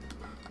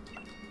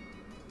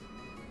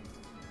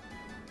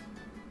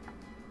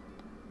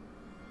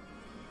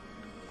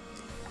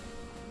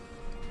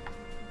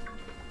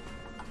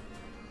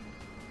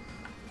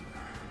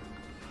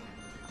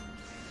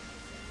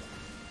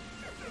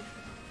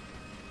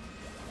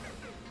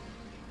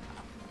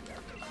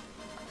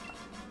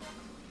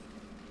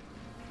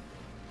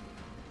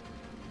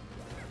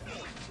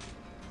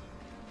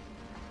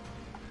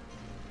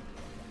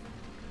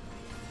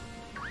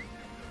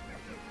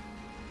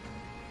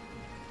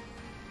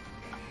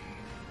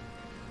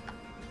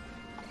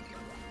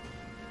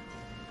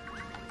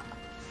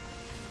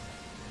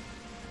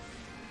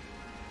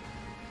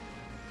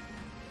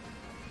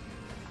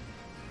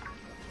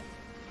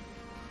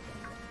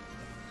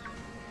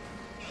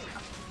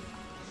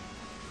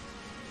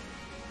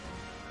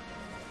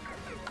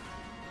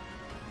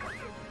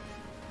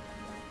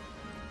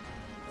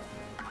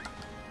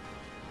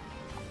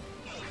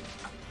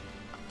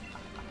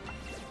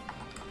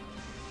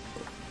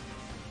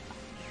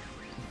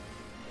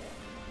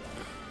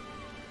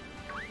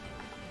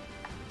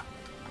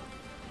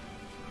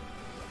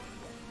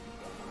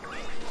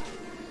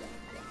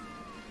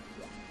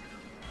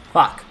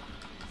 Fuck.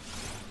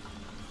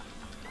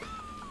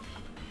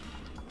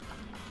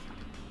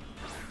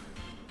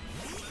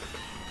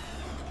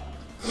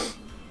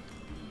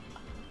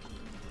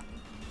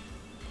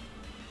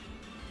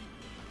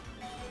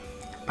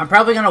 I'm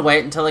probably gonna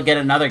wait until I get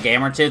another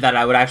game or two that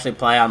I would actually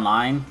play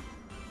online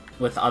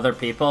with other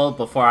people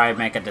before I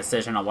make a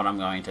decision on what I'm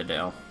going to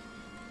do.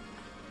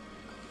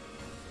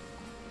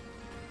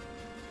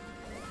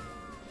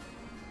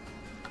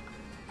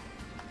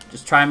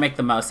 Just try and make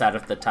the most out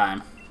of the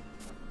time.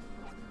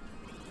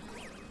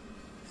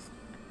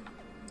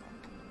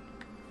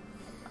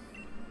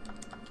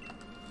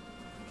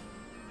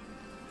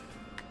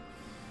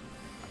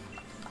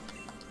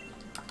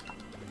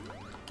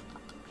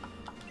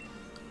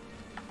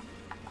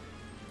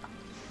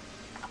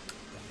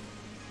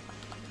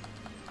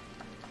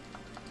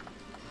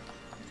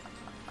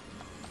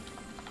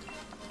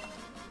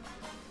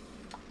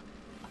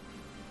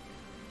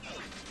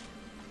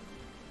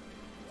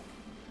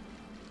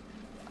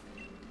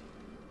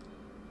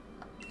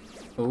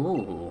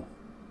 Ooh.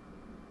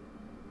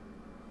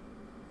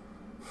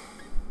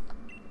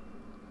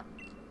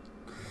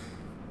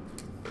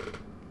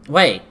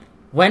 Wait,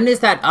 when is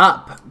that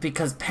up?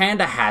 Because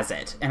Panda has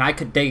it, and I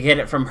could get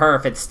it from her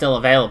if it's still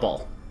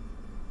available.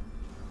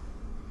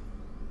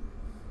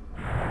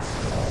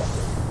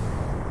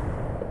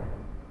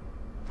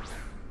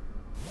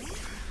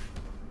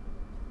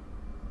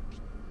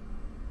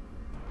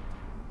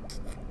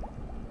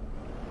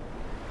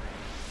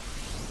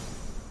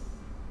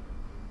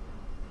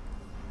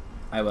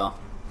 I will.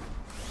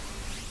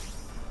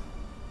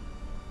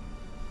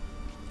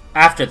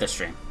 After the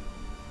stream.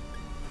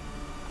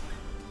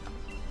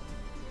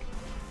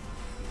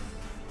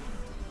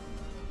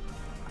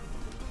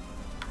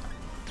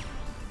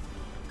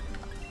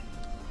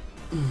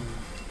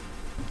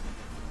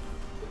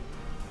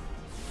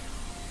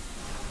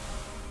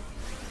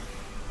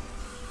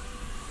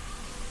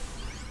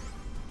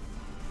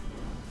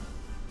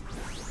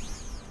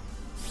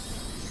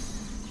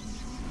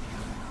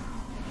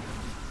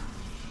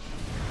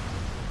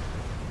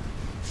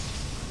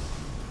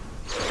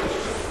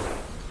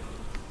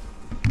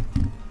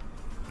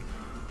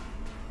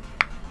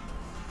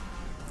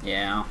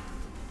 Yeah.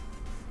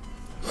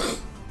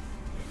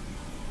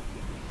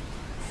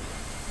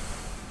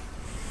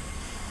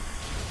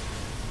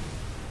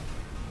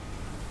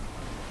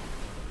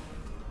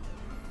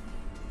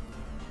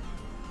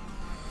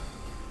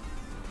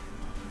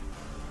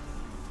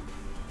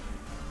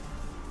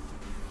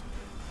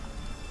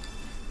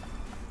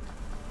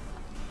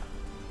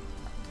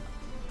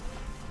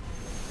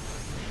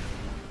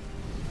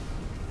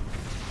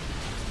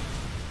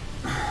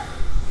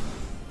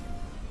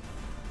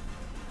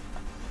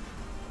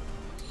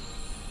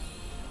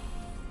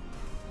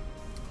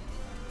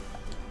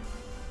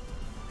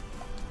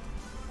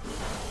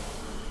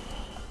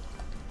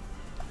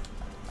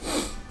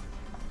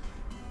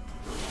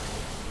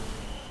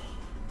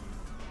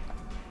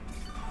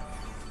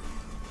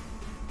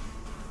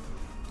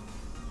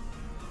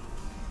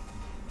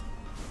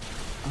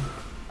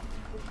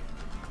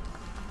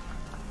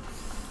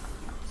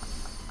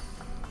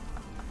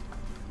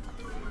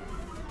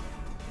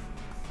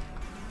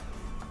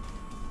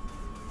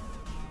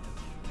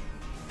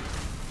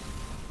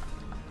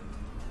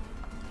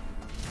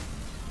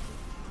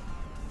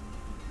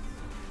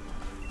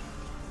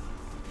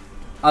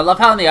 I love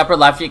how in the upper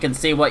left you can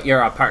see what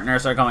your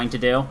partners are going to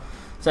do.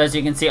 So as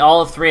you can see,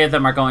 all 3 of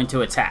them are going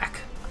to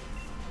attack.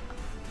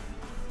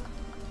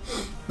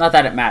 Not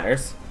that it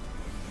matters.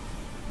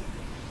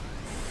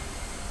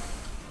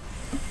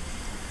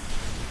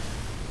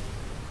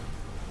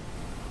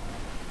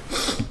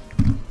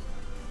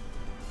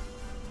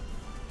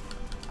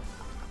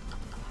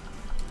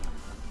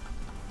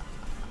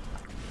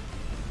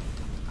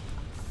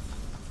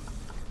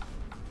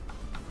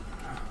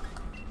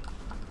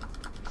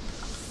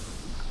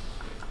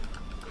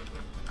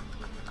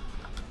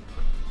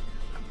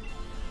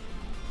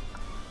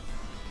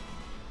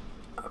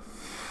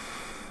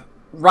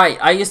 Right,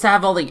 I used to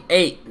have only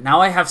 8. Now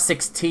I have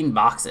 16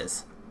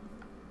 boxes.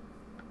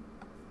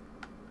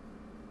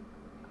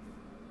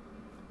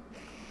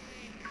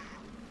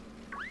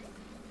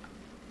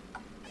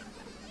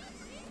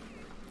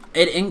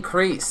 It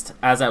increased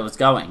as I was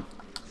going.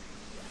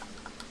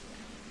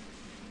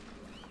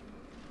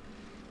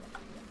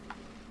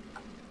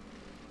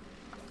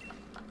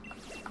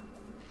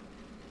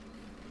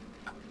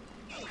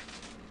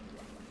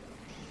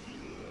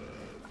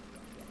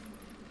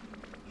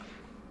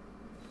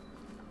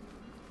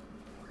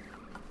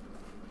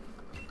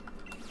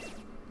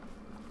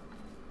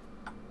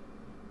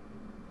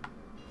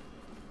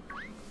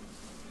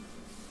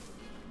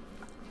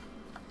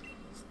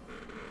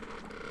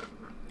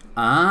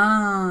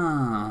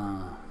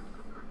 Ah.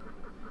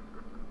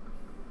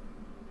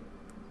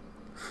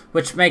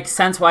 Which makes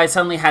sense why I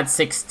suddenly had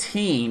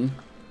 16.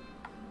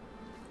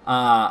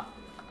 I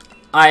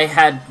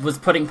was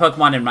putting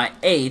Pokemon in my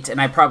 8, and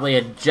I probably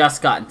had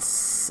just gotten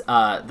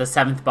the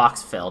 7th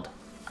box filled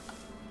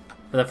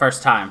for the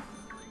first time.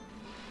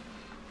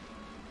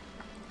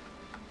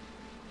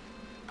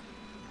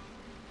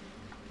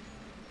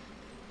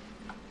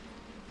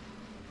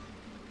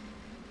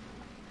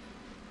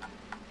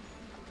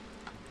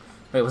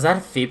 Wait, was that a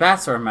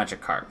Feebas or a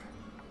Magikarp?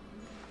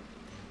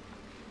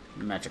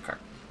 Magikarp.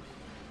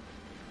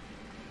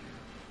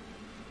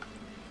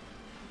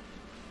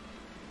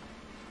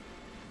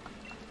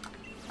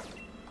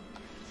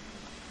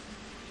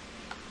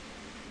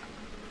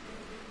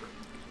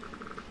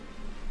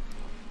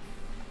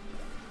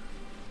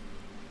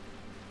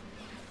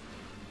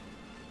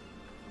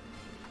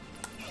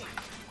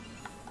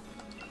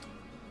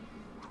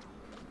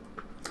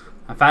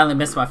 I finally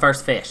missed my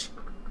first fish.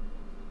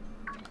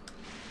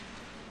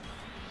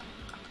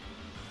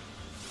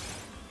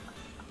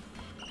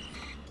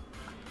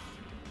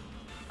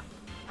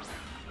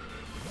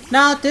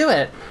 No, do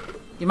it.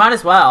 You might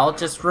as well.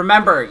 Just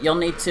remember, you'll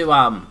need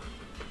to,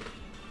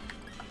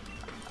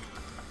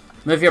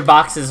 move your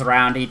boxes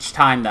around each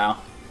time, though.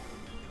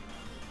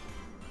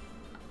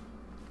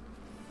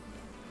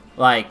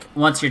 Like,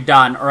 once you're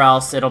done, or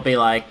else it'll be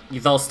like,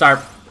 they'll start,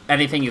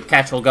 anything you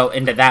catch will go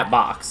into that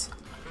box.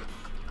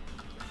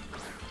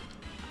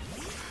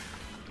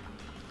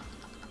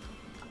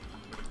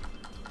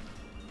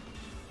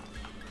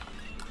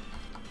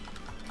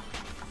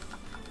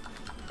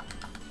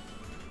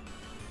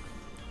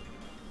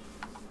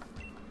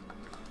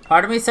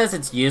 Part of me says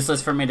it's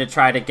useless for me to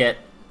try to get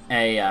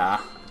a,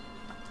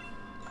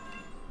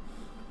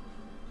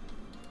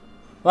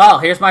 Well,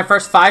 here's my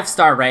first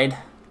 5-star raid.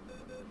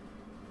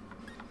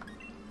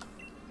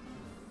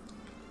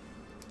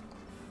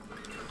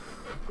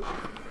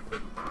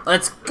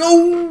 Let's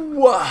go!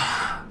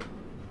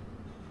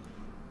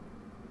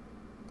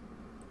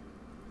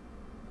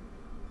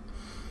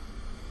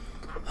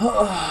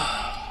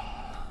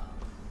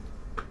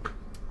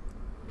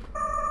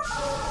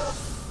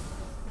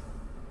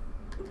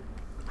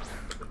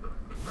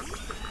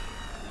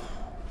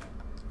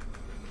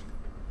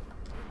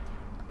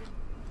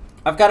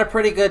 I've got a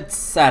pretty good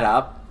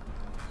setup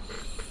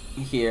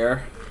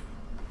here.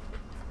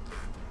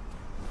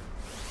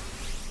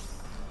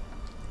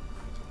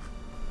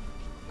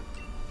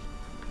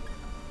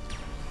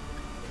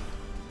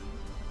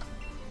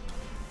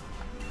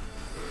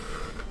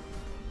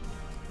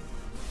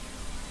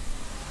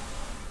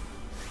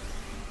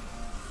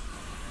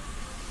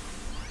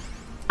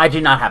 I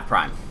do not have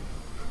Prime.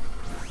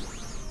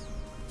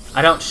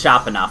 I don't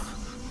shop enough.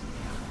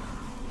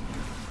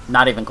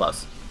 Not even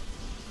close.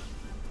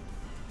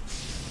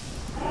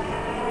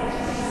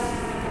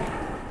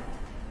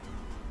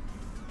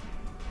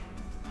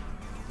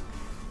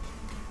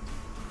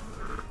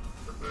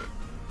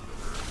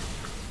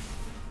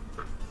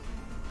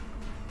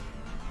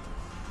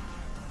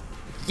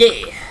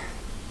 Yeah!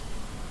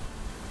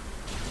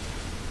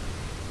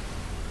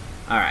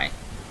 Alright.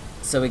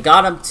 So we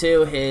got him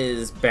to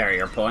his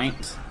barrier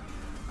point.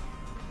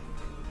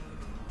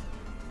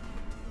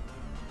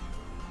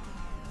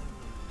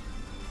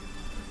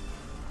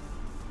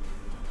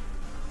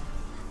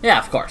 Yeah,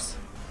 of course.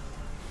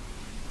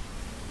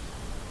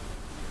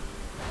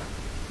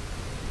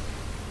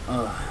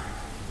 Ugh.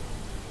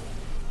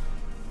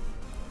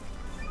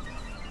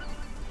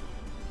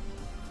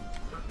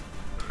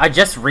 I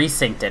just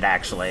resynced it,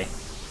 actually.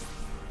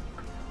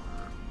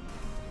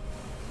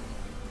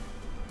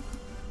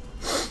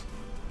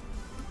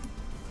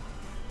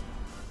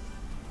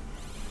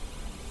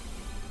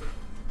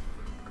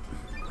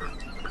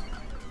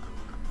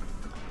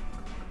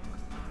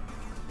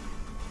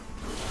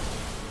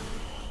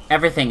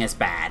 Everything is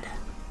bad.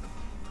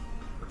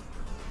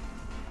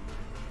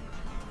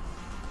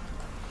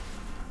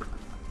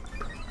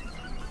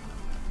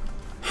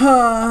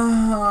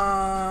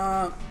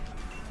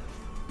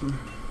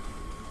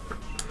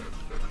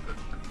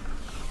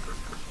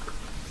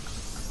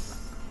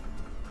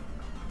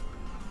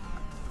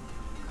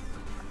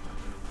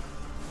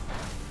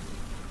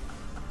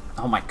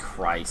 Oh my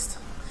Christ.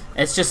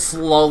 It's just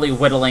slowly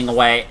whittling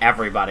away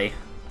everybody.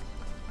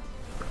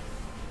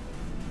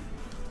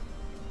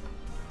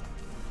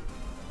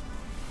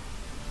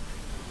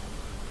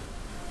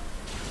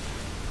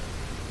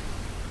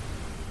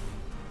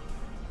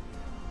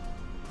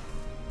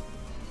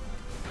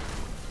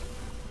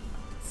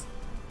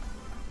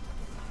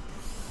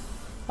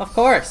 Of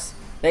course.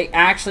 They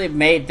actually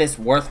made this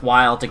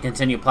worthwhile to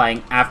continue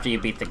playing after you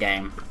beat the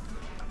game.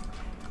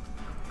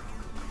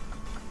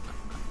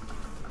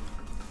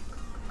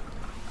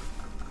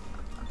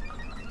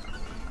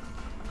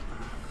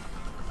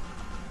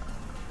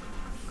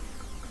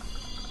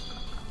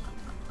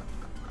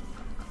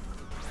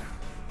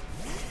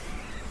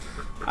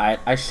 Alright,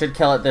 I should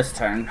kill it this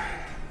turn.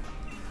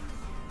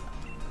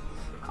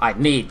 I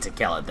need to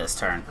kill it this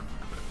turn.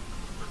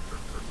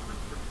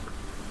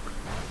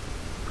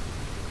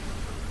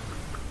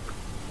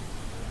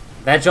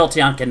 That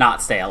Jolteon cannot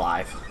stay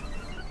alive.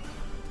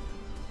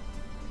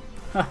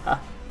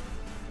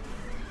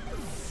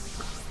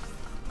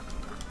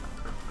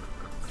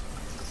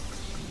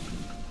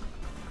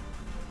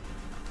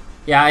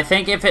 Yeah, I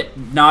think if it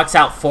knocks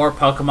out 4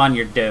 Pokemon,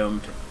 you're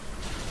doomed.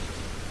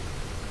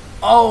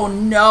 Oh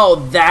no,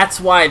 that's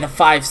why the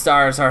 5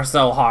 stars are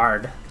so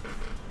hard.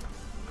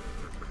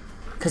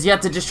 Because you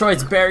have to destroy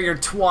its barrier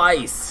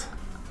twice.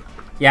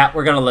 Yeah,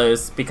 we're gonna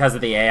lose because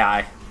of the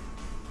AI.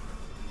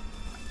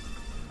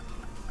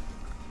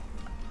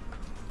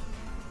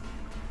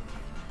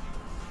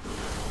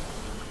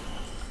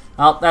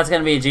 Oh, that's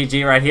gonna be a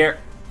GG right here.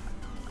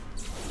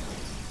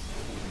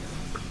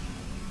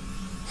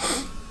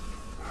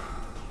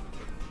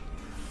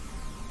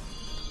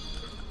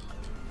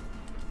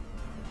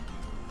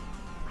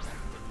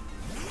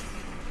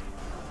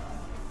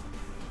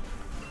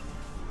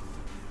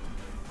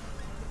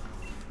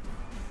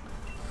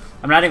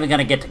 I'm not even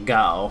gonna get to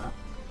go.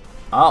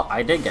 Oh,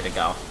 I did get to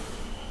go.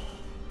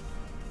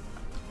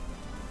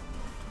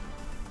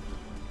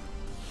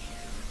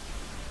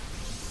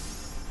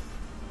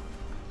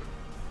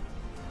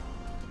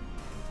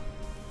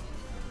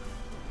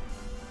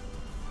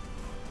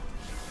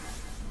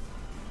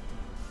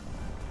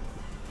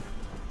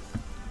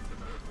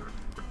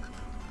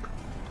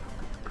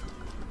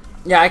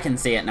 Yeah, I can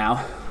see it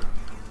now.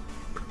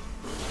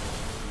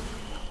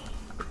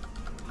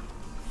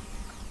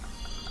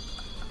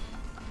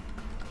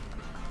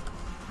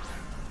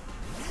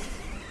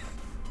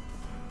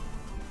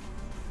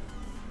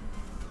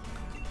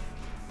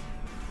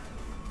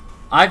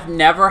 I've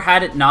never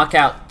had it knock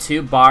out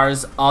 2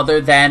 bars other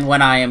than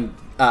when I am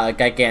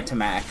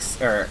Gigantamax,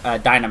 or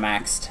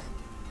Dynamaxed.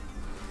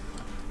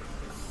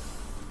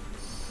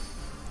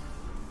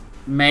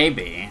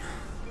 Maybe.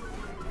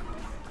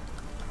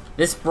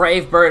 This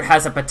brave bird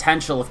has a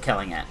potential of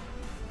killing it.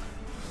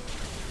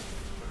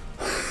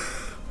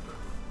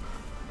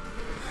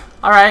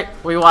 Alright,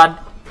 we won.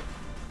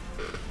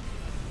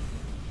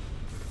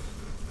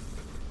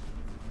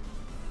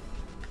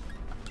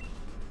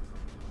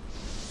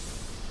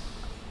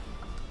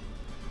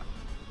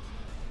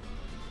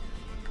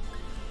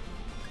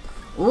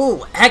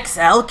 Ooh,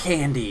 XL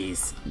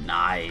candies.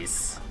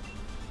 Nice.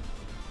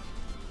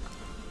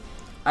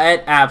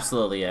 It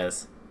absolutely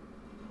is.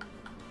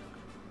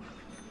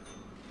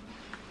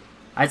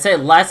 I'd say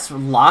less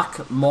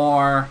luck,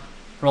 more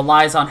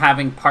relies on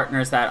having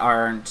partners that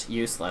aren't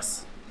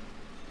useless.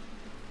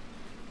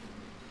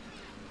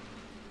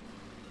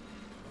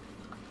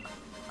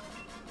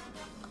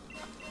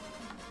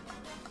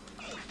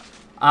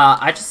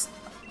 I just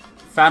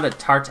found a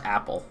tart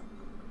apple.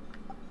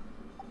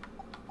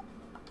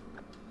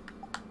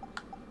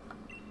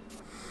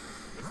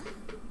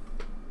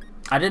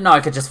 I didn't know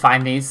I could just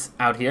find these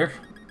out here.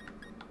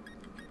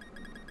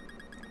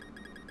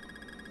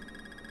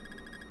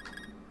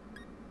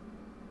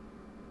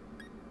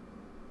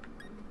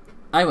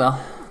 I will.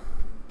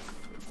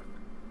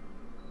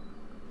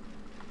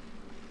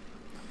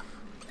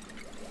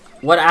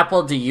 What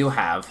apple do you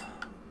have?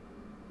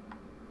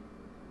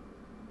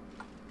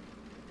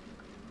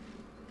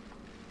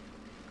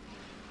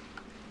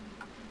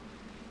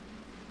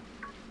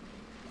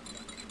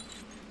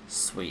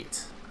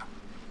 Sweet.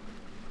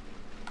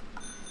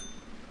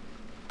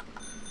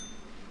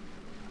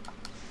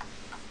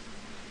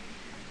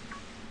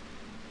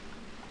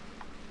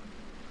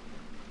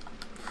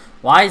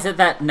 Why is it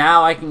that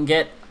now I can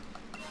get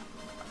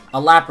a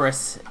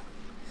Lapras?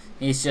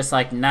 He's just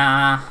like,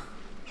 nah.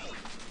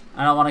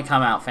 I don't want to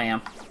come out,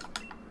 fam.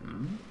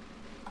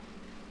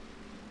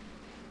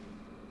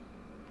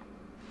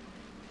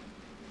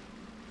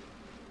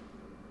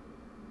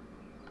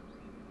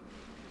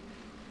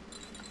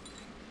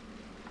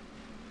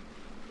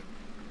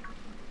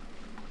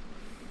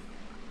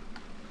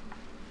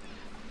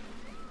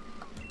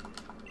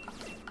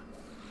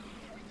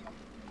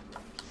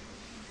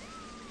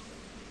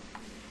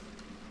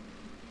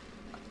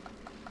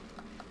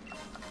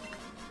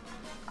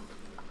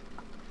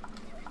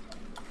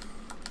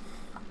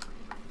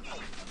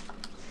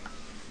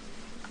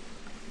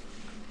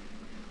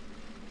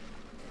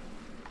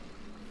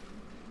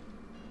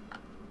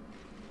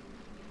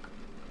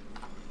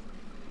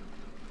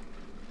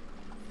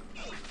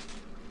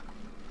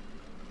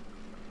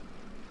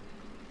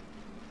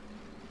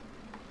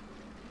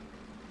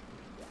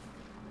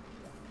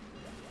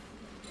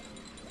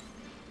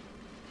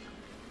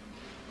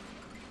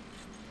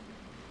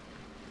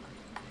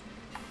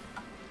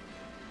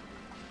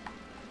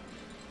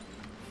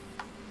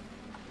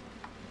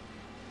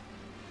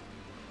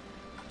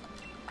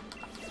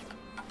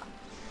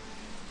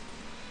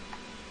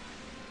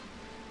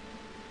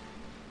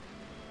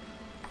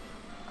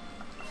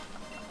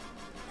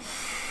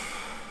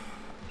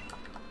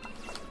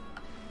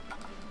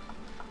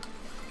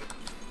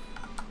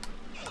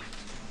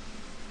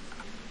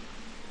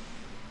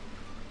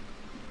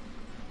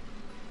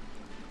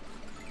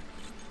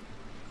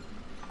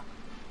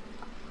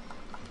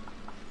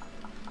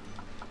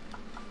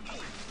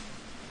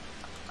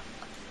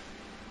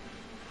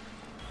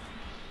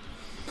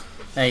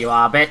 There you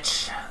are,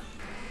 bitch.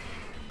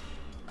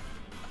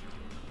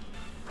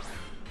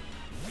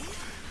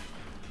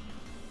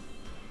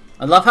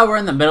 I love how we're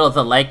in the middle of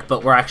the lake,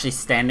 but we're actually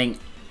standing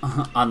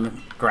on the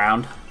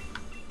ground.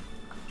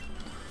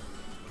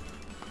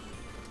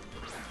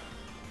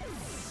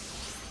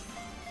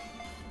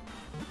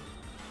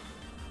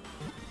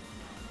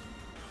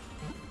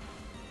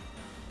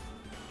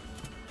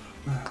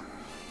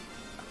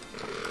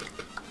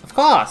 Of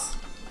course.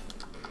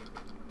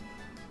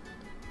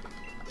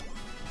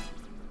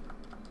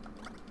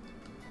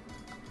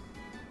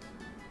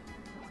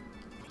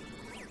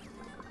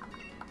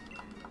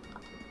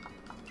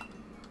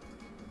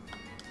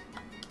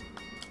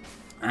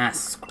 Ah,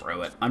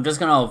 screw it. I'm just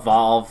gonna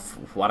evolve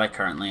what I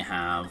currently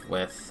have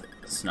with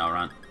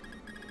Snorunt.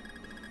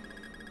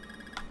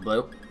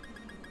 Blue.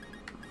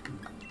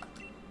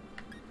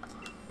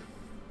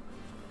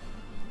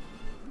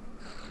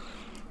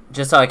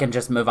 Just so I can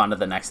just move on to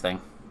the next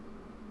thing.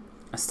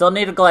 I still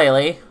need a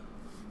Glalie.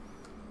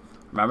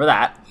 Remember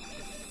that.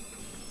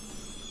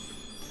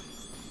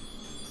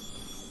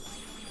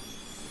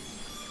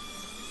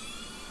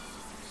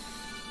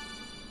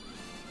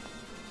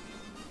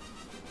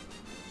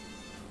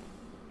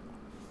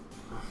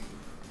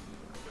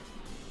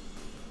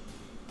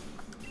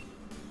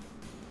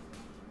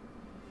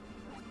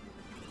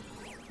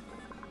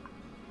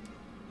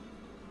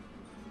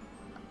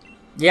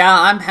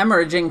 Yeah, I'm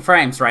hemorrhaging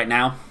frames right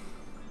now.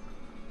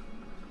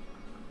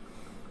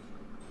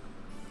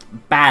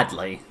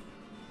 Badly.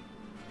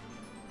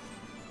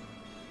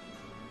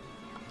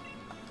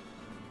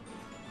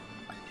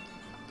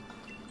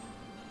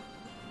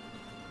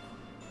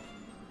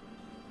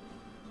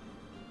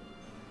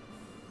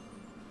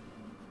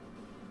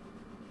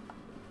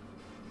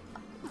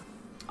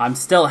 I'm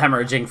still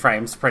hemorrhaging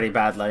frames pretty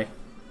badly.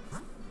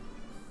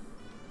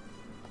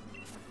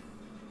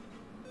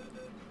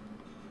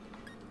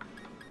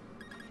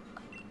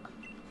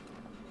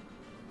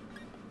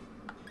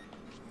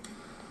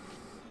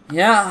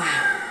 Yeah.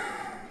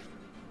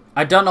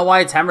 I don't know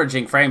why it's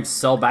hemorrhaging frames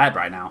so bad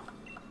right now.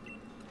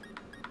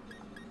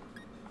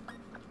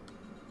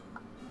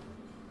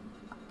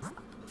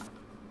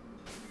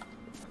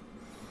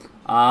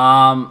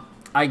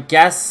 I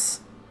guess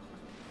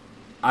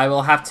I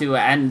will have to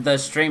end the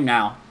stream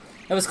now.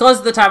 It was close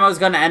to the time I was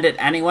going to end it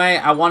anyway.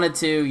 I wanted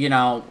to, you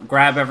know,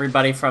 grab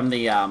everybody from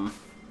the,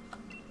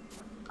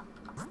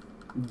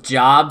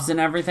 jobs and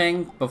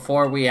everything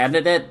before we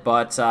ended it,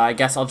 but I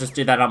guess I'll just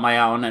do that on my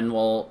own, and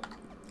we'll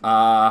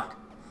have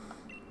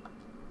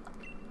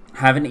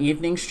an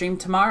evening stream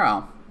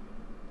tomorrow.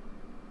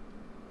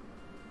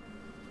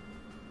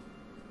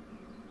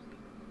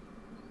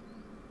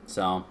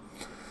 So,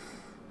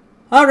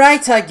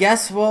 alright, I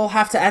guess we'll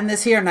have to end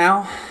this here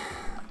now.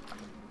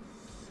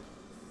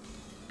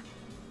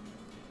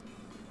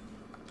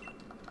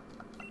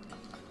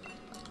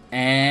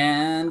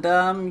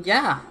 And,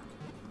 yeah.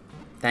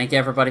 Thank you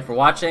everybody for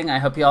watching. I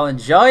hope you all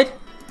enjoyed.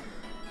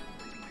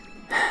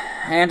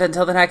 And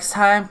until the next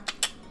time,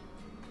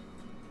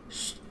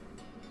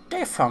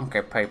 stay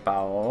funky,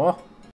 people.